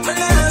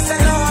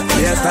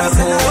 Yes, that's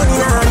all.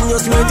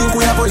 Just you think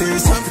we are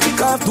police.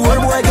 Kick off door,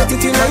 boy, get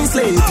it in nice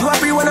late. You are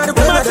free one of the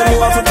boys that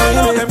them off for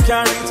them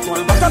can't reach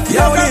one. Back up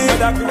your way.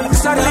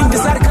 This are the link,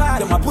 this are the car.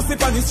 Them a pussy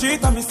on the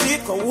street and me see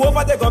it. Go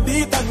over they go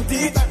beat and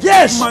teeth.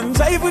 Yes. Man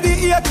drive with the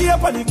ear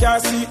tape and the car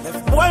seat.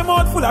 Left boy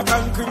mouth full of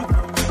concrete.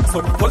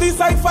 So the police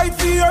like fight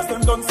for years,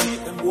 them don't see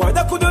them boy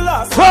that could have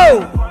lost.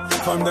 Whoa.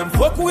 From them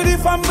fuck with the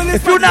family.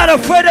 If you're not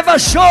afraid of a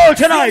soul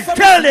tonight,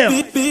 tell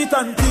them. Beat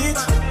and teach.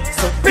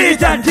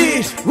 Beat and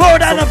teach,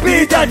 Rhode Island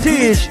beat and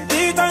teach.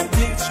 Beat and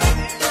teach,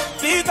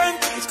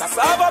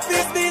 cassava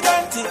beat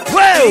and teach.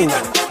 Well,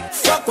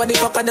 fuck what the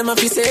fuck of them a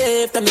be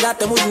safe. Them that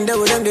them wouldn't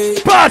do them day.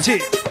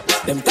 Party.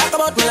 Them talk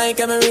about me like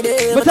every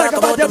day, but talk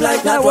about them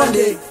like not one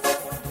day.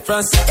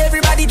 France,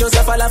 everybody just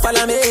a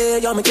follow me.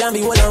 Yo, me can't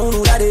be one on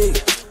who that day.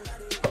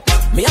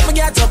 Me have to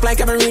get up like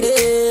every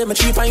day. My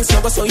 3 pints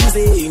never so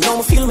easy. Now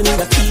me feel me need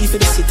a key for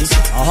the city.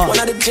 One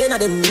of the gen of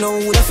them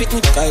know who that fit me.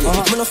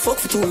 Me no fuck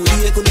for 2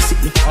 days, could sick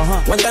me.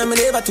 One time me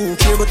never too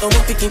care, but I'm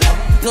picking.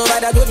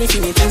 Nobody got me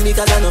feel me thing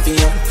because I know for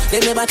you. They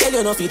never tell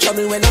you nothing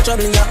trouble when I'm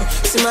troubling you.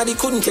 Somebody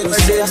couldn't tell me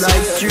say I saw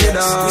you.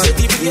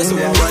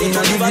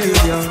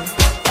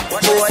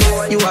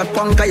 Boy, you a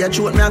punk, you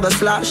throat me a go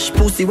slash.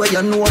 Pussy where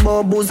you know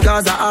about booze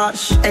cause a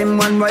ash.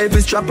 M1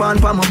 rifle strap on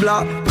for my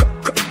block.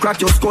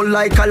 Crack your skull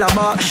like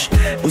calabash.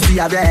 Pussy,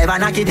 have you ever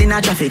knocked it in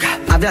a traffic?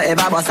 Have you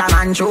ever bust a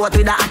man throat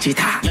with a hatchet?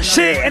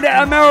 See, in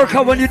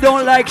America, when you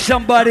don't like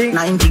somebody,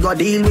 90 go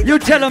deal with. You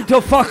tell them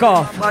to fuck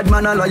off. Bad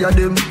man, I lawyer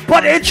them.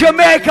 But in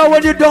Jamaica,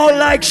 when you don't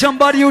like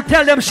somebody, you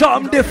tell them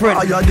something different.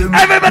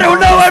 Everybody who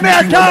know what me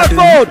talk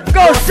about,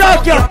 go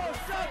suck ya.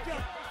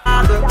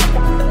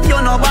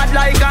 You know bad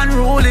like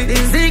unruly.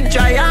 Zig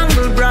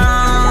triangle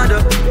brand.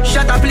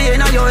 Shut up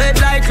plane on your head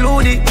like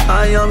Looney.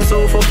 I am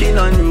so fucking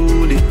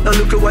unruly. Now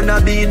look at what I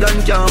be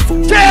done can't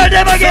fool. Tell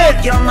them again.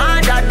 Fuck your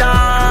mother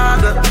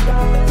dog.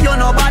 You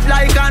know bad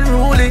like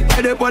unruly.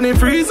 They on the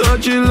freezer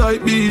chill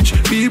like beach.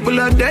 People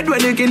are dead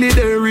when they kill it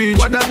they reach.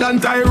 What that done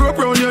tie rope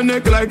round your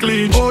neck like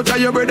leech. Out of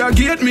your brother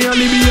gate me and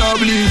leave me a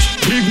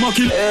bleach. Big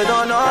monkey. They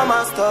don't know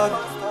my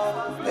stuff.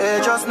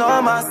 They just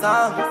know my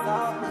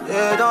sound.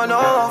 They don't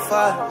know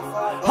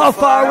how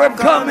far we're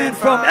coming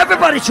from.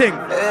 Everybody sing.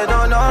 They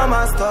don't know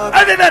my stuff.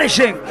 Everybody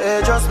sing.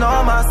 They just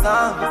know my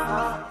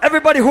sound.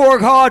 Everybody who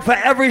work hard for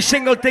every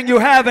single thing you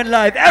have in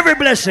life. Every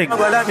blessing.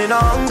 Let me know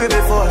hungry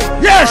before.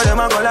 Yes.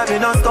 Let me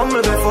know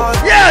stumble before.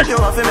 Yes. You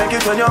have to make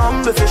it when you're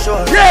humble for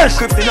sure. Yes.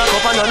 Crips in a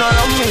cup and none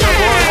around me.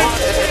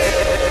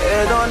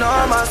 They don't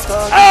know my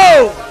stuff.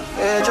 Oh.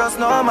 They just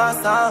know my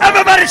sound.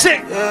 Everybody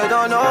sing. They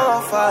don't know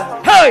how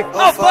far. Hey,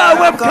 how far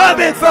we're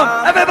coming from.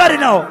 Everybody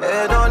know.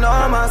 They don't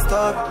know my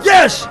stuff.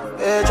 Yes.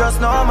 They just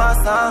know my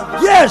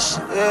sound. Yes.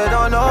 They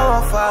don't know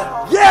how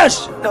far.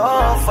 Yes.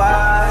 No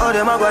far. Oh,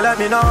 them a go let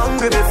me know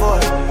hungry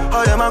before.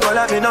 Oh, them a go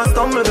let me know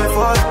stumble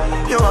before.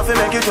 You have to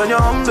make it when you're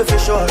humble for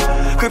sure.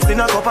 Crips in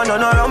a cup and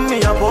none around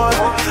me a pour.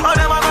 Oh,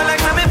 them a go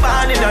like me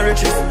born in the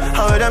riches.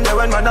 How them there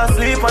when man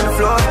asleep on the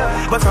floor.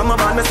 But from a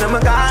band me say me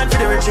gone for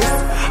the riches.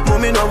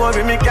 Mommy no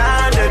worry me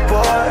can't get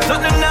poor.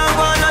 Nothing now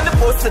going on the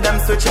post to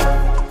them switching.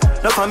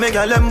 No for me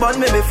girl them born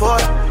me before.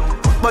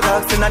 But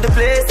I've seen at the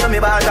place so me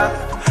bother.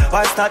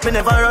 Why start me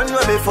never run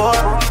away before.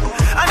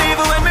 And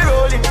even when me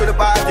rolling to the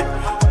party.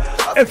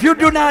 If you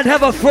do not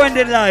have a friend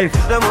in life,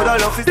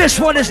 this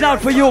one is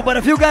not for you. But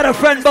if you got a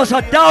friend, bust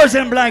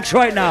 1,000 blanks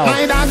right now.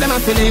 My dog them a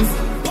feelings.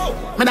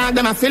 My dog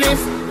them a feelings.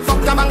 Fuck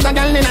the bank the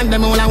girl in and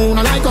them all a who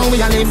no like how we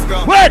a live.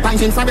 What?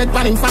 Pinching for bed,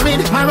 panning for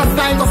it. My rough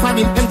guy go for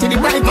it. Empty the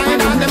bright. My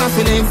dog them a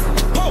feelings.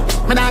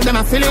 My dog them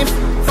a feelings.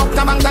 Fuck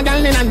the bank the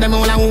girl in and them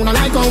all a who no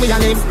like how we a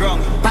live.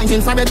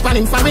 Pinching for bed,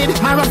 panning for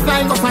it. My rough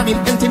guy go for it.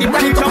 Empty the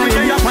bright.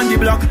 On the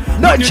block.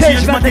 No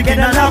change, man, they get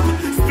a lock.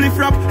 Spliff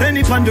rap,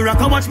 any pan the rock.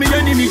 How much me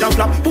enemy a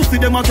flap. Pussy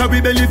them a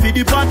carry belly for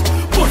the pot.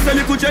 Bust a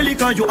little jelly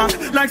cause you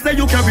act like say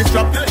you carry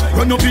strap.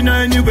 Run up in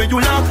anywhere you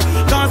lock.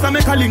 Cause I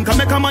make a link, I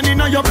make a man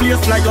in your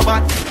place like your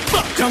bat.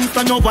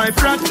 Youngster no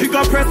wife rat. You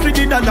got press with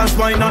the that's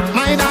why not.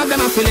 My dog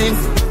them a feelings.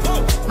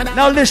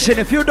 Now listen,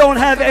 if you don't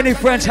have any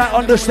friends, I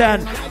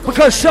understand.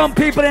 Because some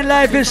people in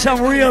life is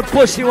some real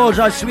pussy holes,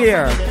 I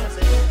swear.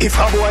 If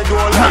a boy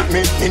don't like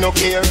me no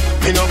care.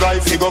 Me no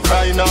guy fi go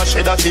cry nor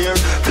shed a tear.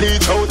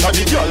 Bleach out of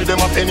the girl, them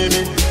a penny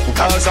me.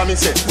 Cause I me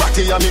say,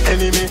 Ratty a me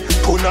enemy.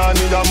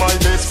 Punani a my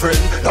best friend.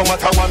 No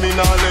matter what me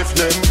nah left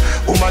them.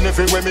 Woman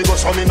everywhere me go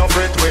so me no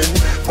fret when.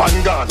 One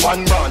gun,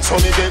 one band, so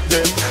me get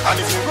them. And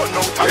if you run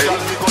out of girl,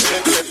 me go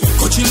check them.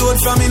 Coachy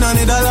load from in a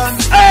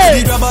Netherlands.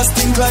 Hey! The grabbers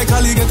think like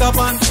Ali get up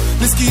on.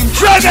 The scheme,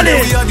 struggling.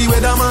 We are the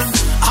weatherman.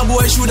 A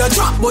boy shoulda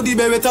drop, but the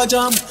beretta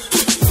jam.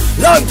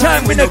 Long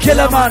time we no kill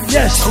a man,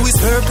 yes. So we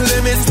circle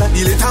limits like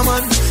the little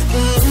man.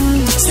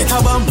 Set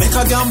a bomb, make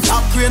a damn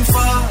black rain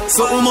fall.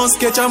 So we must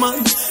catch a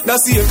man.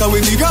 That's the echo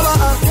when the grabber.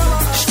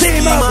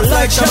 Steam up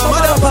like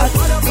Shabba.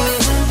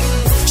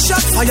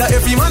 Shot fire,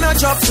 every man a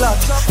drop flat.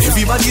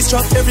 Everybody's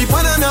trapped, every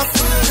pan a nap.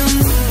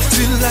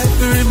 Feel like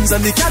the rims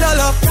and the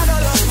Cadillac.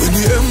 When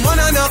the M1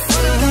 a nap.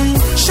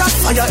 Shot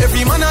fire,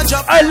 every man a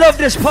drop. I love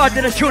this part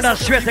of the tune, I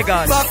swear to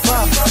God.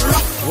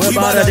 We're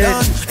madder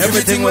than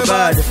everything we're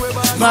bad.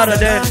 Madder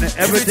than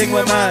everything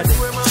we're mad.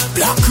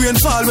 Black rain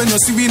fall when you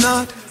see we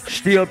not.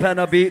 Steel pen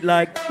a beat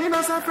like. Me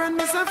no say friend,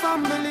 me say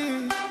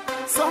family.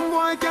 Some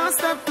boy can't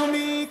step to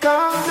me.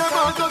 Cause them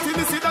all dirty,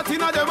 me see that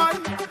in a them eye.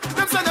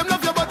 Them say them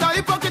love you but I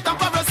hypocrite and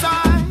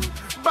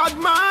parasite. Bad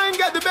mind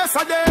get the best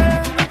of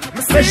them.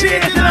 Me see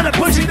it in the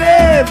pussy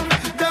them.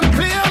 Them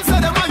claims say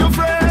them are your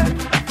friend.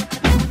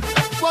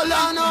 Well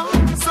I know.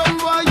 Some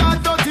boy are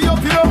dirty up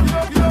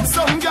here.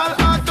 Some girl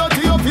are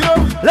dirty up here.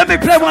 Let me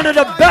play one of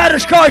the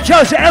baddest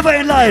cartels ever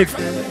in life.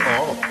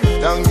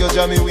 Thank you,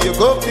 Jamie. Wake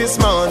up this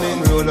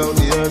morning. Roll out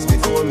the earth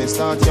before me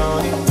start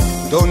yawning.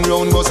 Don't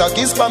round, bust a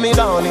kiss for me,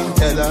 darling.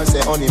 Tell her,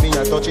 say, honey, me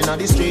a touching on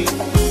the street.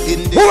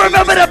 Who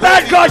remember the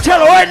bad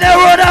cartel right now,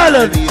 Rhode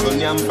Island? Even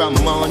yam from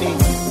morning.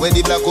 Where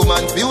the black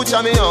woman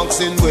future me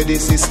oxen. Where the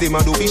system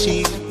a do be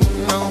shit.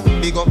 No.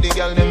 Big up the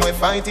girl, them we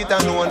fight it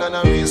alone. And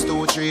a race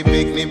 2, 3,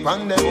 picnic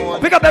on them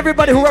one. Pick up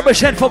everybody who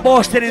represent for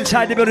Boston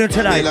inside the building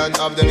tonight.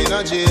 Have them in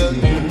a jail.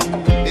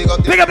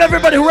 Pick up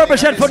everybody who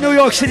represent for New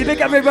York City.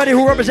 Pick up everybody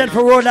who represent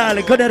for Rhode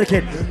Island,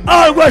 Connecticut.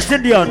 All West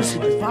Indians.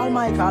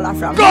 Michael, I'm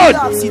from Good.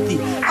 New York City.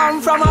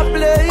 I'm from a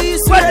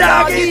place where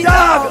doggy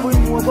dog. We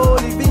know about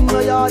the bingo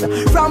yard.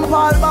 From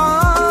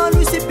Palman,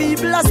 we see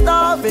people are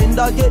starving.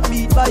 They get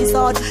beat by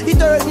sword. It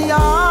hurt me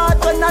hard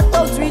when I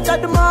touch reach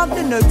at the mark.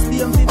 The next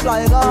day I'm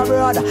fly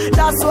abroad.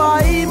 That's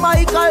why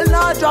Michael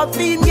not drop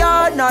team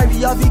yard. Now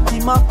be a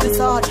victim of the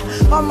sword.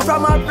 I'm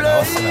from a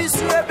place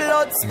where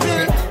blood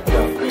spill.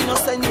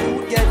 Innocent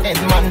you get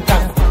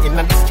Edmonton, in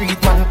the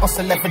street man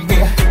hustle every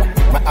day.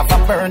 Me have a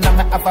burn and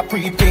me have a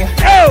prepay.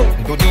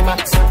 Do the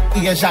max,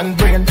 Asian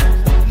brain.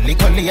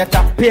 Liquor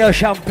later, pure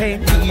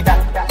champagne.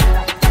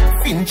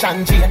 Finch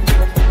and Jane.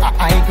 A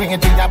high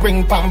grade I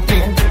bring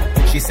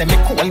pamphlet. She say me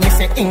cool, me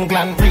say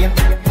England rain.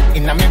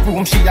 In a me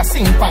room she a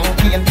sing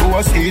pancake. Do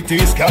a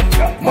CT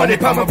scan, money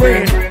pa my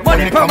brain.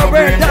 Money pa my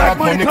brain, dog,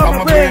 money pa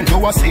my brain. Do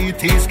a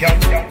CT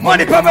scan,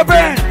 money pa my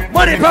brain.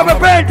 Money pa my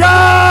brain,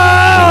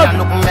 dog.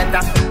 Looking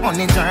better, on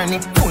the journey,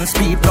 full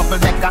speed, double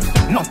decker.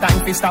 No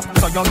time to stop,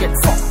 so you get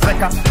fucked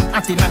wrecker.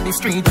 Out in the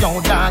street,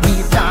 yo dog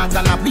eat dog.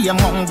 And I be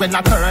among when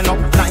I turn up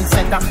like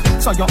setter.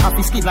 So you have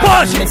to skill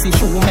like Messi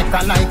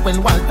shoemaker. Like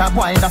when Walter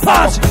Boy the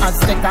fuck as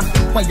sticker.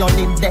 When you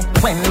did that,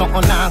 when no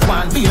on a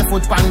one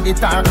barefoot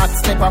bandit or hot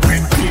stepper.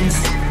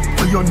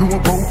 You know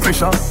about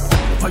pressure.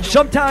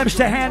 Sometimes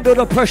to handle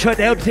the pressure, it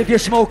helps if you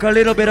smoke a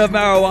little bit of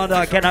marijuana.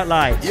 I cannot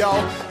lie. Yo,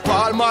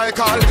 Paul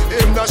Michael,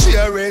 him no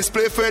sharing,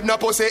 split with no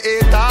pussy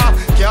eater.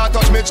 Can't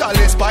touch me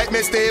chalice, pipe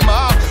me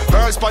steamer.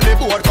 First on the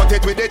board, cut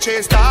it with the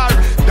chase star.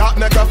 That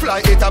make a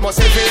fly, it a must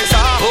say visa.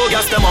 Oh,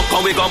 gas them up,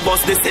 and we gon'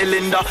 bust the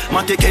cylinder.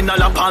 Matic in a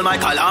la Paul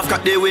Michael, half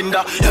cut the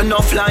window. You no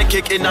fly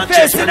kick in a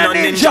chest and a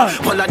ninja.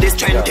 Pull a this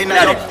strength in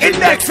a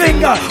index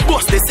finger.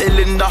 Bust the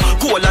cylinder,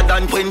 cooler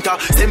than winter.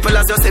 Simple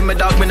as you see me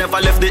dog, me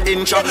never left the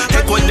intro.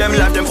 Take with them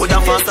like them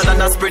coulda faster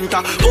than a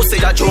sprinter. Who say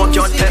a joke,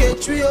 you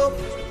tell.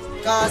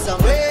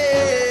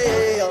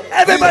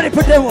 Everybody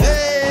put them on.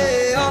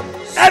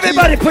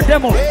 Everybody put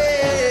them on.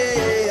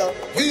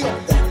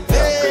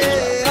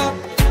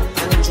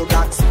 Andrew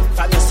Blacks,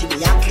 from you see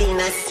me a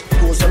cleanest.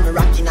 Goes on me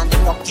rocking and the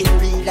fucking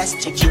realest.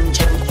 Chicken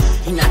chin.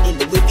 In a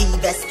the Louis V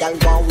vest. Girl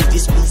go with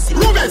this piece.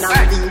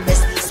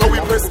 So we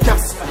press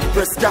gas,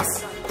 press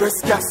gas.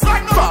 Press gas,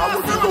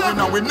 forward we going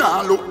and we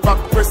now look back.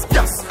 Press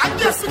gas,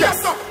 press gas,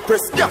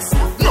 press gas.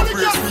 No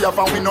praise we have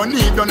and we no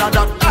need none of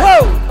that.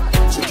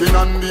 Chicken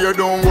and beer,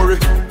 don't worry.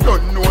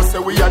 Don't know say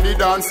we are the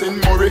dancing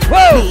Murray.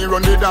 Me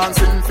run the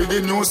dancing for the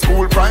new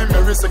school,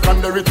 primary,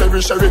 secondary,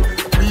 tertiary.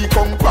 We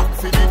come back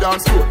for the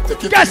dance floor.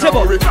 Take it in a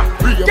hurry.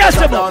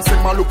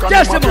 Dancing, man, look at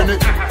my penny.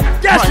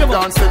 My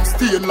dancing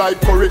stain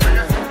like curry.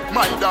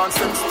 My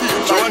dancing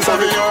stain like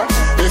curry.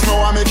 If no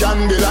one me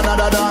can build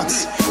another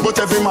dance, but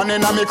every man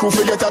in a me crew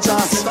fi get a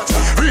chance.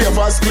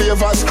 Ravers,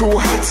 clavers, crew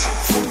hot.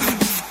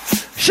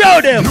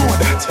 Show them. Know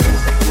that.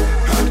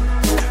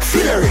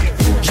 Flary.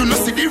 You know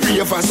see the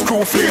ravers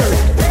crew flary.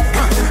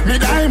 Me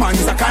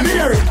diamonds a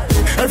canary.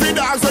 Every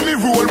dog's when me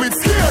roll with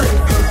scary.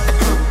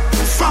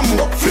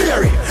 Fambo,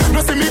 flary.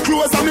 No see me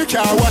clothes and me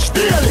car wash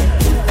daily.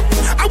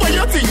 How about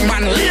you think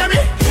man lay me?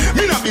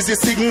 Me not busy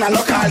signal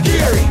local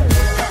Gary.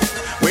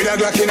 With a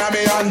Glock in a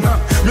me hand.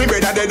 Me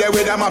brother dead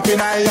with a map in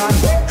a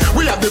hand.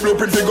 We have the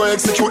blueprint to go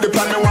execute the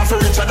plan. Me want for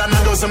richer than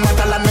a dozen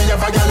metal and me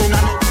have a gal in a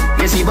me.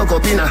 Me see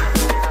Bokopina.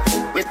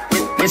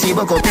 Me see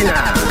Bokopina.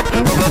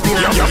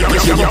 Bokopina. Me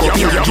see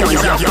Bokopina.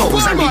 Joins of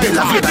toes and the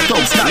Della Vega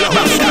toes. Stop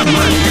man them.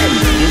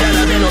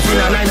 Della been up in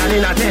a 9 and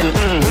in a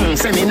 10.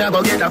 Say me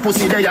never get a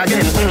pussy day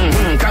again.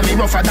 Can be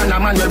rougher than a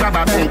man with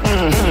rubber band.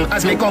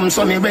 As me come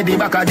so me ready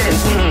back again.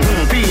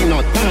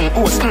 Peanut,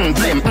 oats,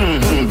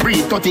 blem.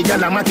 Breed 30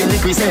 gal a matin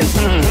represent.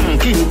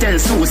 King tell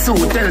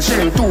Sue tell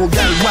Shem. 2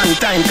 gal one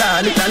time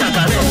call it a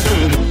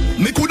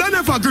knocker. Me coulda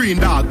never green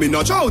dog, me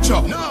no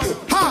chow-chow.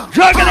 Ha!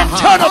 Dragon and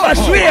turn up a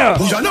swear.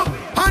 You know?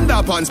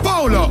 Underpants,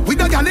 Paolo. With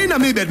the gal in a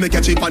me bed, me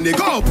catch it on the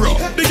GoPro.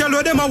 The gal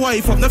with them a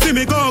wife up, no fi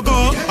me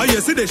go-go. I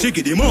you see the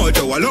shaky the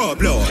mojo, a low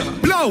blow.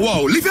 Blow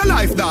wow, live your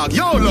life dog,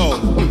 YOLO.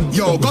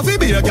 Yo, coffee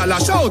be a gal a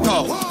shout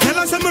out. Tell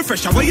us I'm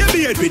fresh, how you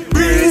beard with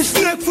breeze.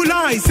 Neck full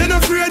eyes, and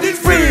afraid it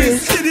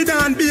freeze. Steady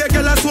down, be a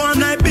gal a swarm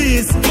like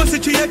bees. Must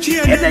it a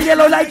chain. In the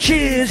yellow like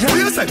cheese. What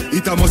you say?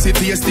 It a must it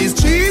taste this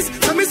cheese.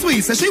 Tell me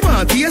sweet, say she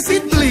want taste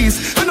it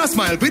please. And I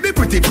smile with the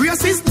pretty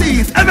braces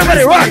teeth.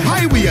 Everybody rock.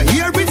 Highway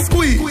here with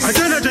squeeze.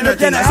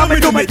 How me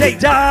do my day,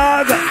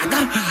 dog?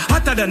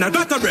 Hotter than a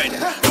gutter bread.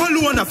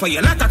 Call one for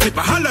your latter clip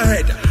a holler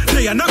head.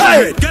 They are not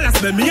head. Girl, I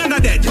spend me on a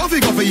dead.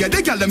 Coffee for you.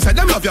 They girl them say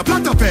them love your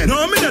platter pen.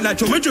 No, me don't like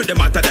to measure them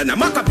hotter than a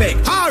maca peg.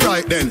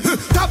 Alright then.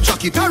 Top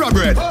jockey, Tara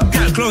bread.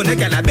 Girl, clone the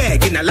girl a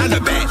bag in a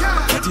lullaby.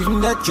 But even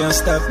that can't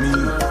stop me.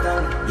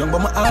 Young but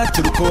my heart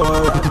to the core.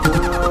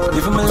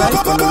 Living my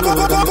life on the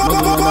road, and if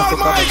money enough to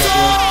cover the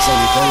door. So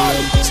we tell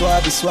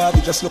them,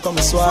 swabby, just look on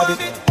me swabby.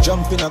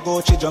 Jump in a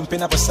Gucci, jump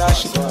in a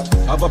Versace.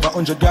 Above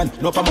 100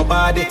 grand, no for my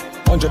body.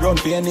 100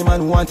 round for any man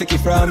who want to take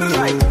it from me.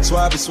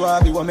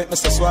 Swabby, what make me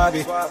so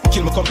swabby?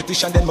 Kill my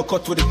competition, then my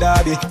cut with the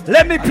daddy.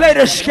 Let me play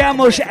the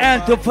Scammers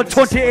anthem for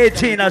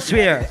 2018, I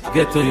swear.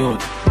 Get to you.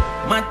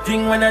 Mad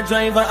thing when I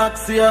drive a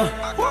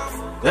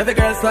Axia. Every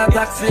girl start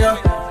taxi.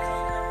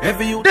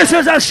 This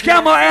is a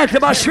Scammer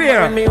anthem, I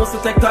swear. When me used to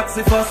take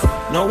taxi first.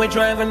 Now we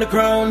driving the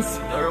crowns.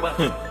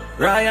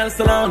 Royal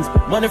salons,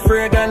 money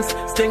fragrance,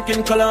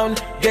 stinking cologne.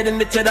 Get in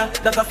the cheddar,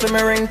 that's a me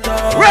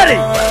ringtone. Ready?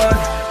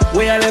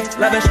 We are live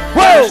lavish,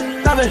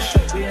 lavish.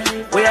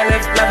 We are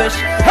live lavish.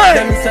 Hey.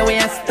 Them say we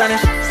are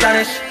stanish.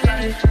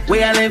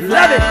 We are live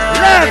lavish.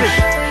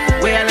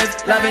 We are live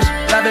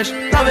lavish.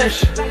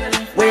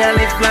 We are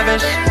live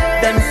lavish.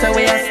 Them say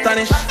we are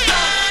stanish.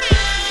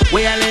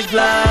 We are live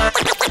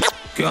lavish.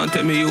 Can't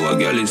tell me you a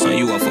girl is and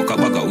you a fuck a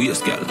bag of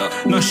waist, girl.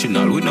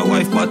 National, we no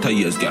wife but a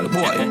years, girl.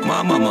 Boy,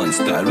 mama man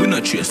style, we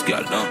no chase,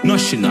 girl.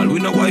 National, we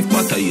no wife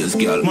but a years,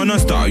 girl. Man a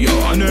star, yo,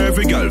 and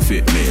every girl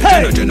fit me.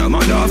 Jenna,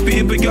 man half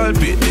people, girl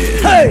fit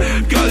me.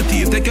 Girl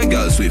thief, take a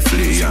girl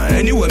swiftly.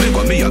 Anyway, me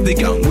got me have the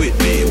gang with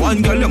me.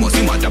 One girl, you must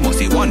see mad, must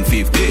see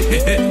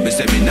 150. Me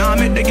say me nah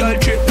make the girl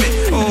trip me.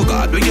 Oh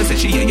God, when you say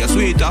she ain't your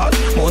sweetheart,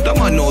 mount a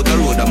man out the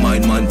road, a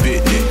mind man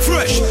pit me.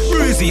 Fresh,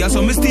 breezy, and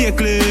so me stay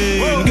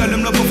clean. Girl,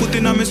 them love a foot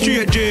in a me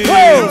straight jeans.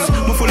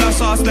 Me full of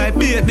sauce like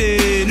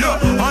baby. No,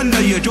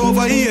 underage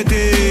over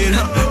 18.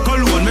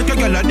 Cologne make a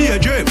girl a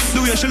daydream. The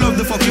way she love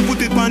the fuck, she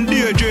put it on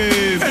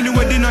daydream.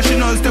 Anyway, the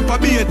national step a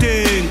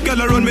beating.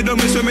 Girl around me down,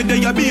 me so me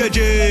day a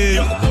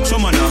beijing.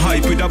 Some man a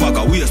hype with a bag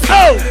of waist.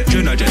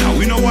 Jenna,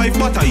 we no wife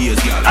but a years,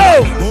 girl.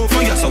 Oh,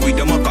 for yes, so with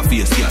the maca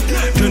face,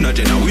 girl.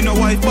 Jenna, we no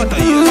wife but a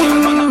years,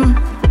 girl.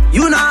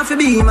 You not have to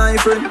be my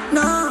friend,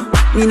 no.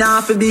 Me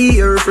not have to be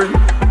your friend.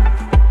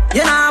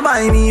 You not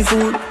buy me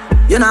food.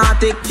 You not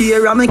take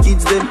care of my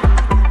kids them.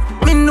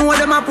 Me know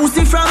them a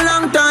pussy from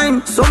long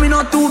time, so me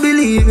not to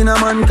believe in a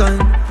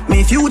mankind.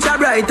 Me future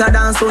brighter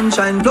than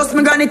sunshine. Plus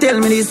me granny tell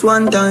me this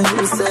one time.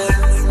 She say,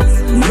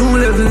 new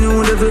level,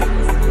 new level.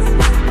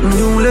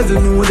 New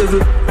level, new level.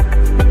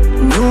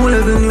 New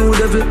level, new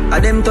level. A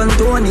them turn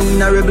Tony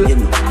in a rebel.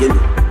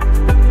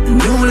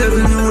 New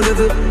level, new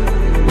level.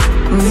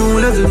 New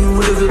level, new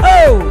level.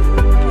 Oh!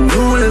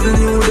 New level,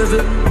 new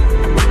level.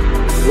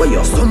 Well,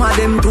 yo, some of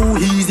them too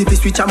easy. If you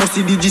switch, I must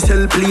see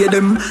digital play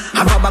them.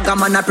 Have a bag of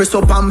man, I press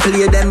up and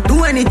play them.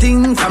 Do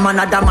anything from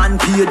another man,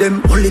 pay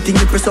them. Only thing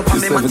you press up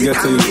and me matic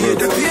and play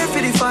them. Pay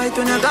for the fight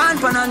when you're gone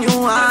for a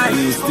new high. And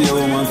you stay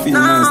home and feel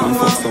nice and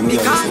fuck some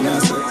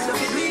girls.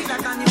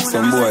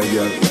 Some boy,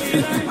 girl.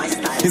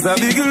 It's a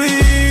big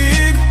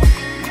league.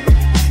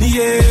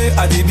 Yeah,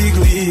 at the big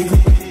league.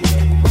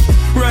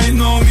 Right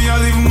now, me I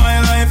live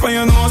my life and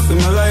you know, see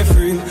my life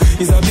real.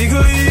 It's a big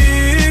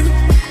league.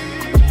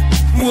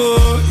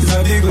 Whoa, it's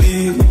a big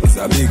league. It's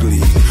a big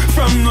league.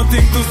 From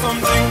nothing to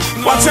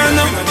something. Watch out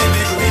now.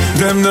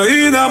 Them no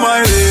in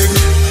my league.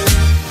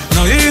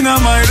 No in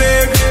my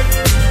league.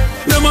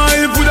 Them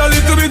I put a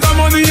little bit of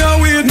money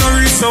and weed no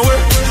reach nowhere.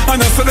 And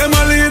I saw them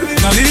a lead.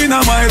 No in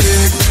my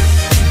league.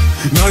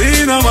 No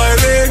in my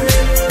league.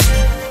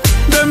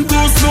 Them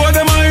too slow,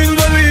 them a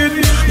invalid.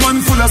 Man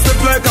full of step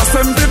like a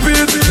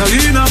centipede. Now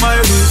in my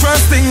league.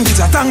 First thing, bitch,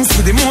 I thanks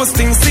for the most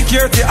things.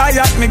 Security, I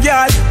at me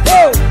guard.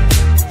 Whoa.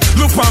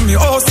 Look on me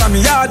house and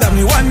me yard and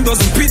me 1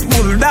 dozen pit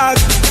bull dog.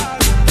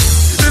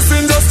 This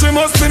industry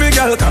must be me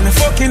girl, cause me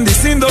fucking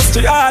this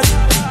industry hard.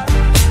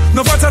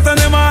 No fatter than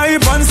them a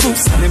hype and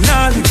soups, and them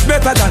nah live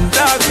better than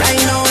dog.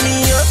 Right now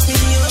me up,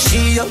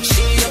 she up.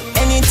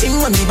 Anything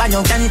when me bang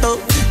out can't talk.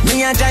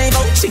 Me a drive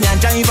out, she a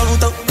drive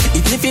out.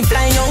 Even if he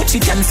fly out,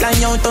 she can fly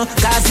out.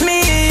 Cause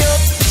me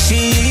up,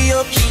 she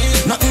up.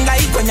 Nothing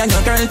like when your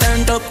girl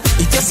turned up.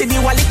 If you see the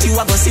wallet, you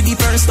a go see the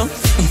purse up.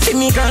 See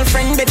me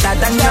girlfriend better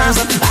than yours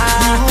up.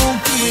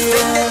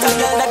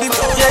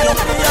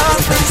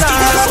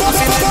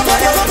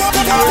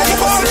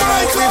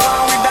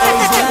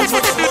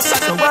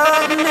 So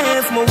what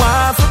if my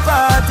wife a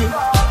party?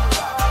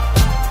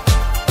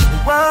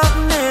 What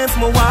if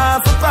my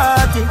wife a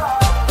party?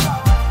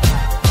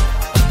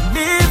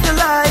 Live your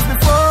life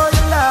before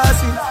you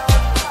lost it.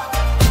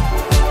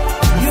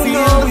 You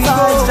know we go,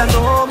 I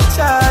know me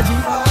charge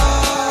it.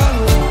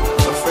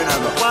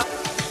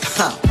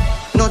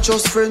 Not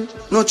just friend,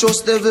 not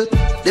just devil.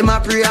 Them a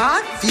pray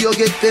hard, for you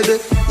get pebble.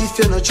 If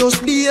you not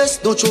just BS,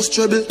 not just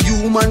trouble.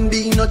 Human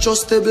being not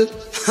just stable.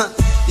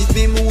 If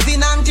me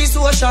moving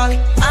anti-social,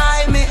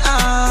 I may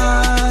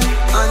I.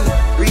 And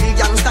real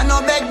gangsta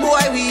no beg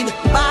boy weed.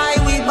 Buy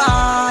we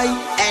buy.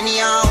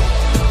 Anyhow,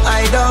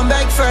 I don't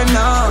beg friend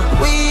now.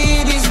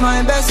 Weed is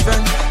my best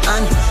friend.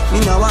 And me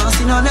no want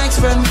see no next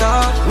friend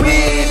dog.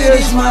 Weed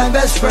is my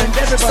best friend.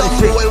 Some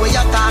boy where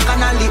you talk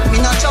and I lip, me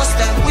not trust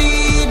them.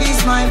 Weed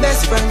is my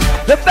best friend.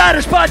 The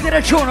baddest part of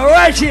the tune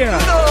right here.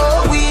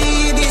 No,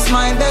 weed is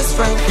my best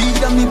friend.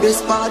 Leader, me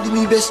best party,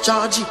 me best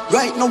charge.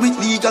 Right now it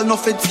legal, no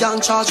feds can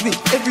charge me.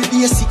 Every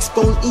day 6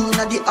 pound in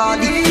at the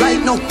RD.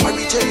 Right now,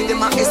 Mary J,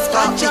 them a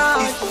escort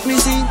me. Me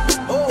see,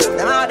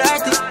 them a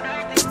dirty.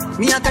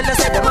 Me a tell you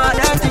say them a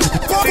dirty.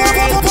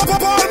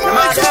 Them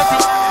a dirty.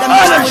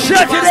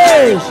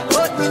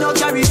 But me no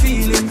carry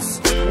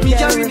feelings. Me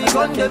carry me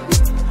gun them.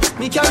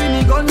 Me carry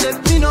me gun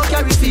them. Me no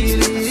carry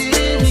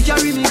feelings. Me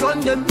carry me gun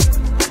them.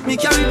 Me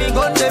carry me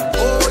gun them.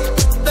 Oh.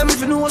 Them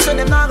if you know so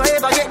them not gonna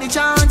ever get the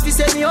chance to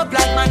set me up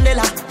like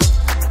Mandela.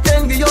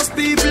 Envious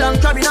people and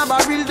crab in a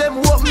barrel, them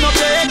open up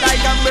their head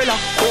like umbrella.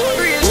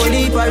 One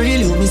heap of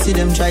real who me see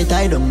them try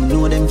tie down, me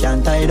know them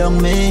can't tie down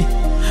me.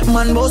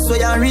 Man boss where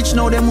you rich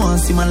now them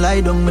want see man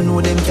lie down, me know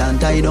them can't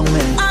tie down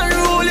me.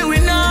 Unruly we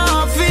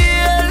not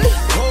feel,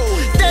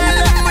 tell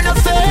them we not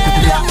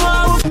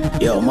fail.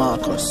 Yo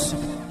Marcus,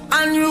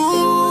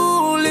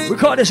 unruly. We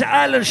call this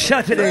Island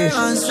Saturdays.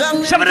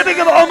 Some of the big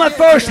of all my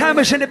first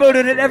timers in the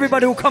building and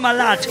everybody who come a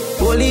lot.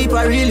 Holy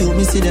paril,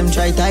 me see them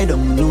try tie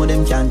down, know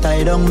them can't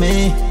tie down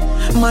me.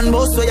 Man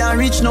boss where you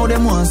rich now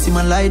them want see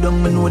man lie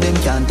down, me know them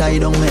can't tie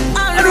down me.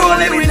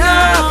 Unruly we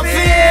not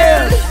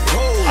feel.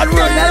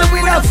 Unruly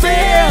we not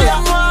feel.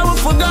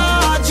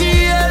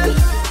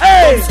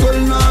 Hey! School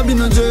now be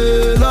no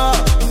jailer.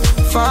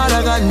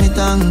 Father God me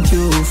thank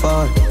you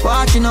for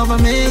watching over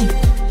me.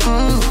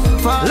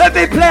 Let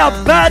me play a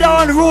better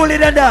unruly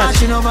than that.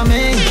 Watching over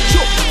me.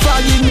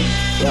 Forgive me.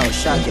 Yo,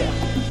 Shaggy.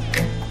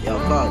 Yo,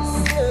 Cuz.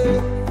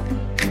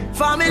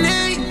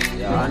 Family.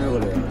 Yo,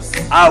 unruly.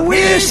 I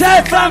will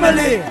say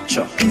family.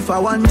 Sure. If I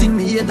want thing,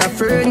 me hate a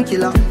fern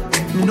killer.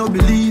 Me no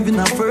believe in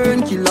a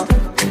fern killer.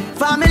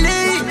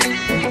 Family.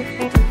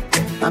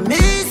 And me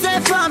say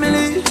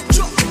family.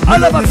 I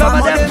love a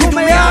family to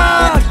me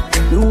heart.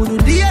 You do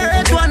the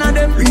earth one of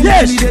them.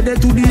 Yes. They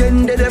to the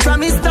end, they from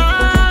me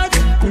start.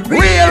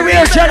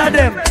 Real shit of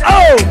them.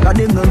 Oh! And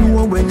them no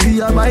know when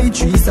we are buy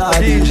 3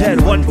 sardines. DJ,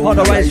 one pot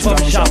of rice from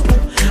shop.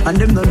 And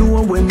them no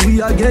know when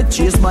we are get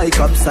chased by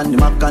cops and the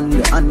mac and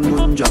the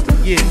handgun drop.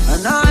 Yes.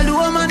 And all the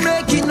woman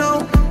make it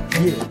now.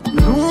 Yeah.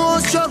 Me know how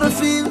struggle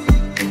feel.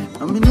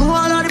 And me know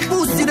all of the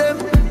pussy them.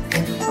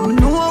 And me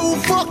know who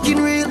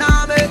fucking real.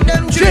 Now make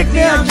them trick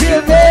me and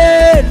kill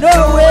me.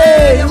 No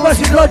way. You must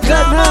be blood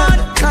clot man.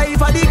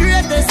 Life are the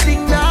greatest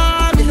thing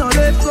now. Me no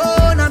left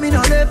go. Now me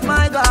no left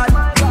my God.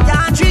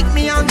 Can't trick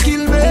me and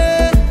kill me.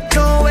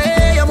 No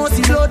way, you must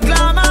see blood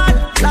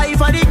glamour.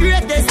 Life are the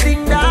greatest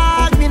thing,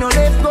 dog. Me no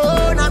left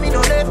go, now me no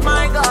left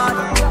my God.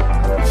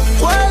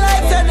 Well, I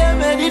tell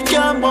them and it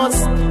can't bust.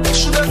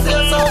 Should have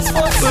said sounds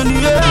first when you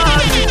hear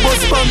it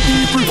bust from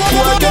people. Who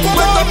are get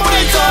better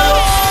fighter.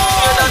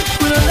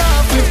 We don't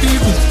laugh with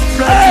people.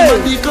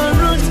 Practical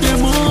runs them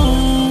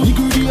move. You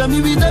could hear me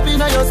with a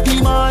pin on your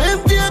schema.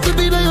 Empty to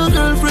be your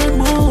girlfriend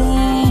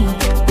move.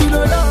 We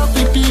don't laugh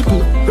with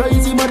people.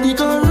 Rising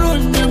medical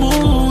run them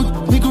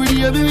out. Me could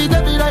hear me with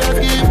a pin on your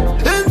scheme.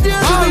 Empty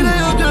to be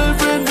your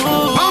girlfriend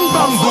move. Bang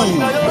bang boom.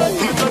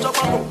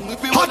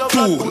 Hot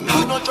tool.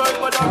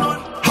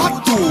 Hot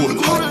tool.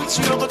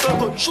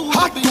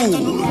 Hot tool.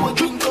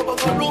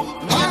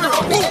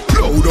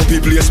 Load up the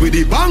place with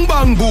the bang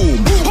bang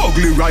boom.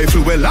 Ugly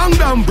rifle with long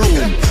damn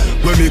broom.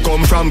 When me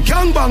come from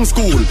gangbang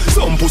school,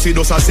 some pussy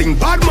does a sing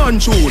bad man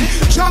tune.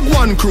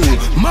 Jaguan crew,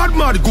 mad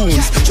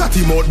goons.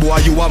 Chatty mouth boy,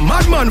 you a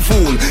madman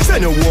fool.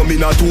 Send your woman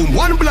in a tomb,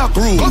 one black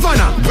room.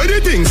 Governor, where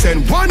the thing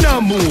send one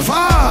a move.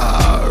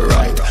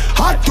 Alright,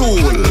 hot tool,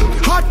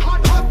 hot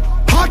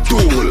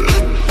tool.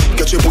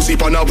 Get your pussy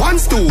on a one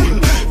stool.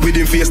 With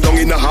him face down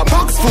in a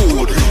box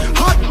food.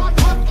 Hot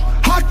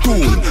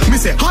tool, me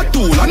say hot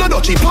tool, another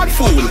cheap hot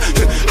fool.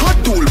 Hot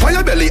tool, by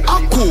your belly,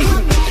 act cool.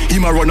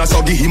 Him a runner,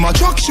 so give him a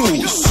truck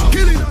shoes.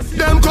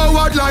 Them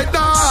coward like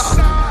that,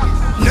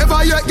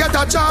 never yet get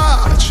a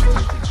charge.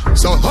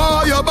 So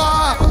how you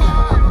bar?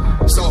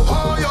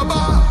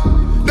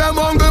 Them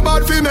hungry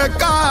bad fi make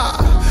car,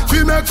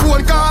 fi make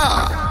phone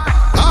car.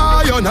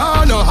 Iron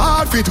hand no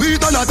hard fit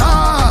with on a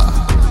tar.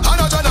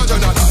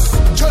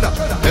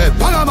 Hey,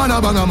 banga mana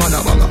banga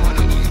mana banga.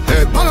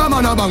 Hey, banga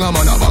mana banga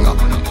mana banga.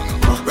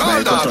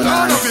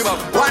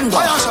 One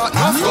fire shot,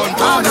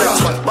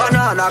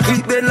 banana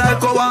clip bend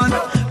like a one.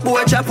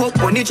 Boy chop up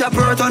when he chop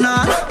hurt on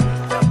on.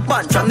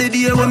 Man from the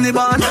day when me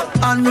born,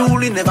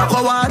 unruly never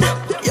coward.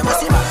 You must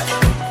see man.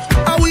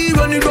 Are we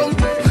running down?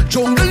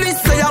 Jungle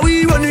list say are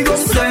we running down?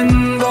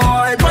 Send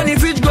boy, funny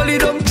fridge gully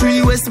down.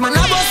 3 West man a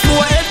bust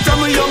boy head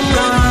from a young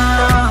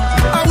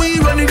man. Are we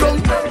running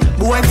down?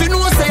 Boy if you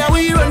know say are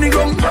we running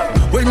down?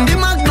 When the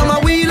magnum a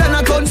wheel and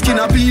a gun skin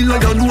a peel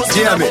like your nose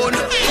skin a bone.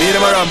 Need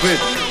him a rampant.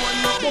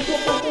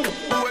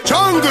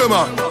 Jungle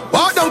man,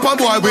 walk down pan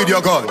boy with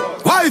your gun.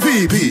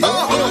 YVP.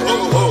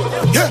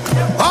 Yeah,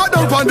 walk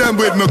down pan them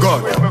with my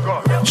gun.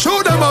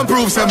 Show them and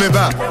prove send me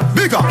back.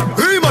 Bigger,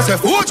 he must have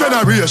 4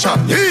 generation.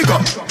 Eager.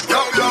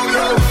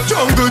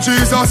 Jungle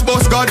Jesus,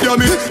 boss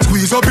goddamn it.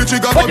 Squeeze up your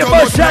trigger, but your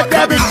must not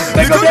grab it.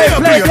 Make a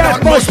play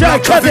that bus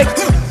down traffic.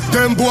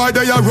 Them boy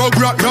they a rug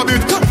rat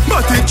rabbit.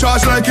 Matic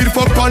charge like it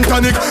fuck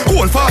pantanic.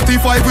 Cold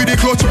 45 with the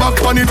clutch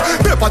back on it.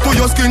 Pepper to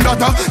your skin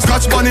that a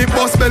scratch pan it.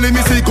 Bust belly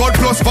me see God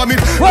plus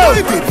vomit.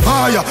 Wipe it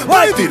fire,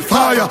 wipe it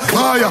fire,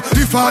 fire.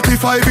 The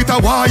 45 it a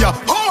wire.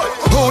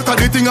 Out of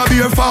the thing a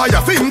beer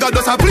fire. Finger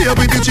does a play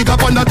with the chick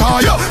up on the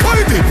tire.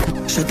 Wipe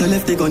it. Shut the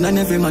left the gun and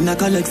every man a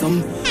collect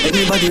some.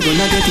 Anybody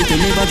gonna get it,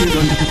 anybody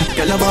run.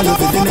 Girl a ball up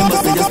with the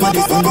members, they just mad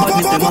this one.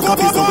 Badness them a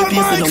copy, so we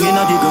place it down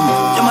inna the gun.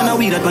 Yeah man a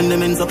weed that when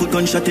them ends up put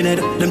gunshot in head.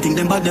 Them think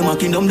them bad, them a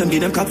kingdom, them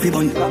give them coffee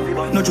bun.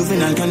 No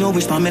juvenile can no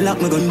wish for me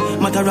lock my gun.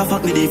 Matter of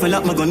fact me dey for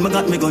lock my gun, me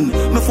got me gun.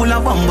 Me full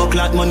of bomb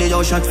clot money,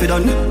 yo shot fi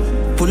done.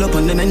 Pull up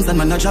on the men's and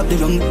man a drop the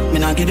rung. Me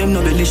nah give them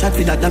no belly shot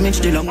fi that damage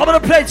the lung. I'm gonna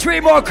play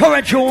 3 more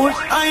current tunes.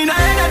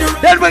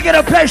 Then we're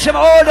gonna play some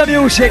older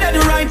music.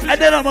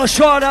 And then I'm gonna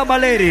show down my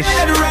ladies.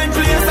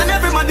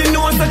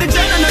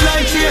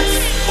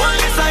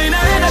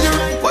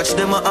 Watch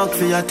them a act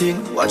for your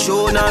thing. Watch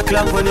you not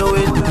clap when you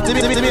win.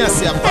 Give me a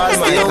see a palm.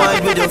 Stay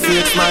wide with your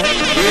fake smile.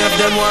 Brave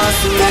them want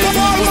to win.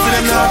 Pussy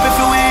them not happy if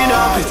you win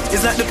happy.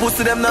 It's like the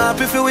pussy them not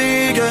happy if you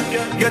win.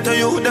 Get a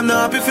you them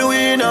not happy if you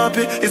win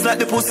happy. It's like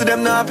the pussy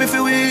them not happy if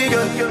you win.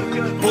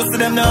 Pussy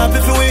them not happy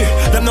if you win.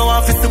 Them no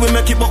office we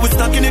make it but we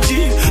stuck in the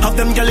G. Have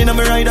them gal in a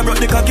me ride and brought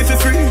the cocky for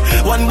free.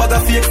 One bag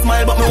of fake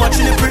smile but me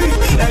watching it free.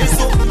 Hey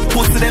so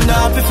pussy them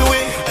not happy if you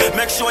win.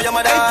 Make sure you're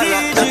my dad.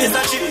 That is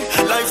a G.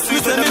 Life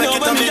sweet when they make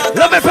it a me.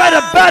 Let me play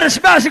the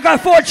baddest massacre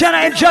for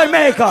Jenna in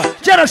Jamaica.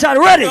 Genocide,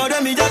 ready?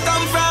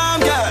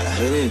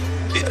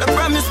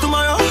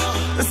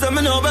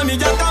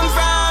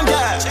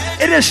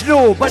 It is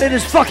new, but it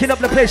is fucking up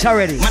the place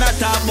already.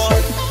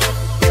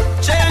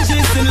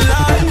 Changes in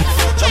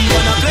life. Jump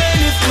on a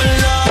plane if me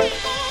love.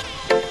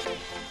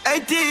 Hey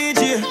DJ,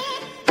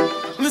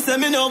 me say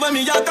me know where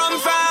me a come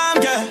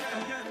from, yeah.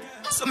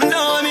 So me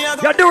know where me a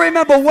come. Y'all do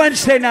remember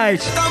Wednesday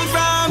nights?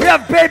 We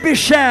have Baby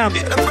Sham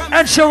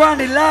and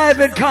Surrounding live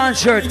in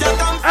concert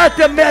at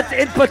the Met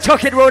in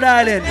Pawtucket, Rhode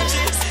Island.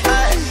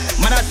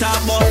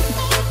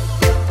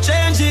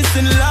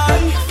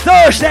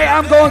 Thursday,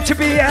 I'm going to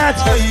be at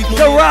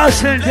the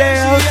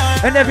Roslindale,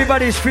 and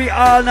everybody's free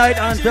all night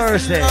on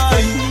Thursday.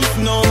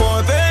 No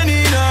more pain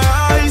in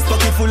our eyes,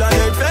 pocket full of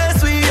dead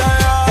face we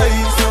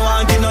eyes. No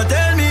one can not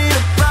tell me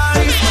the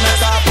price. Man, I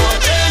talk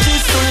about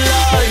changes to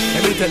life.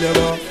 Let me tell you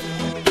about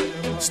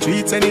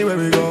streets anywhere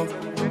we go.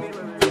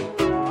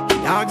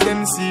 Dog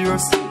them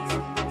serious,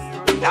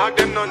 dog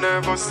them no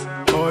nervous.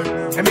 Boy,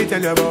 let me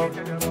tell you about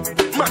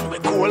man we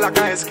cool like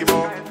a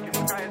Eskimo.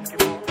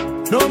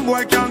 No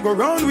boy can go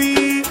round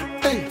we.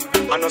 Hey,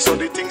 and also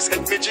the things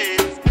hit me G.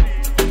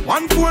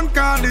 One phone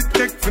call it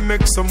take to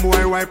make some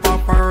boy wipe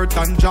up her hurt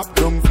and drop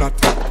down flat.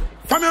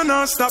 From you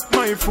not stop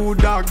my food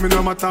dog, me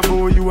no matter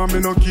about you and me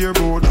no care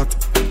about that.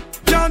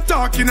 Can't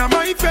talk in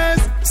my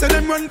face, say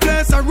them run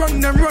place, I run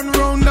them run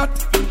round that.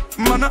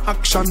 Man a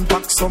action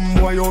back, some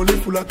boy only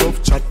full of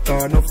tough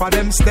chatter. Enough of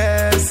them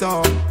stairs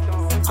up,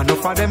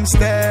 enough of them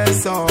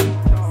stairs up,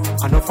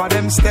 enough of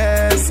them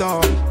stairs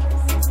up.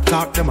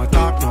 Talk them a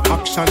talk, no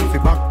action fi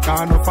back.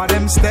 Enough of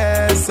them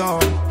stairs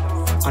up,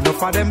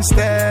 enough of them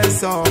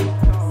stairs up,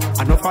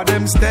 enough of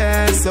them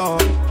stairs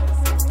up.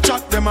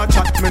 Chat them a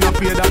chat, me no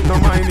pay that, no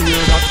mind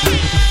hear that.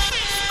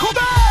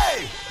 Kobe,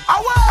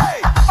 away,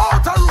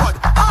 out the road.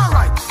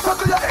 Alright, so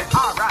to your head,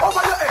 alright,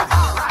 over your head,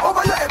 alright,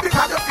 over your head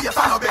because your face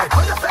on the bed.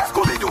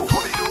 Scooby-Doo,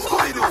 Scooby-Doo,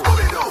 Scooby-Doo,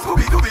 Scooby-Doo,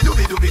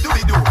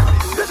 Scooby-Doo,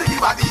 you take your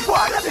body,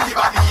 boy, you take your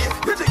body,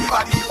 you take your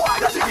body, boy,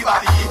 you take your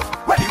body.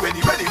 Ready, ready,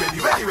 ready, ready,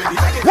 ready,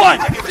 ready. 1,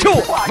 2,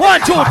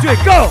 1, 2, 3,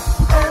 go!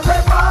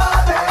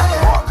 Everybody,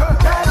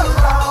 get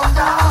around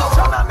now.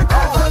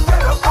 Let's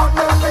get up on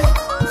your feet.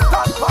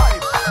 Stand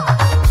five.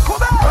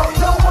 Don't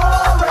you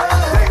worry,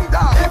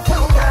 if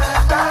you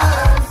can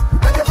dance,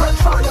 then you can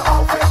show your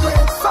outfit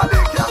green.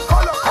 Solid, yeah,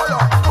 color.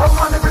 Oh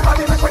man,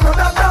 everybody make we know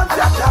that dance.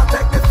 Yeah, can't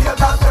take this here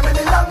dance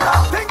any longer.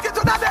 Think it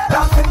to the dead,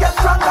 dancing get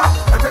stronger.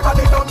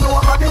 Everybody don't know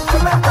about the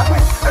instrument that we.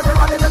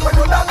 Everybody make we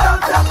know that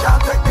dance. Yeah,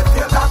 can't take this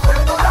here dance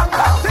any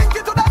longer. Think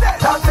it to the dead,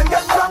 dancing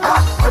get stronger.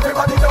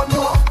 Everybody don't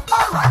know.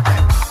 Alright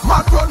then,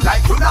 mad run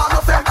like you now no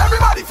sense.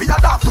 Everybody feel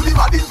dance to the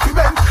bad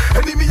instrument.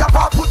 Enemy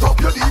apart, put up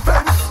your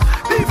defense.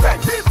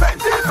 Defense.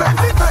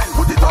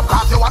 Put it up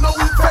cause you wanna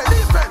win friend.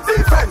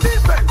 Defense.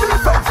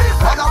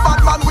 When a bad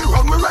man we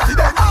run, we ready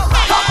then.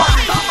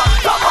 Somebody.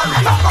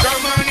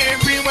 Come on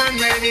everyone,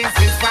 when this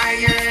is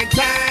fire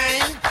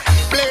time.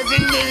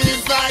 Blazing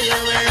this fire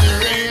when the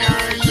rain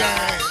or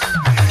shine.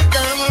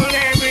 Come on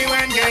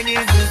everyone, when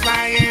this is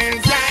fire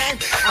time.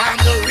 I'm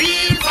the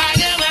real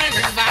fireman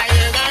and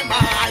fire than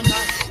mine.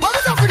 What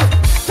is up with it?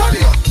 Turn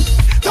it up.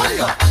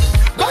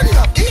 Burn it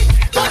up.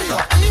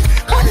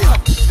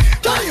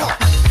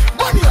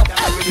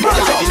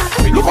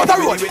 Look at the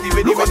road.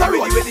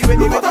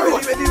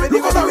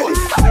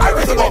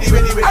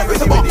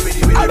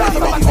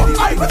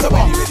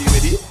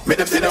 Make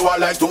them see the wall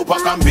like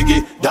Tupac and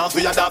Biggie. Dance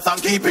with your dance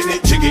and keeping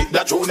it jiggy.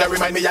 That tune they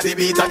remind me of the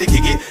beat and the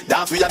giggy.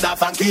 Dance with your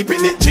dance and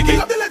keeping it jiggy.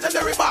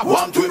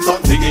 One to him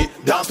son Ziggy.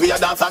 Dance with your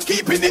dance and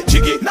keeping it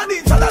jiggy.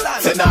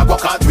 Send nah go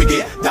caught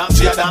wiggy. Dance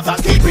to your dance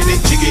and keeping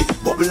it jiggy.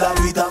 Bubble and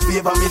with a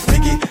favor Miss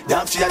Piggy.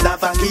 Dance to your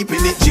dance and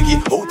keeping it jiggy.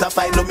 Out of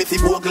fight, no missy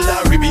bogle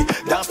and ribby.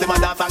 Dance them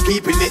and dance and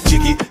keeping it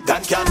jiggy.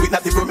 Dan can't with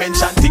not even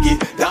mention tiggy.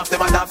 Dance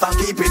them and dance and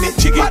keeping it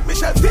jiggy. But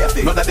Michelle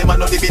Stacey, none of them are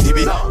no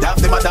dibby.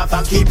 Dance them and dance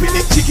and keeping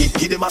it jiggy.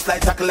 Give them a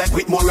flight tackle like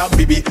with more and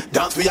bibi.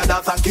 Dance with your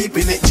dance and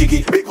keeping it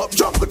jiggy. Big up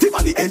jump, put him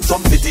on the end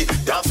some city.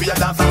 Dance with your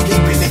dance and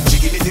keeping it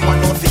jiggy. This is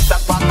 106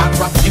 that part and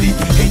rap kitty.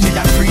 KJ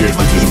and free them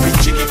and keep it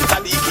jiggy. It's a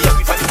leaky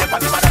everybody step on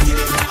the man and did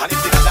it. And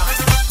it's in a dance.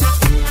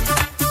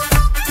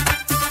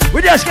 We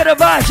just gonna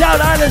vibes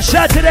out Island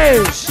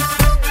Saturdays.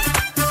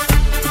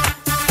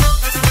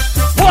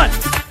 1,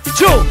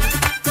 2,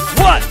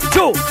 1,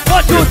 2,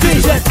 1, 2,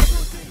 3, set.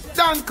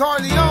 Don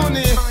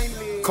Corleone,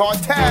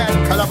 Cartel,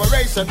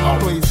 collaboration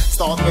always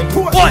start with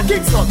One.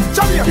 Kingston,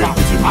 Jamaica.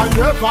 I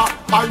never,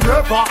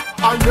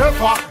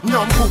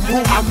 nyam boom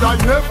boom, and I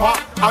never,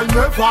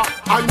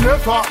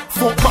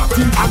 fuck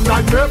party, and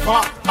I never,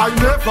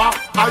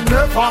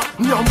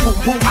 nyam boom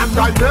boom, and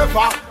I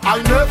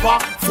never,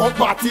 fuck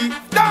party.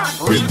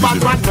 Real bad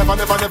man,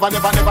 never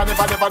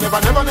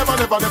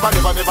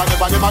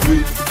do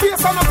it.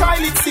 Face on a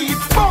toilet seat,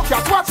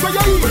 bucket, watch where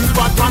you eat. Real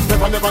bad man,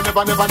 never do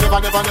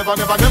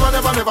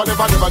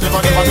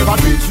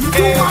it. You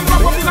do man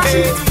rap up in a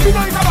sheet, you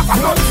know it's not a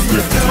fuck.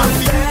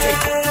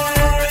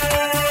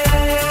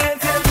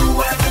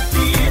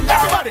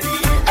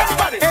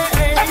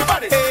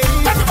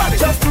 Everybody,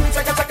 just do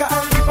chaka chaka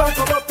and keep on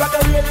come up like a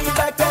really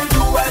back and do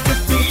what you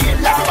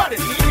feel. Everybody.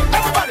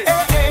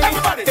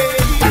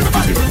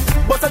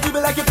 But I do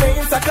like you're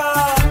playing soccer.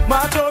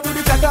 March out to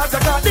the chaka,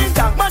 ding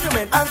dong,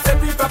 monument and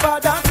set the proper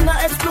dance in a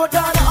explode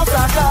down a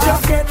Osaka.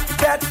 Just get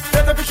that,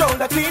 set up your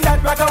shoulder, clean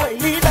that, rock away,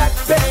 lead that,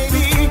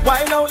 baby.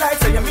 Why no like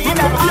say you mean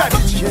that?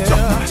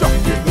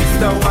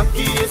 Mr.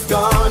 Wacky is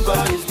gone,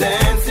 but his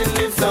dancing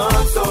lives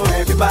on. So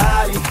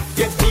everybody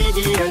get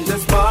jiggy and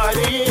just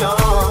party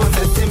on.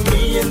 Letting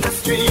me in the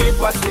street,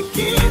 watch the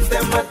kids,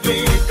 them a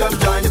dream. Come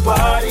join the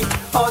party,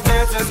 all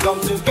dancers come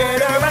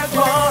together as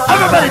one.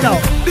 Everybody now.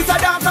 This a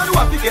dance and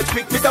Wacky get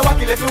quick. Mr.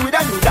 Wacky left me with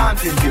a new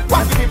dancing dip.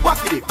 Wacky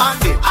dip, and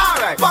dip.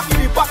 Alright, wacky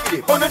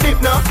dip. On a dip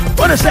now.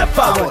 On a step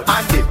forward.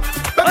 And dip.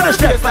 On a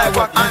step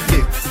forward. And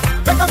dip.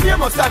 Make a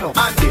famous stand up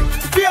and dip.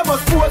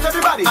 Famous pose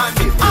everybody and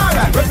dip.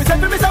 Alright,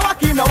 represent me Mr.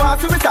 Wacky now. I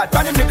see me start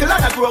running nickel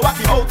and I grow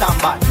Wacky out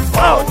and back.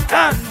 Out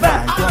and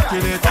back.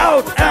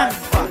 Out and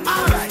back.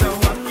 Alright, Mr.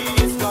 Wacky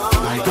is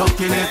gone. I don't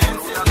kill it.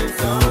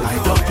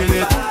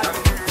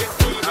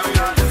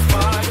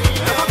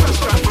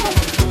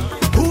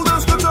 Who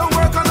does go to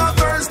work on a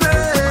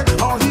Thursday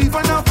or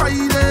even a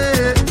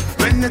Friday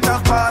when it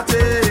have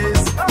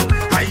parties?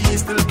 I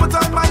still put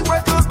on my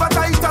wet clothes but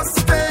I just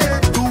stay.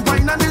 Do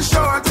wine and the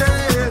shorty.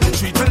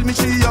 She tell me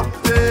she up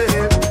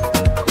there.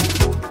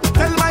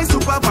 Tell my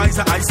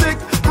supervisor I sick.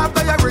 Have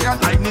diarrhea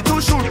and I need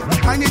to shoot.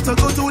 I need to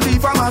go to the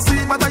pharmacy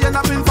but I end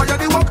up in fire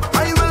the walk.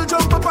 I will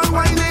jump up and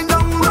whining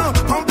down.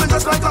 Pumping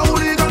just like a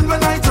hooligan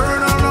when I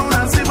turn around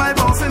and see my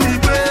boss in the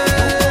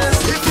place.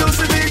 If you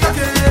see me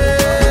again,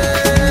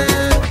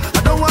 I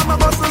don't want my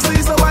boss to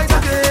see so white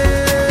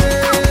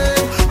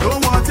again.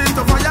 Don't want him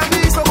to fire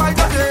me so white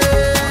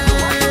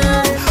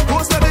again.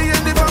 Post me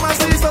in the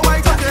pharmacy so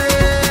white again.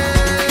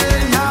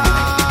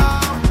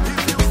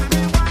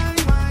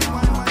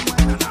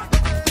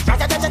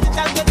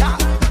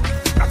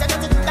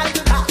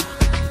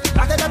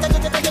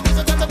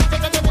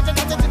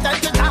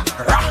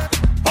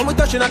 When we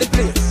touching at the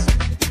place,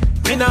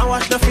 we now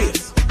wash the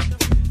face.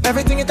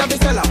 Everything it have be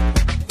sell out.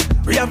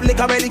 We have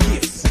liquor by the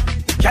case.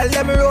 Girl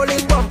them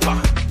rolling bumper,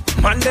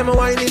 man them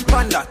whining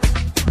panda.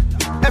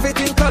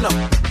 Everything turn up,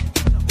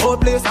 whole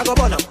place I go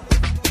burn up.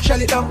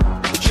 Shell it down,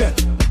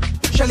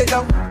 shell it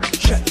down,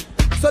 shell.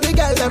 So the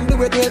girl them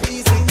do it real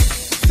easy,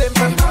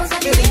 simple,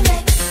 baby.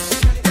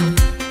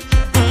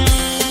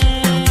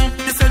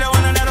 They say they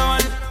want another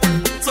one,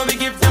 so we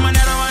give them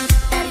another one.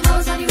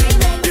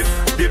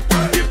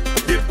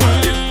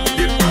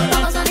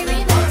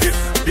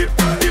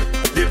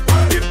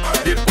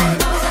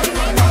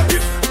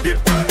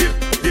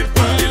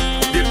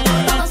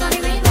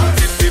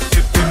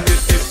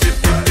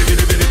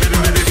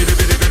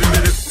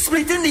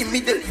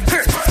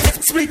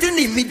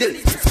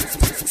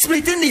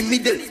 Split in the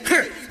middle,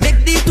 make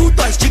the two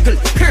toys jiggle,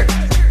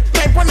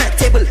 type on a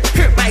table,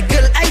 my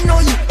girl, I know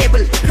you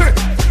able,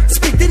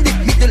 split in the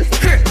middle,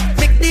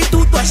 make the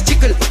two toys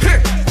jiggle,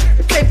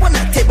 type on a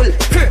table,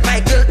 my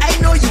girl, I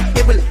know you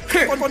able,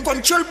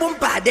 control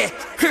bombade,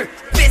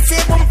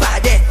 face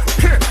bombade,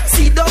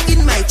 sit down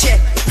in my chair,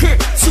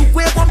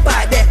 sukwe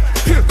bombade,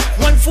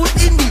 one foot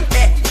in the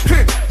air,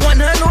 one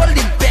hand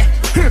holding back,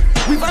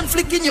 with one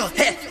flick in your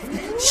hair,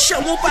 show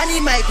up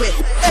on my way,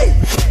 hey.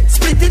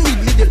 Split in the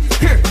middle,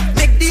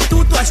 make the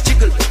two toys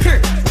jiggle,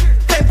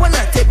 type on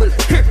a table,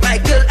 my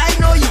girl, I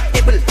know you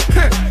able,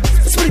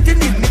 split in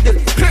the middle,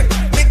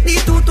 make the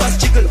two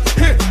toys jiggle,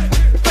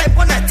 type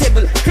on a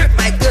table,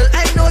 my girl,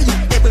 I know you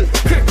able,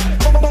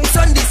 bounce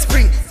on the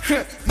spring,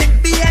 make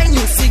behind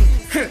you sing,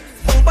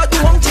 bumper to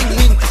Hong Ching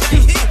Ling,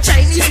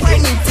 Chinese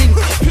whining thing,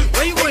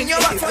 when you bring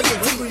your back for your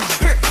thing,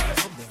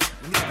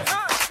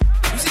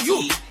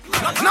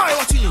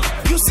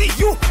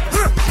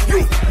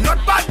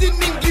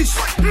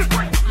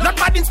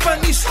 in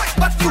Spanish,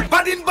 but you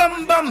bad in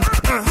bum bum.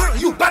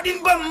 You bad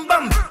in bum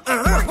bum.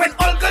 When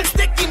all girls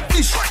take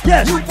English,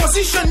 yes. You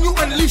position, you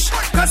unleash.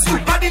 Cause you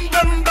bad in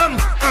bum bum.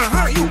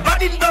 You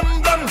bad in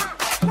bum bum.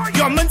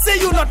 Your man say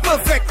you not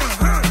perfect.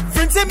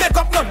 Friends say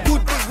makeup not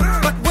good.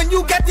 But when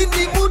you get in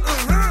the mood,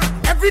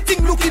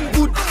 everything looking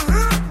good.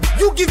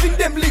 You giving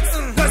them licks.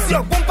 Cause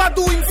your bumper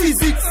doing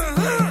physics.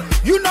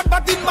 You not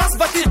bad in mass,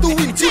 but it's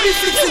doing chili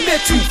flicks in the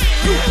tree.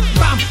 You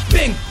bam,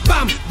 bing,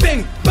 bam,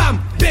 bing,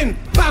 bam, bing,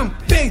 bam,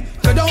 bing.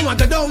 Go down,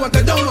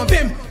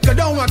 bim. Go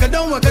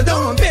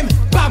down, bim.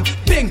 Bam,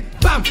 bing,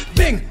 bam,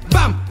 bing,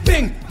 bam,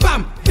 bing,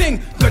 bam,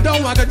 bing. Go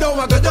down,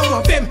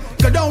 bim.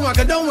 Go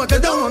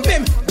down,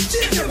 bim.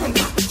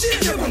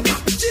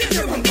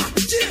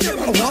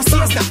 I want to see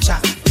a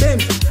Snapchat, bim.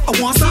 I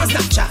want to see a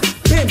Snapchat,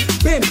 bim,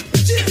 bim. Bim,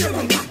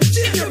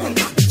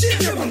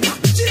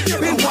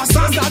 I want to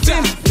see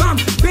Snapchat, bam,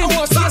 bim. I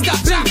want to see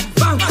Snapchat,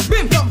 bam,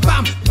 bim,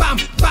 bam, bam,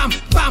 bam,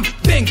 bam,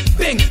 bing,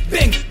 bing,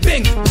 bing,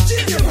 bing.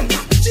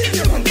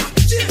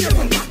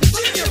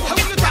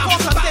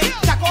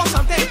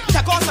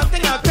 Check on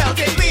something, I'll pelt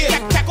it.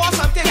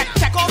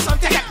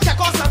 Check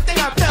on something,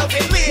 I'll pelt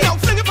it. Now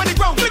fling it on the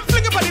ground,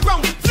 fling it on the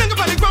ground, fling it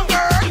on the ground,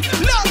 girl.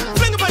 Look,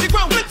 fling it on the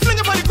ground, fling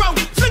it on the ground,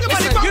 fling it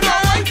on the ground. You know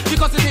why?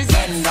 Because it is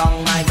bend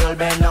down, my girl,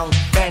 bend down,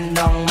 bend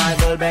down, my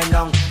girl, bend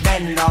down,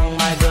 bend down,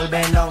 my girl,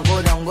 bend down,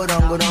 go down, go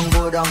down, go down,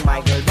 go down,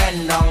 my girl,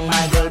 bend down,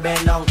 my girl,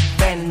 bend down,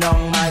 bend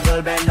down, my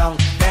girl, bend down,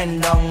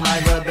 bend down, my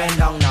girl, bend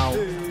down now.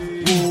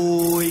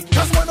 Ooh,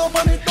 just when up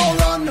on it, don't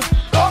run,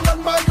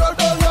 my girl,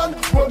 don't run.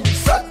 When we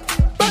set,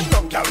 bend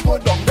down, girl, go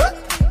down there.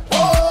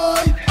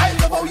 Boy, I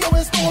love how you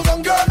waist goes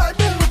on, girl. I've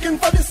been looking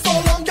for this so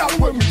long, girl.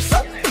 When we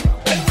set,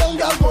 bend down,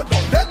 girl, go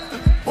down there.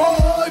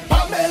 Boy,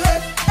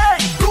 Pamela, hey,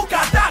 look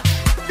at that.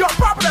 Your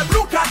problem,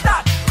 look at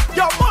that.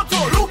 Your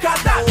motto, look at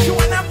that. You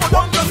and them for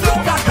don't just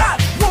look at that.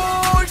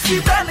 Boy,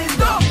 she bending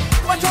down.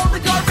 Watch all the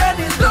girl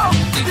bending down.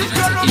 This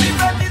girl only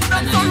bending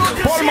down, so look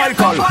at Paul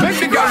Michael, make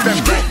the girl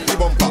them break the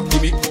bumper.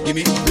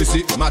 Gimme,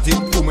 Lucy, Matty,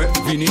 Pume,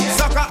 Vinny,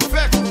 Soca,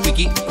 Fleck,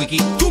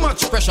 Quickie, too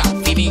much pressure.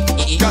 Gimme,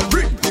 girl,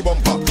 bring the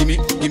bumper. Gimme,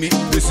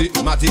 Lucy,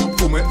 Matty,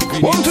 Pume,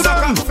 Vinny, One to them.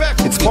 Soca,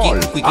 Fleck, It's Paul.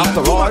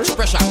 After too all, much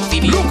pressure.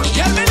 Look,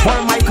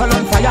 Paul Michael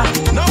on fire.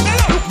 No,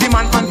 Look, the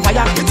man on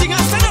fire.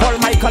 Paul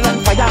Michael on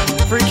fire.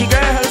 Freaky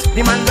girls,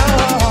 the man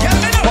love.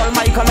 Paul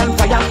Michael on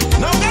fire.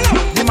 Look,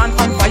 the man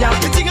on fire.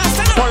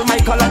 Paul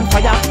Michael on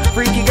fire.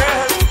 Freaky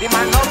girls, the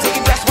man love.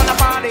 He just wanna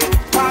party.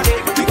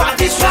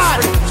 Party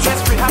stress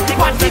free, happy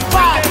party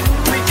bad.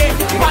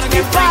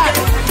 Party bad.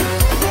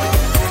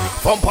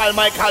 From Paul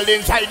Michael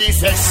inside the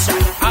session,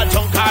 I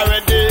drunk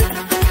already.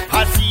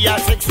 I see a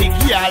sexy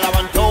girl, I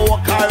want to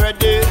walk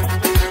already.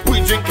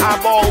 We drink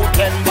about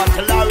 10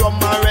 bottles of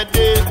rum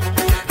already.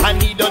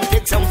 And he don't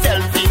take some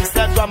selfie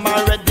Instagram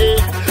already.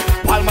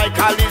 Paul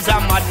Michael is a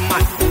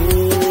madman.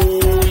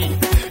 Oh,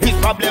 his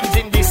problems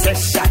in this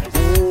session.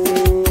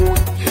 Oh,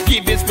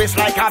 give his face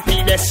like a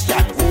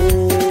pedestrian.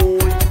 Oh,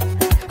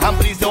 and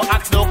please don't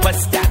ask no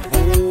question.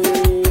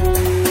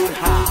 Oh,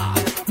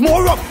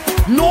 more rum,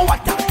 no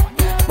water.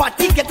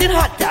 Party getting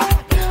hotter.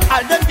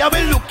 All them girls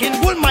will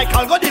looking good.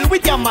 Michael, go deal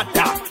with your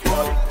matter.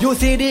 You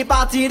see the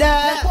party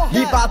there,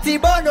 the party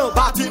bono,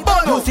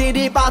 You see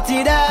the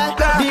party there,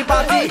 the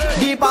party lit,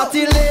 the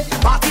party lit,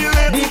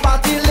 the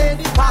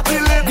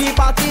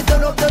party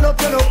turn up,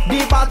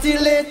 the party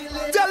lit,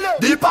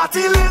 the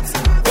party lit,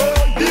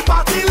 the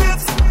party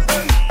lit,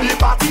 the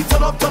party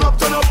turn up,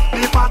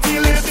 the party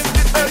lit.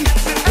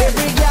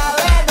 Every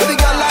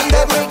girl and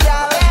them,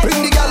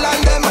 bring the girl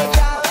and them.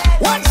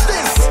 Watch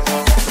this.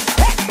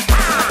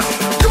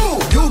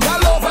 You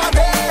girl over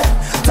there,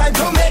 time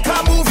to make a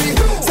movie.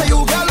 Say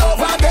you girl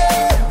over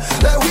there,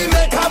 let we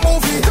make a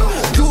movie.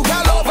 You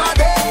girl over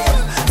there,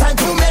 time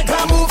to make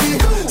a movie.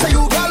 Say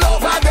you girl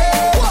over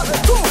there. 1,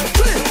 2,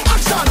 3,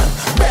 action.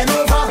 Bend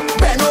over,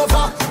 show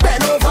time.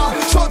 Bend over,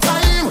 show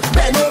time.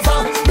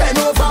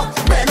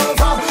 Bend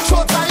over,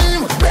 show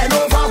time. Bend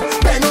over.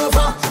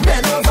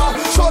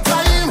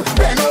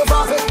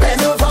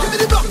 Give me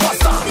the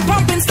blockbuster.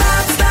 Pumping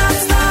stop.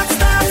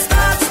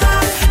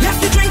 Left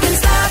the drinking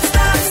stop.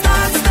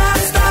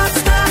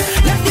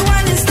 Left the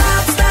whining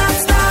stop.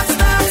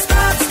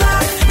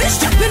 This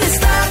jumping is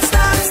stop.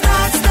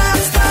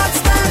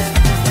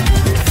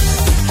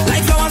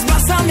 Like flowers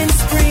blossom in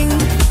spring.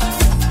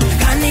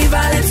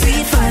 Carnival and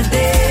sweet for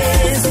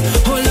days.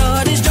 Oh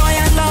Lord, it's joy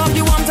and love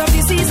the warmth of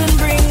the season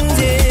brings.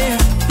 Yeah.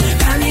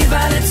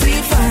 Carnival and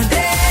sweet for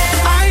days.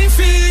 I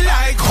feel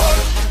like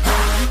Hulk.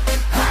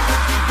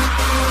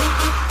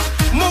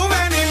 Move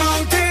any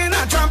mountain, I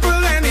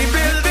trample any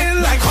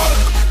building like Hulk.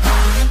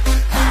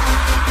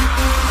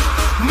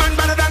 Man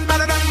better than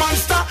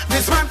monster,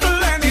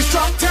 dismantle any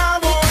structure,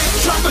 boy.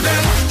 Trample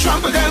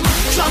them.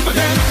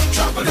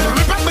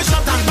 Rip up my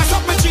shot and bash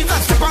up my jeans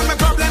and step on my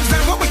problems.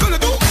 Then what we gonna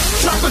do?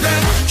 Trample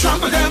them.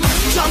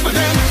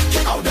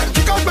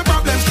 Kick out my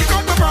problems.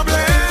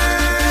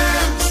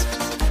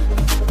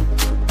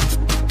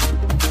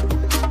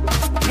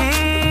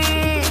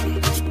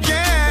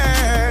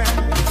 Yeah.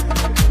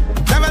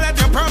 Never let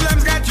your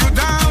problems get you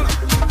down.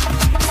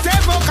 Stay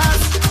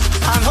focused.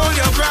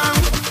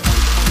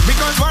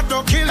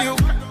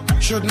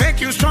 should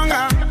make you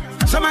stronger.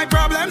 So my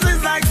problems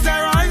is like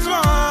steroids,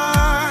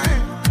 boy.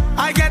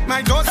 I get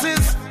my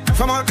doses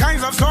from all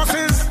kinds of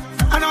sources,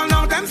 and all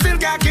of them still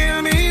can't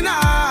kill me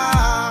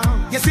now.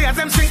 You see, as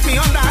them sink me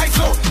under ice,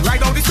 so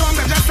ride out the storm,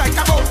 them just like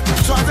a boat.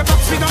 So as the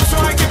box me down, so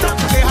I get up.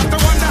 They have to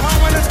wonder how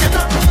well it's get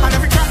up. And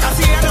every crack I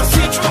see, I just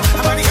see through.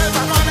 And when the help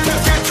I run, and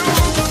just get through.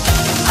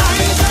 I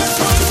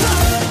just want some,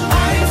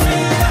 I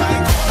feel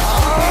like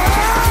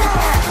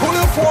pull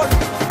your phone.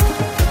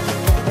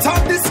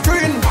 Tap the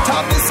screen,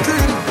 tap the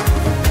screen.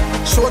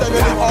 Show them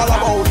what it's all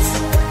about.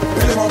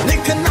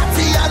 Lincoln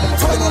Natty and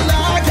Toino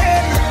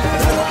Larkin.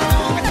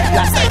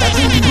 Last night I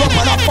dreamed the rum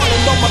and I'm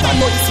falling down, but I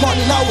know this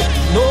morning now.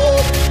 No,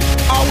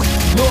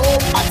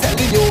 I'm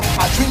telling you,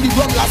 I dreamed the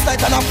rum last night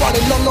and I'm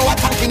falling down. Now I'm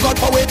thanking God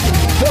for waiting.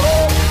 No,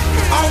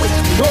 and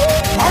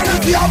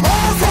if you're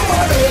more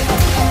somebody,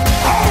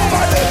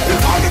 over there,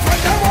 if all the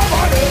friends them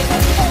over there,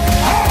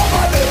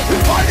 over there,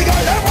 if all the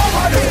girls them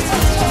over there,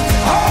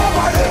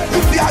 over there,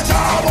 if you're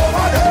job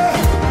over there,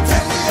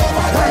 tell me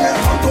over there. When it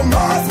come to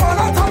Mars, man,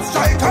 I top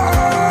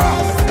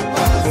strikers.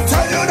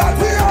 Tell you that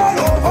we all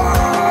over.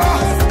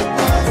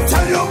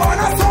 Tell you man,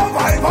 I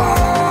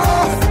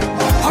survivors.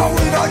 And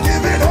we not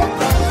give it up.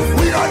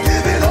 We not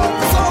give it up.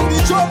 Some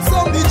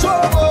be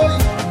job, boy.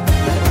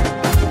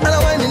 And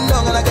I'm winding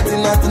long and I'm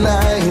getting out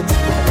tonight.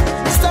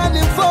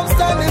 Standing firm,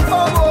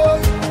 boy.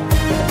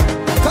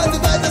 Cause the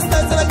guys just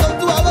dance and I come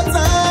to have a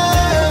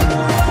time.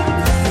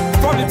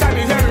 From the time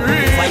you hear me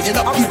read, winding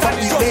up, keep up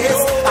the bass.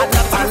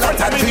 A lot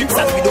of dreams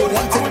and we don't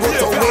want to go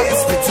to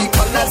waste. Pretty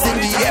colors in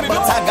the air,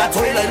 but I got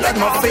oil on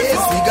my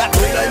face. We got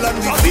oil on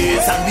my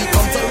face and we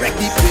come to wreck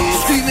the place.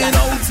 Screaming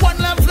out, one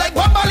love like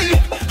Wambali.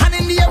 And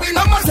in the air we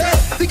know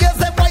myself. The girls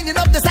they're winding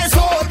up, this I so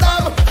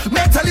dumb.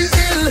 Mentally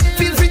ill,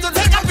 feel free to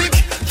take a pic.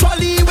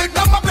 Trolley with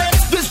number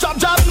plates. This job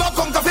no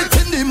counterfeit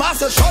in the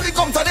master, surely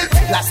come to it.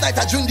 Last night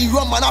I drink the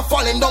rum and I'm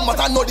falling down, but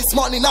I know this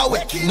morning I'm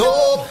waking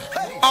up.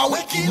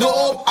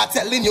 I'm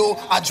telling you,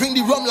 I drink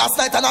the rum last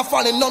night and I'm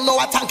falling down. Now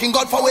I'm thanking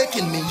God for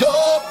waking me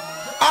up.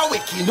 I'm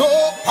waking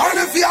up. And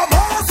if you're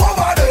Mars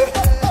over there,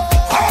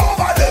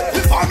 over there,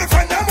 if all my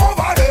friends them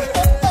over there,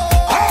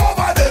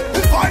 over there,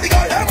 if all the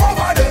girls them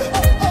over there,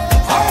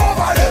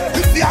 over there,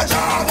 if you're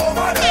job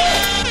over there.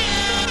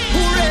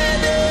 Who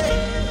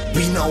ready?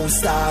 We now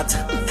start.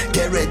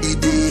 Get ready,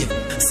 day.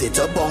 Set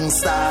a bong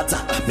start.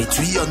 Me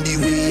three on the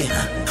way.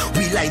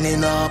 We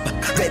lining up,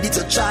 ready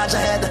to charge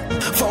ahead.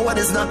 Forward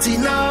is not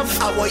enough.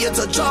 I want you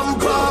to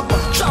jump up,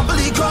 trample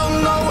the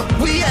ground now.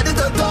 We headed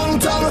to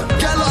downtown.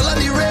 Get all on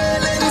the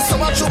railing. So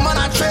much woman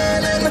are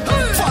trailing.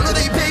 Follow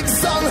the big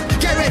song.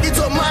 Get ready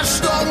to mash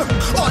down.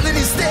 All in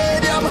the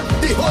stadium.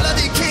 The whole of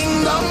the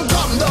kingdom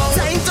come down.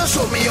 Time to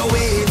show me your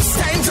waves.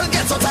 Time to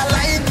get out of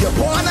line. You're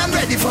born and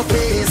ready for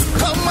pace.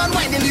 Come and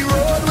wind in the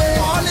roadway.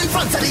 All in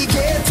front of the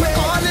gateway.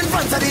 All in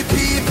front of the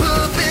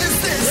people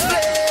business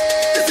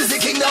place. This is the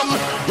kingdom.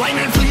 Wine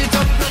and free it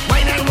up.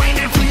 Wine and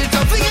free it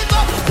up. Free it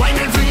up. Wine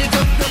and free it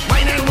up.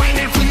 Wine and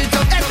free it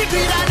up. Every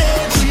green and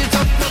age. Free it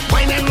up.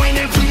 Wine and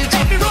free it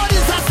up. Every road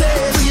is a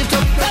stage. Free it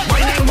up.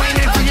 Wine and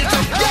free it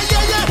up.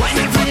 Yeah. Wine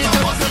and free it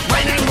up.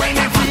 Wine and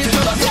free it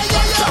up. Yeah.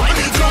 Wine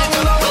and ground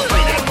low.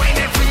 Wine and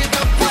free it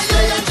up.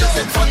 Yeah. Just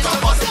in front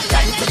of us.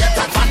 Time to get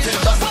advantage.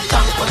 Just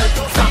stamp on it.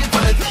 Stamp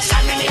on it.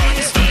 Salmon on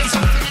the stage.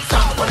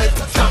 Stamp on it.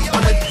 Stamp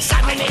on it.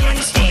 Salmon on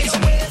the stage.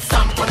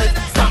 Stamp on it.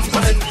 Stamp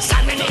on it.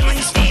 Salmon on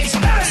the stage.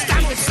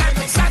 Stamp it.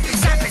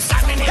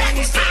 Salmon on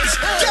the stage.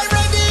 Get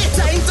ready.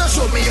 Time to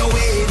show me your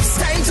waves.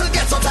 Time to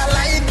get out of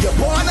line. You're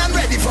born and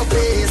ready for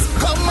pace.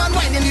 Come and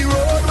wind in the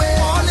roadway.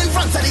 All in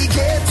front of the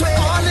gateway.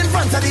 All in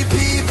front of the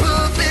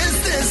people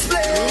business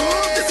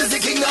place. This is the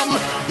kingdom.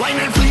 Wine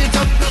and free it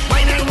up.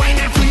 Wine and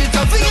free it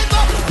up. Free it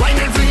up. Wine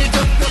and free it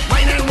up.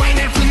 Wine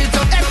and free it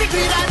up. Every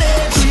green and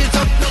age. Free it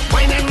up.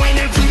 Wine and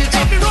free it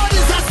up. Every road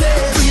is a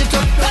stage. Free it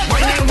up.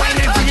 Wine and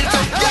free it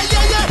up.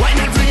 Yeah.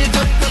 Wine and free it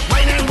up.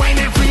 Wine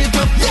and free it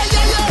up.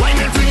 Yeah. Wine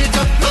and free it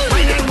up.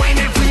 Wine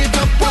and free it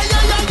up. Why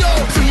yo.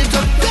 Free it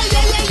up.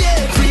 Yeah.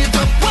 Free it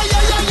up. Why yo.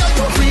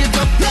 Free it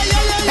up. Yeah.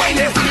 Wine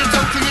and free it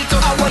up.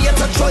 I want you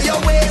to throw your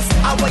waist.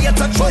 I want you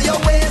to throw your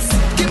waist.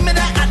 Give me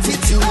that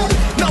attitude.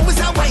 Now it's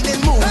a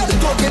whining mood.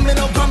 Don't give me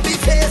no grumpy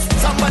face.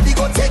 Somebody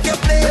go take your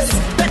place.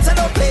 Better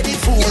don't play the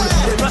fool.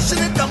 They're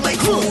rushing it down like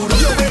food.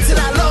 You're waiting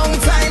a long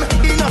time.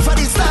 Enough for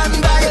the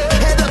standby.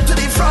 Head up to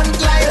the front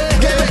line.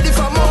 Get ready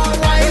for more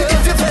wine.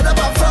 If you're fed up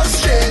of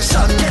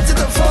frustration, get to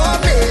the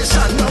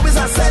formation. Now it's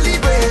a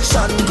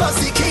celebration. Cause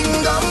the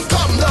kingdom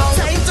come down.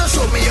 Time to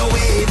show me your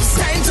waves.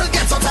 Time to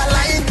get out of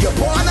line. You're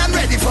born and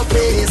ready for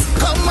pace.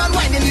 Come and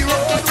wind in the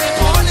roadway.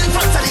 All in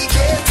front of the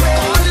gateway.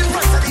 All in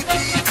front of the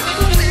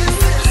people.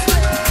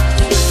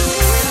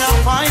 When I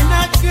find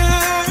that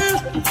girl,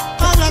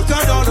 I lock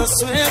her down, I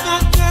swear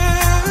that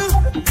girl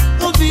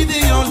will be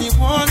the only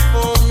one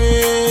for me.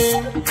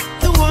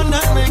 The one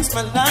that makes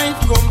my life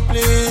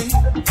complete.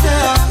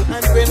 Yeah,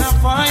 and when I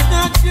find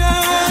that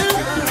girl,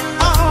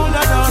 I hold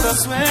her down, I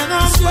swear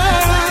that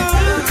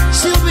girl,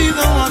 she'll be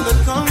the one that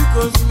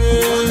conquers me.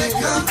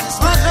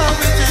 My love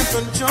will take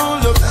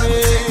control of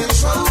me.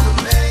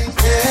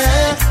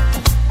 Yeah.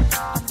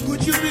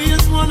 Would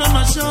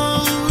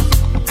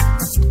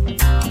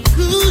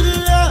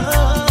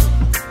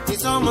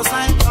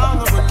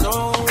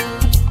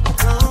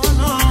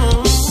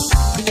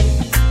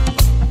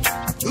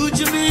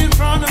you be in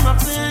front of my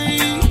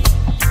face?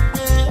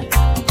 Yeah.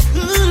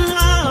 Ooh,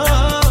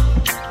 oh,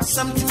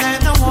 something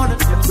that I wanna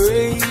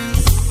embrace.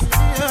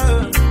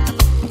 Yeah.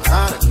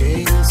 Not a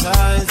king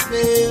size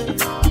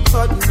bed,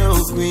 but no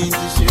queen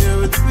to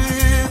share it with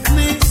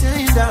me.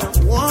 Saying that I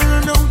wanna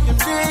know your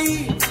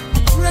name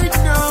right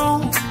now,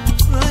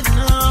 right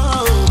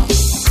now.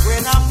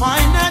 When I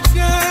find that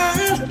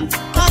girl,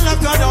 I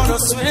look her down, I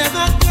swear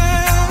that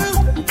girl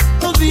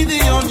will be the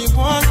only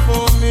one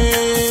for me,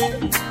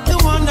 the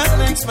one that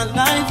makes my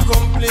life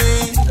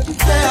complete.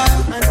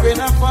 Yeah, and when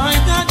I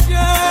find that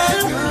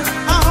girl,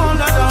 I hold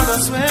her down, I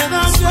swear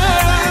that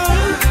girl,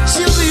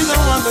 she'll be the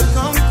one that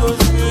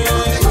conquers me.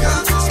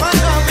 My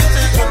love will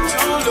take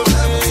control of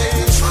me.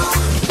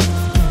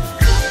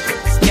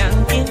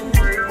 Skanking,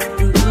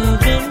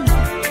 grooving,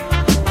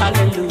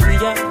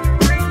 hallelujah.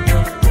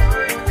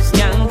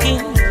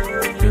 Skanking,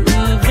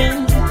 grooving,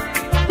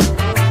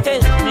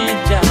 help me,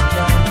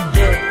 Jaja.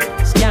 Yeah,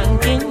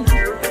 skanking,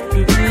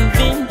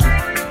 grooving,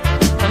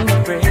 under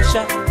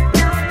pressure.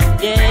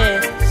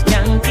 Yeah,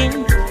 skanking,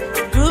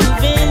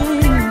 grooving.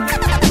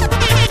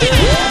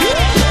 Yeah.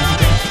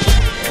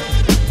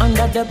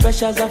 Under the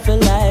pressures of your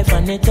life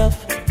and it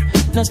tough.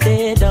 Now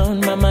stay down,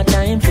 mama,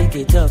 time pick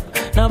it up.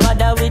 Now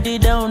bother with the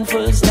down,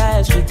 full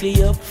style,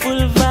 strictly up,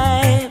 full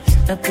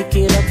vibes. Now pick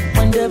it up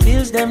when the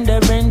bills, them, the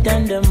rent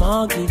and the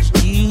mortgage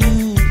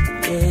due.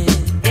 Yeah,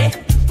 yeah.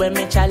 When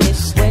me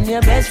chalice, when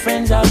your best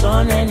friends are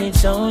gone and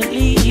it's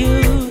only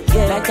you.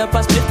 Yeah, light up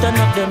a split, turn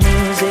up the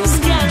music.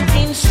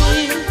 Skanking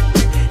sweet,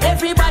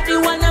 everybody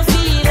wanna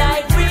feel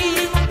like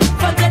free.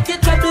 Forget your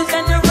troubles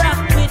and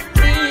rock with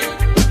me.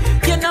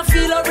 You know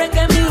feel a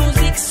reggae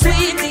music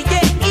sweet, yeah.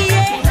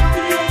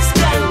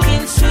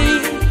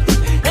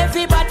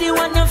 Everybody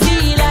wanna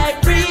feel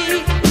like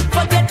free.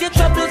 Forget your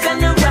troubles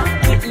and you rock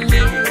with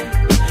me.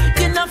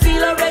 You know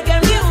feel a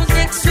reggae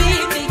music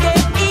sweet,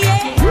 yeah,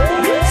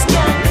 yeah.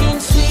 Skanking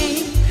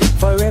sweet.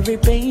 For every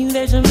pain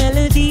there's a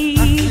melody.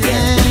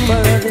 Yeah.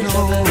 For every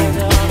trouble there's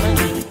a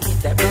harmony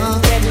that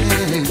brings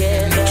everything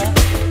together.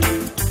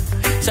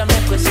 So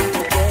make us sing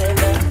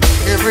together.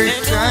 Every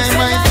time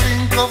I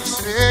think of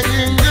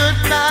saying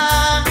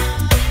goodbye,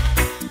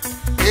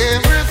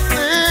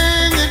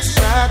 everything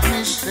inside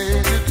me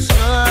says it's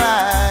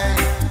alright.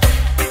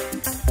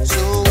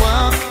 So I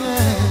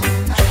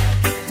can't,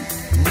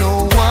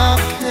 no I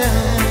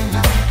can't,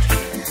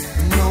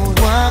 no I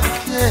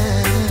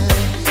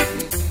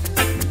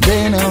can't.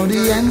 They know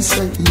the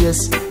answer,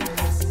 yes.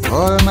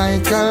 Paul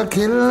Michael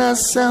killer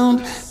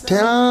sound,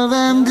 tell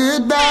them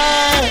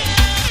goodbye.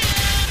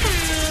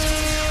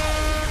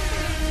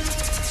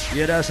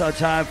 Yeah, that's our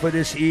time for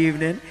this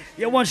evening.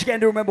 Yeah, once again,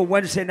 to remember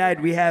Wednesday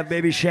night we have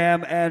Baby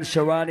Sham and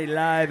Sarani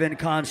live in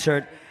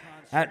concert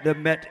at the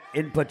Met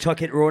in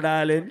Pawtucket, Rhode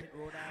Island.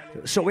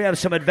 So we have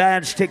some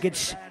advance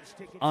tickets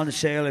on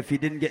sale. If you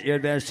didn't get your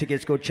advance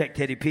tickets, go check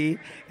Teddy P.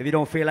 If you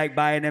don't feel like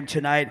buying them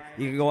tonight,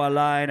 you can go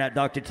online at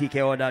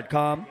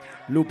drtko.com,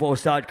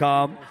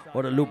 lupos.com,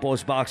 or the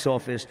Lupos box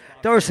office.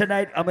 Thursday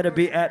night, I'm going to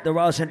be at the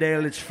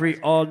Rosendale. It's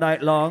free all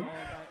night long.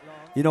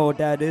 You know what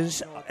that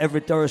is? Every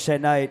Thursday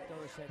night.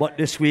 But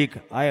this week,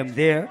 I am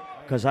there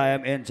because I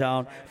am in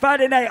town.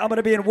 Friday night, I'm going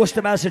to be in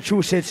Worcester,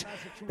 Massachusetts.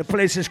 The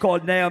place is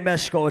called Neo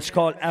Mexico. It's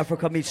called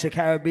Africa Meets the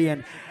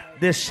Caribbean.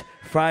 This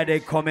Friday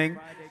coming.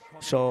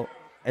 So,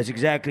 it's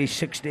exactly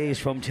 6 days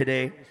from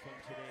today.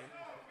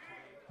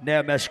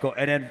 Neo Mexico.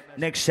 And then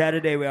next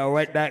Saturday, we are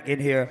right back in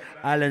here.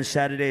 Island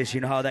Saturdays. You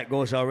know how that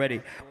goes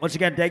already. Once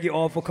again, thank you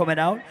all for coming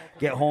out.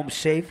 Get home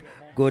safe.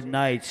 Good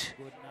night.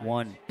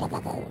 One.